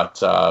 I'm not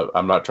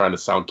trying to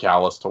sound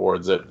callous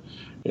towards it.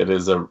 It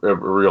is a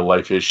real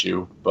life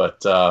issue,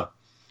 but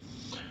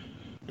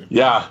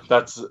yeah,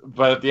 but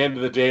at the end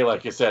of the day,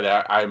 like I said,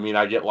 I mean,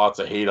 I get lots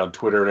of hate on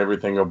Twitter and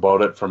everything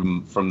about it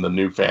from the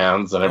new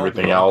fans and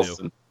everything else.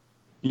 And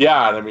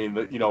yeah, and I mean,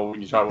 when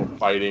you talk about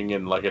fighting,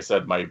 and like I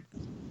said,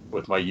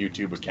 with my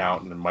YouTube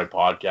account and my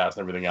podcast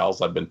and everything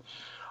else,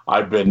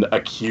 I've been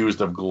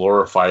accused of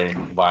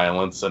glorifying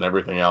violence and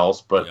everything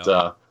else.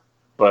 But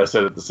I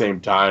said at the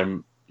same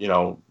time, you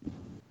go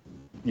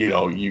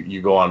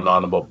on and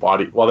on about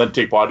body. Well, then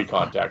take body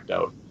contact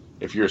out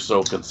if you're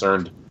so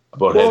concerned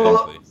about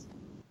it.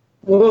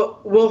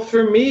 Well,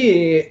 for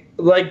me,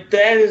 like,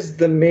 that is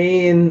the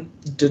main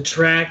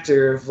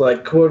detractor of,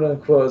 like, quote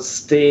unquote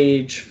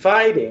stage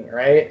fighting,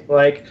 right?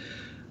 Like,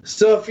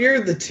 so if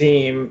you're the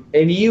team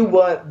and you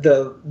want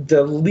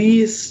the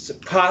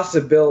least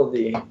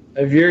possibility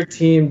of your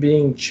team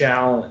being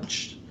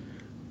challenged,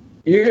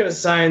 you're going to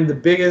sign the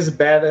biggest,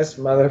 baddest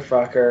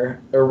motherfucker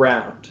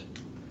around,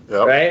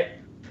 right?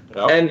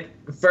 Yep. And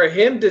for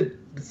him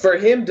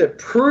to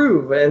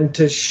prove and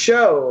to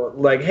show,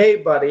 like, hey,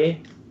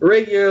 buddy,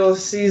 regular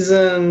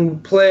season,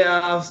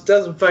 playoffs,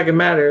 doesn't fucking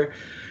matter.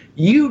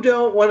 You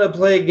don't want to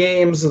play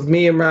games with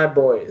me and my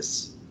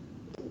boys.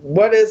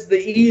 What is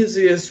the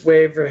easiest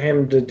way for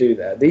him to do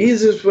that? The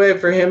easiest way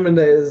for him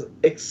is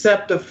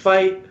accept a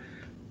fight,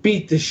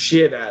 beat the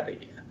shit out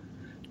of you,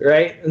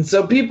 right? And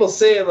so people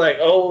say, like,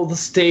 oh, the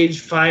stage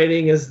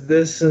fighting is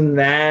this and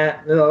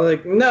that. And I'm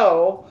like,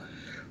 no,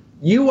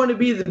 you want to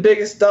be the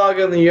biggest dog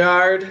in the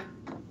yard,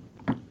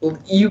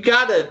 you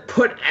gotta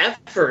put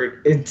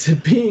effort into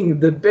being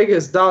the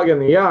biggest dog in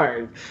the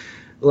yard.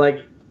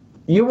 Like,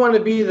 you want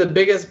to be the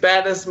biggest,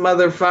 baddest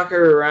motherfucker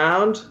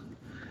around,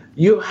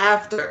 you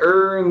have to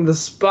earn the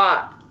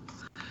spot.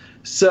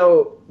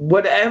 So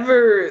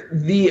whatever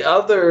the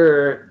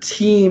other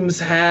teams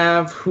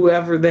have,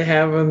 whoever they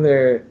have on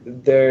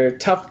their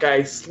tough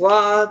guy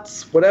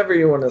slots, whatever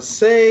you want to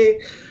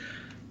say,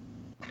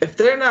 if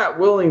they're not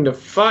willing to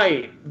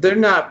fight, they're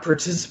not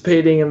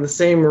participating in the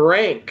same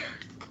rank.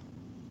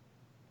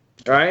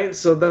 All right,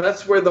 so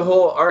that's where the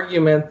whole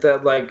argument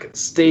that, like,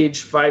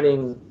 stage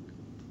fighting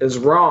is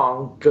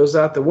wrong goes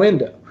out the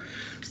window.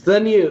 So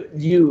then you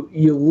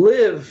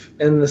live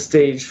in the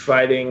stage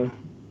fighting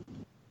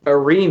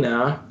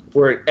arena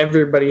where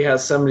everybody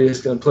has somebody who's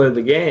going to play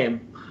the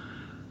game.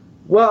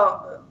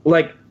 Well,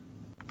 like,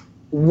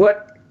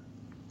 what,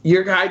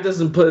 your guy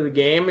doesn't play the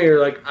game, and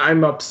you're like,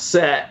 I'm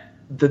upset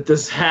that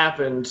this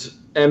happened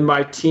and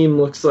my team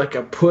looks like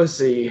a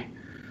pussy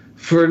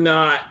for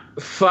not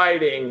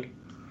fighting,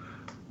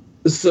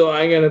 so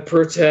I'm going to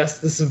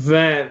protest this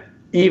event,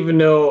 even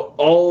though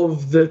all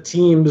of the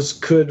teams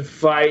could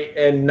fight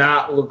and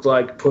not look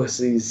like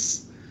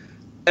pussies.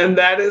 And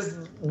that is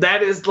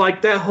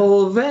like that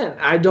whole event.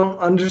 I don't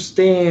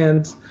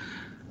understand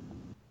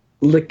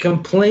the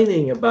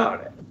complaining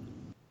about it.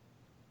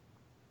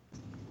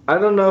 I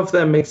don't know if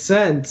that makes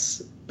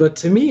sense, but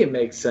to me it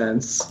makes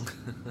sense.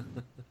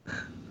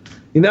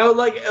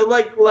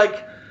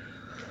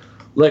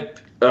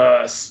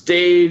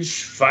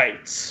 Stage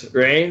fights,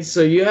 right?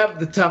 So you have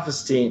the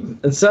toughest team,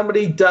 and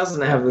somebody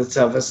doesn't have the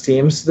toughest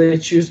team, so they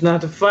choose not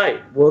to fight.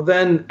 Well,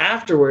 then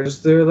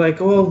afterwards, they're like,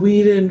 oh,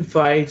 we didn't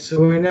fight, so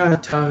we're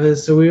not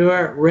toughest, so we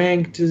weren't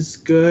ranked as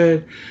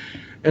good,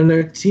 and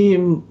their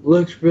team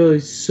looked really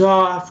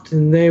soft,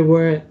 and they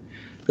weren't.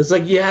 It's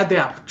like you had the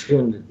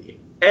opportunity.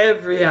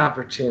 Every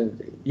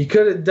opportunity. You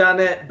could have done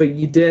it, but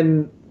you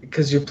didn't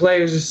because your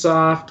players are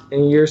soft,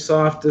 and you're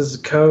soft as a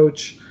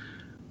coach.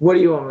 What do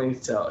you want me to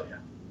tell you?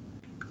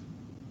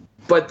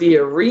 But the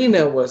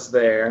arena was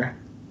there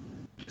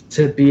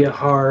to be a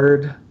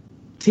hard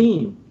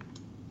team.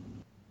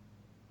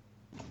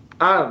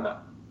 I don't know.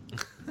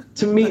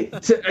 To me,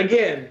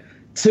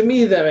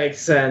 that makes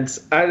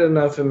sense. I don't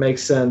know if it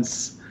makes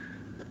sense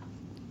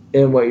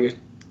in what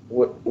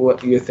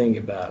you're thinking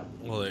about.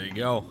 Well, there you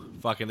go.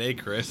 Fucking A,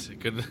 Chris.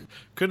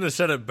 Couldn't have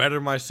said it better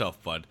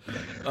myself, bud.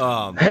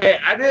 Hey,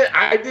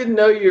 I didn't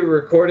know you were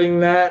recording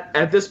that.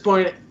 At this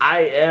point, I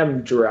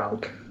am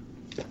drunk.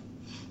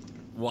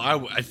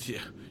 Well,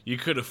 you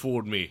could have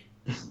fooled me.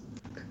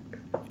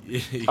 I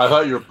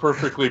thought you were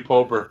perfectly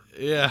poper.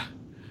 Yeah.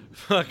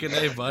 Fucking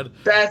A, bud.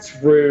 That's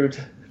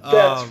rude.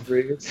 That's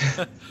rude.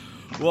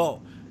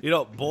 Well,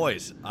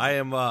 Boys,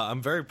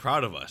 I'm very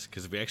proud of us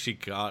because we actually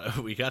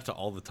got to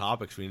all the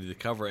topics we needed to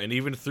cover, and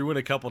even threw in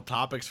a couple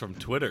topics from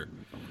Twitter.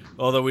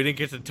 Although we didn't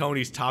get to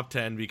Tony's top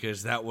 10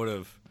 because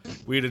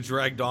we'd have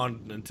dragged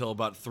on until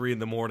about 3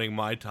 a.m.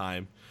 my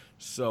time.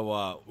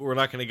 So we're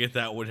not gonna get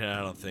that one in,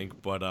 I don't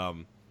think. But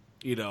I'm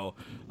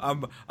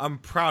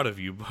proud of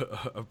you,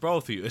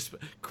 both of you,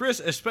 Chris,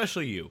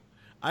 especially you.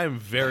 I'm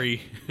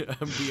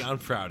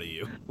beyond proud of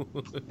you.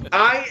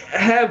 I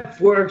have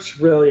worked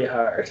really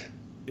hard.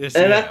 Yes,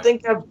 and I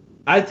think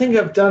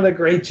I've done a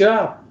great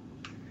job.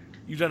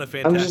 You've done a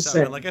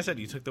fantastic job. Like I said,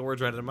 you took the words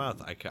right out of the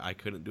mouth. I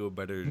couldn't do a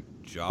better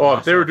job. Well,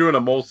 if they were doing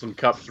a Molson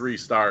Cup 3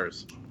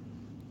 stars,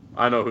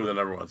 I know who the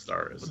number 1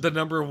 star is. The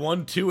number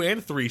 1, 2,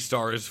 and 3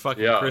 star is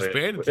fucking Chris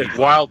Banditti. It's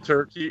Wild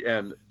Turkey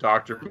and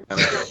Dr.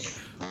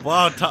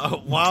 Wild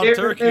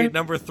Turkey at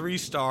number 3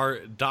 star,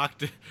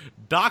 Doctor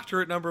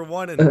at number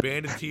 1, and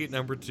Banditti at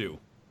number 2.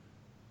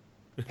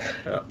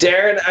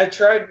 Darren, I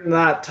tried to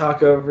not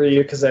talk over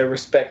you because I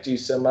respect you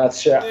so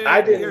much.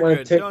 I didn't want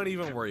to take. Don't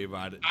even worry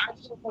about it. I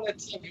didn't want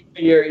to take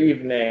your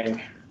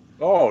evening.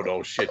 Oh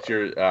no, shit!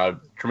 You're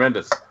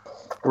tremendous.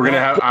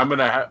 I'm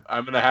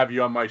gonna have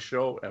you on my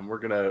show, and we're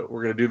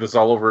gonna do this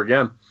all over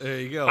again. There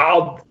you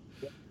go.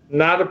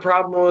 Not a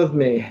problem with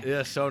me.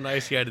 Yeah, so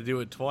nice you had to do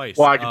it twice.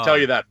 Well, I can tell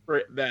you that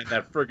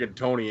friggin'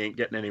 Tony ain't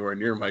getting anywhere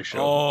near my show.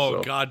 Oh,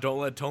 so. God, don't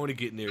let Tony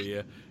get near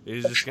you.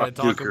 He's just going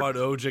to talk about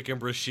Ojic and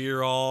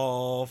Brashear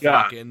all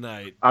fucking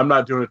night. I'm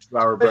not doing a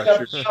 2-hour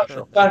Brashear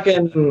show.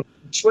 Fucking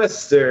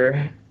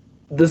Twister,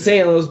 the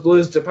St. Louis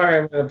Blues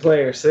Department of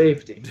Player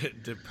Safety.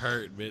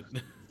 Department.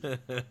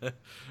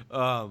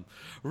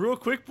 Real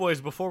quick, boys,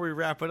 before we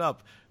wrap it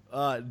up,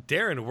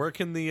 Darren, where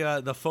can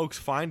the folks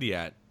find you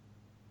at?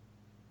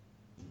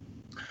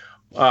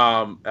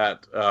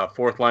 At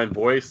Fourth Line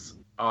Voice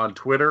on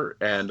Twitter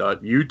and on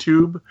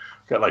YouTube.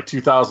 Got like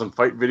 2,000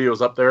 fight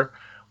videos up there.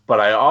 But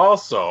I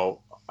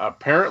also,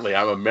 apparently,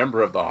 I'm a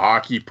member of the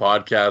Hockey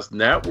Podcast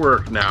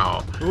Network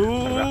now.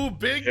 Ooh,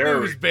 big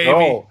news, baby!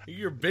 Go.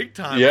 You're big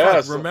time.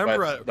 Yes,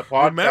 remember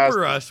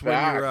us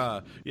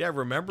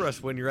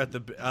when you're at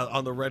the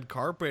on the red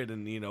carpet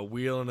and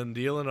wheeling and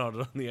dealing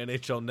on the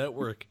NHL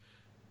Network.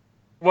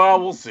 Well,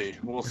 we'll see.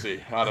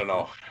 I don't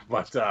know,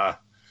 but.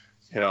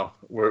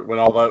 When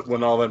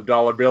all them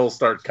dollar bills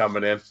start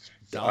coming in,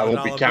 I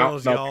won't be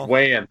counting up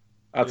weighing.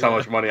 That's how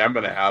much money I'm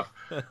going to have.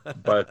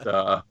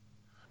 But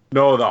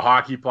no, the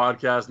Hockey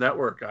Podcast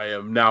Network I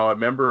am now a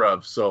member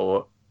of.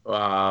 So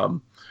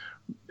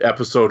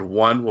episode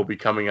 1 will be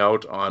coming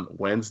out on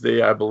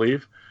Wednesday, I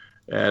believe.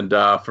 And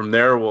from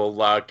there,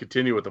 we'll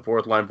continue with the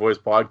Fourth Line Voice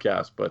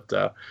podcast.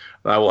 But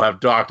I will have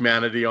Doc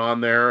Manatee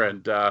on there,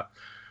 and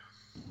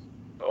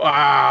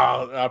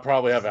wow, I'll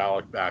probably have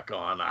Alec back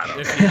on. I don't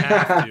know. If you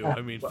have to.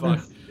 I mean, fuck.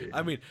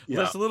 I mean,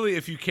 that's literally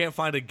if you can't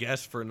find a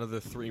guest for another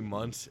 3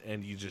 months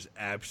and you just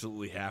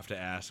absolutely have to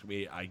ask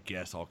me, I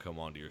guess I'll come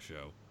on to your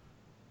show.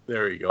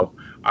 There you go.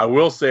 I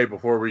will say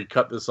before we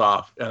cut this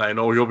off, and I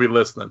know you'll be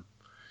listening,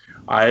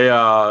 I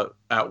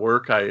at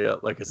work,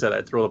 like I said,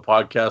 I throw the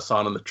podcast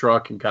on in the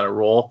truck and kind of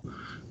roll.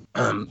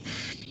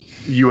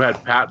 You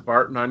had Pat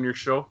Barton on your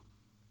show?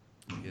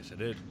 Yes, I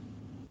did.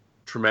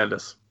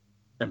 Tremendous.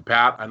 And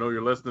Pat, I know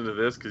you're listening to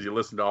this because you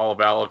listen to all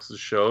of Alex's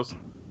shows.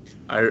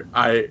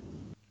 I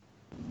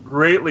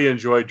greatly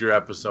enjoyed your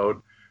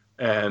episode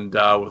and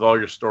with all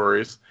your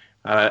stories.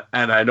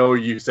 And I know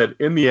you said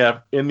in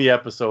the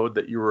episode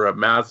that you were a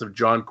massive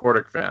John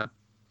Kordic fan.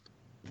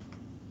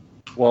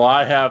 Well,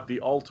 I have the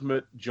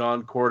ultimate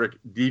John Kordic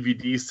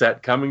DVD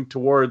set coming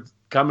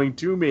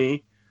to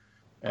me,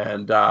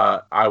 and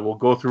I will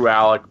go through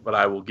Alec, but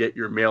I will get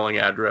your mailing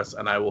address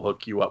and I will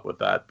hook you up with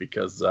that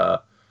because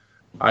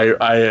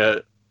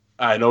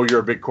I know you're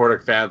a big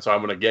Kordic fan, so I'm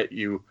going to get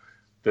you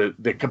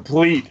the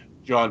complete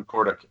John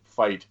Kordic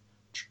fight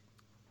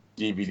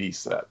DVD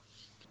set.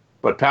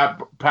 But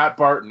Pat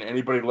Barton,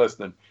 anybody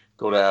listening,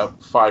 go to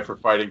Five for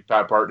Fighting.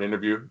 Pat Barton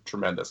interview,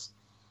 tremendous.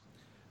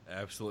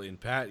 Absolutely. And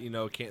Pat,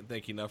 can't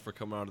thank you enough for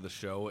coming on to the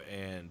show.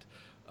 And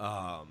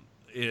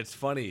it's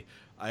funny.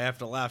 I have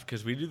to laugh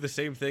because we do the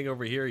same thing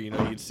over here.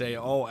 You'd say,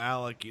 oh,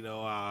 Alec,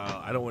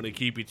 I don't want to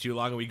keep you too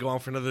long. And we go on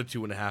for another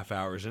 2.5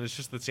 hours. And it's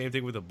just the same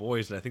thing with the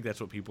boys. And I think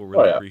that's what people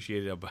really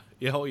appreciate about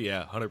it. Oh,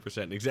 yeah,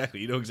 100%.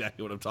 Exactly. You know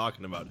exactly what I'm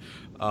talking about.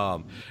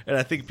 And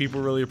I think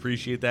people really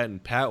appreciate that.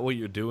 And Pat, what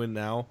you're doing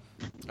now,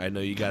 I know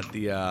you got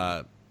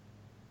the,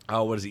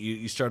 what is it?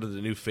 You started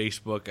the new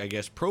Facebook, I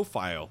guess,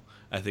 profile.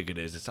 I think it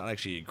is. It's not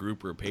actually a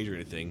group or a page or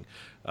anything.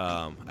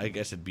 I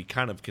guess it'd be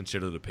kind of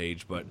considered a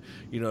page, but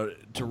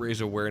to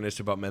raise awareness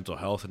about mental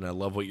health, and I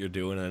love what you're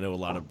doing. I know a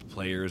lot of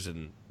players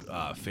and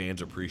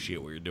fans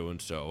appreciate what you're doing,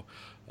 so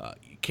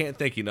you can't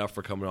thank you enough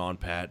for coming on,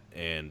 Pat.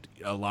 And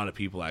a lot of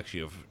people actually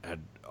have had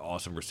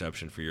awesome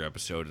reception for your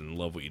episode and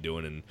love what you're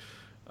doing. And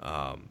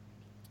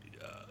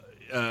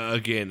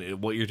again,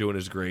 what you're doing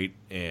is great,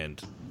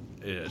 and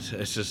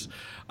it's just,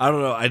 I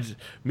don't know.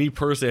 Me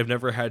personally, I've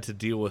never had to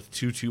deal with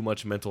too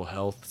much mental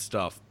health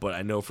stuff, but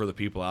I know for the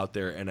people out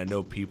there, and I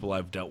know people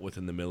I've dealt with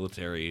in the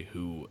military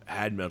who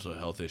had mental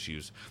health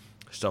issues,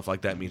 stuff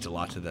like that means a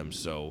lot to them.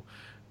 So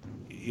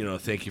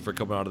thank you for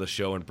coming out of the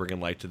show and bringing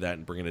light to that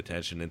and bringing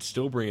attention and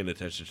still bringing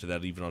attention to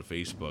that even on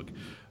Facebook.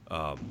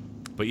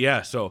 But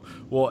yeah, so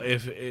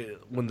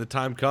when the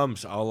time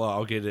comes,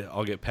 I'll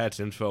get Pat's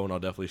info and I'll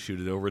definitely shoot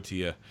it over to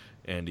you,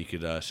 and you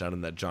could sound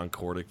in that John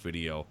Cordick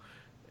video.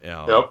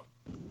 Yep.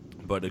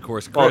 But of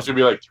course, Chris, it's gonna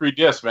be like 3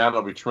 discs, man.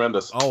 It'll be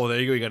tremendous. Oh, there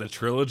you go. You got a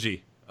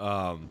trilogy.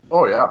 Oh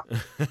yeah.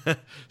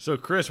 So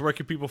Chris, where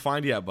can people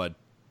find you at, bud?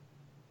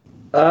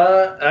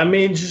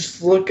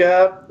 Just look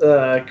up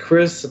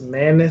Chris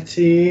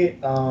Manatee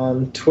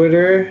on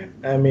Twitter.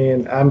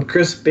 I'm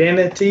Chris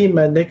Banatee.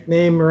 My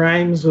nickname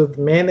rhymes with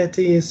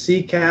manatee.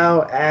 Sea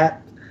Cow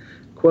at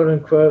quote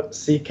unquote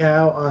Sea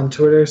Cow on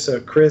Twitter.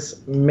 So Chris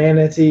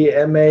Manatee,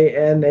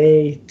 Manatee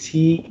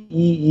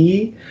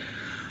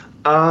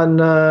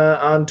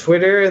on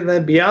Twitter. And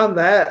then beyond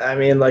that,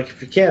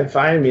 if you can't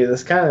find me,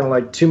 that's kind of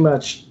like too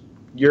much.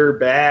 You're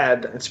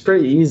bad. It's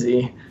pretty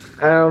easy.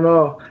 I don't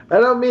know. I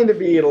don't mean to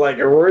be like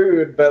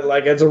rude, but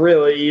like it's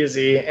really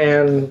easy,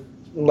 and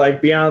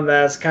like beyond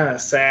that, it's kind of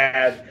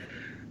sad.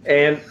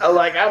 And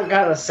like I'm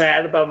kind of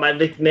sad about my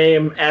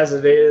nickname as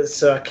it is,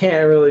 so I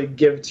can't really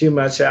give too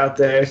much out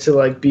there to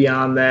like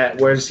beyond that,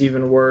 where it's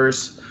even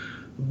worse.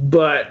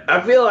 But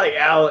I feel like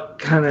Alec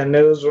kind of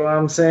knows what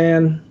I'm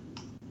saying.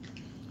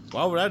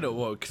 Why would I know?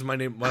 Well, because my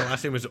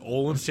last name is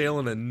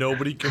Olensalen, and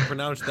nobody can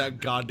pronounce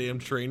that goddamn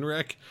train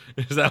wreck.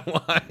 Is that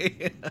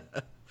why?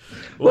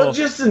 Well,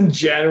 just in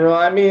general,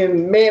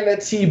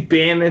 manatee,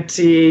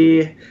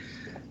 banatee,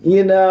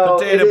 potato,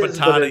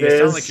 potato. You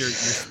sound like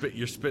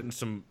you're spitting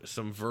some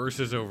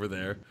verses over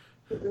there.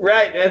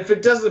 Right. If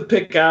it doesn't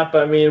pick up,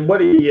 what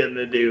are you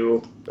gonna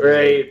do,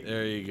 right?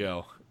 There you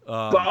go.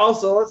 But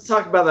also, let's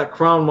talk about that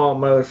Cronwall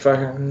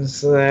motherfucker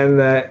and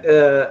that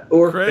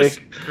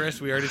Orphic.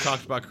 Chris, we already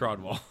talked about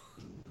Cronwall.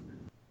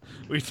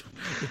 You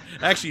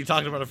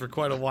talked about it for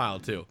quite a while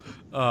too.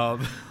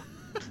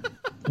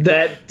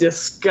 That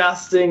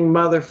disgusting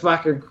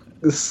motherfucker,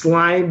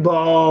 slime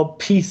ball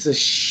piece of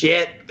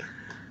shit.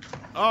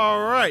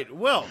 All right.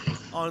 Well,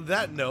 on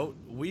that note,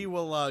 we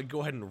will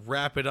go ahead and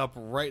wrap it up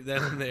right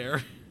then and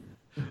there.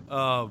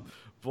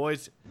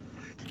 Boys,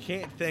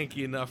 can't thank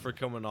you enough for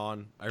coming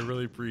on. I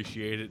really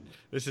appreciate it.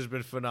 This has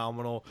been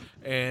phenomenal.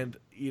 And,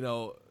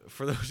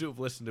 for those who have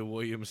listened to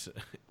William's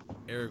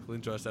Eric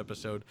Lindros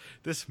episode,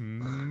 this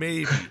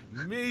may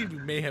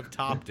have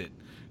topped it.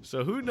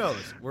 So who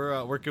knows?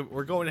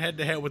 We're going head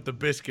to head with the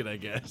Biscuit, I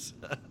guess.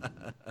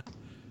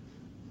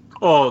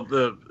 Oh,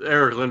 the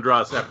Eric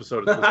Lindros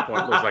episode at this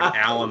point looks like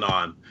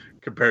Al-Anon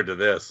compared to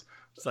this.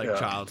 It's like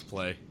child's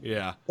play.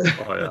 Yeah.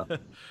 Oh yeah.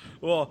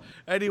 Well,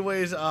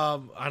 anyways, I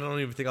don't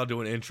even think I'll do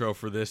an intro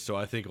for this, so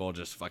I think I'll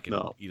just fucking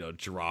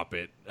drop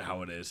it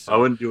how it is. So. I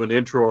wouldn't do an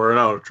intro or an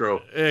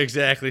outro.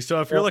 Exactly.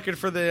 So if you're looking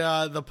for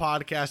the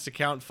podcast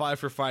account, Five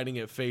for Fighting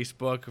at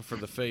Facebook for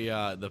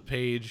the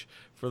page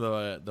for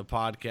the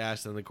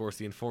podcast, and of course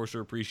the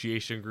Enforcer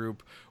Appreciation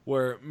Group,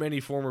 where many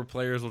former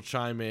players will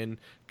chime in,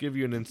 give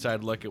you an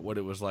inside look at what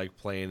it was like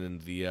playing in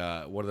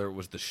the whether it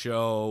was the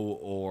show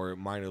or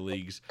minor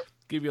leagues,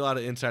 give you a lot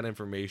of inside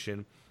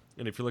information.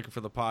 And if you're looking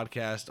for the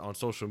podcast on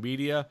social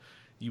media,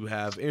 you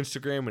have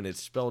Instagram, and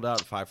it's spelled out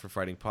 5 for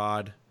Fighting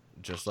Pod,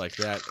 just like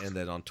that. And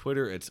then on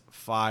Twitter, it's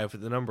 5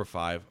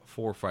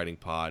 for Fighting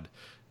Pod.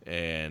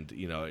 And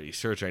you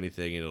search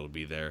anything, and it'll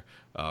be there,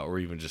 or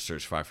even just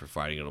search 5 for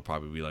Fighting. It'll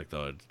probably be like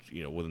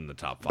within the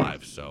top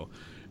 5. So,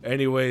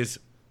 anyways,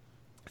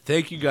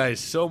 thank you guys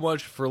so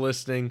much for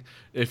listening.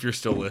 If you're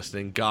still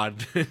listening,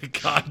 God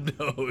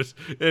knows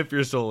if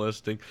you're still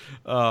listening.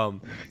 But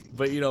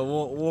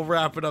we'll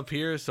wrap it up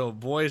here. So,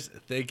 boys,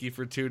 thank you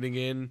for tuning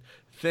in.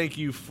 Thank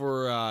you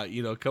for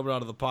coming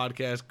out of the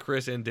podcast,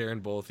 Chris and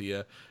Darren, both of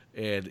you.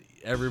 And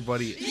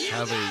everybody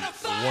have a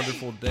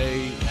wonderful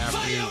day,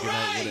 afternoon, good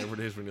night, whatever it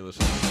is when you're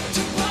listening.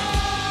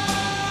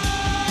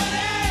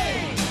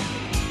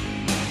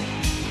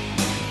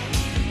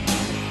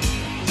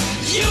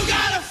 You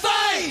got